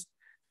business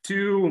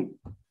to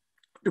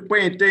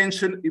pay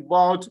attention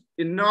about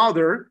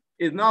another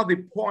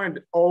point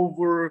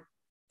over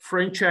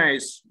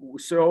franchise.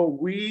 So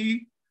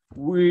we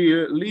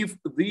leave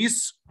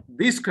this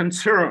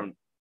concern,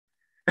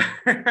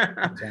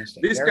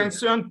 this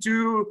concern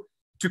to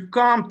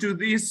come to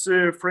this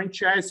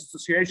franchise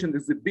association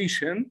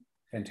exhibition.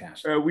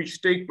 Fantastic.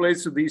 Which take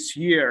place this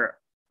year.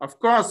 Of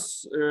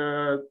course,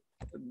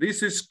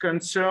 this is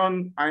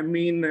concern,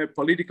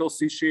 political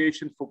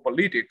situation for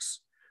politics,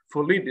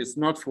 for leaders,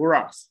 not for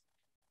us.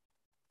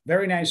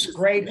 Very nice.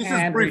 Great this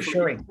and is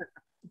reassuring.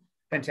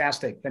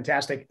 Fantastic.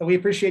 Fantastic. We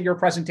appreciate your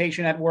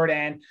presentation, Edward,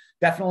 and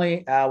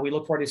definitely we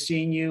look forward to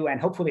seeing you and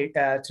hopefully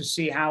to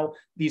see how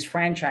these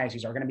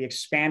franchises are going to be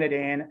expanded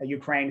in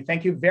Ukraine.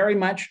 Thank you very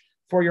much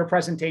for your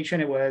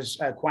presentation. It was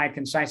quite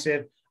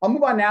concisive. I'll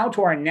move on now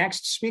to our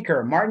next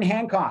speaker, Martin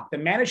Hancock, the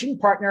managing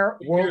partner,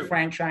 World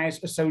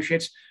Franchise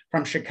Associates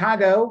from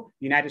Chicago,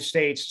 United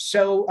States.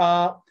 So,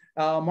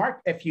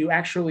 Mark, if you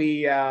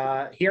actually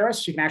hear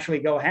us, you can actually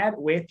go ahead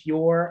with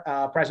your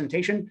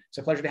presentation. It's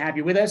a pleasure to have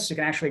you with us. You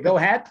can actually go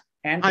ahead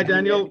and hi,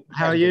 Daniel.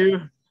 How are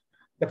you?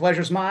 The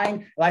pleasure's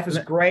mine. Life is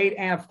great,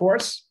 and of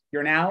course,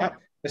 you're now.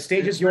 The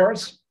stage is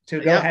yours to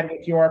go ahead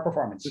with your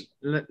performance.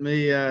 Let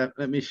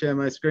me share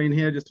my screen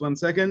here. Just 1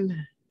 second.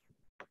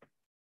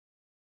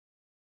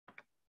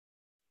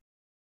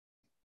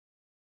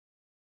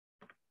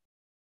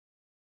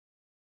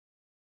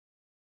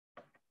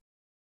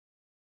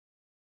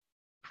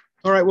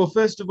 All right. Well,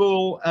 first of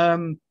all,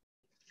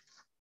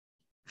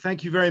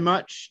 thank you very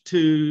much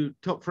to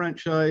Top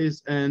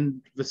Franchise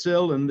and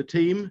Vasil and the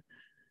team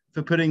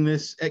for putting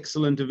this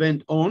excellent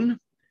event on.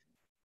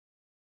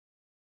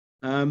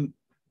 My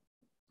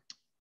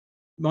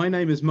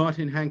name is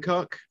Martin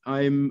Hancock.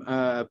 I'm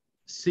I'm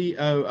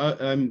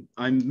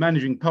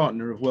managing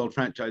partner of World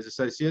Franchise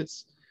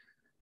Associates.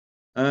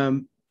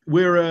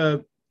 We're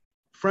a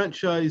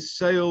franchise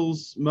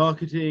sales,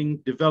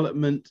 marketing,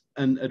 development,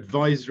 and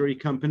advisory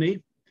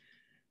company.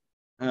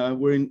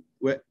 We're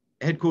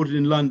headquartered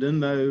in London,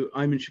 though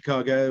I'm in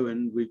Chicago,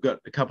 and we've got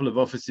a couple of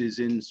offices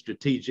in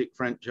strategic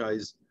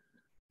franchise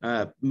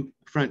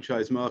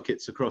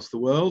markets across the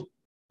world.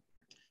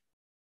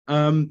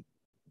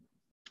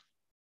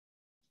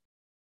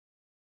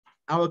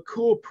 Our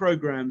core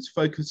programs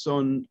focus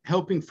on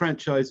helping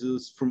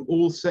franchisors from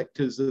all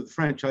sectors of the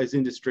franchise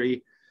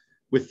industry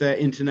with their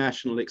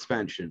international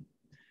expansion.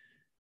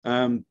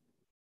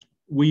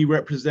 We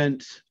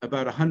represent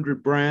about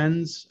 100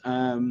 brands,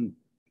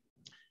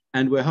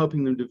 and we're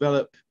helping them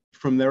develop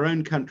from their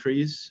own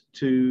countries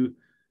to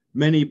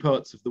many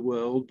parts of the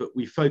world, but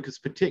we focus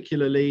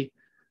particularly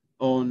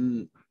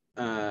on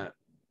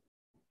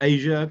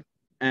Asia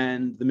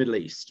and the Middle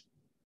East.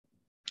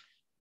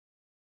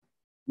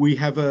 We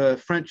have a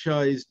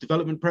franchise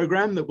development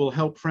program that will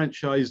help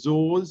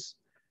franchisors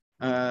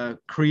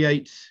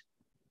create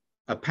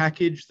a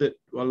package that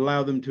will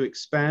allow them to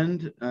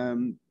expand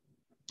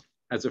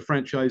as a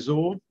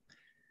franchisor.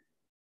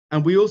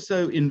 And we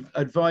also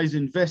advise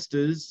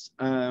investors,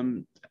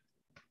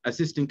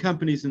 assisting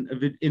companies and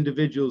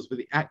individuals with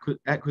the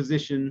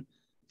acquisition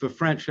for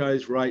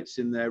franchise rights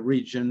in their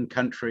region,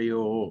 country,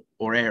 or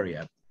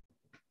area.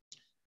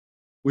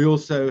 We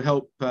also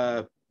help.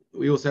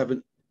 We also have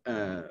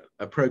a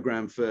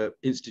program for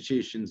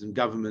institutions and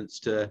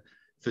governments to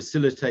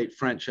facilitate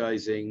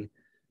franchising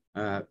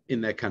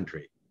in their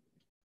country.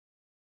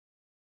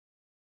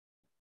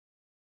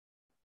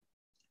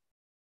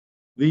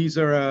 These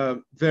are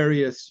our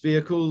various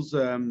vehicles.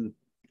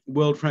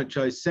 World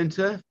Franchise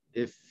Center,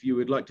 if you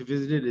would like to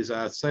visit it, is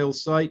our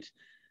sales site.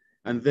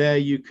 And there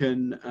you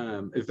can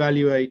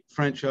evaluate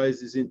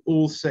franchises in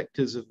all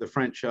sectors of the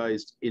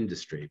franchised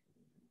industry.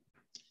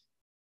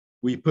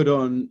 We put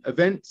on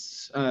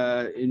events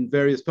in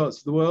various parts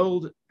of the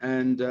world,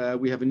 and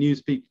we have a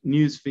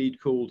news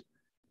feed called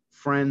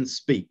Fran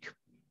Speak.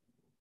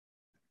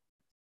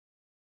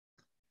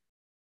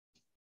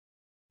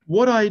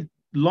 What I'd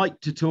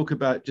like to talk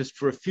about just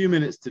for a few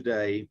minutes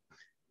today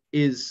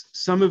is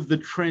some of the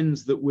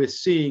trends that we're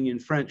seeing in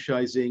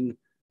franchising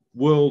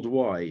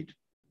worldwide.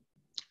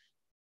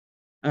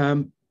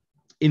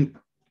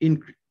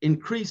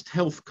 Increased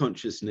health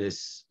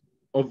consciousness,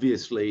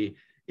 obviously,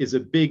 is a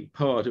big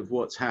part of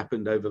what's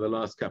happened over the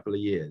last couple of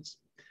years.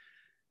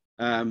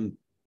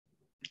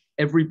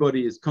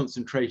 Everybody is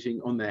concentrating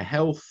on their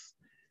health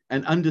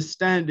and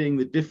understanding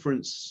the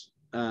difference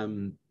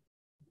to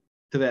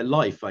their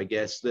life, I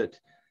guess, that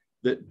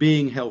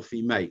being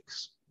healthy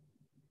makes.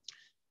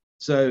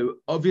 So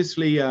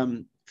obviously,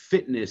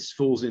 fitness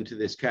falls into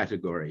this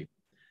category.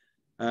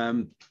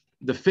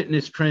 The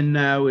fitness trend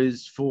now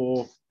is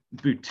for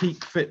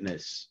boutique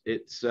fitness.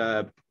 It's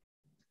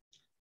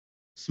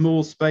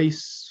small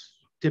space,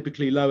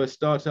 typically lower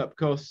startup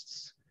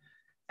costs,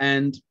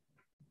 and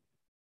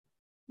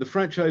the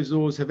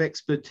franchisors have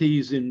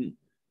expertise in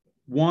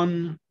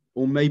one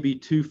or maybe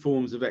two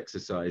forms of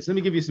exercise. Let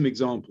me give you some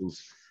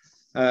examples.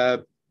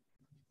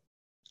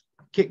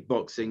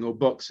 Kickboxing or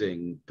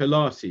boxing,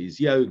 Pilates,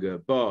 yoga,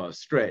 bar,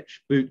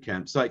 stretch, boot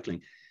camp,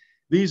 cycling.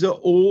 These are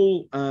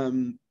all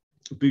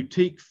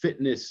boutique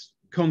fitness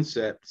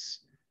concepts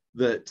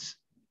that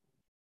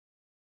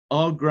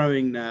are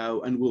growing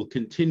now and will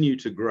continue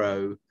to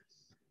grow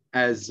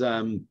as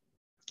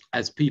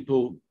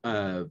people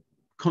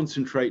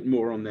concentrate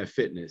more on their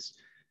fitness.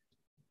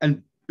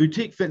 And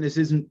boutique fitness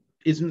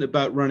isn't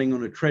about running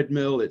on a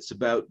treadmill. It's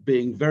about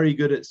being very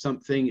good at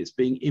something. It's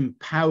being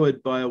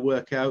empowered by a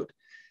workout.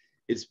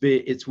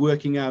 It's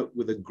working out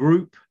with a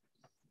group.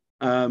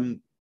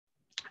 And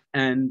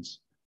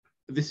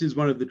this is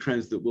one of the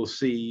trends that we'll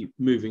see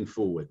moving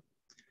forward.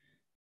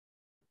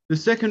 The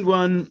second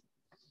one,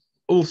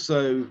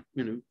 also,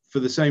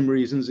 for the same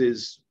reasons,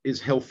 is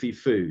healthy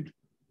food.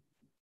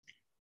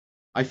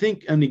 I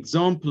think an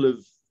example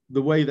of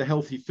the way the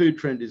healthy food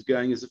trend is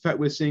going is the fact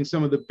we're seeing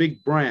some of the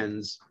big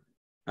brands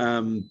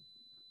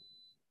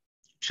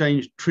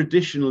change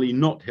traditionally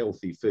not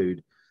healthy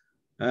food.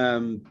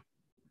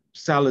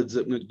 Salads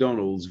at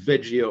McDonald's,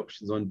 veggie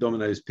options on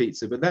Domino's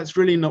Pizza, but that's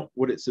really not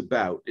what it's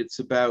about. It's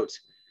about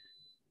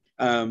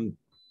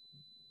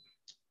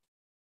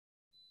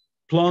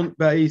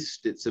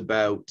plant-based. It's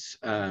about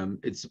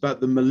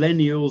the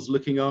millennials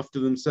looking after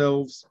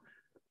themselves,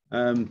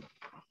 and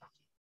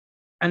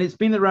it's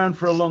been around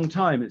for a long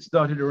time. It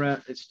started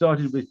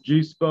with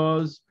juice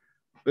bars,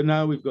 but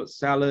now we've got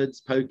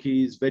salads,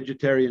 pokies,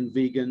 vegetarian,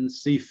 vegan,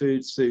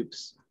 seafood,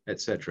 soups,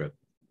 etc.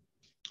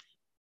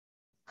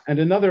 And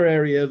another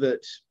area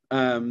that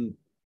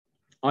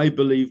I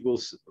believe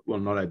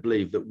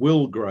that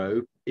will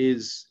grow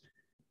is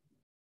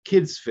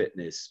kids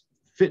fitness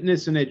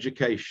and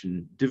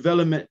education,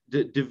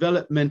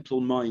 developmental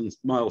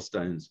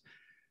milestones,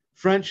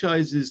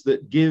 franchises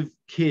that give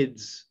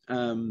kids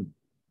the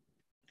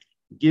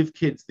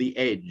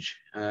edge,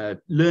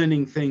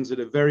 learning things at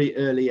a very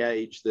early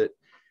age, that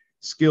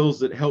skills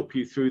that help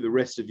you through the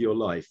rest of your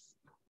life.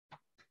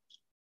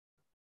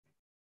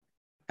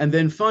 And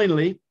then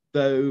finally,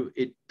 though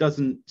it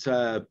doesn't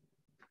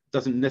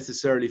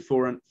necessarily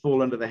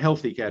fall under the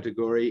healthy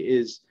category,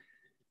 is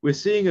we're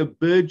seeing a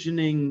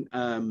burgeoning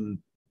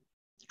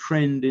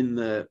trend in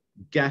the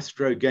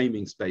gastro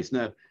gaming space.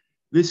 Now,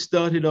 this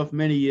started off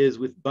many years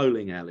with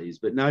bowling alleys,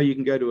 but now you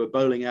can go to a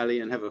bowling alley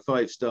and have a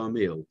 5-star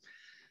meal.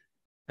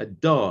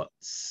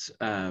 Darts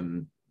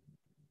and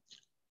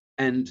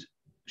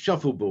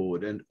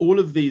shuffleboard and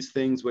all of these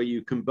things where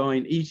you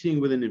combine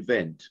eating with an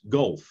event,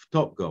 golf,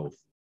 Top Golf.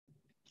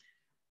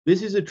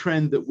 This is a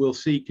trend that we'll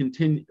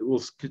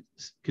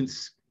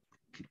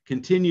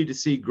continue to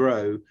see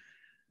grow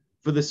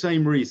for the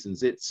same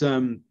reasons. It's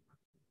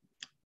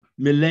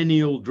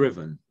millennial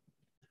driven.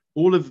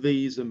 All of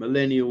these are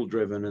millennial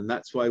driven, and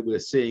that's why we're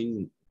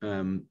seeing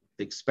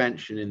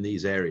expansion in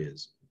these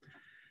areas.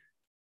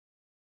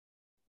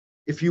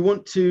 If you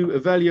want to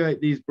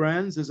evaluate these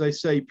brands, as I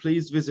say,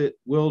 please visit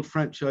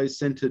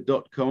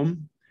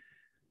worldfranchisecenter.com.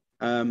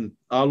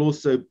 I'll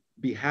also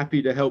be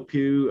happy to help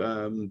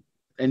you.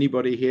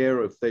 Anybody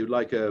here, if they would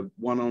like a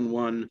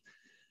one-on-one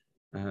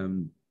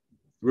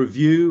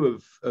review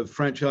of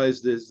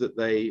franchises that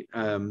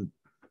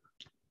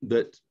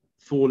that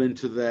fall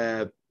into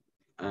their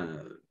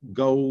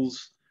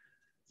goals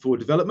for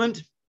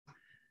development.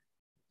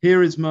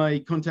 Here is my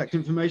contact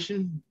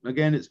information.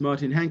 Again, it's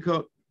Martin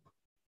Hancock,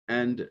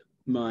 and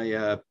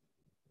my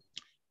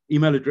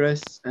email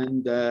address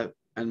and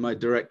my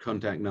direct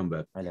contact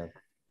number. Hello.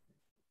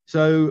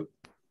 So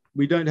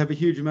we don't have a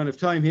huge amount of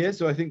time here,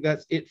 so I think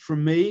that's it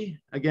from me.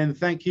 Again,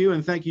 thank you,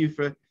 and thank you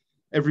for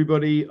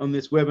everybody on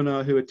this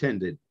webinar who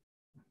attended.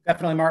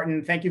 Definitely,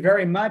 Martin. Thank you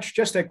very much.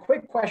 Just a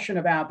quick question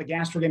about the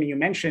gastro gaming you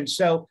mentioned.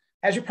 So,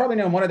 as you probably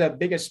know, one of the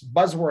biggest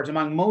buzzwords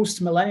among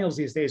most millennials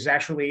these days is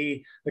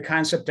actually the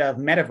concept of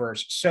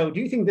metaverse. So, do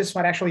you think this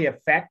might actually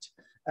affect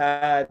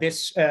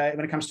this when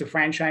it comes to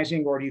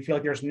franchising, or do you feel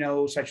like there's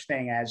no such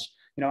thing as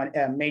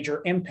a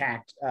major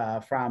impact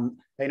from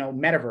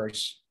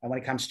metaverse when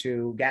it comes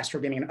to gastro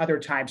gaming and other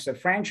types of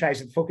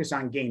franchises that focus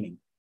on gaming?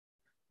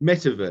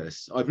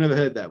 Metaverse. I've never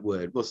heard that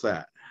word. What's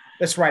that?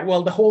 That's right.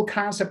 Well, the whole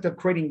concept of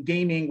creating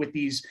gaming with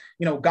these,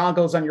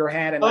 goggles on your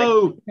head, and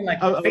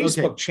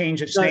Facebook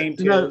changed its name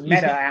to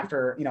Meta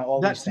after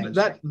all these things.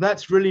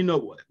 That's really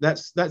not what.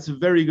 That's a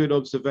very good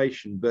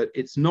observation, but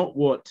it's not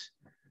what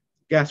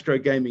gastro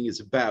gaming is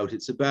about.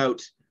 It's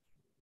about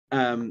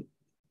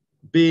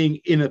being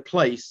in a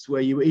place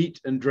where you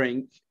eat and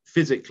drink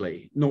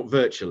physically, not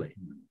virtually.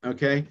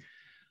 Okay,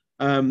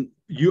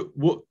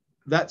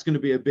 that's going to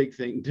be a big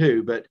thing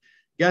too. But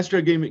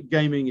gastro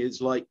gaming is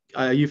like,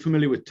 are you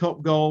familiar with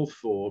Top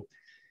Golf or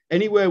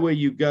anywhere where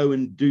you go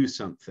and do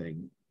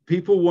something?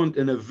 People want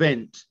an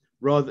event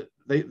rather.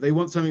 They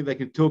want something they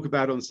can talk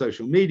about on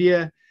social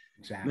media.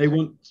 Exactly.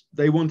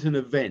 They want an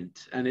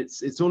event, and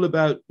it's all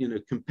about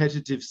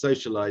competitive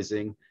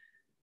socializing,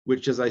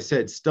 which, as I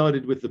said,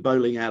 started with the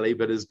bowling alley,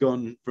 but has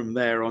gone from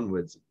there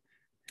onwards.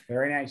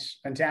 Very nice.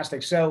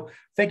 Fantastic. So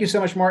thank you so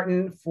much,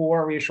 Martin,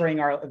 for reassuring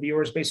our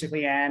viewers,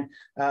 basically. And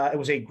it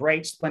was a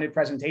great, splendid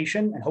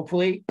presentation. And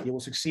hopefully you will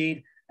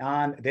succeed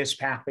on this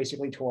path,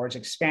 basically, towards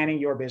expanding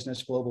your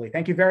business globally.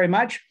 Thank you very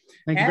much.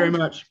 Thank you very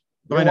much.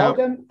 Bye now.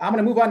 Welcome. I'm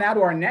going to move on now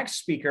to our next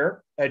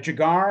speaker,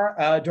 Jigar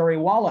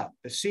Doriwala,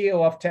 the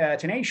CEO of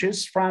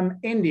Tenacious from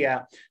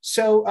India.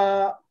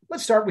 So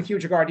let's start with you,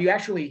 Jigar. Do you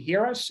actually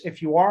hear us?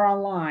 If you are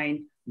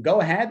online, go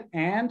ahead,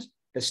 and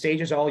the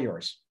stage is all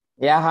yours.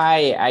 Yeah,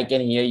 hi, I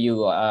can hear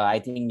you. I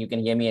think you can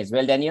hear me as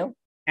well, Daniel.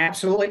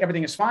 Absolutely,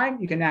 everything is fine.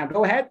 You can now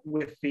go ahead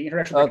with the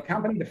introduction of the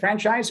company, the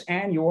franchise,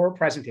 and your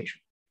presentation.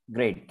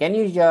 Great. Can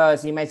you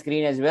see my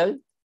screen as well?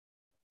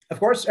 Of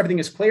course, everything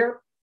is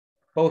clear.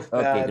 Both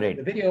great.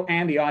 The video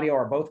and the audio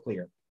are both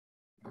clear.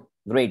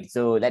 Great.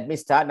 So let me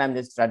start. I'm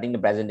just starting the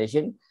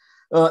presentation.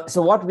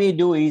 So what we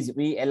do is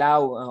we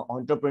allow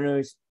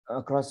entrepreneurs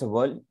across the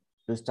world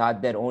to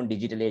start their own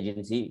digital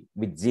agency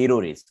with zero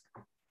risk.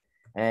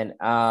 And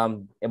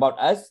about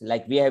us,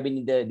 like we have been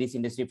in this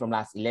industry from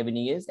last 11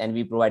 years, and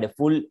we provide a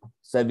full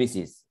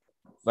services.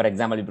 For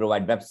example, we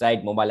provide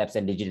website, mobile apps,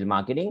 and digital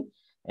marketing.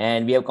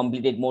 And we have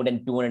completed more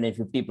than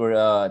 250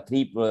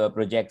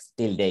 projects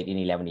till date in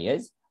 11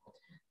 years.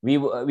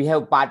 We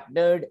have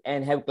partnered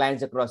and have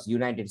clients across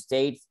United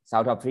States,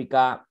 South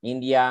Africa,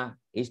 India,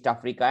 East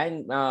Africa,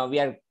 and we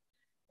are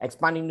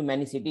expanding to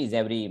many cities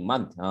every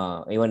month,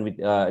 even with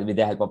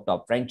the help of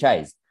Top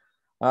Franchise.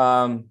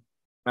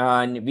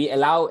 And we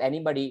allow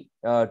anybody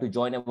to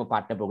join our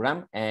partner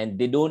program, and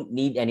they don't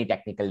need any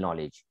technical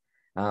knowledge.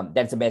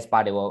 That's the best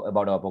part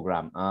about our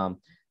program.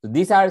 So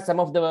these are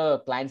some of the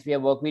clients we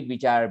have worked with,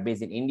 which are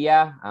based in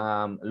India,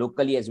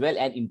 locally as well,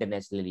 and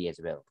internationally as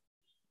well.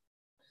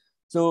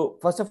 So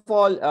first of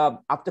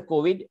all, after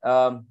COVID,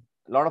 a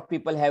lot of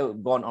people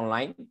have gone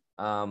online.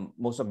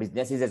 Most of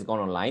businesses has gone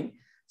online.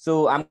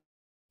 So I'm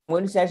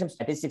going to share some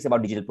statistics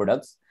about digital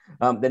products.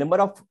 The number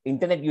of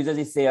internet users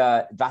is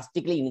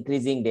drastically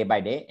increasing day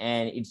by day,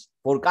 and it's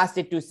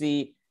forecasted to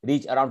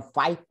reach around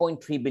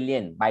 5.3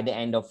 billion by the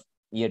end of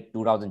year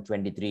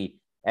 2023,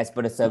 as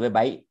per a survey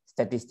by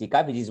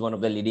Statistica, which is one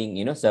of the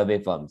leading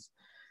survey firms.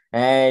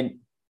 And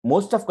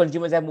most of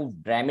consumers have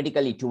moved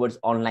dramatically towards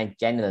online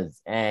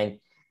channels, and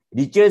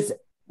researchers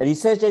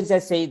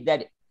have said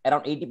that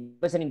around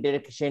 80%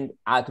 interaction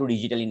are through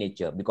digital in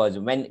nature, because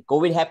when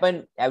COVID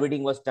happened,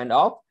 everything was turned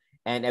off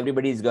and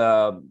everybody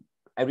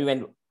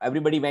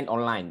went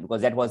online,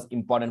 because that was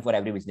important for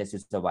every business to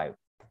survive.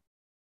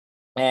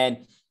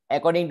 And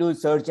according to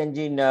search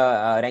engine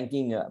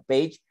ranking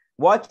page,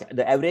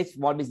 the average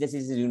small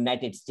businesses in the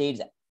United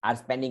States are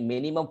spending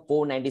minimum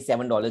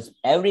 $497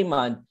 every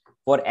month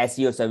for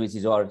SEO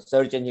services or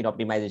search engine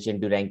optimization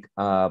to rank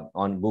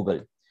on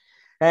Google.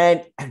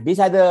 And these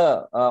are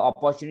the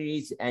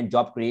opportunities and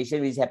job creation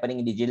which is happening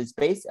in digital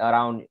space.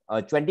 Around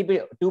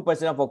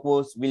 22% of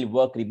workforce will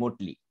work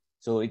remotely.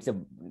 So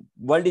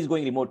world is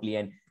going remotely,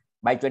 and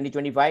by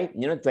 2025,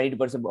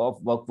 22%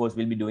 of workforce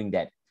will be doing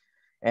that.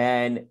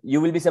 And you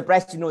will be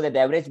surprised to know that the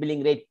average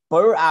billing rate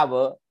per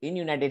hour in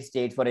United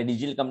States for a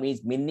digital company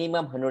is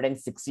minimum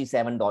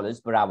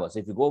 $167 per hour. So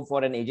if you go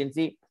for an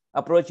agency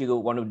approach, you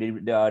want to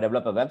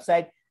develop a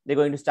website, they're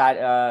going to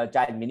start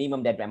charge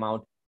minimum that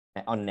amount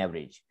on an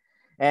average.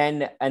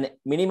 And a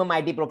minimum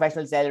IT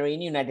professional salary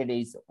in United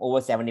is over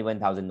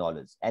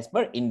 $71,000 as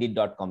per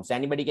Indeed.com. So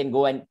anybody can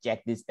go and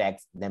check these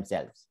facts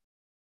themselves.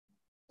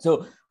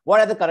 So what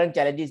are the current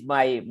challenges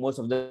by most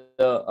of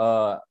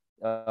the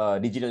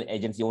digital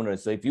agency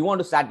owners? So if you want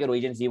to start your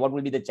agency, what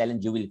will be the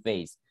challenge you will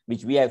face,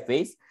 which we have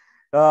faced?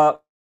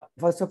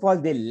 First of all,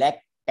 they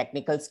lack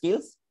technical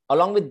skills.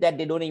 Along with that,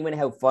 they don't even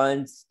have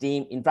funds,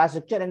 team,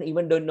 infrastructure, and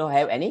even don't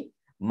have any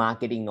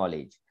marketing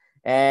knowledge.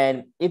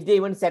 And if they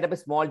even set up a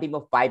small team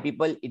of 5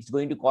 people, it's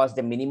going to cost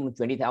them minimum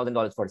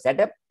 $20,000 for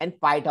setup and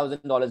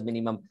 $5,000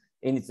 minimum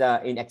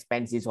in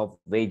expenses of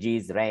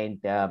wages, rent,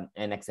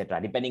 and etc.,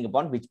 depending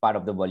upon which part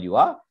of the world you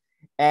are.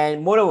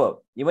 And moreover,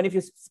 even if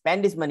you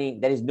spend this money,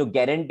 there is no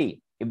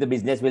guarantee if the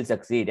business will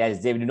succeed,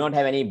 as they do not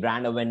have any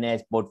brand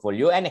awareness,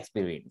 portfolio, and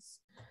experience.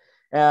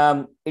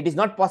 It is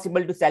not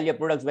possible to sell your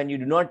products when you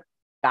do not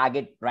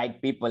target right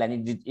people,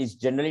 and it is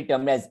generally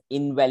termed as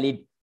invalid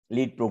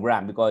lead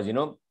program, because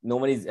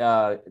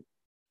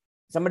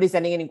somebody's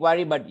sending an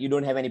inquiry, but you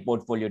don't have any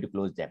portfolio to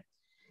close them.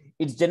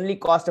 It's generally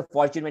cost a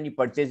fortune when you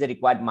purchase the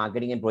required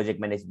marketing and project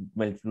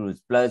management tools.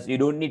 Plus, you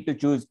don't need to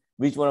choose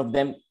which one of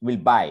them will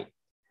buy.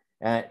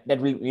 That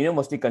will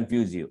mostly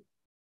confuse you.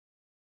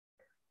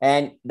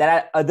 And there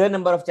are other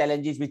number of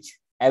challenges which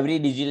every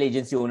digital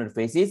agency owner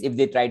faces if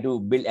they try to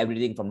build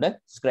everything from the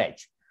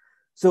scratch.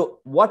 So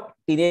what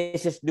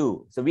teenagers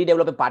do? So we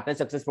develop a partner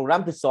success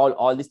program to solve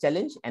all these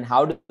challenges. And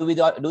how do we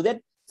do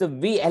that? So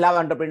we allow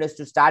entrepreneurs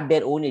to start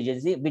their own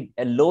agency with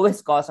a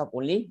lowest cost of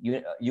only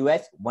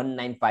US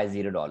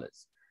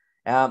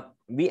 $1,950.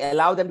 We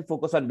allow them to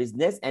focus on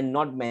business and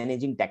not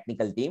managing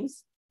technical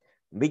teams.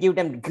 We give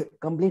them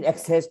complete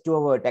access to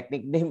our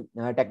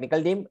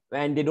technical team,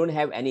 and they don't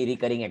have any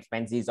recurring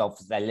expenses of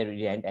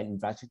salary, rent, and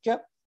infrastructure.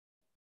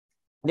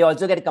 They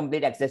also get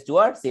complete access to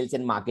our sales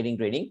and marketing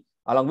training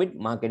along with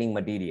marketing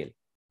material.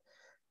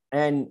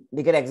 And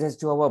they get access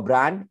to our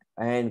brand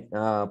and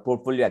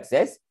portfolio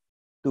access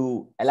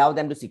to allow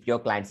them to secure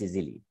clients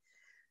easily.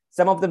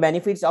 Some of the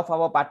benefits of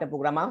our partner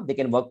program are they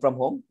can work from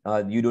home.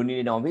 You don't need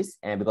an office,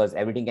 because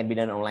everything can be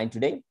done online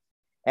today.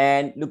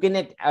 And looking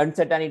at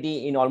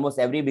uncertainty in almost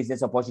every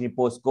business opportunity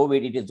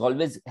post-COVID, it is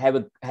always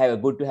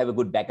good to have a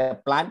good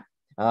backup plan.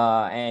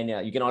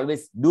 And you can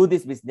always do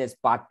this business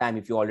part-time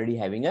if you're already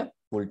having a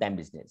full-time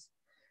business.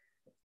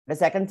 The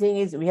second thing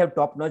is we have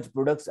top-notch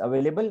products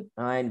available,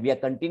 and we are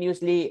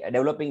continuously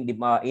developing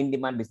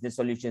in-demand business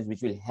solutions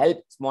which will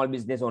help small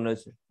business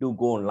owners to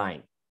go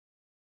online.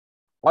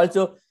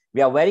 Also,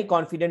 we are very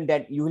confident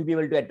that you will be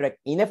able to attract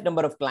enough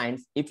number of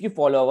clients if you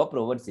follow our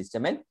proven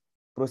system and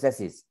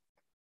processes.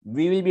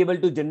 We will be able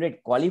to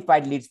generate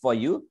qualified leads for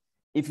you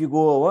if you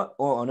go over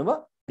on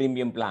our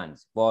premium plans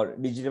for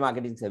digital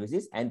marketing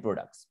services and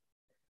products.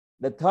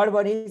 The third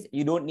one is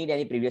you don't need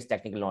any previous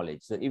technical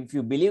knowledge. So if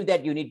you believe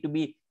that you need to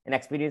be an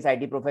experienced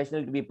IT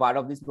professional to be part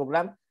of this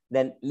program,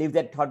 then leave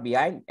that thought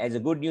behind. As the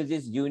good news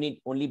is you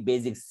need only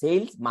basic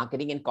sales,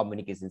 marketing, and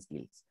communication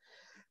skills.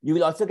 You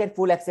will also get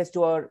full access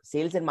to our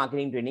sales and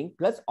marketing training,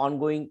 plus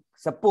ongoing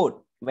support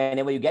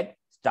whenever you get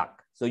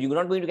stuck. So you're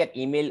not going to get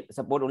email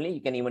support only,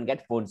 you can even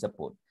get phone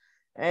support.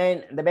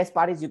 And the best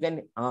part is you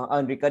can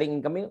earn recurring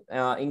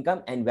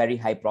income and very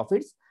high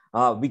profits.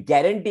 We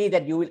guarantee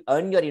that you will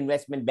earn your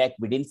investment back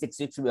within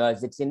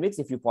 16 weeks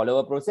if you follow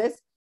a process,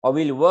 or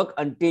will work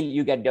until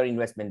you get your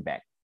investment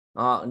back.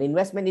 The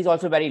investment is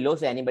also very low,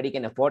 so anybody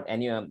can afford,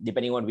 and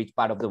depending on which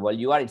part of the world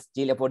you are, it's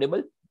still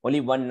affordable,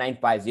 only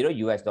 $1950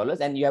 US,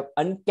 and you have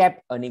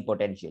uncapped earning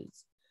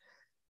potentials.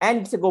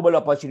 And it's a global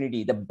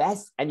opportunity. The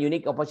best and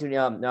unique opportunity,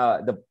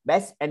 the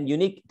best and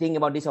unique thing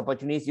about this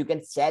opportunity is you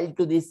can sell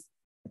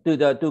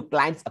to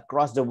clients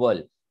across the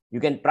world. You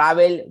can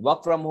travel,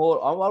 work from home,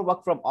 or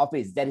work from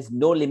office. There is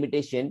no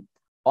limitation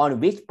on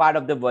which part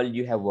of the world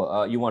you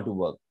want to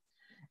work.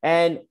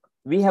 And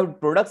we have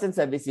products and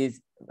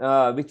services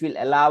which will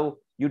allow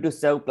you to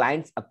serve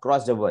clients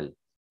across the world.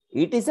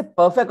 It is a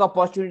perfect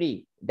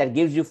opportunity that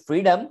gives you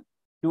freedom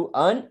to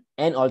earn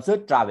and also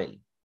travel.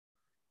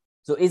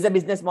 So is the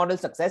business model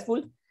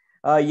successful?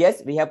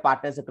 Yes, we have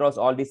partners across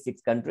all these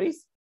 6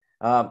 countries.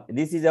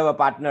 This is our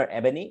partner,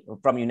 Ebony,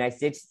 from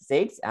United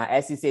States.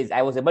 As he says,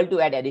 I was able to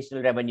add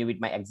additional revenue with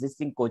my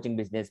existing coaching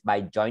business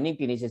by joining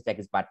Tenacious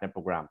Tech's partner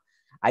program.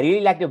 I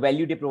really liked the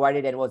value they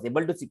provided and was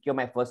able to secure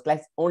my first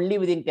class only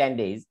within 10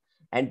 days.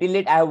 Until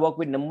date, I have worked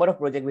with a number of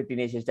projects with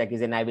Tenacious Tech,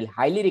 and I will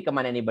highly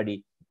recommend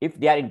anybody if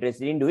they are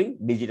interested in doing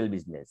digital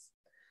business.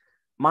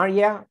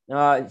 Maria,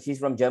 she's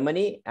from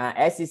Germany.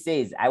 As she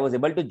says, I was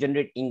able to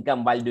generate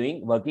income while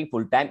working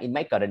full-time in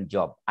my current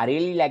job. I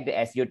really like the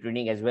SEO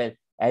training as well,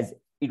 as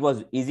it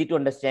was easy to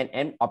understand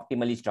and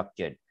optimally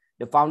structured.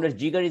 The founder,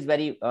 Jigar, is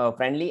very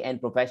friendly and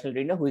professional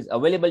trainer who is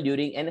available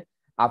during and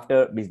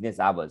after business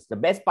hours. The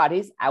best part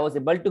is I was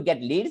able to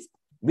get leads,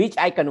 which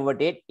I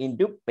converted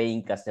into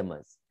paying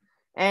customers.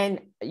 And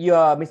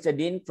Mr.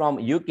 Dean from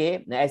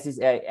UK,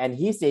 and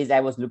he says,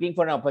 I was looking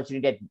for an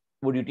opportunity that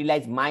would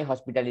utilize my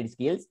hospitality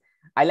skills.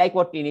 I like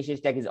what Tenacious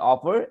Tech is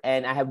offer,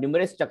 and I have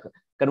numerous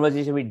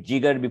conversations with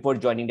Jigar before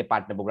joining the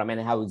partner program, and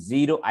I have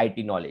zero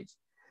IT knowledge.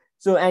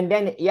 So, and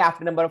then,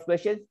 after a number of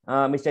questions,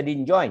 Mr.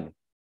 Dean joined.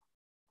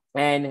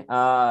 And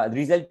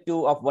result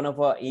 2 of one of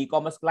our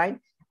e-commerce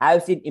clients, I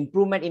have seen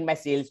improvement in my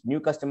sales,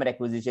 new customer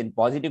acquisition,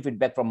 positive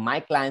feedback from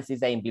my clients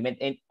as I implement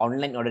an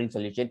online ordering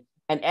solution,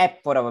 an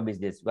app for our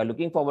business. We are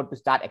looking forward to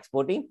start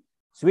exporting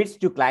suites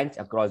to clients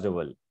across the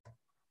world.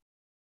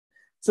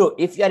 So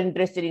if you are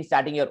interested in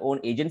starting your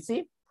own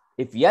agency,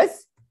 if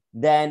yes,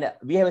 then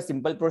we have a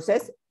simple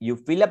process. You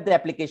fill up the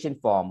application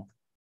form.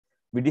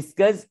 We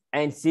discuss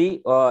and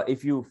see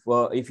if you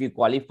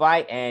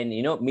qualify and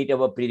meet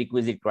our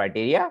prerequisite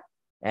criteria,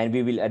 and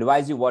we will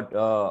advise you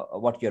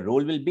what your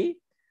role will be.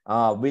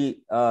 We'll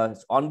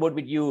onboard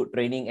with you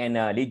training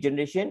and lead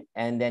generation,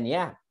 and then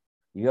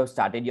you have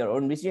started your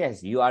own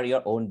business. You are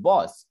your own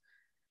boss.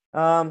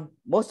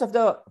 Most of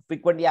the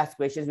frequently asked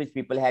questions which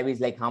people have is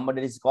like, how much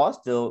does it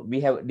cost? So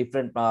we have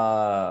different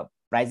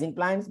pricing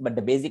plans, but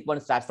the basic one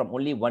starts from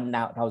only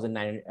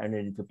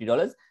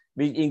 $1,950,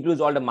 which includes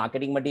all the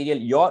marketing material,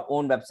 your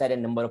own website,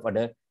 and number of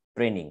other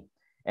training.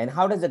 And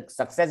how does the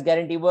success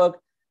guarantee work?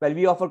 Well,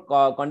 we offer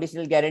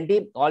conditional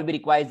guarantee. All we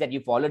require is that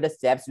you follow the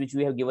steps which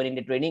we have given in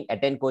the training,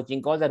 attend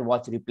coaching calls, and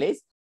watch replays.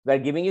 We're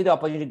giving you the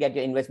opportunity to get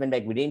your investment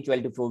back within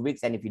 12 to 4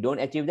 weeks. And if you don't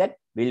achieve that,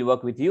 we'll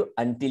work with you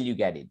until you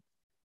get it.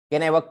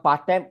 Can I work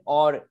part-time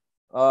or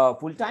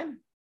full-time?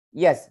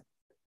 Yes.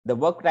 The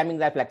work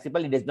timings are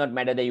flexible. It does not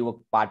matter that you work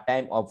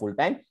part-time or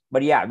full-time.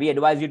 But we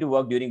advise you to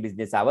work during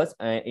business hours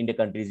in the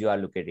countries you are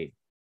located.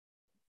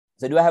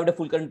 So do I have the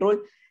full control?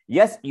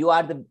 Yes, you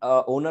are the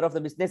owner of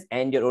the business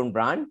and your own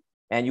brand,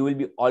 and you will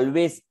be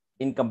always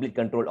in complete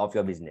control of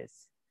your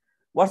business.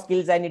 What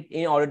skills I need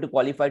in order to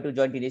qualify to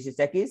join Tenacious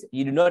Tech is,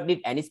 you do not need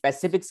any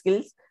specific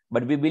skills,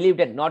 but we believe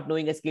that not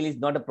knowing a skill is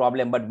not a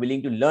problem, but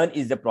willing to learn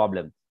is the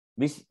problem.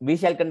 We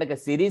shall conduct a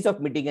series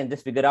of meetings and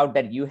just figure out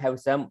that you have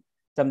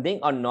something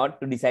or not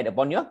to decide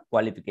upon your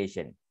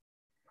qualification.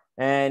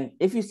 And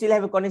if you still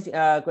have a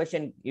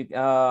question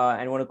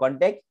and want to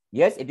contact,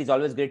 yes, it is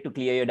always great to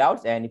clear your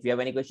doubts. And if you have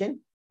any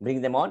question,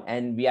 bring them on,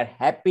 and we are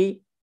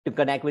happy to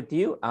connect with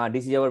you.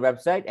 This is our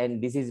website,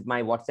 and this is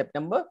my WhatsApp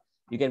number.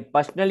 You can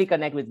personally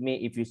connect with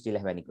me if you still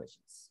have any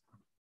questions.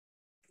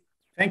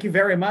 Thank you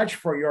very much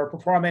for your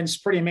performance.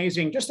 Pretty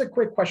amazing. Just a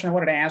quick question I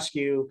wanted to ask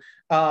you,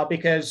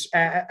 because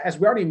as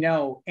we already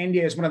know,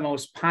 India is one of the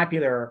most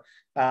popular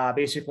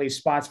basically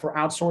spots for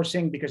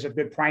outsourcing because of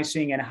good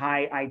pricing and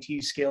high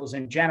IT skills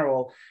in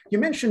general. You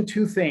mentioned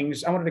 2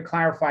 things I wanted to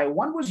clarify.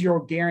 One was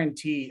your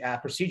guarantee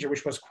procedure,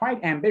 which was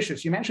quite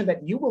ambitious. You mentioned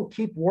that you will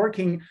keep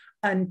working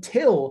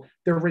until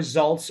the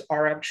results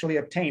are actually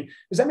obtained.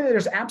 Does that mean that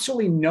there's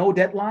absolutely no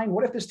deadline?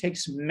 What if this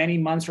takes many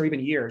months or even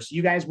years?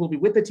 You guys will be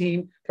with the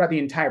team throughout the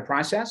entire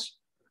process?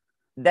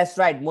 That's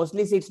right.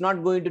 Mostly it's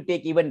not going to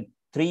take even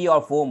 3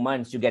 or 4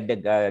 months to get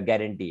the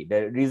guarantee.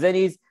 The reason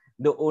is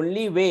the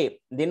only way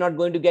they're not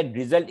going to get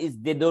result is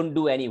they don't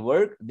do any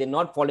work. They're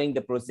not following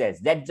the process.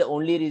 That's the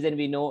only reason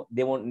we know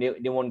they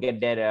won't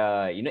get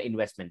their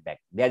investment back.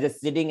 They're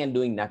just sitting and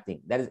doing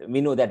nothing. That is,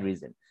 we know that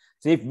reason.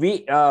 So if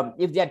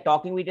if they are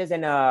talking with us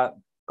and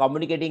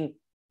communicating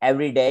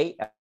every day,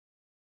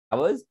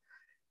 hours,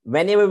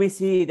 whenever we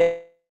see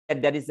that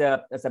there is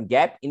some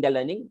gap in their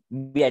learning,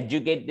 we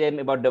educate them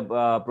about the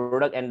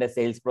product and the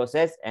sales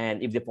process.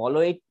 And if they follow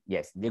it,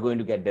 yes, they're going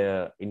to get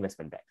the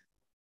investment back.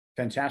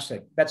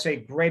 Fantastic. That's a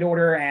great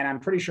order. And I'm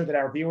pretty sure that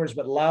our viewers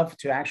would love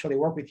to actually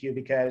work with you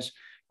because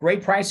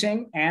great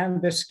pricing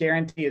and this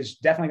guarantee is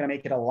definitely going to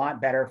make it a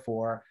lot better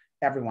for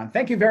everyone.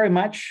 Thank you very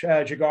much,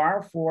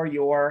 Jigar, for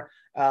your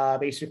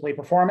basically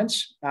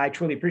performance. I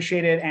truly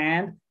appreciate it.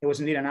 And it was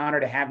indeed an honor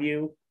to have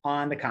you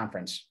on the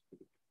conference.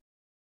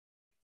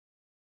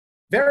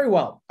 Very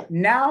well.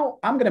 Now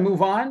I'm going to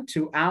move on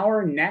to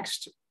our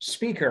next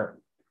speaker,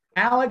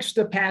 Alex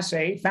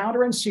DePasse,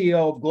 founder and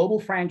CEO of Global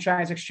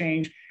Franchise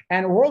Exchange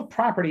and World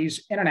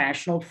Properties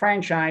International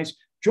Franchise,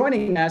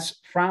 joining us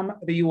from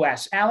the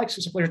US. Alex,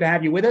 it's a pleasure to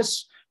have you with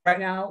us. Right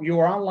now, you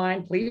are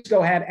online. Please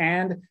go ahead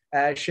and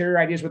share your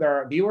ideas with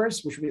our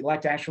viewers, which we'd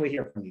like to actually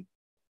hear from you.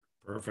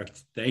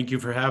 Perfect. Thank you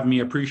for having me.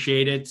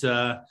 Appreciate it.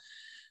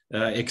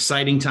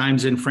 Exciting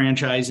times in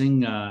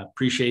franchising.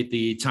 Appreciate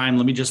the time.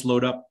 Let me just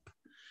load up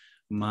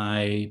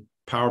my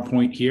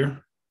PowerPoint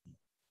here.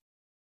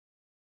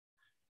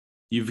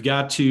 You've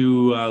got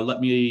to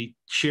let me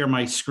share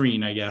my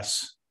screen, I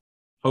guess.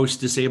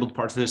 Host disabled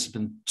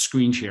participant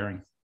screen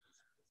sharing.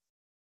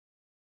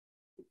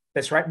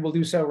 That's right. We'll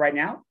do so right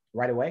now,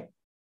 right away.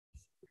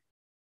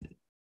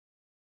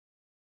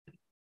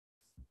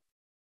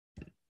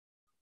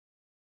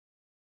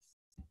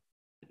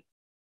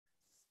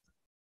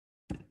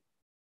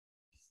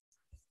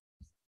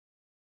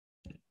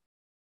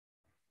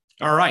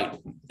 All right.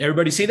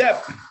 Everybody see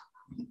that?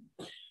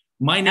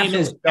 My name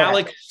is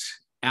Alex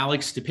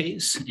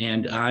DePasse,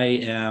 and I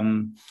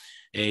am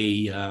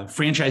a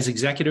franchise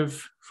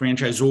executive,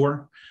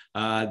 franchisor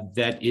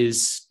that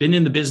has been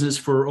in the business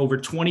for over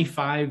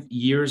 25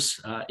 years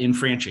in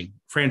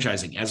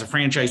franchising. As a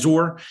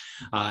franchisor,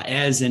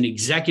 as an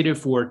executive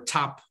for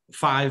top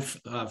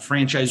 5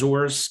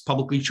 franchisors,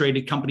 publicly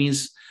traded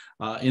companies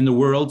in the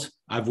world.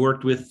 I've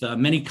worked with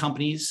many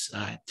companies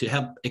to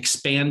help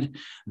expand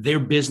their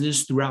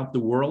business throughout the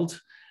world.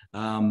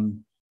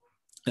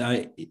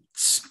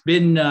 It's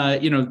been,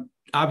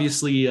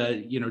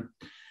 obviously,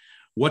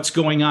 what's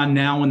going on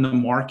now in the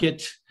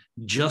market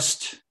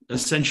just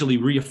essentially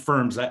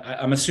reaffirms.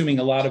 I'm assuming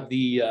a lot of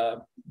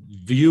the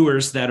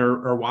viewers that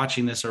are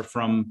watching this are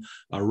from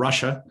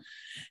Russia.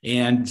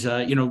 And,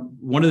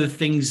 one of the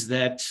things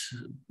that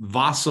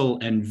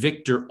Vasyl and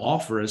Victor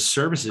offer as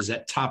services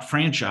at Top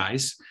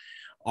Franchise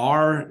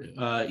are,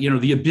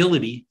 the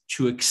ability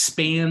to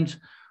expand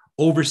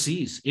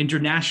overseas,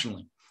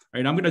 internationally.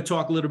 Right? I'm going to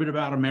talk a little bit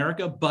about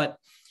America, but,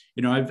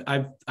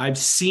 I've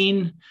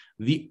seen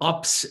the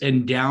ups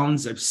and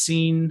downs.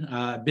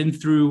 I've been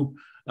through,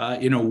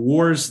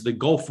 wars, the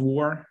Gulf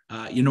War,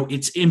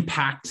 its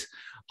impact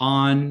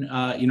on,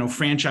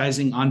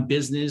 franchising, on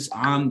business,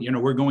 on,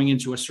 we're going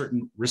into a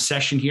certain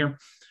recession here.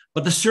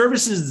 But the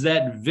services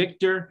that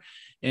Victor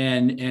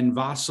and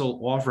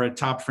Vasyl offer at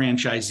Top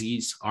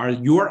Franchisees are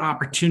your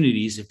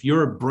opportunities, if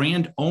you're a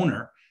brand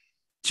owner,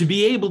 to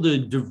be able to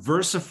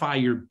diversify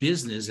your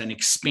business and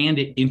expand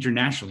it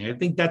internationally. I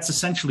think that's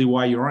essentially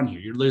why you're on here.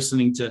 You're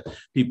listening to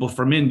people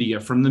from India,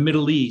 from the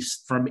Middle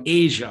East, from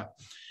Asia,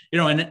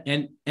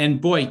 and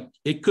boy,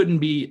 it couldn't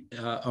be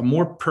a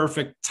more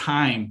perfect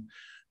time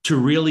to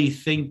really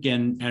think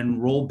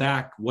and roll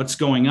back what's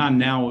going on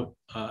now,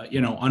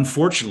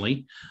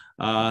 unfortunately,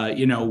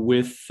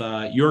 with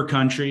your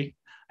country,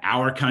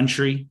 our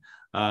country,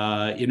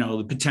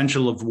 the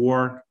potential of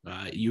war.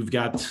 You've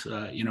got,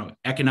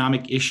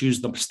 economic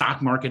issues. The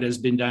stock market has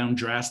been down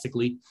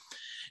drastically.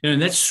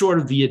 And that's sort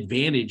of the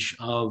advantage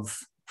of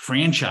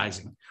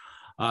franchising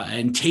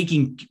and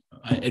taking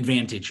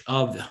advantage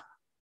of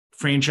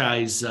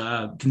franchise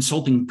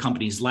consulting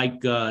companies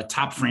like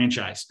Top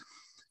Franchise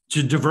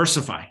to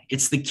diversify.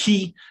 It's the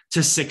key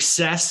to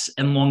success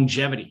and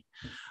longevity.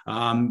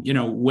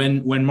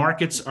 When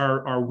markets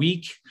are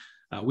weak,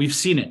 we've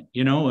seen it,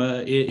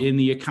 in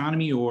the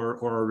economy,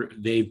 or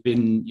they've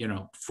been,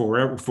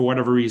 for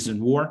whatever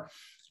reason, war.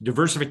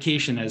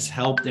 Diversification has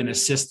helped and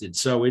assisted.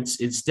 So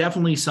it's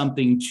definitely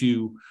something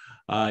to,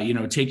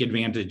 take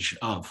advantage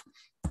of.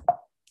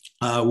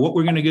 What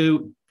we're going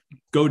to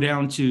go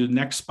down to the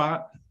next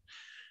spot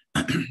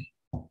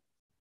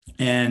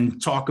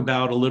and talk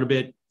about a little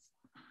bit,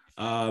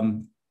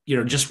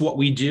 just what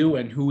we do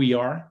and who we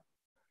are.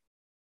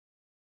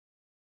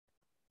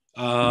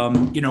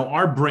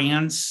 Our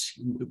brands,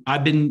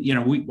 I've been,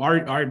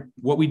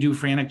 what we do,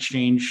 Fran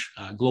Exchange,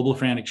 Global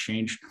Fran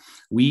Exchange,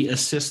 we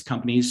assist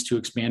companies to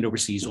expand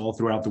overseas all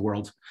throughout the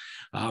world.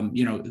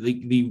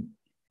 The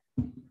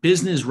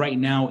business right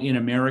now in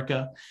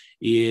America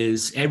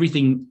is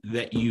everything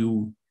that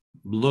you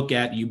look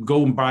at, you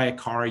go and buy a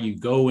car, you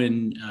go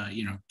in,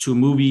 to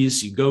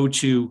movies, you go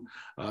to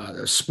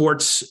a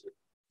sports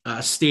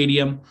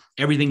stadium,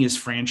 everything is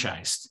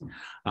franchised.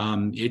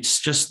 It's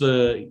just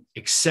the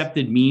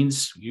accepted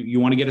means. You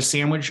want to get a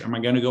sandwich? Am I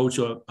going to go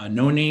to a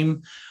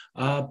no-name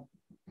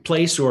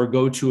place or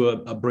go to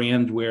a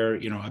brand where,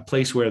 a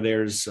place where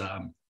there's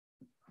a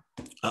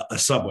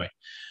Subway?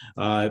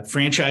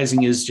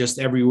 Franchising is just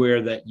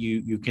everywhere that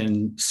you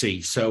can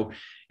see. So,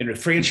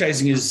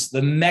 franchising is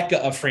the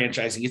mecca of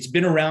franchising. It's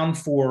been around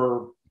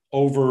for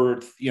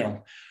over,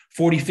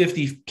 40,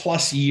 50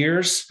 plus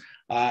years.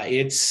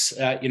 It's,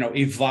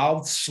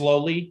 evolved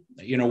slowly,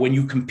 when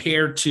you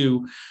compare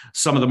to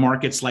some of the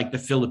markets like the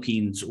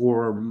Philippines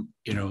or,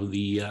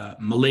 the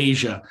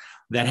Malaysia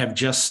that have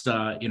just,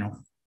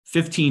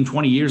 15,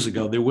 20 years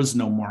ago, there was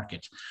no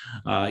market,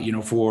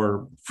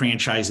 for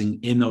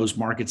franchising in those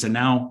markets. And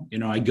now,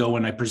 I go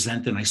and I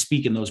present and I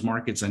speak in those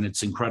markets, and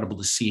it's incredible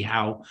to see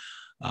how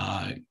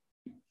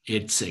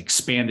it's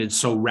expanded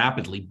so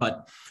rapidly.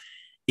 But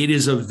it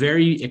is a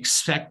very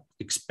accepted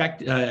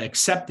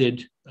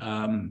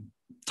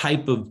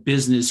type of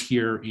business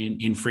here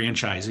in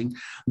franchising.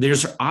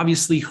 There's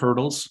obviously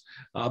hurdles,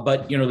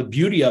 but the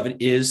beauty of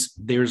it is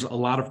there's a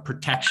lot of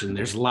protection.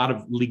 There's a lot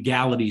of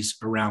legalities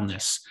around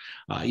this.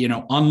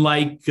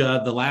 Unlike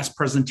the last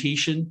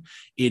presentation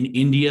in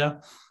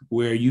India,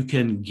 where you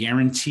can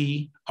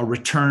guarantee a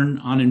return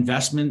on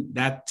investment,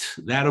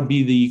 that'll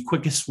be the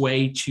quickest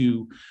way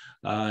to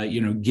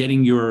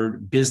getting your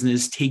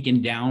business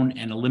taken down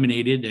and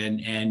eliminated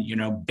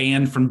and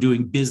banned from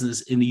doing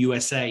business in the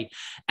USA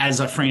as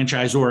a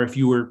franchisor if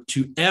you were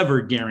to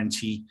ever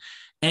guarantee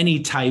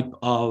any type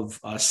of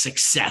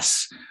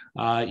success.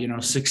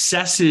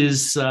 Success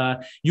is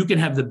you can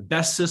have the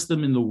best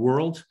system in the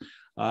world,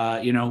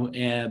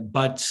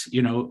 but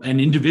an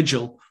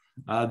individual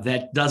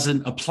that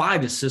doesn't apply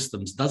the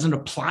systems, doesn't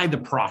apply the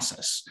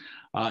process,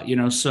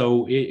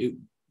 so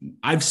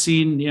I've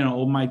seen,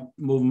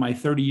 over my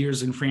 30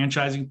 years in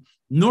franchising,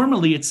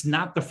 normally it's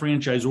not the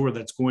franchisor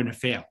that's going to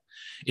fail.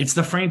 It's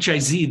the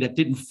franchisee that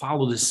didn't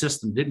follow the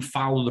system, didn't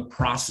follow the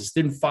process,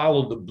 didn't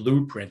follow the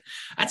blueprint.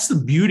 That's the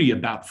beauty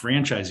about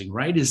franchising,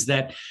 right? Is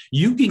that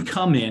you can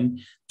come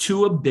in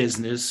to a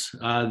business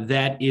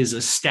that is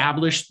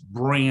established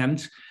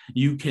brand.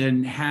 You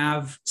can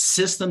have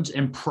systems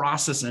and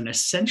process and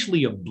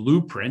essentially a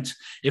blueprint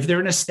if they're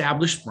an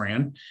established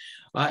brand.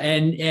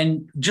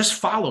 And just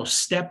follow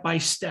step by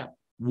step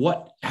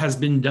what has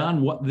been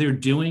done, what they're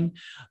doing,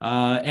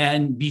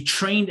 and be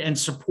trained and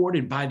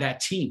supported by that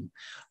team.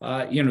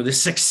 The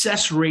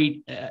success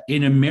rate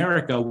in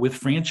America with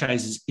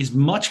franchises is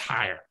much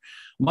higher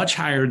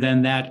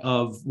than that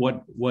of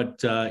what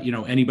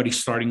anybody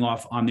starting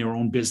off on their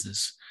own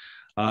business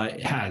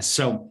has.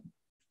 So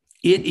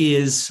it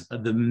is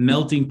the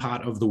melting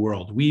pot of the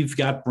world. We've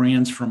got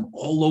brands from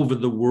all over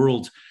the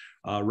world.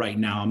 Right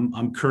now,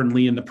 I'm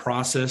currently in the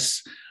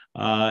process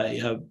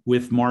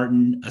with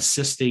Martin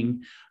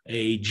assisting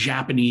a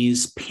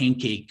Japanese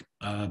pancake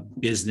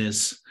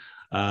business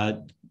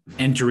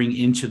entering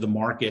into the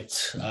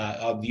market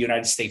of the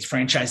United States,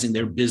 franchising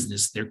their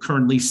business. They're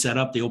currently set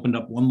up. They opened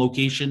up one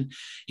location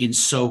in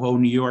Soho,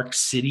 New York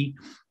City,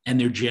 and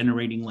they're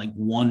generating like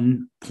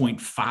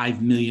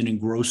 1.5 million in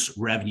gross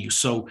revenue.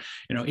 So,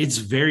 it's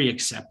very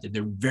accepted.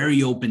 They're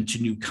very open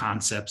to new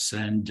concepts,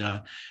 and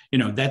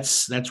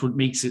that's what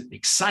makes it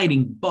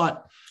exciting.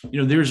 But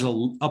there's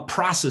a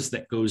process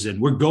that goes in.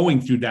 We're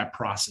going through that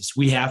process.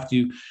 We have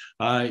to,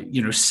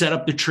 set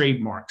up the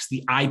trademarks,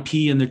 the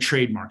IP and the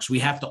trademarks. We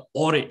have to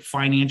audit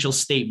financial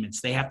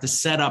statements. They have to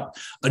set up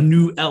a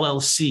new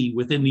LLC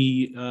within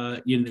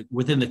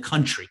the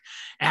country.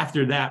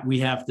 After that,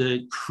 we have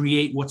to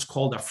create what's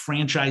called a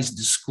franchise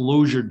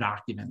disclosure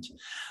document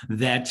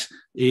that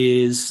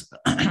is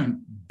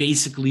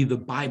basically the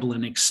Bible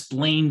and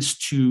explains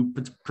to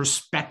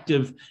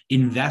prospective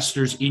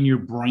investors in your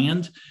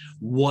brand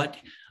what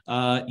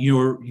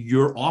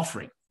you're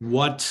offering,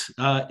 what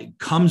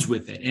comes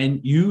with it.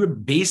 And you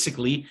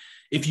basically,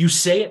 if you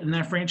say it in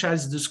that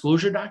franchise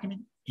disclosure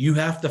document, you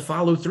have to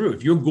follow through.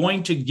 If you're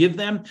going to give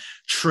them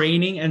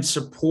training and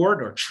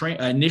support or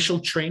initial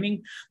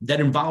training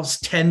that involves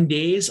 10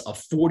 days of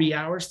 40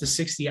 hours to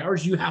 60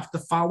 hours, you have to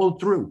follow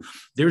through.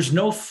 There's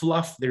no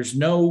fluff. There's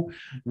no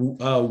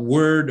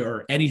word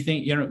or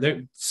anything.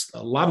 There's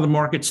a lot of the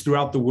markets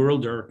throughout the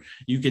world are,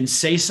 you can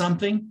say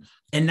something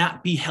and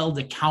not be held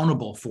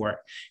accountable for it.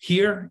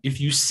 Here, if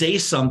you say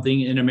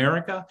something in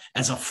America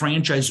as a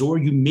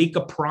franchisor, you make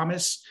a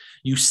promise,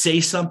 you say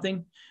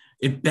something,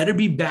 it better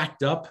be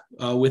backed up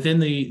within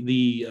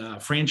the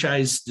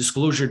franchise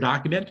disclosure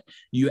document.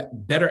 You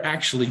better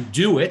actually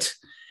do it.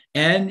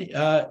 And,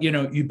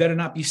 you better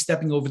not be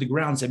stepping over the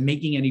grounds and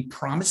making any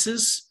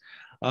promises,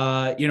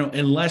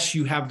 unless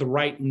you have the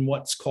right in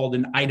what's called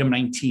an item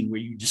 19, where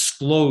you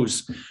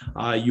disclose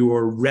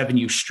your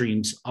revenue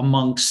streams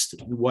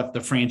amongst what the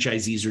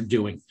franchisees are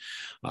doing.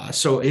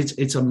 So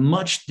it's a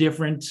much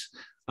different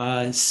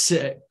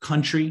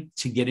country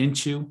to get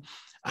into.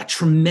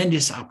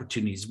 Tremendous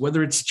opportunities,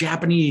 whether it's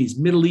Japanese,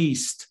 Middle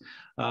East,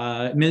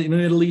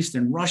 Middle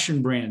Eastern,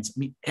 Russian brands. I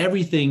mean,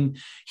 everything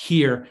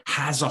here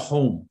has a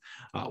home.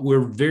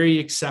 We're very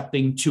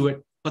accepting to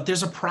it, but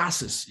there's a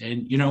process,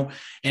 and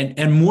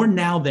and more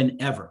now than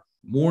ever,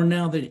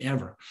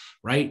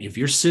 right? If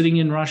you're sitting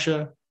in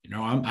Russia,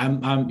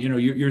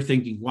 you're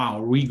thinking, wow,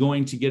 are we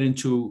going to get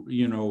into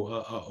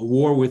a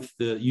war with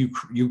the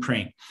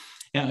Ukraine?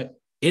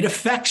 It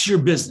affects your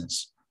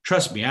business.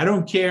 Trust me, I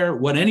don't care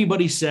what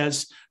anybody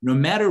says. No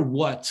matter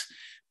what,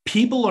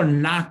 people are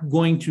not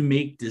going to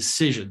make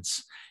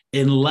decisions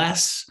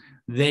unless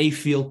they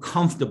feel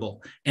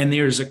comfortable and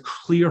there's a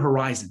clear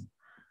horizon.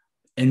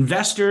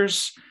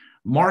 Investors,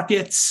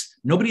 markets,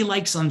 nobody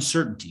likes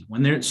uncertainty.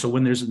 When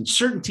there's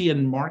uncertainty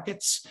in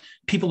markets,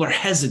 people are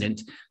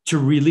hesitant to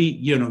really,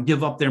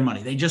 give up their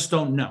money. They just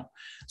don't know.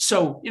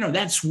 So,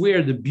 that's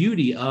where the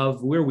beauty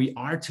of where we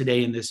are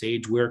today in this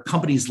age, where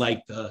companies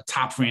like the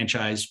Top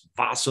Franchise,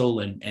 Vassal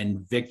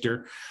and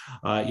Victor,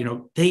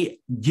 they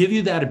give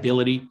you that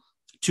ability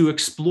to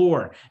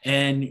explore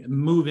and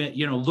move it,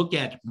 look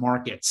at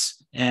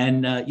markets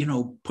and,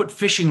 put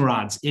fishing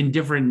rods in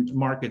different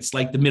markets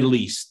like the Middle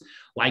East,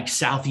 like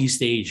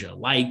Southeast Asia,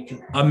 like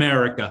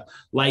America,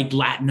 like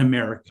Latin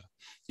America.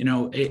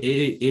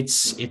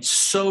 It's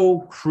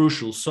so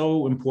crucial,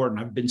 so important.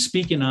 I've been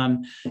speaking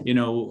on,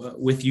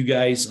 with you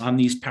guys on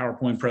these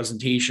PowerPoint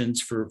presentations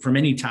for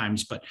many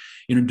times, but,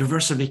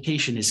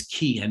 diversification is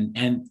key.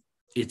 And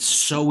it's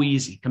so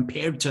easy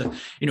compared to,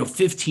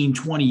 15,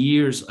 20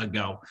 years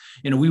ago.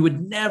 We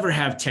would never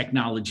have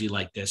technology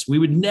like this. We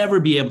would never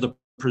be able to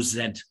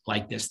present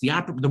like this.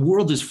 The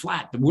world is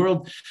flat.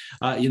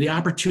 The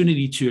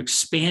opportunity to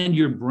expand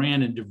your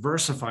brand and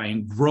diversify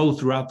and grow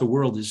throughout the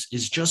world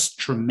is just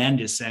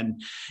tremendous.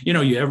 And,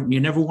 you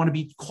never want to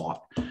be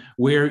caught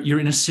where you're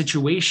in a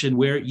situation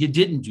where you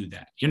didn't do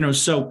that,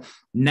 so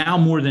now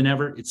more than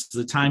ever, it's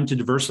the time to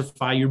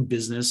diversify your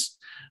business.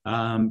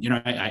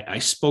 I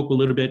spoke a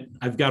little bit.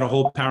 I've got a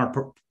whole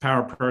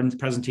PowerPoint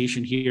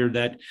presentation here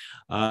that,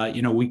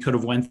 we could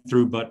have went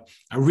through, but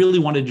I really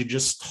wanted to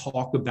just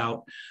talk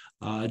about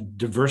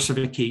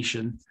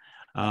diversification,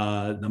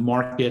 the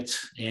market,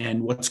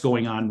 and what's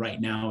going on right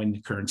now in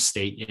the current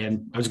state.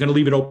 And I was going to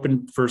leave it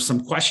open for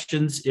some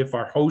questions if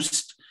our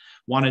host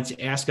wanted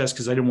to ask us,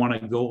 because I didn't want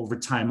to go over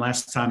time.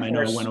 Last time I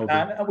know I went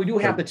over. We do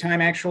have the time,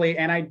 actually,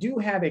 and I do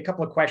have a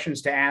couple of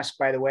questions to ask,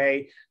 by the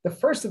way. The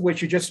first of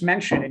which you just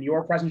mentioned in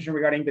your presentation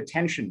regarding the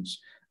tensions,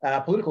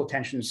 political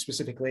tensions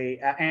specifically.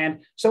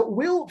 And so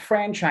will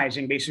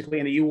franchising basically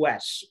in the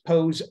US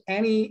pose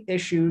any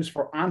issues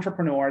for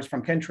entrepreneurs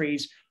from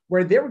countries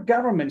where their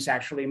governments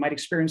actually might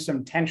experience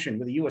some tension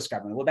with the US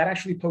government? Will that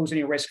actually pose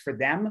any risk for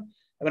them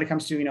when it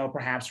comes to,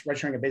 perhaps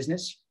registering a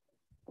business?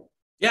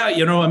 Yeah,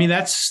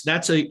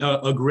 that's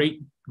a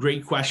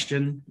great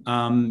question.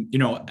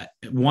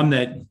 One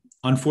that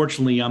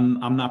unfortunately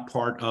I'm not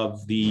part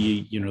of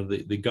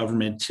the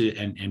government to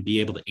and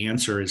be able to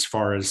answer as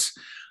far as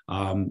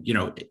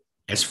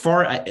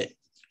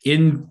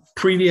in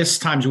previous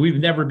times. We've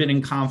never been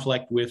in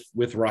conflict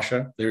with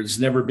Russia. There's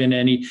never been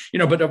any,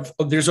 but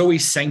there's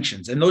always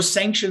sanctions, and those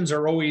sanctions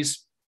are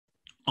always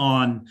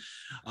on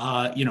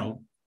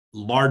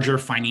larger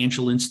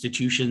financial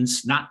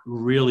institutions, not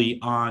really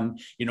on,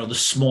 the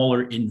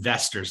smaller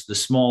investors, the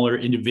smaller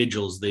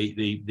individuals,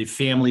 the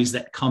families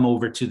that come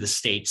over to the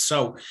States.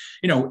 So,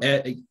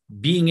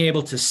 being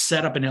able to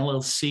set up an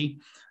LLC,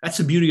 that's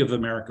the beauty of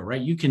America, right?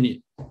 You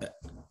can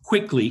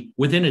quickly,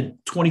 within a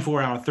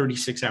 24-hour,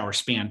 36-hour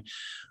span,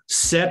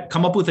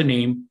 come up with a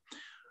name,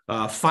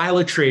 file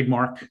a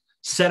trademark,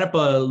 set up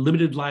a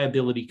limited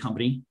liability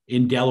company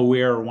in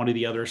Delaware or one of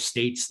the other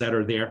states that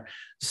are there,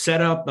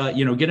 set up,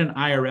 get an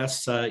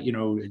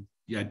IRS,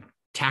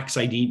 tax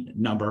ID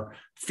number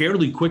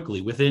fairly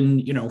quickly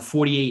within,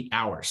 48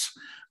 hours,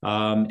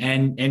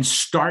 and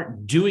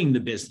start doing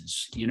the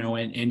business,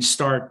 and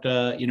start,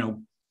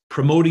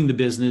 promoting the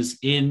business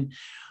in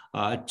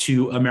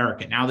to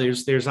America. Now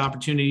there's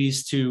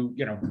opportunities to,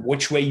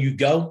 which way you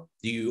go.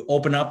 Do you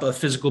open up a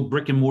physical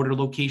brick and mortar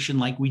location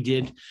like we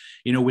did,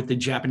 with the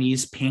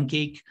Japanese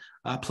pancake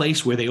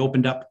place where they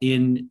opened up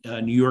in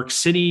New York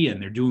City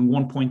and they're doing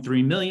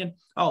 1.3 million?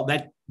 Oh,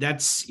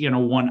 that's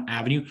one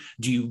avenue.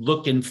 Do you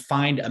look and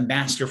find a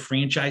master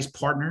franchise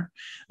partner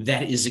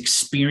that is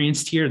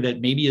experienced here, that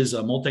maybe is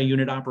a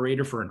multi-unit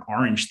operator for an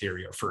Orange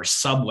Theory or for a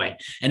Subway,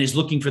 and is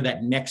looking for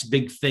that next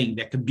big thing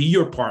that could be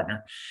your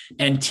partner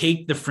and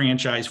take the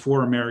franchise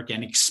for America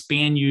and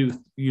expand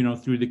you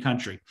through the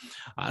country?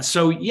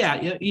 So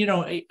yeah,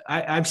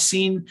 I've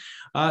seen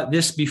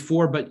this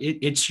before, but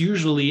it's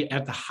usually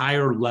at the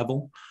higher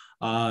level,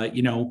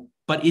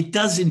 but it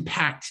does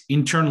impact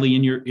internally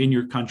in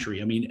your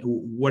country. I mean,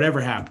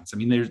 whatever happens, I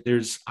mean,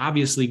 there's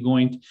obviously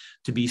going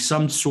to be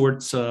some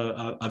sorts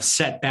of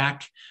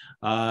setback,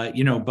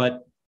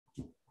 but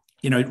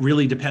it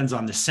really depends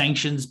on the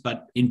sanctions.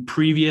 But in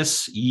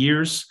previous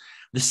years,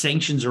 the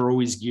sanctions are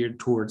always geared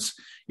towards,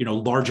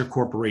 larger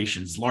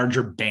corporations,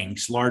 larger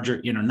banks,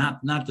 larger,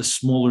 not the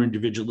smaller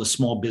individual, the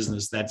small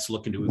business that's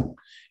looking to,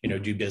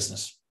 do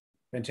business.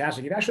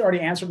 Fantastic. You've actually already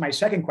answered my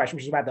second question,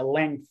 which is about the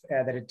length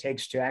that it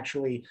takes to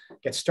actually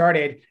get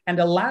started. And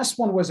the last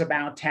one was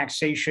about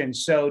taxation.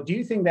 So do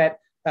you think that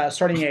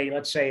starting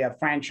let's say, a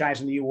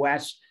franchise in the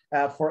US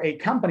for a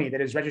company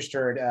that is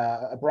registered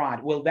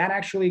abroad, will that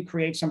actually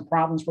create some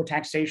problems for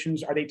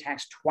taxations? Are they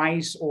taxed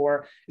twice,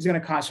 or is it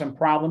going to cause some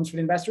problems for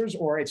the investors,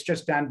 or it's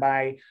just done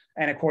by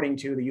and according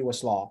to the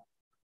US law?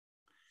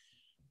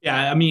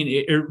 Yeah, I mean,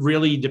 it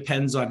really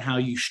depends on how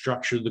you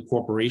structure the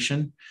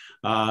corporation.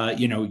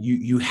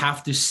 You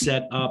have to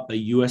set up a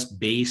U.S.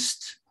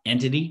 based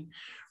entity,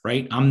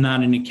 right? I'm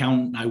not an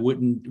accountant. I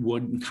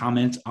wouldn't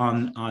comment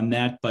on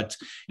that, but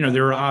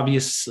there are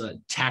obvious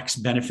tax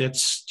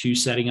benefits to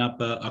setting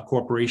up a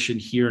corporation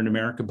here in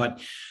America.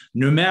 But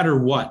no matter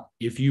what,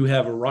 if you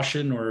have a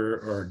Russian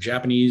or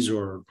Japanese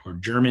or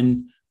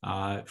German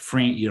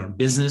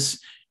business,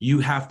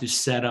 you have to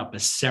set up a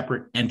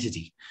separate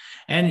entity.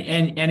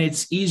 And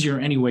it's easier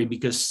anyway,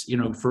 because,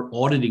 for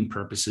auditing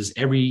purposes,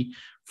 every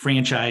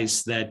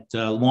franchise that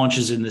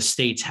launches in the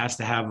States has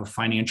to have a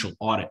financial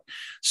audit.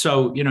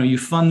 So, you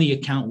fund the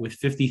account with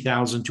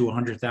 $50,000 to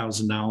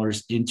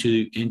 $100,000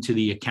 into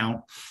the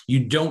account.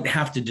 You don't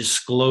have to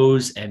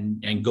disclose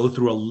and go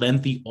through a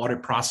lengthy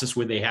audit process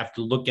where they have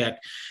to look at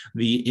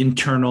the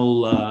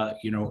internal,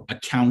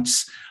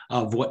 accounts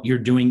of what you're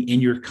doing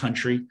in your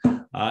country.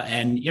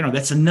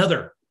 That's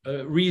another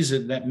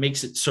reason that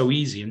makes it so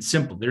easy and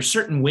simple. There's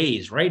certain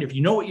ways, right? If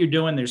you know what you're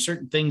doing, there's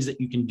certain things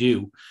that you can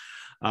do,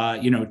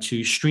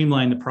 to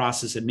streamline the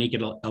process and make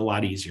it a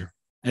lot easier.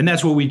 And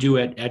that's what we do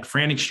at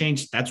Fran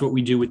Exchange. That's what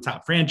we do with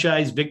Top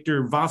Franchise.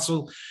 Victor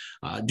Vassal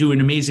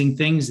doing amazing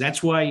things.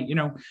 That's why,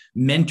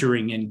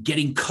 mentoring and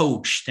getting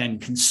coached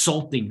and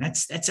consulting,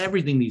 that's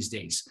everything these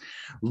days.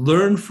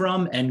 Learn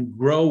from and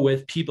grow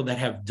with people that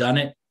have done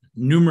it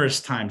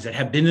numerous times, that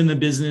have been in the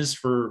business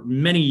for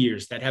many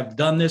years, that have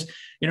done this.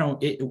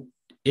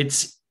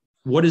 It's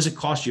what does it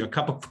cost you? A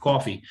cup of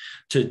coffee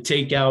to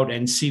take out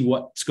and see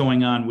what's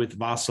going on with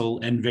Vassal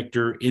and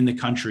Victor in the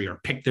country, or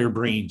pick their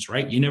brains,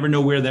 right? You never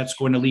know where that's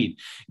going to lead.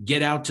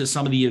 Get out to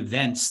some of the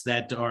events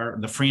that are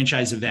the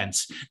franchise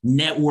events,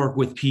 network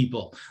with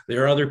people.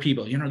 There are other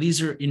people,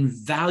 these are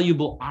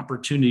invaluable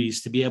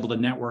opportunities to be able to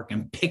network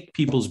and pick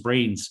people's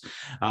brains,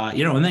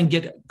 and then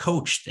get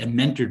coached and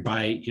mentored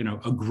by,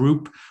 a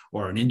group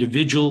or an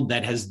individual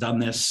that has done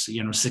this,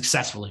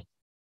 successfully.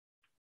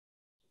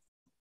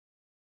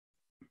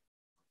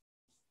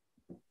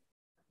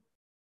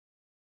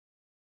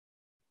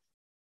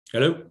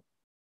 Hello?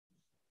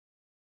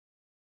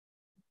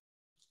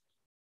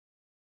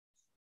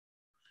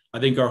 I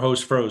think our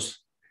host froze.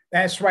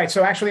 That's right.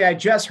 So actually, I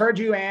just heard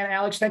you, and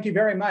Alex, thank you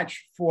very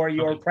much for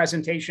your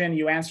presentation.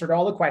 You answered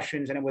all the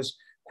questions, and it was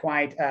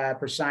quite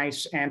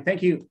precise. And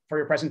thank you for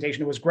your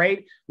presentation. It was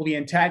great. We'll be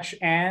in touch,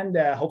 and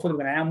hopefully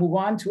we're going to now move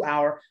on to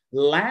our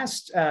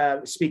last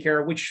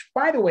speaker, which,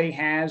 by the way,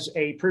 has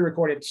a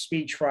pre-recorded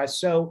speech for us.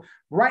 So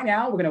right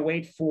now, we're going to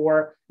wait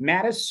for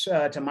Mattis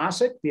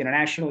Tomasic, the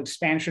International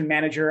Expansion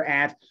Manager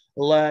at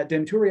La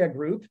Denturia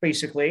Group,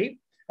 basically.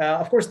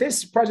 Of course,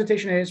 this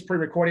presentation is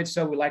pre-recorded,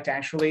 so we'd like to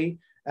actually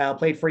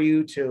play it for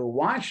you to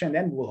watch, and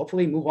then we'll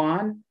hopefully move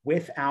on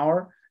with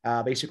our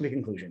basically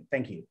conclusion.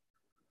 Thank you.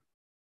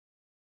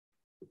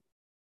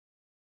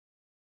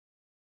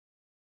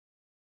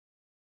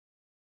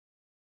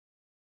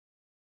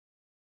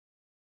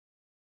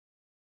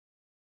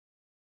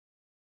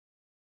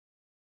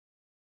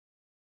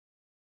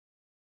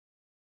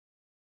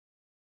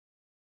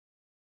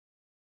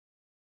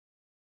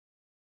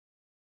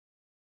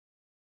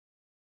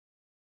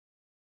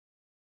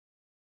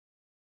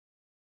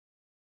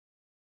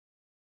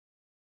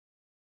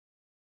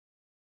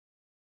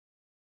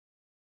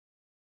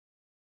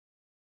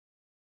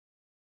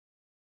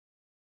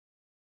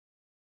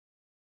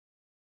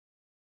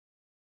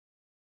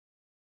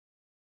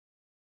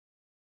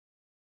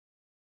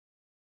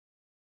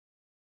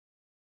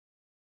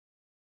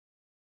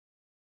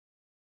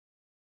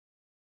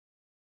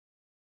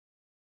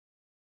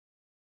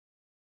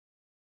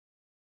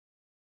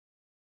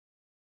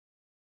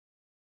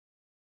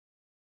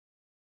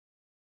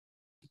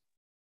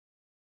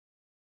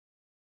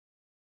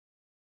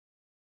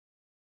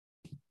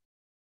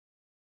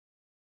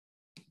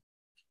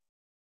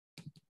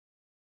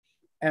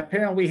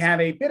 Apparently, we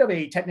have a bit of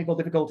a technical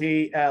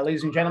difficulty,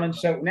 ladies and gentlemen.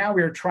 So now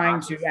we're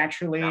trying to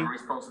actually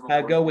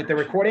go with the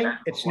recording.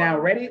 It's now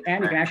ready,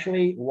 and you can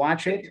actually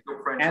watch it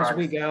as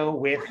we go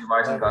with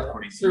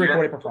the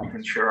recorded performance. We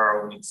can share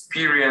our own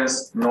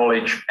experience,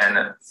 knowledge,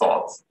 and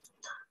thoughts.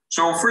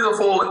 So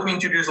first of all, let me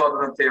introduce La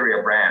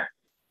Denturia brand.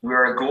 We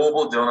are a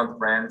global donut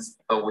brand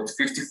with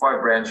 55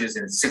 branches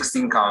in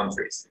 16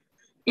 countries.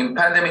 In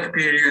pandemic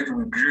period,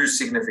 we grew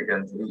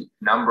significantly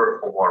number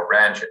of our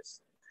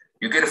branches.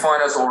 You can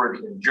find us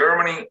already in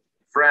Germany,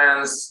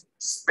 France,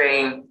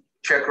 Spain,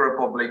 Czech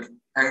Republic,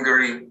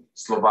 Hungary,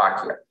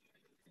 Slovakia.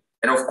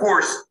 And of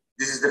course,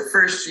 this is the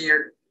first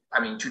year,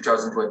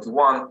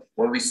 2021,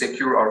 when we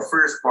secure our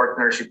first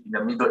partnership in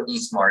the Middle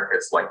East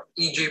markets like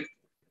Egypt,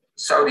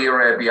 Saudi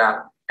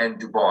Arabia, and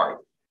Dubai.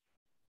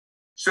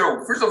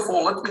 So first of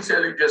all, let me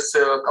tell you just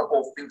a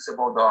couple of things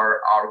about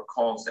our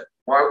concept,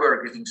 why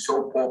we're getting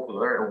so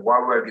popular and why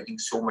we're getting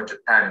so much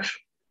attention.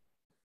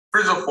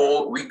 First of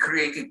all, we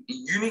created a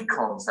unique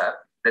concept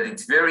that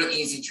it's very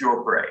easy to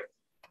operate.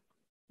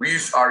 We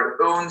use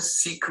our own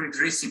secret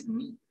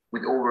recipe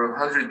with over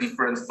 100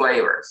 different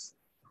flavors.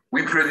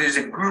 We produce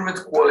a gourmet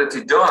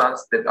quality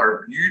donuts that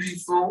are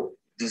beautiful,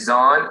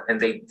 designed, and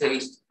they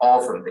taste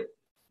authentic.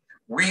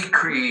 We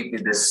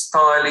created a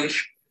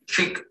stylish,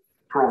 chic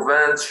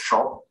Provence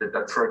shop that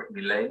attract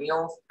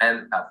millennials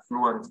and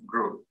affluent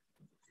group.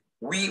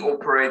 We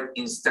operate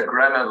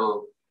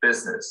Instagrammable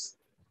business.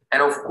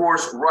 And of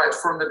course, right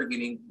from the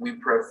beginning, we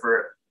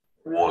prefer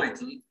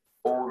quality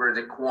over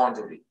the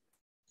quantity.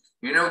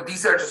 You know,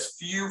 these are just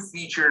few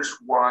features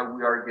why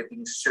we are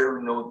getting so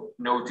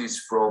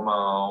noticed from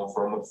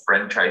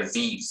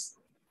franchisees.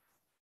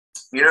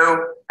 You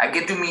know, I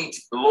get to meet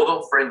a lot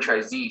of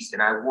franchisees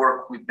and I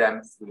work with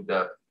them through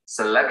the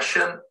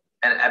selection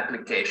and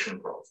application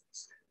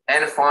process.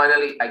 And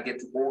finally, I get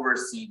to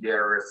oversee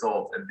their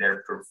results and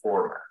their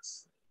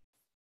performance.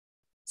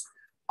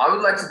 I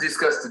would like to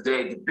discuss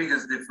today the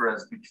biggest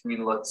difference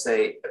between, let's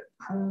say,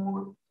 a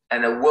poor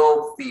and a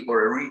wealthy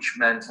or a rich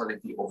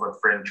mentality of a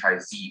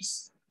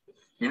franchisees.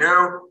 You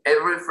know,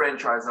 every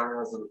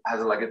franchisor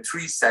has like a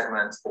 3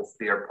 segments of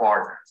their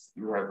partners.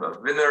 You have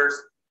winners,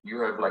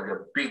 you have like a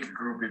big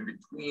group in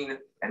between,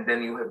 and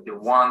then you have the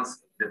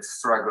ones that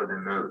struggle the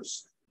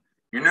most.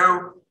 You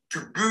know, to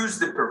boost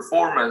the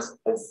performance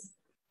of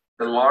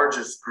the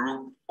largest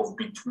group of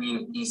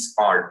between is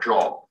our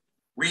job.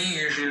 We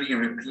usually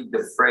repeat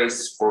the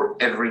phrase for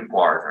every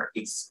partner.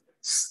 It's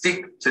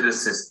stick to the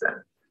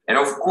system. And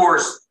of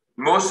course,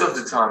 most of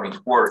the time it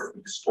works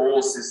because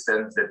all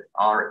systems that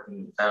are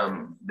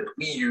that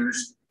we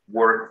use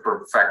work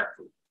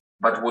perfectly.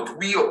 But what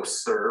we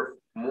observe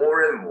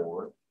more and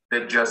more,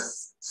 that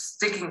just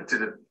sticking to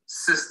the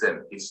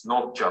system is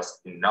not just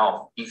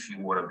enough if you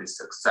want to be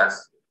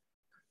successful.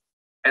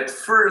 At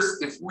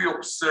first, if we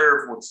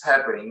observe what's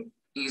happening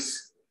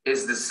is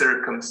the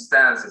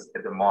circumstances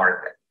at the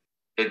market.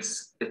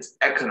 It's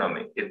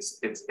economic,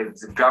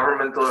 it's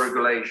governmental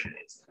regulation,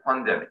 it's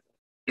pandemic.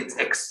 It's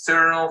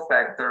external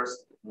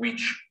factors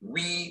which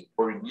we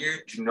or you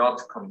do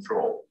not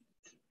control.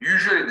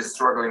 Usually the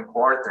struggling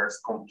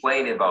partners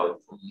complain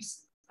about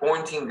these,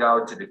 pointing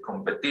out to the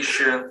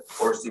competition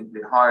or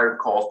simply higher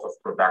cost of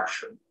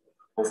production.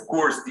 Of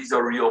course, these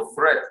are real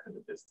threats to the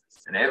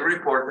business and every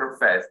partner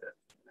faces them.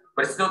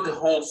 But it's not the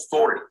whole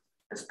story,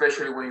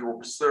 especially when you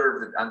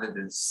observe that under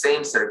the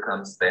same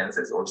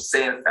circumstances or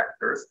same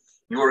factors,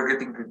 you are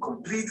getting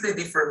completely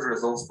different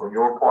results from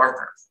your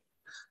partners.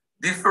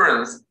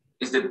 Difference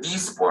is that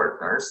these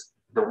partners,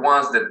 the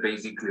ones that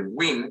basically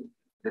win,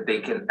 that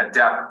they can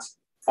adapt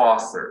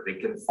faster, they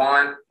can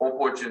find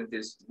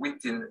opportunities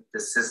within the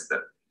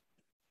system.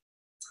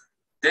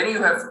 Then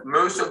you have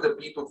most of the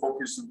people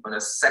focusing on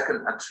a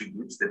second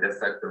attribute that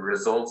affect the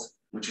results,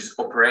 which is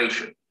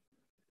operation.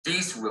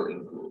 These will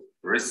include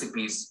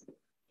recipes,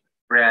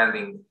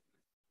 branding,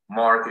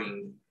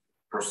 marketing,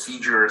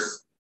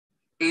 procedures.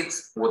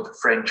 It's what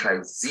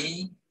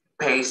franchisee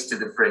pays to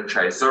the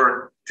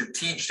franchisor to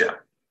teach them,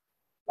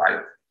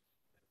 right?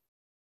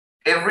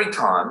 Every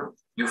time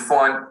you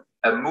find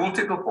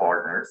multiple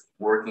partners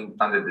working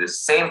under the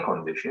same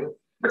condition,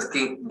 but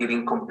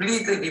getting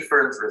completely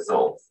different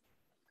results.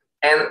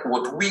 And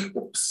what we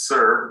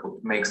observe,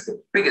 what makes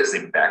the biggest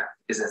impact,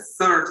 is a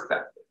third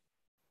factor.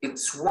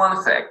 It's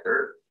one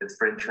factor that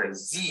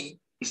franchisee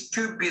is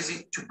too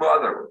busy to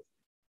bother with.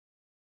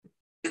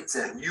 It's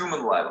a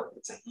human level.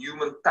 It's a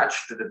human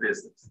touch to the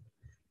business.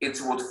 It's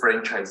what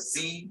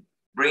franchisee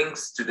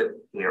brings to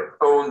their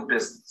own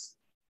business.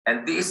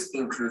 And this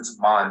includes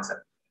mindset,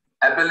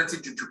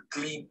 ability to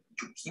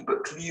keep a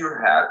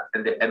clear head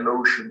and the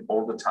emotion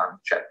all the time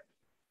checked.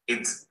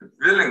 It's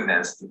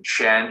willingness to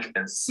change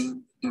and seek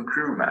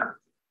improvement.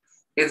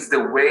 It's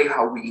the way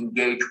how we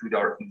engage with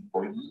our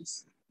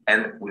employees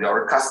and with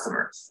our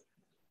customers.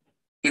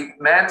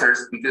 It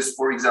matters because,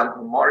 for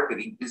example,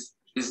 marketing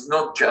is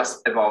not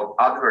just about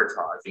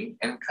advertising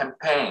and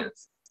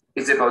campaigns.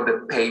 It's about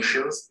the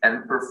patience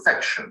and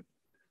perfection.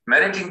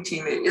 Managing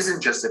team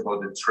isn't just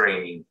about the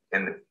training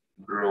and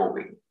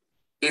growing.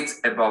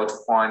 It's about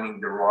finding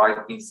the right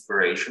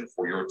inspiration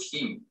for your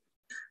team.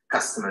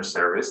 Customer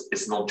service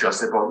is not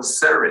just about the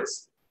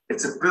service.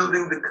 It's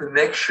building the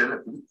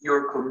connection with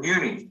your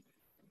community.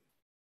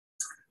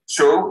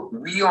 So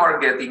we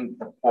are getting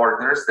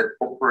partners that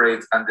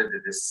operate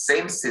under the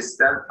same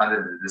system,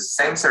 under the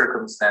same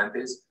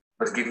circumstances,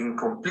 but getting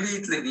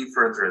completely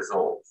different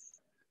results.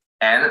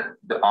 And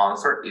the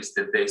answer is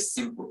that they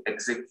simply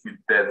execute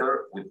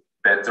better with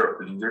better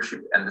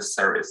leadership and the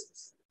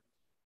services.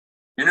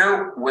 You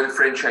know, when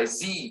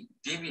franchisee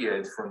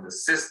deviate from the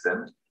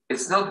system,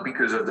 it's not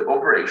because of the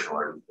operational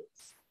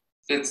reasons.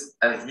 It's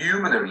a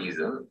human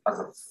reason as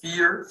a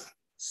fear,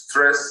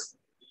 stress,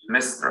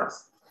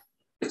 mistrust.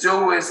 It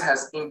always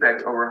has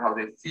impact over how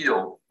they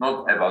feel,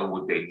 not about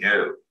what they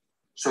know.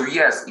 So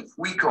yes, if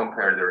we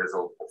compare the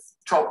result of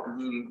top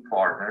leading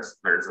partners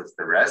versus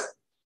the rest,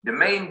 The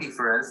main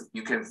difference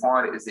you can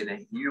find is in a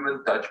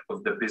human touch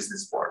of the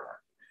business partner.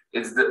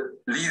 It's the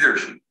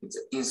leadership, it's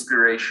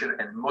inspiration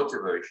and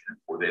motivation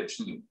for their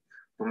team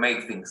to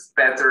make things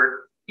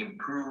better,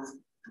 improve,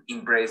 to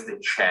embrace the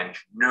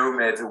change, no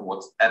matter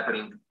what's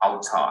happening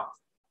outside.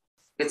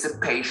 It's a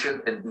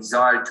passion and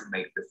desire to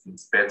make the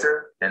things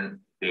better than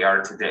they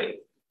are today.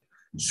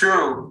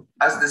 So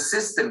as the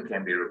system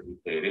can be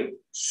replicated,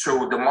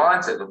 so the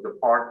mindset of the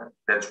partner,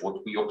 that's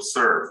what we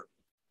observe.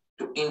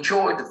 To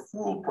enjoy the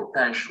full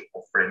potential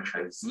of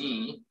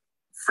franchisee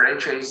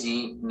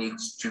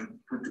needs to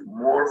put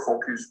more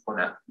focus on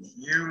a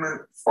human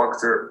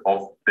factor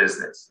of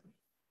business.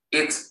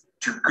 It's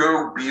to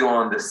go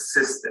beyond the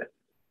system,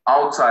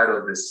 outside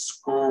of the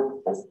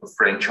scope of a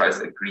franchise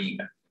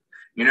agreement.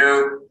 You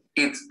know,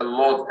 it's a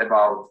lot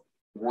about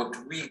what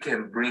we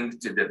can bring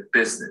to the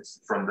business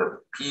from the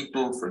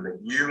people, from the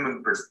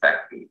human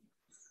perspective.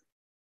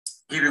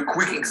 Give you a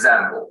quick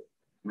example.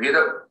 We had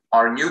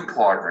our new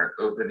partner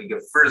opening a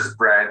first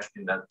branch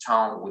in that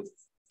town with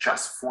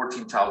just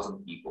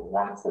 14,000 people,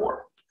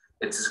 1-4.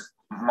 It's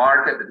a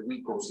market that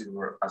we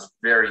consider as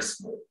very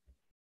small.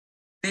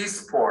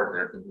 This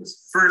partner in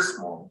his first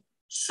month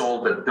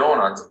sold a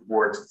donut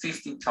worth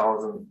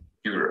 50,000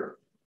 euros.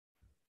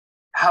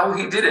 How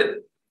he did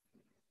it?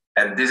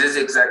 And this is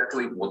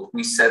exactly what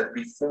we said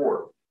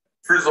before.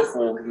 First of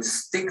all, he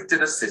stick to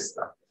the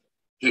system.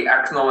 He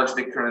acknowledged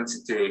the current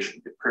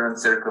situation, the current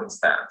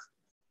circumstance,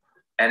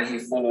 and he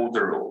followed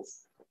the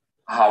rules.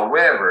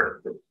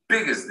 However, the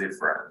biggest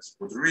difference,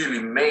 what really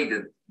made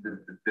it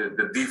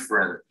the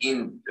difference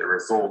in the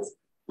results,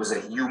 was a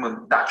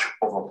human touch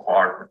of a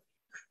partner.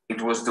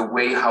 It was the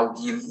way how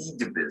he lead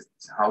the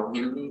business, how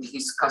he lead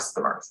his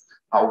customers,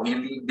 how he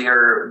lead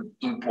their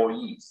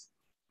employees.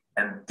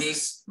 And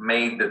this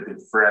made the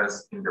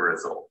difference in the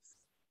results.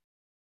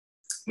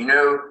 You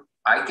know,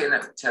 I can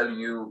tell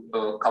you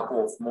a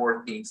couple of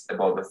more things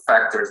about the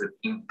factors that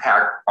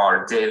impact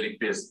our daily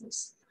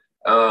business.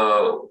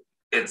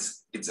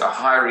 It's a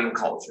hiring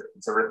culture,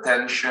 it's a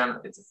retention,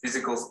 it's a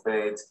physical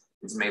space,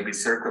 it's maybe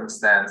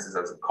circumstances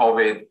as a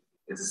COVID,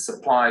 it's a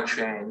supply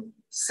chain,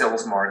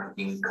 sales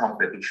marketing,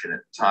 competition,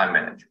 and time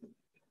management.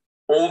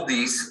 All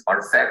these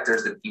are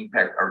factors that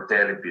impact our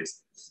daily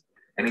business.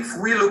 And if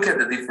we look at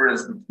the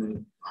difference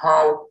between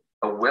how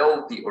a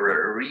wealthy or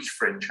a rich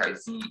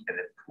franchisee and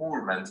a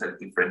poor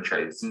mentality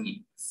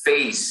franchisee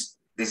face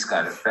these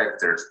kind of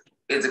factors,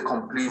 it's a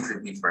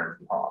completely different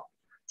path.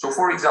 So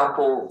for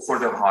example, for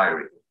the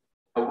hiring,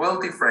 a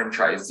wealthy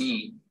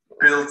franchisee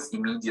builds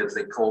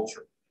immediately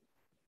culture.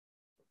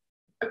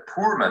 A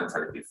poor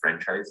mentality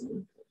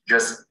franchisee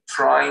just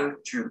trying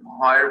to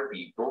hire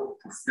people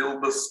to fill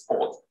the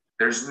spot.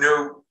 There is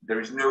no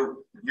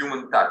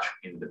human touch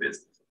in the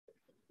business.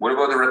 What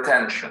about the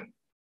retention?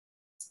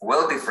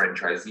 Wealthy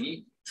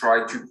franchisee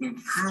try to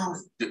improve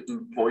the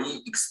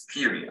employee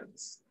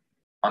experience.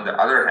 On the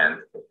other hand,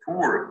 a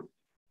poor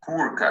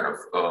kind of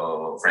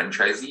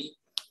franchisee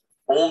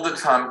all the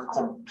time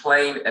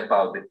complain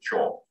about the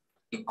job.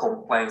 He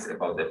complains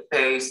about the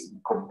pace, he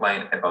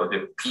complains about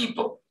the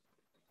people.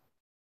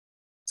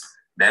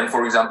 Then,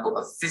 for example,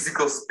 a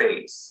physical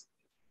space.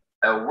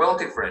 A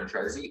wealthy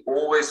franchisee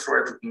always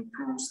try to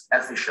improve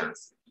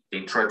efficiency.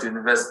 They try to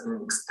invest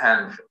in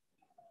expansion.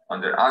 On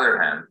the other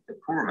hand, the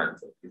poor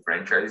mentality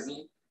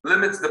franchisee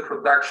limits the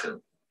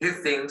production. He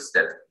thinks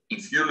that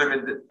if you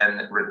limit it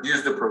and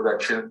reduce the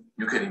production,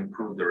 you can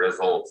improve the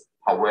results.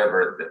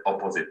 However, the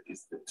opposite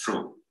is the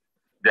truth.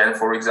 Then,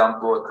 for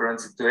example, a current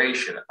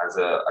situation as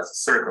a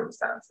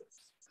circumstances.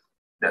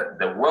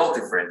 The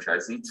wealthy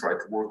franchisee try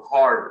to work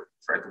harder,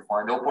 try to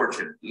find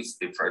opportunities,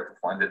 they try to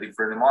find the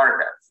different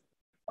markets.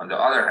 On the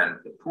other hand,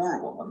 the poor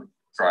one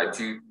try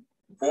to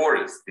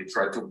worry, they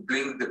try to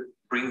bring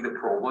the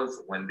problems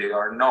when they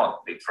are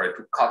not, they try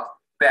to cut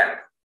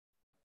back.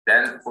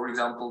 Then, for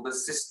example, the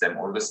system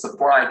or the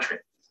supply chain.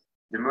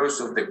 The most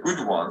of the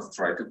good ones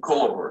try to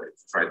collaborate,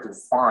 try to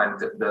find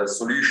the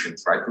solution,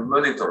 try to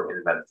monitor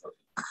inventory.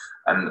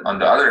 And on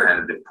the other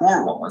hand, the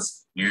poor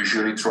ones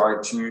usually try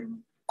to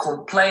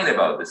complain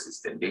about the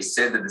system. They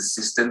said that the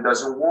system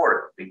doesn't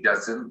work, it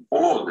doesn't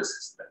follow the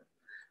system.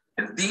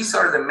 And these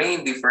are the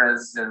main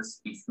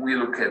differences if we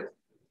look at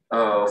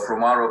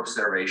from our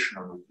observation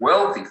of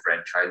wealthy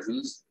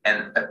franchisees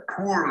and a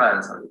poor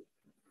mentality.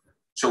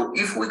 So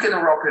if we can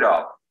wrap it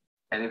up,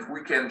 and if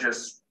we can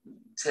just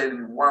tell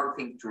you one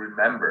thing to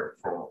remember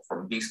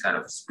from this kind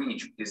of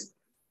speech is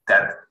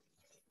that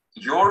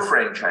your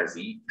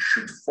franchisee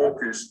should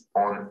focus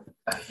on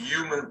a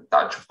human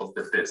touch of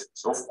the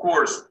business. Of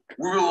course,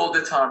 we will all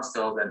the time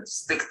tell them,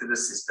 stick to the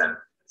system,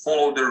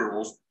 follow the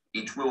rules,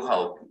 it will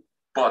help you.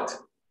 But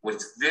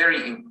what's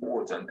very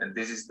important, and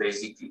this is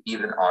basically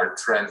even our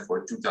trend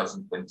for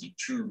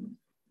 2022,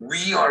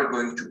 we are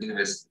going to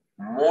invest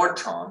more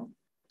time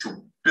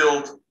to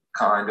build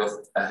kind of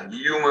a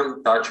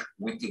human touch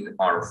within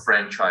our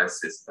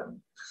franchise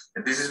system.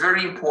 And this is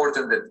very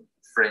important that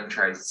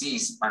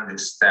franchisees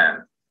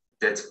understand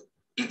that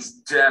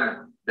it's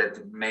them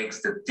that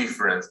makes the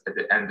difference at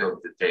the end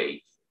of the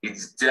day.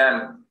 It's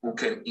them who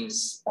can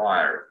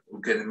inspire,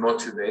 who can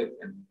motivate,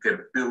 and who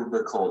can build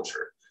the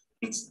culture.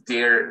 It's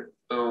their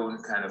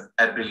own kind of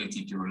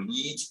ability to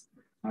lead,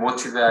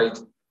 motivate,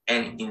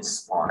 and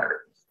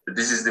inspire. But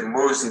this is the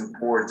most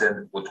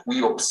important, what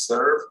we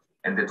observe,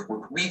 and that's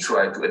what we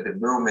try to, at the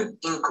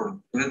moment,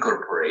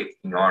 incorporate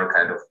in our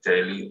kind of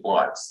daily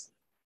lives.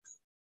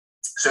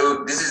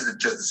 So this is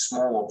just a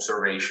small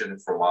observation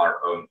from our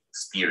own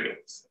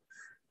experience.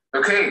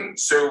 Okay,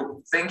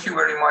 so thank you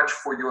very much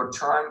for your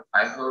time.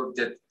 I hope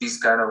that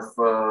this kind of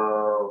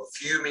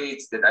few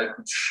minutes that I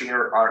could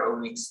share our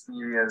own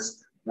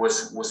experience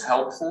was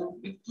helpful.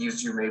 It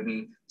gives you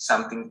maybe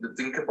something to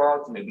think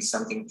about, maybe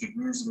something to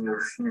use in your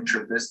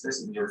future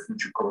business, in your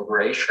future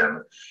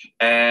collaboration.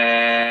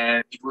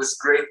 And it was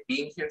great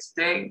being here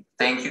today.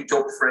 Thank you,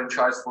 Top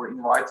Franchise, for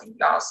inviting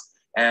us.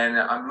 And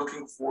I'm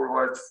looking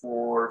forward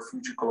for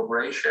future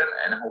collaboration,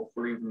 and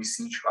hopefully we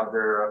see each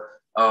other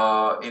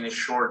in a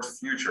short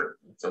future.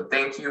 So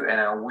thank you,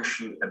 and I wish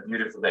you a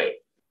beautiful day.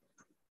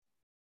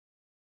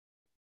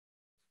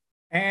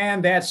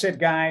 And that's it,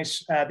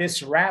 guys.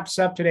 This wraps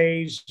up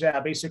today's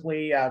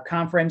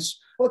conference.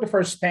 I'd like to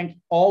first thank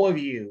all of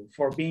you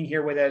for being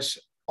here with us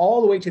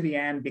all the way to the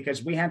end,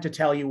 because we had to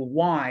tell you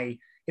why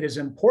it is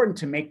important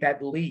to make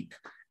that leap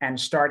and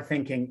start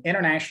thinking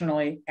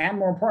internationally, and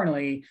more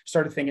importantly,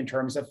 start to think in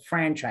terms of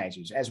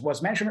franchises. As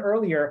was mentioned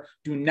earlier,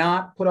 do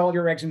not put all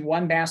your eggs in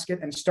one basket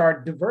and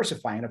start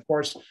diversifying. Of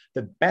course,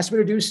 the best way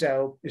to do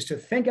so is to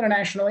think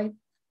internationally,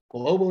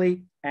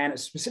 globally, and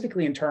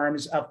specifically in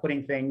terms of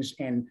putting things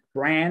in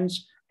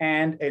brands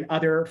and in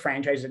other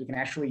franchises that you can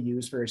actually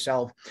use for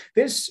yourself.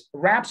 This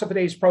wraps up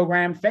today's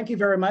program. Thank you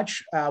very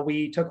much.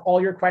 We took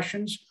all your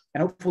questions,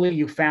 and hopefully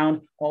you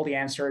found all the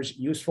answers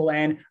useful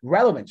and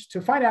relevant.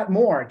 To find out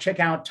more, check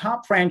out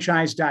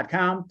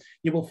topfranchise.com.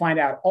 You will find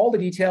out all the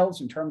details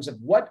in terms of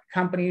what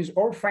companies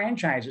or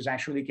franchises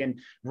actually can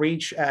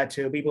reach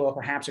to be able to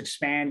perhaps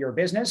expand your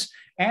business.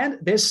 And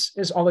this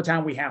is all the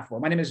time we have for.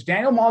 My name is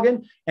Daniel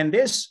Molgan, and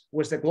this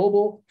was the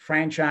Global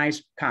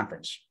Franchise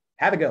Conference.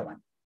 Have a good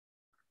one.